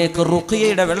മുമ്പിലേക്ക്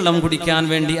റുഖിയയുടെ വെള്ളം കുടിക്കാൻ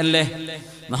വേണ്ടി അല്ലേ?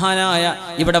 മഹാനായ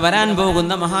ഇവിടെ വരാൻ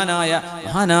പോകുന്ന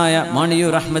മഹാനായ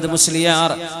മാണിയൂർ അഹ്മദ് മുസ്ലിയാർ,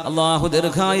 അള്ളാഹു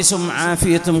ദീർഘായുസ്സും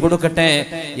ആഫിയത്തും കൊടുക്കട്ടെ.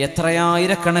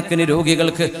 എത്രയായിരക്കണക്കിന്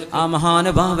രോഗികൾക്ക് ആ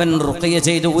മഹാനുഭാവൻ റുഖിയ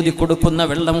ചെയ്ത് ഊതി കൊടുക്കുന്ന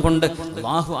വെള്ളം കൊണ്ട്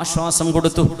അള്ളാഹു ആശ്വാസം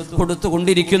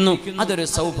കൊടുത്തുകൊണ്ടിരിക്കുന്നു. അതൊരു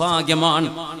സൗഭാഗ്യമാണ്.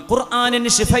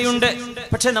 ഖുർആനിന് ശിഫയുണ്ട്,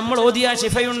 പക്ഷെ നമ്മൾ ഓതിയ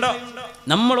ശിഫയുണ്ടോ?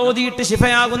 നമ്മൾ ഓതിയിട്ട്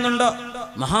ശിഫയാകുന്നുണ്ടോ?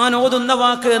 മഹാൻ ഓതുന്ന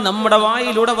വാക്ക് നമ്മുടെ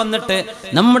വായിലൂടെ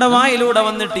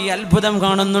വന്നിട്ട് ഈ അത്ഭുതം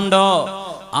കാണുന്നുണ്ടോ?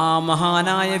 ആ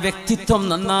മഹാനായ വ്യക്തിത്വം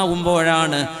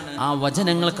നന്നാവുമ്പോഴാണ് ആ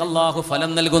വചനങ്ങൾക്ക് അല്ലാഹു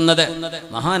ഫലം നൽകുന്നത്.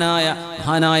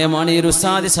 മഹാനായ മാണിയൂർ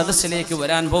ഉസ്താദ് സദസ്സിലേക്ക്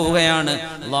വരാൻ പോവുകയാണ്.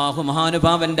 അല്ലാഹു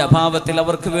മഹാനുഭാവന്റെ അഭാവത്തിൽ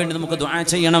അവർക്ക് വേണ്ടി നമുക്ക് ദുആ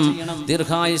ചെയ്യണം.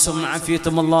 ദീർഘായുസ്സും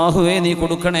ആഫിയത്തും അല്ലാഹുവേ നീ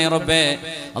കൊടുക്കണേ റബ്ബേ.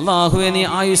 അല്ലാഹുവേ നീ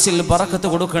ആയുസ്സിൽ ബറക്കത്ത്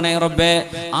കൊടുക്കണേ റബ്ബേ.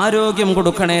 ആരോഗ്യം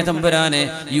കൊടുക്കണേ തമ്പുരാനെ.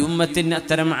 ഈ ഉമ്മത്തിന്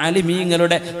അത്തരം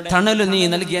ആലിമീങ്ങളുടെ തണല് നീ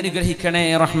നൽകി അനുഗ്രഹിക്കണേ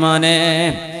റഹ്മാനേ.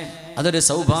 അതൊരു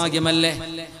സൗഭാഗ്യമല്ലേ?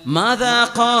 മാദാ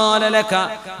ഖാല ലക,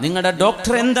 നിങ്ങളുടെ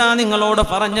ഡോക്ടർ എന്താ നിങ്ങളോട്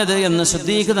പറഞ്ഞത് എന്ന്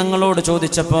സിദ്ദീഖ് തങ്ങളോട്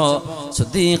ചോദിച്ചപ്പോ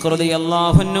സിദ്ദീഖ്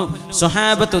റളിയല്ലാഹു അൻഹു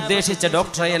സ്വഹാബത്ത് ഉദ്ദേശിച്ച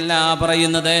ഡോക്ടറെയല്ല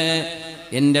പറയുന്നത്.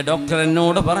 എൻ്റെ ഡോക്ടർ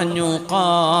എന്നോട് പറഞ്ഞു,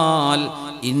 ഖാൽ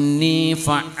ഇന്നി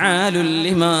ഫഅാലുൽ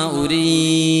ലിമാ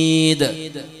ഉരീദ്,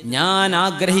 ഞാൻ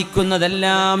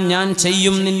ആഗ്രഹിക്കുന്നതെല്ലാം ഞാൻ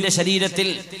ചെയ്യും നിന്റെ ശരീരത്തിൽ,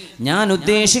 ഞാൻ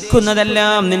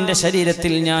ഉദ്ദേശിക്കുന്നതെല്ലാം നിന്റെ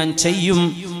ശരീരത്തിൽ ഞാൻ ചെയ്യും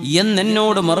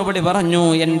എന്നെന്നോട് മറുപടി പറഞ്ഞു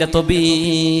എൻ്റെ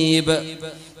തബീബ്.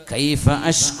 കൈഫ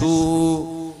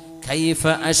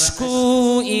അഷ്കൂ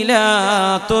ഇലാ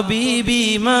തബീബി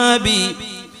മാ ബി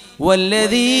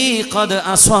വല്ലദീ ഖദ്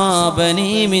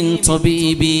അസ്വാബനി മിൻ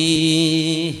തബീബി.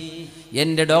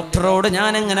 എൻ്റെ ഡോക്ടറോട്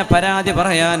ഞാൻ എങ്ങനെ പരാതി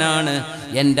പറയാനാണ്?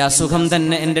 എൻ്റെ അസുഖം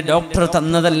തന്നെ എൻ്റെ ഡോക്ടർ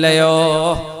തന്നതല്ലയോ?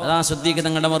 അതാ സിദ്ദീഖ്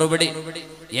തങ്ങളുടെ മറുപടി.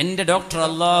 എൻ്റെ ഡോക്ടർ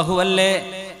അല്ലാഹു അല്ലേ.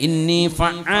 ഇന്നി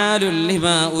ഫഅാലുൽ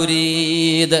ലിമാ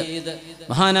ഉരീദ്.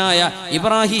 മഹാനായ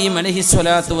ഇബ്രാഹിം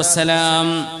അലൈഹിസ്സലാത്തു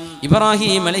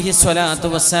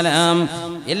വസ്സലാം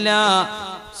എല്ലാ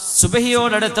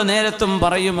സുബഹിയോടടുത്ത നേരത്തും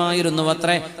പറയുമായിരുന്നു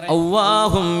അത്രേ,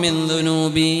 ഔവാഹും മിൻ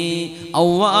ദുനൂബി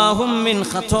ഔവാഹും മിൻ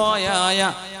ഖതായായ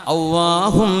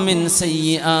ഔവാഹും മിൻ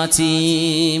സയ്യിആതി.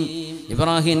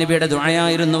 ഇബ്രാഹിം നബിയുടെ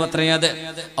ദുആയായിരുന്നു അത്രേ അത്.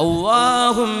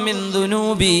 ഔവാഹും മിൻ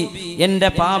ദുനൂബി, എൻ്റെ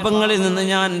പാപങ്ങളിൽ നിന്ന്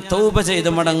ഞാൻ തൗബ ചെയ്ത്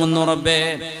മടങ്ങുന്നു റബ്ബേ.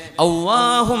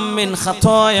 ഔവാഹും മിൻ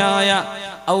ഖതായായ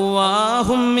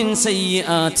ഔവാഹും മിൻ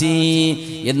സയ്യിആതി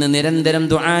എന്ന് നിരന്തരം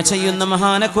ദുആ ചെയ്യുന്ന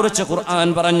മഹാനെ കുറിച്ച് ഖുർആൻ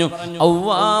പറഞ്ഞു,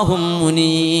 ഔവാഹും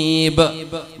മുനീബ്.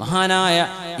 മഹാനായ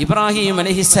ഇബ്രാഹിം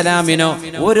അലൈഹിസ്സലാമിനോ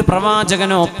ഒരു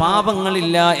പ്രവാചകനോ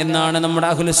പാപങ്ങളില്ല എന്നാണ് നമ്മുടെ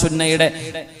അഹ്ലുസുന്നയുടെ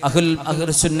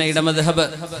മദ്ഹബ്.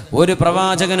 ഒരു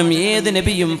പ്രവാചകനും ഏത്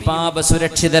നബിയും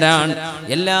പാപസുരക്ഷിതരാണ്.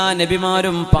 എല്ലാ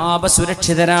നബിമാരും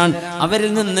പാപസുരക്ഷിതരാണ്.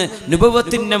 അവരിൽ നിന്ന്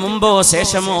നുബുവത്തിന് മുമ്പോ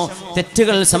ശേഷമോ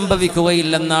തെറ്റുകൾ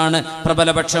സംഭവിക്കുകയില്ലെന്നാണ്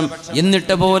പ്രബലപ്പെട്ട പക്ഷം.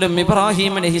 എന്നിട്ട് പോലും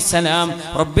ഇബ്രാഹിം അലൈഹിസ്സലാം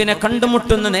റബ്ബിനെ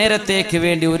കണ്ടുമുട്ടുന്ന നേരത്തേക്ക്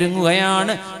വേണ്ടി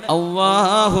ഒരുങ്ങുകയാണ്.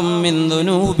 അവ്വാഹും മിൻ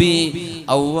ദുനൂബി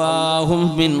അവ്വാഹും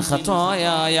മിൻ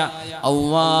ഖതായായ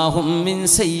അവ്വാഹും മിൻ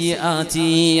സയ്യിആതി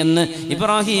എന്ന്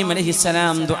ഇബ്രാഹിം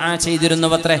അലൈഹിസ്സലാം ദുആ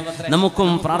ചെയ്തിരുന്നുവത്രേ. നമുക്കും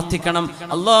പ്രാർത്ഥിക്കണം,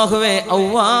 അല്ലാഹുവേ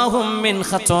അവ്വാഹും മിൻ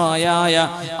ഖതായായ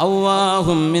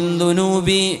അവ്വാഹും മിൻ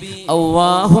ദുനൂബി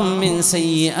അവ്വാഹും മിൻ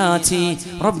സയ്യിആതി.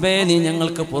 റബ്ബേ, നീ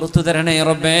ഞങ്ങൾക്ക് പുറത്തു തരണേ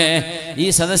റബ്ബേ. ഈ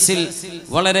സദസ്സിൽ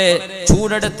വളരെ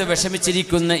ചൂടെടുത്ത്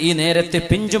വിഷമിച്ചിരിക്കുന്ന ഈ നേരത്തെ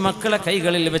പിഞ്ചു മക്കളെ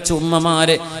കൈകളിൽ വെച്ച്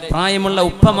ഉമ്മമാര്, പ്രായമുള്ള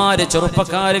ഉപ്പമാര്,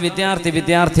 ചെറുപ്പക്കാര്,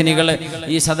 വിദ്യാർത്ഥിനികള്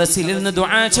ഈ സദസ്സിൽ ഇരുന്ന്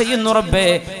ദുആ ചെയ്യുന്നു. റബ്ബേ,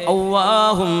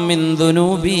 അവ്വാഹും മിൻ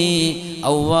ദുനൂബി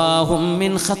അവ്വാഹും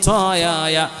മിൻ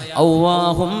ഖതായായ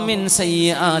അവ്വാഹും മിൻ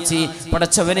സയ്യിആതി.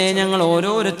 പടച്ചവനെ, ഞങ്ങൾ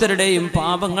ഓരോരുത്തരുടെയും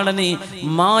പാപങ്ങളെ നീ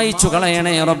മായ്ച്ചു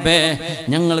കളയണേ റബ്ബേ.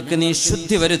 ഞങ്ങൾക്ക് നീ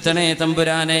ശുദ്ധി വരുത്തണേ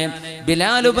തമ്പുരാനെ.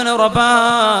 ബിലാൽ ഇബ്നു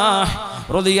റബാഹ്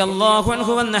റളിയല്ലാഹു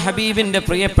അൻഹു എന്ന ഹബീബിന്റെ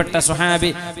പ്രിയപ്പെട്ട സ്വഹാബി,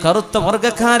 കറുത്ത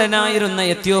വർഗ്ഗക്കാരനായിരുന്ന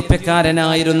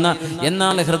എത്യോപ്യക്കാരനായിരുന്ന,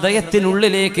 എന്നാൽ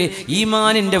ഹൃദയത്തിനുള്ളിലേക്ക്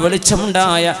ഈമാനിന്റെ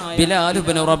വെളിച്ചമുണ്ടായ ബിലാൽ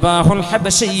ഇബ്നു റബാഹുൽ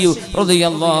ഹബശിയു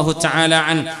റളിയല്ലാഹു തആല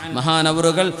അൻ.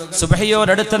 മഹാനവറുകൾ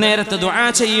സുബ്ഹിയോടടുത്ത നേരത്ത് ദുആ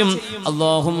ചെയ്യും.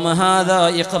 അല്ലാഹുമ്മ ഹാദാ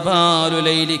ഇഖ്ബാലു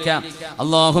ലൈലിക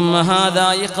അല്ലാഹുമ്മ ഹാദാ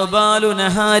ഇഖ്ബാലു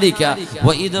നഹാരിക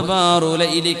വ ഇദ്ബാറു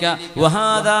ലൈലിക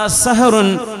വഹാദാ സഹറുൻ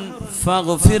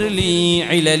ഫഗ്ഫിർ ലീ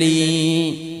ഇലലി.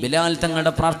 ബിലാൽ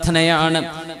തങ്ങളുടെ പ്രാർത്ഥനയാണ്.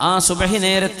 ആ സുബഹി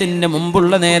നേരത്തിന്റെ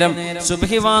മുമ്പുള്ള നേരം,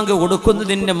 സുബഹി വാങ്ക്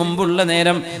കൊടുക്കുന്നതിന്റെ മുമ്പുള്ള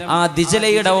നേരം, ആ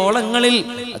ദിജലയുടെ ഓളങ്ങളിൽ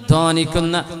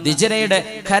അധ്വാനിക്കുന്ന, ദിജലയുടെ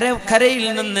കരയിൽ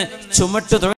നിന്ന്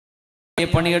ചുമട്ടു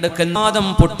പണിയെടുക്കുന്ന നാദം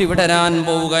പൊട്ടിവിടരാൻ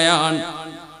പോവുകയാണ്.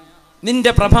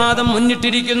 നിന്റെ പ്രഭാതം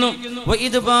മുന്നിട്ടിരിക്കുന്നു.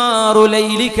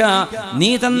 നീ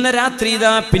തന്ന രാത്രി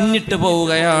ഇതാ പിന്നിട്ട്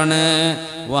പോവുകയാണ്.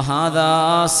 വഹാദാ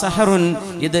സഹറുൻ,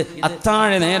 ഇത് അത്താഴ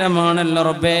നേരമാണല്ലോ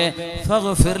റബ്ബേ.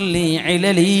 ഫഗ്ഫിർ ലീ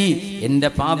ഇലലി, എന്റെ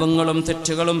പാപങ്ങളും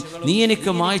തെറ്റുകളും നീ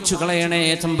എനിക്ക് മായ്ച്ചു കളയണേ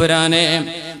തമ്പുരാനെ.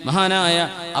 മഹാനായ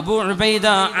അബൂ ഉബൈദ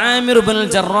ആമിർ ഇബ്നുൽ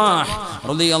ജറാഹ്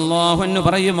റളിയല്ലാഹു അൻഹു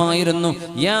പറയുമായിരുന്നു,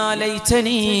 യാ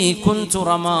ലൈതനി കുൻതു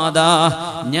റമാദാ,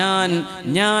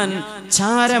 ഞാൻ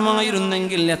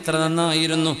ചാരമായിരുന്നെങ്കിൽ എത്ര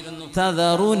നന്നായിരുന്നു.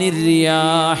 തദറുനി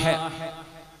റിയാഹ്,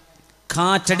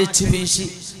 കാറ്റടിച്ചു വീശി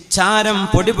ചാരം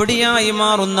പൊടിപൊടിയായി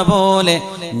മാറുന്ന പോലെ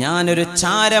ഞാനൊരു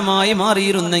ചാരമായി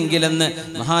മാറിയിരുന്നെങ്കിലെന്ന്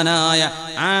മഹാനായ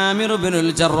ആമിർ ഇബ്നുൽ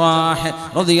ജറാഹ്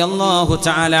റളിയല്ലാഹു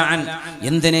തആല അൻ.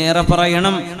 എന്തിനേറെ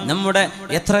പറയണം, നമ്മുടെ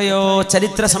എത്രയോ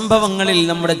ചരിത്ര സംഭവങ്ങളിൽ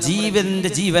നമ്മുടെ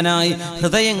ജീവനായി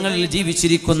ഹൃദയങ്ങളിൽ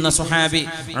ജീവിച്ചിരിക്കുന്ന സ്വഹാബി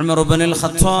ഉമർ ഇബ്നുൽ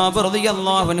ഖത്താബ്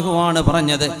റളിയല്ലാഹു അൻഹു ആണ്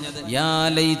പറഞ്ഞത്, യാ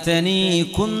ലൈതനി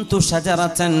കുന്തു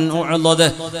ഷജറതൻ ഉഅളദ്,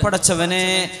 പടച്ചവനെ,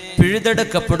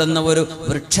 പിഴുതെടുക്കപ്പെടുന്ന ഒരു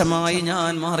വൃക്ഷമായി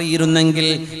ഞാൻ മാറിയിരുന്നെങ്കിൽ,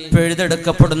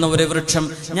 പിഴുതെടുക്കപ്പെടുന്ന ഒരു വൃക്ഷം,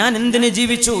 ഞാൻ എന്തിന്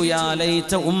ജീവിച്ചു. യാ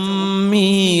ലൈത ഉമ്മീ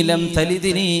ലം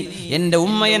തലിദിനി, എൻ്റെ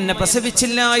ഉമ്മ എന്നെ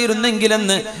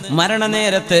പ്രസവിച്ചില്ലായിരുന്നെങ്കിലെന്ന്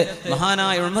മരണനേരത്ത്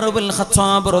മഹാനായ ഉമർ ഇബ്നുൽ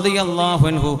ഖത്താബ് റളിയല്ലാഹു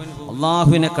അൻഹു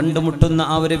അള്ളാഹുവിനെ കണ്ടുമുട്ടുന്ന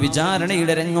ആ ഒരു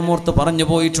വിചാരണയുടെ രംഗമോർത്ത് പറഞ്ഞു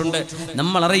പോയിട്ടുണ്ട്.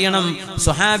 നമ്മൾ അറിയണം,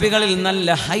 സ്വഹാബികളിൽ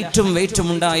നല്ല ഹൈറ്റും വെയിറ്റും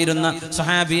ഉണ്ടായിരുന്ന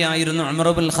സ്വഹാബിയായിരുന്നു ഉമർ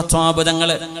ഇബ്നുൽ ഖത്താബ്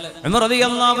തങ്ങൾ. ഉമർ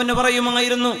റളിയല്ലാഹു അൻഹു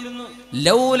പറയുമായിരുന്നു,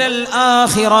 ലൗലൽ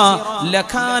ആഖിറ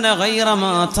ലകാന ഗൈറ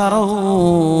മാ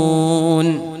തറൂൻ.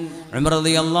 ഉമർ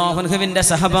റളിയല്ലാഹു അൻഹുവിന്റെ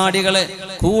സഹപാഠികളെ,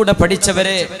 കൂടെ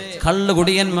പഠിച്ചവരെ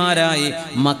കള്ളുകുടിയന്മാരായി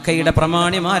മക്കയുടെ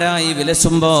പ്രമാണിമാരായി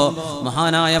വിലസുമ്പോ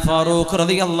മഹാനായ ഫാറൂഖ്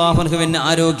റളിയല്ലാഹു അൻഹുവിന്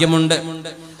ആരോഗ്യമുണ്ട്.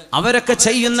 അവരൊക്കെ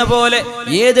ചെയ്യുന്ന പോലെ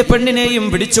ഏത് പെണ്ണിനെയും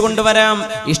പിടിച്ചുകൊണ്ടുവരാം,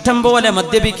 ഇഷ്ടം പോലെ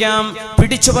മദ്യപിക്കാം,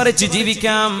 പിടിച്ചുപറിച്ച്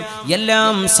ജീവിക്കാം,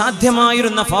 എല്ലാം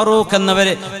സാധ്യമായിരുന്ന ഫാറൂഖ്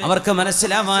എന്നവര് അവർക്ക്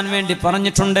മനസ്സിലാവാൻ വേണ്ടി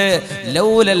പറഞ്ഞിട്ടുണ്ട്,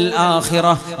 ലൗലൽ ആഖിറ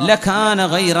ലകാന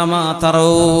ഗൈറ മാ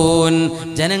തറൂൻ.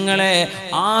 ജനങ്ങളെ,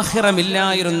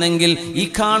 ആഖിറമില്ലായിരുന്നെങ്കിൽ ഈ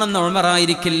കാണുന്ന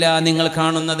ഉമറായിരിക്കില്ല നിങ്ങൾ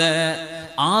കാണുന്നത്.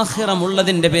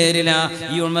 ആഖിറമുള്ളതിന്റെ പേരിലാ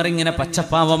ഈ ഉമർ ഇങ്ങനെ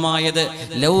പച്ചപ്പാവമായത്.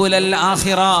 ലൗലൽ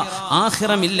ആഖിറ,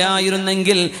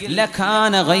 ആഖിറമില്ലായിരുന്നെങ്കിൽ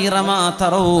ലകാന ഗൈറ മാ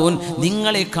തറൂൻ,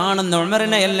 നിങ്ങളെ കാണുന്ന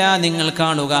ഉമറിനെയല്ല നിങ്ങൾ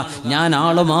കാണുക, ഞാൻ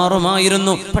ആള്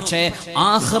മാറുമായിരുന്നു. പക്ഷേ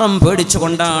ആഖിറം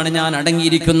പേടിച്ചുകൊണ്ടാണ് ഞാൻ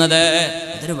അടങ്ങിയിരിക്കുന്നത്.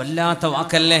 അതൊരു വല്ലാത്ത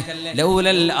വാക്കല്ലേ,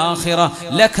 ലൗലൽ ആഖിറ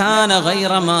ലകാന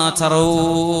ഗൈറ മാ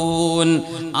തറൂൻ.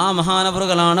 ആ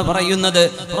മഹാനവറുകളാണ് പറയുന്നത്,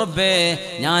 റബ്ബേ,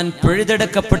 ഞാൻ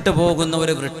പിഴുതെടുക്കപ്പെട്ടു പോകുന്ന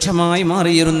ഒരു വൃക്ഷമായി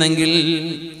മാറിയിരുന്നെങ്കിൽ.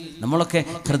 നമ്മളൊക്കെ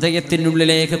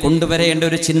ഹൃദയത്തിനുള്ളിലേക്ക് കൊണ്ടുവരേണ്ട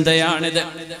ഒരു ചിന്തയാണിത്.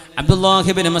 അബ്ദുല്ലാഹി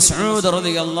ഇബ്നു മസ്ഊദ്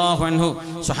റളിയല്ലാഹു അൻഹു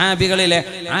സ്വഹാബികളിലെ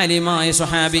ആലിമായ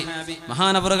സ്വഹാബി,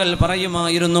 മഹാനവറുകൾ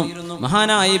പറയുമായിരുന്നു,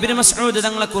 മഹാനായ ഇബ്നു മസ്ഊദ്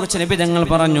തങ്ങളെ കുറിച്ച് നബി തങ്ങൾ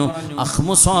പറഞ്ഞു,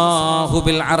 അഖ്മുസാഹു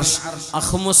ബിൽ അർശ്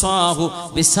അഖ്മുസാഹു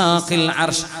ബിസാഖിൽ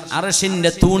അർശ്,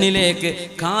 അർശിന്റെ തൂണിലേക്ക്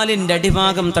കാലിന്റെ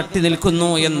അടിഭാഗം തട്ടി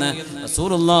നിൽക്കുന്നു എന്ന്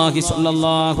റസൂലുള്ളാഹി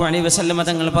സ്വല്ലല്ലാഹു അലൈഹി വസല്ലം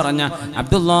തങ്ങൾ പറഞ്ഞ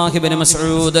അബ്ദുല്ലാഹി ഇബ്നു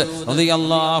മസ്ഊദ്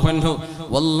റളിയല്ലാഹു അൻഹു,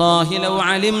 വല്ലാഹി ലൗ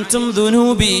അലിംതും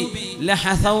ദുനൂബി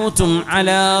ലഹസൗതും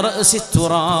അലാ റഅസി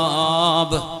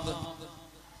തുറാബ്,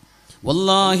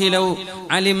 വല്ലാഹി ലൗ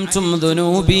അലിംതും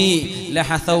ദുനൂബി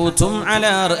ലഹസൗതും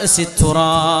അലാ റഅസി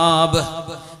തുറാബ്.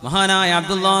 മഹാനായ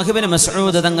അബ്ദുല്ലാഹി ഇബ്നു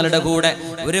മസ്ഊദ് തങ്ങളുടെ കൂടെ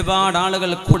ഒരുപാട്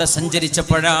ആളുകൾ കൂടെ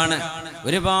സഞ്ചരിച്ചപ്പോഴാണ്,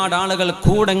 ഒരുപാട് ആളുകൾ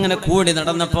കൂടെ ഇങ്ങനെ കൂടി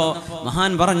നടന്നപ്പോൾ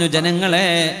മഹാൻ പറഞ്ഞു, ജനങ്ങളെ,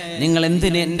 നിങ്ങൾ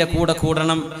എന്തിന് എൻ്റെ കൂടെ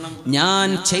കൂടണം? ഞാൻ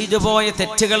ചെയ്തു പോയ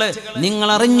തെറ്റുകൾ നിങ്ങൾ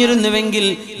അറിഞ്ഞിരുന്നുവെങ്കിൽ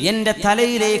എൻ്റെ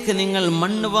തലയിലേക്ക് നിങ്ങൾ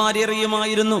മണ്ണ്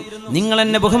വാരിയെറിയുമായിരുന്നു, നിങ്ങൾ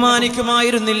എന്നെ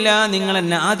ബഹുമാനിക്കുമായിരുന്നില്ല, നിങ്ങൾ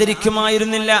എന്നെ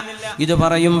ആദരിക്കുമായിരുന്നില്ല. ഇത്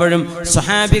പറയുമ്പോഴും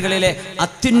സ്വഹാബികളിലെ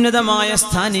അത്യുന്നതമായ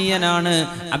സ്ഥാനീയനാണ്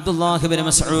അബ്ദുല്ലാഹി ഇബ്നു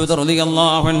മസ്ഊദ്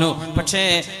റളിയല്ലാഹു അൻഹു. പക്ഷേ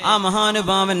ആ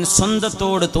മഹാനുഭാവൻ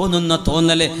സ്വന്തത്തോട് തോന്നുന്ന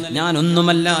തോന്നല് ഞാൻ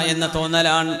ഒന്നുമല്ല എന്ന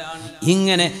തോന്നലാണ്.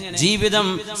 ഇങ്ങനെ ജീവിതം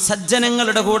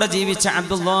സജ്ജനങ്ങളുടെ കൂടെ ജീവിച്ച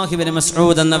അബ്ദുല്ലാഹി ഇബ്നു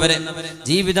മസ്ഊദ് എന്നവരെ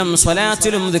ജീവിതം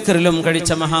സ്വലാത്തിലും ദിക്റിലും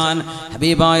കഴിച്ച മഹാൻ,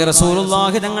 ഹബീബായ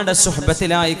റസൂലുള്ളാഹി തങ്ങളുടെ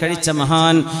സുഹബത്തിലായി കഴിച്ച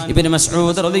മഹാൻ ഇബ്നു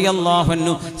മസ്ഊദ് റളിയല്ലാഹു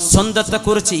അൻഹു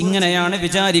സ്വന്തത്തെക്കുറിച്ച് ഇങ്ങനെയാണ്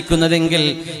വിചാരിക്കുന്നതെങ്കിൽ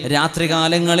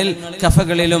രാത്രികാലങ്ങളിൽ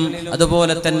കഫകളിലും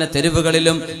അതുപോലെ തന്നെ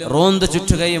തെരുവുകളിലും റോന്ത്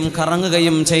ചുറ്റുകയും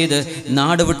കറങ്ങുകയും ചെയ്ത്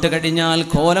നാട് വിട്ടു കഴിഞ്ഞാൽ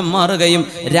കോലം മാറുകയും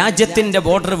രാജ്യത്തിന്റെ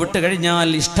ബോർഡർ വിട്ടു കഴിഞ്ഞാൽ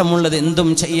ഇഷ്ടമുള്ളത് എന്തും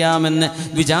ചെയ്യാമെന്ന്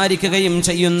വിചാരിക്കുകയും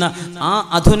ചെയ്യുന്ന ആ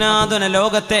അധുനാധുന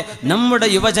ലോകത്തെ നമ്മുടെ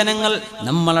യുവജനങ്ങൾ,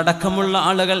 നമ്മളടക്കമുള്ള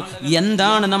ആളുകൾ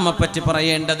എന്താണ് നമ്മെപ്പറ്റി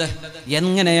പറയേണ്ടത്?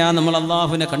 എങ്ങനെയാ നമ്മൾ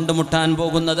അള്ളാഹുവിനെ കണ്ടുമുട്ടാൻ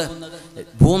പോകുന്നത്?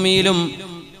 ഭൂമിയിലും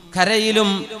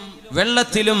കരയിലും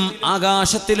വെള്ളത്തിലും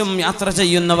ആകാശത്തിലും യാത്ര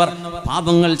ചെയ്യുന്നവർ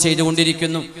പാപങ്ങൾ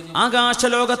ചെയ്തുകൊണ്ടിരിക്കുന്നു.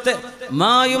 ആകാശലോകത്ത്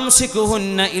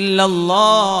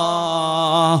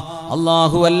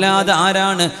അല്ലാഹു അല്ലാതെ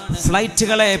ആരാണ്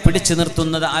ഫ്ലൈറ്റുകളെ പിടിച്ചു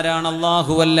നിർത്തുന്നത്? ആരാണ്?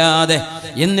 അല്ലാഹു അല്ലാതെ.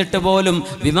 എന്നിട്ട് പോലും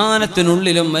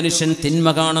വിമാനത്തിനുള്ളിലും മനുഷ്യൻ തിന്മ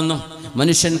കാണുന്നു,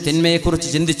 മനുഷ്യൻ തിന്മയെക്കുറിച്ച്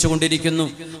ചിന്തിച്ചു കൊണ്ടിരിക്കുന്നു.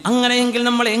 അങ്ങനെയെങ്കിൽ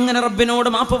നമ്മൾ എങ്ങനെ റബ്ബിനോട്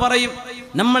മാപ്പ് പറയും?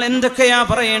 നമ്മൾ എന്തൊക്കെയാ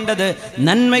പറയേണ്ടത്?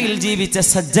 നന്മയിൽ ജീവിച്ച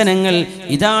സജ്ജനങ്ങൾ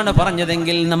ഇതാണ്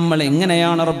പറഞ്ഞതെങ്കിൽ നമ്മൾ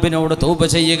എങ്ങനെയാണ് റബ്ബിനോട് തൗബ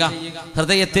ചെയ്യുക?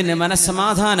 ഹൃദയത്തിന്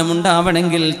മനസ്സമാധാനം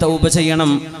ഉണ്ടാവണമെങ്കിൽ തൗബ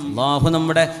ചെയ്യണം. അല്ലാഹു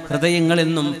നമ്മുടെ ഹൃദയങ്ങളിൽ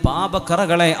നിന്നും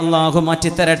പാപക്കറകളെ അല്ലാഹു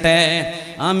മാറ്റിത്തരട്ടെ.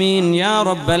 ആമീൻ യാ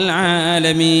റബ്ബൽ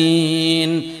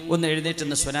ആലമീൻ. ഒന്ന്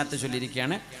എഴുന്നേറ്റ് സ്വലാത്ത്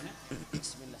ചൊല്ലിയിരിക്കുകയാണ്.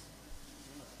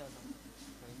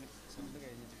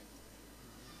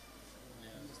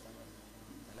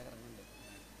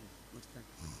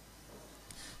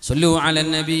 صلوا على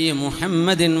النبي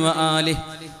محمد وآله.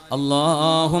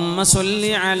 اللهم صل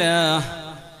على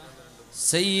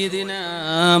سيدنا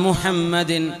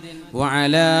محمد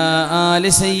وعلى آل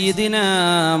سيدنا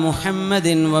محمد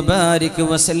وبارك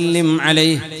وسلم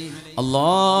عليه.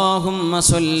 اللهم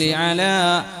صل على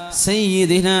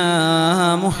سيدنا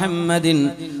محمد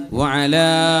وعلى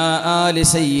آل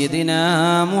سيدنا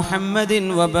محمد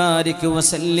وبارك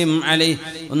وسلم عليه.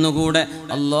 ونقول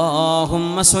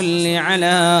اللهم صل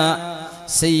على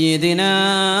سيدنا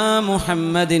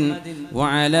محمد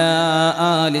وعلى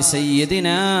آل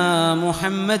سيدنا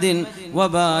محمد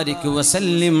وبارك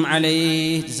وسلم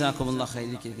عليه. جزاكم الله خير.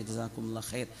 جزاكم الله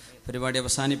خير. പരിപാടി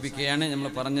അവസാനിപ്പിക്കുകയാണ്. നമ്മൾ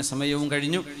പറഞ്ഞ സമയവും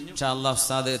കഴിഞ്ഞു. ഇൻഷാ അല്ലാഹ്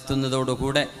ഉസ്താദ്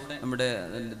എത്തുന്നതോടുകൂടെ നമ്മുടെ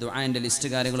ദുആന്റെ ലിസ്റ്റ്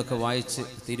കാര്യങ്ങളൊക്കെ വായിച്ച്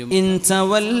തീരും. ഇൻ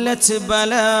തവല്ലത്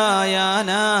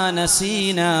ബലായാനാ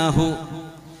നസീനാഹു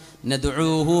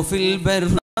നദ്ഉഹു ഫിൽ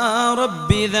ബർരി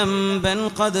റബ്ബി ദംബൻ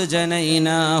ഖദ്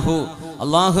ജനൈനാഹു.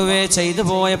 അല്ലാഹുവേ, ചെയ്തു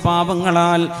പോയ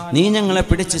പാപങ്ങളാൽ നീ ഞങ്ങളെ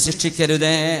പിടിച്ച്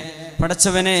ശിക്ഷിക്കരുതേ.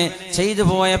 പടച്ചവനെ, ചെയ്തു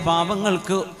പോയ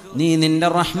പാപങ്ങൾക്ക് നീ നിന്റെ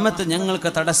റഹ്മത്ത് ഞങ്ങൾക്ക്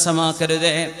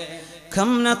തടസ്സമാക്കരുതേ.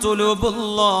 كم نطلب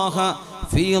الله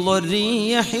في ضر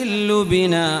يحل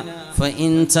بنا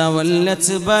فإن تولت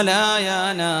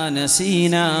بلايانا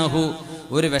نسيناه.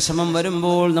 ഒരു വിഷമം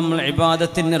വരുമ്പോൾ നമ്മൾ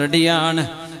ഇബാദത്തിന് റെഡിയാണ്.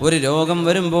 ഒരു രോഗം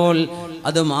വരുമ്പോൾ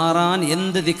അത് മാറാൻ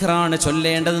എന്ത് ദിക്റാണ്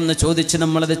ചൊല്ലേണ്ടതെന്ന് ചോദിച്ച്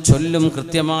നമ്മളത് ചൊല്ലും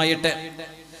കൃത്യമായിട്ട്.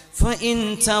 فإن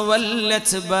تولت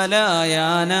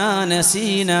بلايانا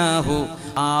نسيناه.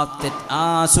 ആ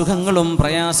സുഖങ്ങളും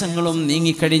പ്രയാസങ്ങളും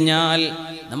നീങ്ങിക്കഴിഞ്ഞാൽ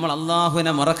നമ്മൾ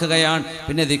അല്ലാഹുവിനെ മറക്കുകയാണ്.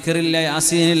 പിന്നെ ദിക്റില്ല,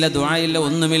 യാസീനില്ല, ദുആയില്ല,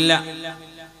 ഒന്നുമില്ല.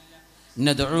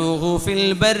 നദ്ഉഹു ഫിൽ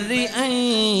ബർരി അൻ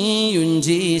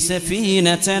യുൻജി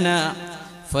സഫീനതനാ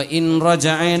ഫഇൻ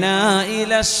റജഅനാ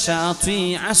ഇല അശ്ശാത്തി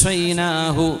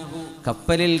അസൈനാഹു.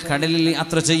 കപ്പലിൽ കടലിൽ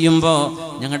യാത്ര ചെയ്യുമ്പോൾ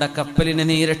ഞങ്ങളുടെ കപ്പലിനെ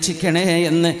നീ രക്ഷിക്കണേ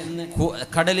എന്ന്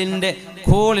കടലിൻ്റെ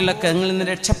കോളിലൊക്കെ ഞങ്ങളിൽ നിന്ന്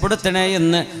രക്ഷപ്പെടുത്തണേ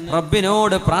എന്ന്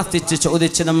റബ്ബിനോട് പ്രാർത്ഥിച്ച്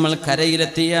ചോദിച്ച് നമ്മൾ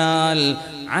കരയിലെത്തിയാൽ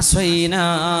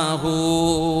അസ്വൈനാഹു.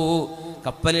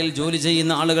 കപ്പലിൽ ജോലി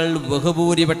ചെയ്യുന്ന ആളുകൾ,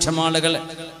 ബഹുഭൂരിപക്ഷം ആളുകൾ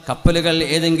കപ്പലുകൾ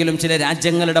ഏതെങ്കിലും ചില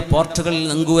രാജ്യങ്ങളുടെ പോർട്ടുകളിൽ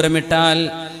നങ്കൂരമിട്ടാൽ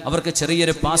അവർക്ക്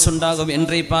ചെറിയൊരു പാസ് ഉണ്ടാകും,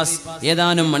 എൻട്രി പാസ്.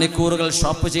 ഏതാനും മണിക്കൂറുകൾ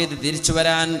ഷോപ്പ് ചെയ്ത് തിരിച്ചു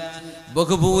വരാൻ.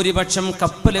 ബഹുഭൂരിപക്ഷം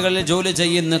കപ്പലുകളിൽ ജോലി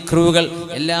ചെയ്യുന്ന ക്രൂകൾ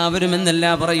എല്ലാവരും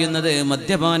എന്നല്ല പറയുന്നത്,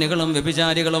 മദ്യപാനികളും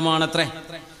വ്യഭിചാരികളുമാണത്രേ.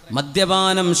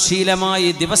 മദ്യപാനം ശീലമായി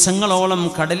ദിവസങ്ങളോളം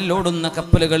കടലിലോടുന്ന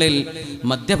കപ്പലുകളിൽ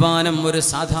മദ്യപാനം ഒരു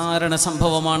സാധാരണ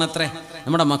സംഭവമാണത്രേ.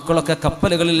 നമ്മുടെ മക്കളൊക്കെ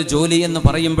കപ്പലുകളിൽ ജോലി എന്ന്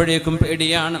പറയുമ്പോഴേക്കും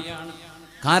പേടിയാണ്.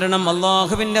 കാരണം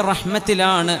അള്ളാഹുവിൻ്റെ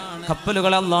റഹ്മത്തിലാണ്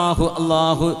കപ്പലുകൾ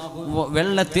അള്ളാഹു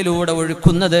വെള്ളത്തിലൂടെ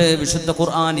ഒഴുക്കുന്നത്. വിശുദ്ധ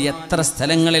ഖുർആൻ എത്ര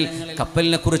സ്ഥലങ്ങളിൽ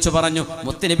കപ്പലിനെ കുറിച്ച് പറഞ്ഞു.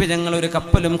 മുത്തുനബി തങ്ങൾ ഒരു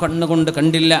കപ്പലും കണ്ണുകൊണ്ട്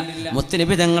കണ്ടില്ല,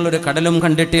 മുത്തുനബി തങ്ങൾ ഒരു കടലും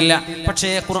കണ്ടിട്ടില്ല.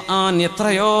 പക്ഷേ ഖുർആൻ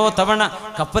എത്രയോ തവണ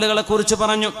കപ്പലുകളെ കുറിച്ച്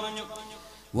പറഞ്ഞു.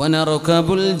 ونركب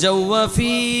الجو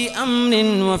في أمن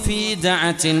وفي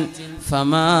دعة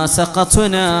فما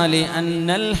سقطنا لأن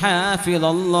الحافظ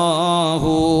الله.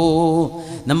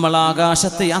 നമ്മൾ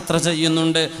ആകാശത്ത് യാത്ര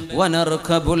ചെയ്യുന്നുണ്ട്.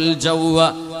 വനർകബുൽ ജൗവ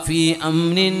ഫീ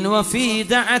അംനിൻ വഫീ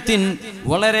ദഅത്തിൻ.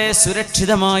 വളരെ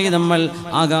സുരക്ഷിതമായി നമ്മൾ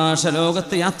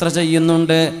ആകാശലോകത്ത് യാത്ര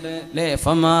ചെയ്യുന്നുണ്ട്. ലേ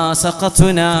ഫമാ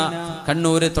സഖതുനാ.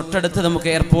 കണ്ണൂർ തൊട്ടടുത്ത് നമുക്ക്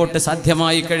എയർപോർട്ട്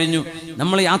സാധ്യമായി കഴിഞ്ഞു.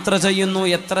 നമ്മൾ യാത്ര ചെയ്യുന്നു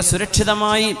എത്ര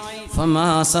സുരക്ഷിതമായി. ഫമാ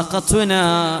സഖതുനാ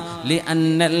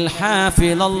ലിഅന്നൽ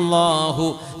ഹാഫിളല്ലാഹു.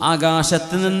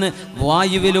 ആകാശത്ത് നിന്ന്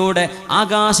വായുവിലൂടെ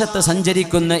ആകാശത്ത്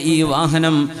സഞ്ചരിക്കുന്ന ഈ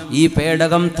വാഹനം, ഈ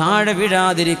പേടകം താഴെ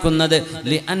വീഴാതിരിക്കുന്നത്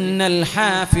ലിഅന്നൽ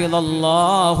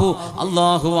ഹാഫിളല്ലാഹു,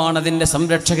 അല്ലാഹുവാണ് അതിൻ്റെ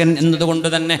സംരക്ഷകൻ എന്നതുകൊണ്ട്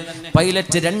തന്നെ.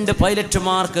 രണ്ട്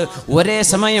പൈലറ്റുമാർക്ക് ഒരേ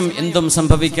സമയം എന്തും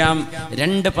സംഭവിക്കാം.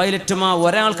 2 പൈലറ്റുമാർ,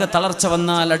 ഒരാൾക്ക് തളർച്ച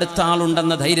വന്നാൽ അടുത്ത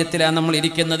ആളുണ്ടെന്ന ധൈര്യത്തിലാണ് നമ്മൾ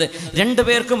ഇരിക്കുന്നത്. 2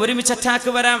 പേർക്കും ഒരുമിച്ച് അറ്റാക്ക്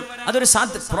വരാം. അതൊരു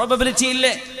പ്രോബബിലിറ്റി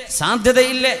ഇല്ലേ,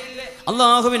 സാധ്യതയില്ലേ?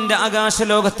 അള്ളാഹുവിൻ്റെ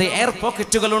ആകാശലോകത്ത് എയർ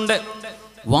പോക്കറ്റുകളുണ്ട്.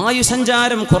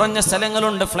 വായുസഞ്ചാരം കുറഞ്ഞ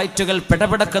സ്ഥലങ്ങളുണ്ട്. ഫ്ലൈറ്റുകൾ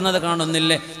പിടപെടക്കുന്നത്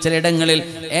കാണുന്നില്ലേ ചിലയിടങ്ങളിൽ?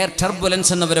 എയർ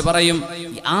ടർബുലൻസ് എന്നവർ പറയും.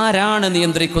 ആരാണ്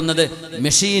നിയന്ത്രിക്കുന്നത്?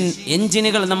 മെഷീൻ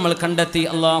എഞ്ചിനുകൾ നമ്മൾ കണ്ടെത്തി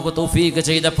അള്ളാഹു തൗഫീഖ്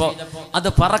ചെയ്തപ്പോൾ. അത്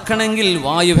പറക്കണമെങ്കിൽ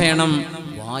വായു വേണം.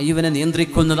 വായുവിനെ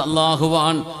നിയന്ത്രിക്കുന്നത്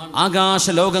അള്ളാഹുവാൻ.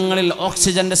 ആകാശലോകങ്ങളിൽ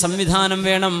ഓക്സിജന്റെ സംവിധാനം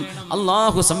വേണം.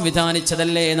 അള്ളാഹു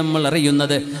സംവിധാനിച്ചതല്ലേ നമ്മൾ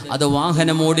അറിയുന്നത്. അത്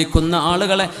വാഹനം ഓടിക്കുന്ന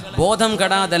ആളുകളെ ബോധം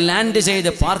കെടാതെ ലാൻഡ് ചെയ്ത്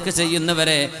പാർക്ക്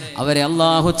ചെയ്യുന്നവരെ, അവരെ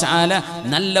അള്ളാഹു തആല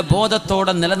നല്ല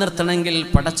ബോധത്തോടെ നിലനിർത്തണമെങ്കിൽ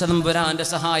പടച്ചതമ്പുരാന്റെ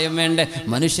സഹായം വേണ്ടേ?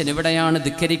 മനുഷ്യൻ എവിടെയാണ്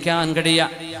ധിക്കരിക്കാൻ കഴിയുക?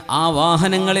 ആ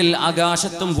വാഹനങ്ങളിൽ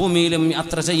ആകാശത്തും ഭൂമിയിലും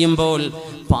യാത്ര ചെയ്യുമ്പോൾ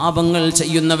പാപങ്ങൾ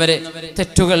ചെയ്യുന്നവര്,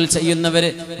 തെറ്റുകൾ ചെയ്യുന്നവര്,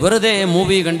 വെറുതെ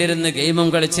മൂവി കണ്ടിരുന്ന് ഗെയിമും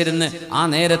കളിച്ചിരുന്ന് ആ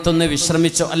നേരത്തൊന്ന്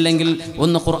വിശ്രമിച്ചോ അല്ലെങ്കിൽ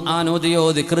ഒന്ന് ഖുർആൻ ഓതിയോ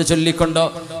ദിക്ർ ചൊല്ലിക്കൊണ്ടോ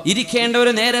ഇരിക്കേണ്ട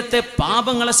ഒരു നേരത്തെ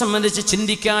പാപങ്ങളെ സംബന്ധിച്ച്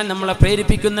ചിന്തിക്കാൻ നമ്മളെ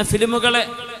പ്രേരിപ്പിക്കുന്ന ഫിലിമുകള്,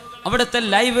 അവിടുത്തെ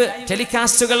ലൈവ്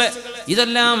ടെലികാസ്റ്റുകള്,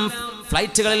 ഇതെല്ലാം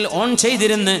ഫ്ലൈറ്റുകളിൽ ഓൺ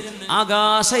ചെയ്തിരുന്ന്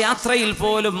ആകാശയാത്രയിൽ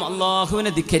പോലും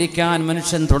അള്ളാഹുവിനെ ധിക്കരിക്കാൻ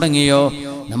മനുഷ്യൻ തുടങ്ങിയോ?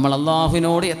 നമ്മൾ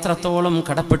അള്ളാഹുവിനോട് എത്രത്തോളം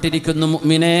കടപ്പെട്ടിരിക്കുന്നു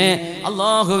മുഅ്മിനേ?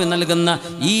 അള്ളാഹു നൽകുന്ന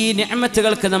ഈ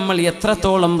നിഅമത്തുകൾക്ക് നമ്മൾ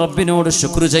എത്രത്തോളം റബ്ബിനോട്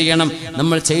ശുക്ർ ചെയ്യണം?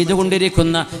 നമ്മൾ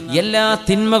ചെയ്തുകൊണ്ടിരിക്കുന്ന എല്ലാ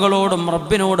തിന്മകളോടും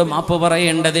റബ്ബിനോട് മാപ്പ്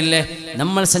പറയേണ്ടതില്ലേ?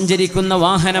 നമ്മൾ സഞ്ചരിക്കുന്ന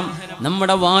വാഹനം,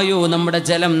 നമ്മുടെ വായു, നമ്മുടെ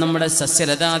ജലം, നമ്മുടെ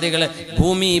സസ്യലതാദികൾ,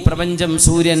 ഭൂമി, പ്രപഞ്ചം,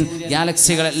 സൂര്യൻ,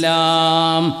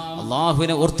 ഗാലക്സികളെല്ലാം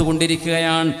അള്ളാഹുവിനെ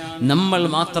ഓർത്തുകൊണ്ടിരിക്കുകയാണ്. നമ്മൾ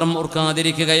മാത്രം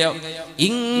ഓർക്കാതിരിക്കുകയോ?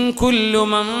 ഇൻ കുല്ലു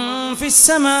മൻ ഫിസ്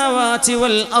സമാവാതി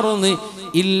വൽ അർളി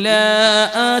ഇല്ലാ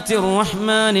ആതിർ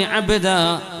റഹ്മാനി അബ്ദാ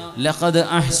ലഖദ്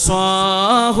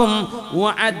അഹ്സാഹും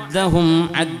വഅദ്ദഹും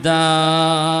അദ്ദാ.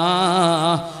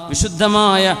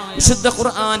 വിശുദ്ധ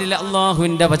ഖുർആനിലെ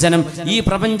അള്ളാഹുവിൻ്റെ വചനം. ഈ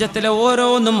പ്രപഞ്ചത്തിലെ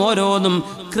ഓരോന്നും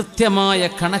കൃത്യമായ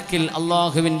കണക്കിൽ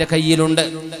അള്ളാഹുവിൻ്റെ കയ്യിലുണ്ട്.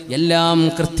 എല്ലാം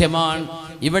കൃത്യമാണ്.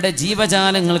 ഇവിടെ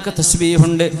ജീവജാലങ്ങൾക്ക്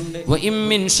തസ്ബീഹുണ്ട്. വഇൻ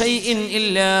മിൻ ഷൈഇൻ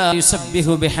ഇല്ലാ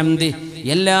യുസബ്ബിഹു ബിഹംദിഹി.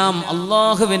 എല്ലാം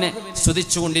അള്ളാഹുവിനെ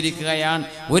സ്തുതിച്ചുകൊണ്ടിരിക്കുകയാണ്.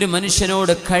 ഒരു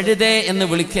മനുഷ്യനോട് കഴുതേ എന്ന്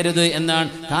വിളിക്കരുത് എന്നാണ്.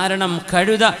 കാരണം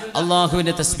കഴുത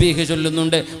അള്ളാഹുവിന്റെ തസ്ബീഹ്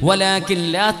ചൊല്ലുന്നുണ്ട്. വലാകിൻ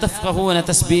ലാ തഫ്ഖഹൂന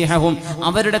തസ്ബീഹഹും.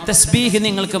 അവരുടെ തസ്ബീഹ്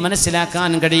നിങ്ങൾക്ക്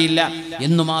മനസ്സിലാക്കാൻ കഴിയില്ല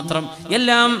എന്നു മാത്രം.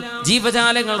 എല്ലാം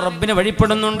ജീവജാലങ്ങൾ റബ്ബിനെ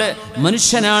വഴിപ്പെടുന്നുണ്ട്.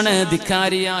 മനുഷ്യനാണ്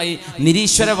ധിക്കാരിയായി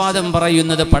നിരീശ്വരവാദം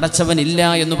പറയുന്നത്, പടച്ചവനില്ല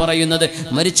എന്ന് പറയുന്നത്,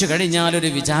 മരിച്ചു കഴിഞ്ഞാൽ ഒരു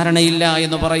വിചാരണയില്ല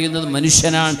എന്ന് പറയുന്നത്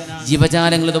മനുഷ്യനാണ്.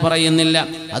 ജീവജാലങ്ങൾ ഇത് പറയുന്നില്ല.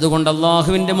 അതുകൊണ്ട്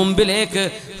അള്ളാഹുവിൻ്റെ മുമ്പിലേക്ക്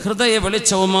ഹൃദയ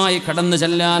വെളിച്ചവുമായി കടന്നു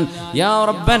ചെല്ലാൻ യാ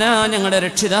റബ്ബന ഞങ്ങളുടെ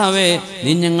രക്ഷിതാവേ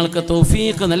നീ ഞങ്ങൾക്ക്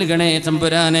തൗഫീഖ് നൽകണേ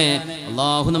തമ്പുരാനെ.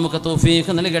 അല്ലാഹു നമുക്ക്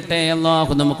തൗഫീഖ് നൽകട്ടെ,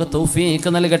 അല്ലാഹു നമുക്ക് തൗഫീഖ്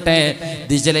നൽകട്ടെ.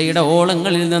 ദിജലയുടെ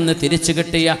ഓളങ്ങളിൽ നിന്ന് തിരിച്ചു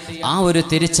കിട്ടിയ ആ ഒരു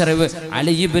തിരിച്ചറിവ്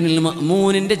അലി ഇബ്നുൽ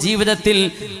മഅ്മൂനിന്റെ ജീവിതത്തിൽ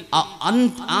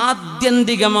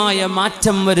ആത്യന്തികമായ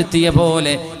മാറ്റം വരുത്തിയ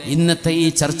പോലെ ഇന്നത്തെ ഈ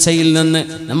ചർച്ചയിൽ നിന്ന്,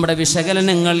 നമ്മുടെ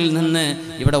വിശകലനങ്ങളിൽ നിന്ന്,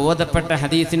 ഇവിടെ ഓതപ്പെട്ട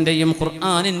ഹദീസിന്റെയും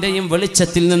ഖുർആനിന്റെയും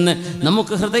വെളിച്ചത്തിൽ നിന്ന്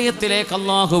നമുക്ക് ഹൃദയത്തിലേക്ക്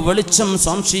അല്ലാഹു വെളിച്ചം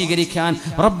സ്വാംശീകരിക്കാൻ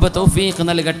റബ്ബ് തൗഫീഖ്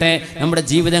നൽകട്ടെ. നമ്മുടെ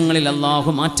ജീവിതങ്ങളിൽ അല്ലാഹു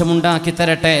മാറ്റമുണ്ടാക്കി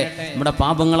തരട്ടെ. നമ്മുടെ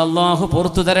പാപങ്ങൾ അല്ലാഹു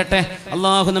പുറത്തു തരട്ടെ.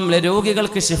 അല്ലാഹു നമ്മളെ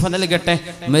രോഗികൾക്ക് ശിഫ നൽകട്ടെ.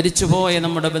 മരിച്ചുപോയ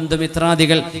നമ്മുടെ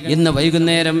ബന്ധുമിത്രാദികൾ, ഇന്ന്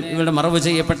വൈകുന്നേരം ഇവിടെ മറവ്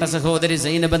ചെയ്യപ്പെട്ട സഹോദരി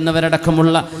സൈനബ്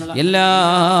എന്നവരടക്കമുള്ള എല്ലാ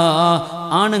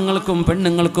ആണുങ്ങൾക്കും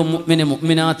പെണ്ണുങ്ങൾക്കും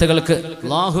മുഅ്മിനാത്തുകൾക്ക്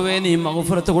അല്ലാഹുവേ നീ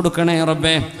മഗ്ഫിറത്ത് കൊടുക്കണേ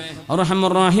റബ്ബേ.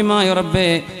 അർഹമർ റഹീമായ റബ്ബേ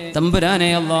തമ്പുരാനെ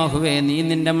അല്ലാഹുവേ നീ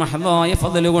നിന്റെ മഹദായ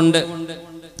ഫദ്ൽ കൊണ്ട്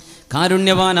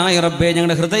കാരുണ്യവാനായ റബ്ബേ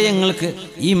ഞങ്ങളുടെ ഹൃദയങ്ങൾക്ക്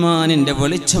ഈമാനിന്റെ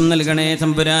വെളിച്ചം നൽകണേ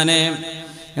തമ്പുരാനെ.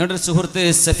 ഞങ്ങളുടെ സുഹൃത്ത്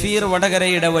സഫീർ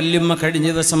വടകരയുടെ വല്യമ്മ കഴിഞ്ഞ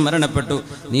ദിവസം മരണപ്പെട്ടു.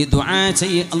 നീ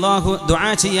അല്ലാഹു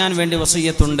ദുആ ചെയ്യാൻ വേണ്ടി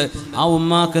വസിയത്തുണ്ട്. ആ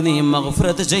ഉമ്മാക്ക് നീ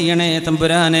മഗ്ഫിറത്ത് ചെയ്യണേ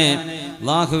തമ്പുരാനെ.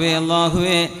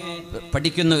 അല്ലാഹുവേ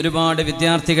പഠിക്കുന്ന ഒരുപാട്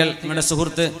വിദ്യാർത്ഥികൾ, ഞങ്ങളുടെ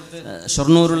സുഹൃത്ത്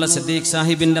ഷൊർണൂറുള്ള സിദ്ദീഖ്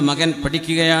സാഹിബിൻ്റെ മകൻ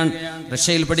പഠിക്കുകയാണ്,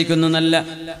 റഷ്യയിൽ പഠിക്കുന്നു. നല്ല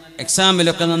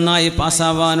എക്സാമിലൊക്കെ നന്നായി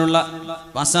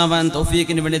പാസ്സാവാൻ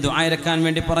തൗഫീഖിന് വേണ്ടി ദുആ ഇറക്കാൻ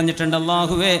വേണ്ടി പറഞ്ഞിട്ടുണ്ട്.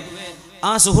 അല്ലാഹുവേ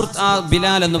ആ സുഹൃത്ത്, ആ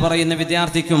ബിലാൽ എന്ന് പറയുന്ന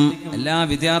വിദ്യാർത്ഥിക്കും എല്ലാ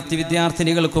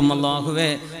വിദ്യാർത്ഥിനികൾക്കും അല്ലാഹുവേ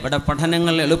ഇവിടെ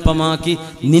പഠനങ്ങൾ എളുപ്പമാക്കി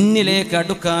നിന്നിലേക്ക്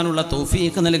അടുക്കാനുള്ള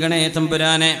തൗഫീഖ് നൽകണേ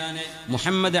തമ്പുരാനെ.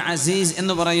 മുഹമ്മദ് അസീസ്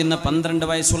എന്ന് പറയുന്ന 12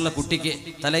 വയസ്സുള്ള കുട്ടിക്ക്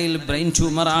തലയിൽ ബ്രെയിൻ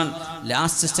ട്യൂമറാണ്,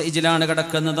 ലാസ്റ്റ് സ്റ്റേജിലാണ്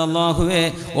കിടക്കുന്നത്. അല്ലാഹുവേ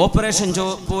ഓപ്പറേഷൻ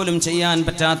പോലും ചെയ്യാൻ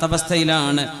പറ്റാത്ത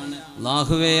അവസ്ഥയിലാണ്.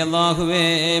 അല്ലാഹുവേ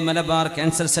മലബാർ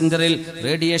ക്യാൻസർ സെന്ററിൽ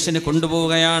റേഡിയേഷന്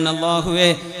കൊണ്ടുപോവുകയാണ്. അല്ലാഹുവേ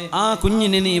ആ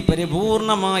കുഞ്ഞിന് നീ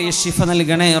പരിപൂർണമായ ശിഫ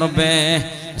നൽകണേ റബ്ബേ.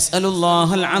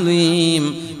 അസ്അലുല്ലാഹൽ അദീം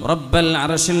റബ്ബൽ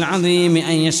അർശിൽ അദീം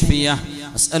അൻ യശ്ഫിയ.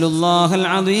 അസ്അലുല്ലാഹൽ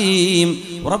അദീം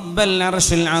റബ്ബൽ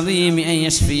അർശിൽ അദീം അൻ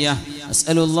യശ്ഫിയ.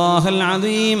 അസ്അലുല്ലാഹൽ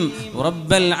അദീം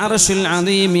റബ്ബൽ അർശിൽ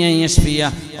അദീം അൻ യശ്ഫിയ.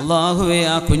 അല്ലാഹുവേ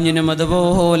ആ കുഞ്ഞിനും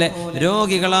അതുപോലെ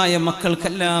രോഗികളായ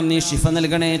മക്കൾക്കെല്ലാം നീ ശിഫ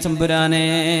നൽകണേ തമ്പുരാനെ.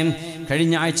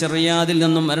 കഴിഞ്ഞ ആഴ്ച റിയാദിൽ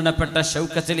നിന്നും മരണപ്പെട്ട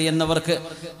ഷൗക്കത്ത് അലി എന്നവർക്ക്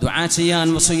ദുആ ചെയ്യാൻ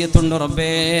വസിയത്തുണ്ട്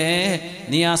റബ്ബേ.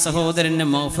 നീ ആ സഹോദരന്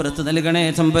മഗ്ഫിറത്ത് നൽകണേ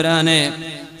തമ്പുരാനെ.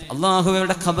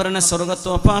 അല്ലാഹുവയുടെ ഖബറിനെ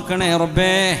സ്വർഗ്ഗത്തോപ്പാക്കണേ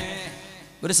റബ്ബേ.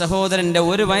 ഒരു സഹോദരൻ്റെ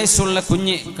 1 വയസ്സുള്ള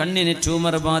കുഞ്ഞ് കണ്ണിന്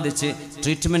ട്യൂമർ ബാധിച്ച്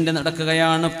ട്രീറ്റ്മെൻറ്റ്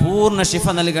നടക്കുകയാണ്. പൂർണ്ണ ശിഫ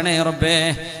നൽകണേ റബ്ബേ.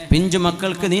 പിഞ്ചു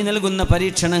മക്കൾക്ക് നീ നൽകുന്ന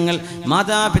പരീക്ഷണങ്ങൾ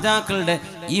മാതാപിതാക്കളുടെ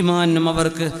ഈമാനും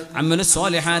അവർക്ക് അമലു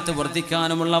സ്വാലിഹാത്ത്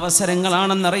വർദ്ധിക്കാനുമുള്ള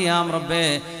അവസരങ്ങളാണെന്നറിയാം റബ്ബേ.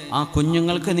 ആ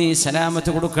കുഞ്ഞുങ്ങൾക്ക് നീ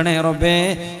സലാമത്ത് കൊടുക്കണേ റബ്ബേ,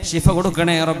 ശിഫ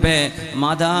കൊടുക്കണേ റബ്ബേ.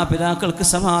 മാതാപിതാക്കൾക്ക്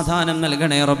സമാധാനം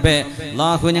നൽകണേ റബ്ബേ.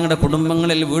 അല്ലാഹു ഞങ്ങളുടെ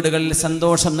കുടുംബങ്ങളിൽ വീടുകളിൽ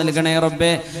സന്തോഷം നൽകണേ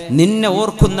റബ്ബേ. നിന്നെ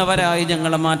ഓർക്കുന്നവരായി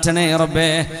ഞങ്ങളെ മാറ്റണേ റബ്ബേ.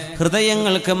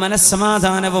 ഹൃദയങ്ങൾക്ക്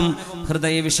മനസ്സമാധാനവും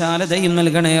ഹൃദയ വിശാലതയും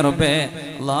നൽകണേ റബ്ബേ.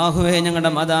 അല്ലാഹുവേ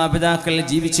ഞങ്ങളുടെ മാതാപിതാക്കൾ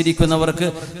ജീവിച്ചിരിക്കുന്നവർക്ക്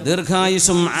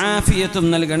ദീർഘായുസ്സും ആഫിയത്തും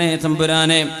നൽകണേ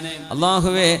തമ്പുരാനെ.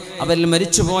 അല്ലാഹുവേ അവരിൽ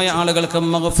മരിച്ചുപോയ ആളുകൾക്ക്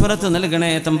മഗ്ഫിറത്ത്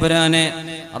നൽകണേ തമ്പുരാനെ.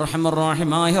 അർഹമർ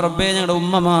റഹീമായ റബ്ബേ ഞങ്ങളുടെ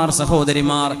ഉമ്മമാർ,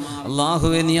 സഹോദരിമാർ,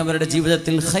 അല്ലാഹുവേ നീ അവരുടെ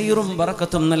ജീവിതത്തിൽ ഖൈറും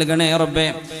ബറക്കത്തും നൽകണേ റബ്ബേ.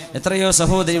 എത്രയോ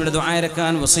സഹോദരിയുടെ ദുആ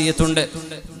ഇറക്കാൻ വസിയത്തുണ്ട്.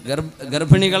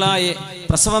 ഗർഭിണികളായി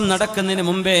പ്രസവം നടക്കുന്നതിന്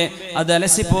മുമ്പേ അത്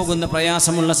അലസിപ്പോകുന്ന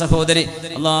പ്രയാസമുള്ള സഹോദരി,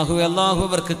 അല്ലാഹുവേ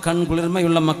അവർക്ക്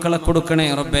കൺകുളിർമയുള്ള മക്കളെ കൊടുക്കണേ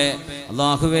റബ്ബേ.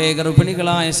 അല്ലാഹുവേ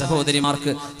ഗർഭിണികളായ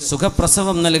സഹോദരിമാർക്ക്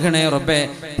സുഖപ്രസവം നൽകണേ റബ്ബേ.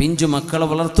 പിഞ്ചു മക്കളെ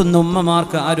വളർത്തുന്ന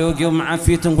ഉമ്മമാർക്ക് ആരോഗ്യവും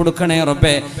ആഫിയത്തും കൊടുക്കണേ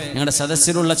റബ്ബേ. ഞങ്ങളുടെ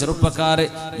സദസ്സിലുള്ള ചെറുപ്പക്കാർ,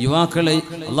 യുവാക്കള്,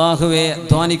 അല്ലാഹുവേ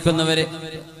അധ്വാനിക്കുന്നവര്,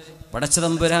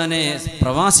 പടച്ചതമ്പുരാനെ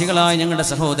പ്രവാസികളായ ഞങ്ങളുടെ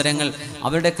സഹോദരങ്ങൾ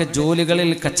അവരുടെയൊക്കെ ജോലികളിൽ,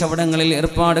 കച്ചവടങ്ങളിൽ,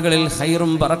 ഏർപ്പാടുകളിൽ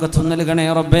ഖൈറും ബറക്കത്തും നൽകണേ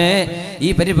റബ്ബേ. ഈ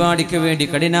പരിപാടിക്ക് വേണ്ടി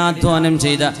കഠിനാധ്വാനം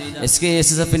ചെയ്ത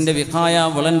SKSSFന്റെ വിഖായ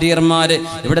വളണ്ടിയർമാർ,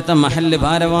 ഇവിടുത്തെ മഹല്ല്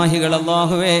ഭാരവാഹികൾ,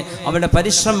 അല്ലാഹുവേ അവരുടെ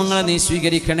പരിശ്രമങ്ങളെ നീ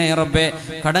സ്വീകരിക്കണേ റബ്ബേ.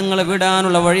 കടങ്ങൾ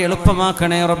വിടാനുള്ള വഴി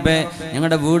എളുപ്പമാക്കണേ റബ്ബേ.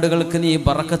 ഞങ്ങളുടെ വീടുകൾക്ക് നീ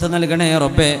ബറക്കത്ത് നൽകണേ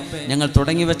റബ്ബേ. ഞങ്ങൾ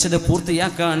തുടങ്ങി വെച്ചത്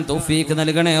പൂർത്തിയാക്കാൻ തൗഫീഖ്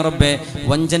നൽകണേ റബ്ബേ.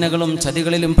 വഞ്ചനകളും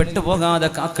ചതികളിലും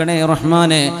പെട്ടുപോകാതെ കാക്കണേ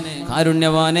റഹ്മാനെ.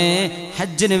 കാരുണ്യവാനെ,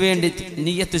 ഹജ്ജിന് വേണ്ടി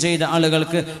നിയ്യത്ത് ചെയ്ത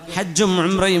ആളുകൾക്ക് ഹജ്ജും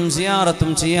ഉംറയും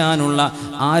സിയാറത്തും ചെയ്യാനുള്ള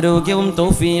ആരോഗ്യവും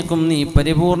തൗഫീഖും നീ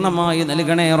പരിപൂർണമായി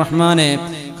നൽകണേ റഹ്മാനെ.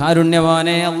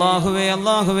 കാരുണ്യവാനേ അല്ലാഹുവേ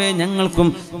അല്ലാഹുവേ ഞങ്ങൾക്കും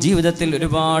ജീവിതത്തിൽ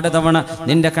ഒരുപാട് തവണ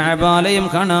നിന്റെ കഅബാലയം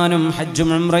കാണാനും ഹജ്ജും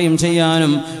ഉംറയും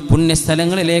ചെയ്യാനും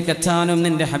പുണ്യസ്ഥലങ്ങളിലേക്ക് എത്താനും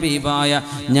നിന്റെ ഹബീബായ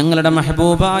ഞങ്ങളുടെ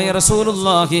മെഹബൂബായ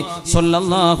റസൂലുള്ളാഹി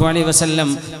സ്വല്ലല്ലാഹു അലൈഹി വസല്ലം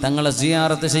തങ്ങളെ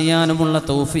സിയാറത്ത് ചെയ്യാനുമുള്ള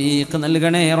തൗഫീഖ്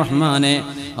നൽകണേ റഹ്മാനേ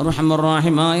അർഹമർ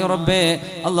റഹീമായ റബ്ബേ.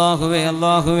 അല്ലാഹുവേ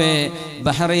അല്ലാഹുവേ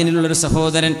ബഹ്റൈനിലുള്ളൊരു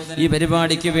സഹോദരൻ ഈ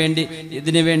പരിപാടിക്ക് വേണ്ടി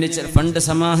ഇതിനു വേണ്ടി ഫണ്ട്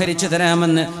സമാഹരിച്ചു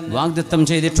തരാമെന്ന് വാഗ്ദത്തം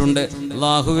ചെയ്തിട്ടുണ്ട്.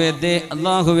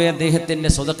 അല്ലാഹുവേ അദ്ദേഹത്തിന്റെ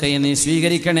സ്വതക്കയെ നീ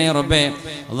സ്വീകരിക്കണേ റബ്ബേ.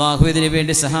 അല്ലാഹു ഇതിനു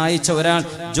വേണ്ടി സഹായിച്ച ഒരാൾ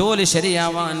ജോലി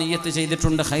ശരിയാവാൻ നിയ്യത്ത്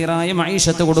ചെയ്തിട്ടുണ്ട്. ഖൈറായ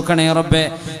മഈശത്ത് കൊടുക്കണേ റബ്ബേ.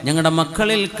 ഞങ്ങളുടെ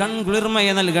മക്കളിൽ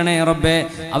കൺകുളിർമയെ നൽകണേ റബ്ബേ.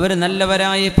 അവർ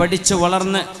നല്ലവരായി പഠിച്ചു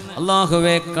വളർന്ന്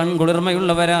അല്ലാഹുവേ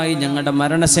കൺകുളിർമയുള്ളവരായി ഞങ്ങളുടെ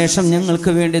മരണശേഷം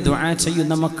ഞങ്ങൾക്ക് വേണ്ടി ദുആ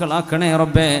ചെയ്യുന്ന മക്കളാക്കണേ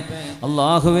റബ്ബേ.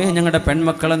 അല്ലാഹുവേ ഞങ്ങളുടെ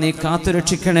പെൺമക്കളെ നീ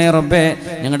കാത്തുരക്ഷിക്കണേ റബ്ബേ.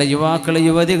 ഞങ്ങളുടെ യുവാക്കളെ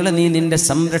യുവതികളെ നീ നിന്റെ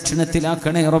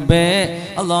സംരക്ഷണത്തിലാക്കണേ റബ്ബേ.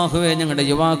 അല്ലാഹുവേ ഞങ്ങളുടെ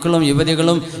യുവാക്കളും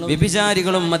യുവതികളും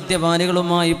വ്യഭിചാരികളും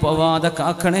മദ്യപാനികളുമായി പോവാതെ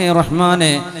കാക്കണേ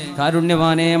റഹ്മാനെ.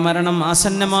 കാരുണ്യവാനെ മരണം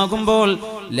ആസന്നമാകുമ്പോൾ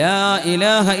ലാ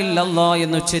ഇലാഹ ഇല്ലല്ലാഹ്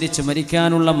എന്ന് ഉച്ചരിച്ച്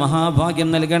മരിക്കാനുള്ള മഹാഭാഗ്യം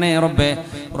നൽകണേ റബ്ബേ.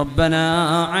 റബ്ബനാ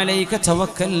അലൈക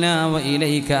തവക്കൽനാ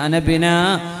വഇലൈക അനബ്നാ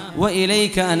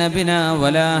وإليك أنبنا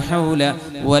ولا حول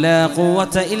ولا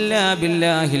قوة إلا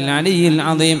بالله العلي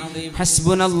العظيم.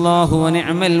 حسبنا الله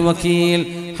ونعم الوكيل.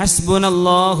 حسبنا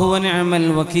الله ونعم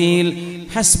الوكيل.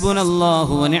 حسبنا الله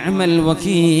ونعم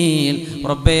الوكيل.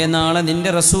 റബ്ബേ നാളെ നിന്റെ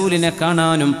റസൂലിനെ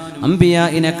കാണാനും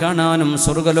അംബിയായിനെ കാണാനും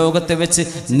സ്വർഗ്ഗലോകത്തെ വെച്ച്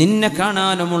നിന്നെ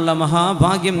കാണാനുമുള്ള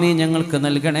മഹാഭാഗ്യം നീ ഞങ്ങൾക്ക്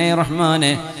നൽകണേ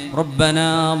റഹ്മാനെ. ربنا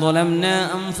ظلمنا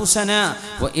أنفسنا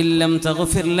وإن لم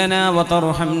تغفر لنا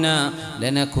وترحمنا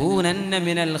لنكونن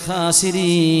من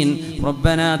الخاسرين.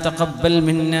 ربنا تقبل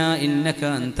منا إنك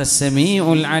أنت السميع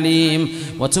العليم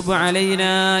وتب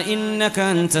علينا إنك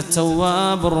أنت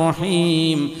التواب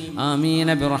الرحيم. آمين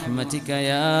برحمتك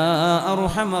يا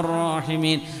أرحم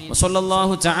الراحمين. وصلى الله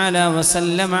تعالى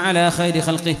وسلم على خير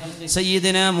خلقه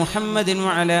سيدنا محمد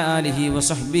وعلى آله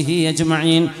وصحبه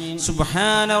أجمعين.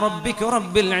 سبحان ربك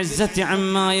رب العزة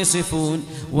عما يصفون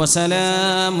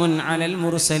وسلام على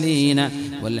المرسلين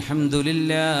والحمد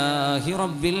لله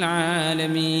رب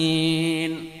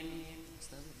العالمين.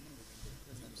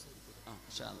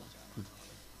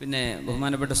 പിന്നെ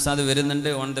ബഹുമാനപ്പെട്ട ഉസ്താദ് വരുന്നുണ്ട്,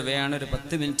 ഓൺ ദ വേ ആണ്. ഒരു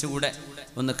 10 മിനിറ്റ് കൂടെ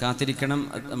ഒന്ന് കാത്തിരിക്കണം.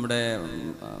 നമ്മുടെ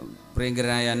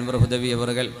പ്രിയങ്കരായ അൻവർ ഹുദവി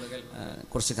അവറുകൾ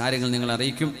കുറച്ച് കാര്യങ്ങൾ നിങ്ങൾ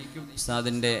അറിയിക്കും.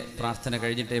 ഉസ്താദിൻ്റെ പ്രാർത്ഥന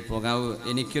കഴിഞ്ഞിട്ടേ പോകാവൂ.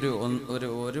 എനിക്കൊരു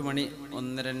 1 മണി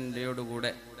 1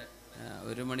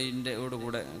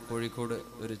 മണിയോടുകൂടെ കോഴിക്കോട്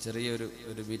ഒരു ചെറിയൊരു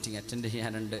മീറ്റിംഗ് അറ്റൻഡ്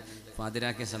ചെയ്യാനുണ്ട്.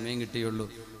 പാതിരാക്കിയ സമയം കിട്ടിയുള്ളൂ.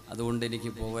 അതുകൊണ്ട് എനിക്ക്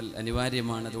പോവൽ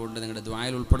അനിവാര്യമാണ്. അതുകൊണ്ട് നിങ്ങളുടെ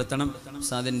ദുആയിൽ ഉൾപ്പെടുത്തണം.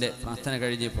 ഉസ്താദിൻ്റെ പ്രാർത്ഥന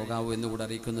കഴിഞ്ഞ് പോകാവൂ എന്നുകൂടെ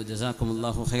അറിയിക്കുന്നു.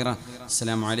 ജസാക്കുമുല്ലാഹു ഖൈറ.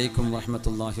 അസ്സലാമു അലൈക്കും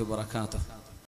വറഹ്മത്തുള്ളാഹി വബറകാതുഹു.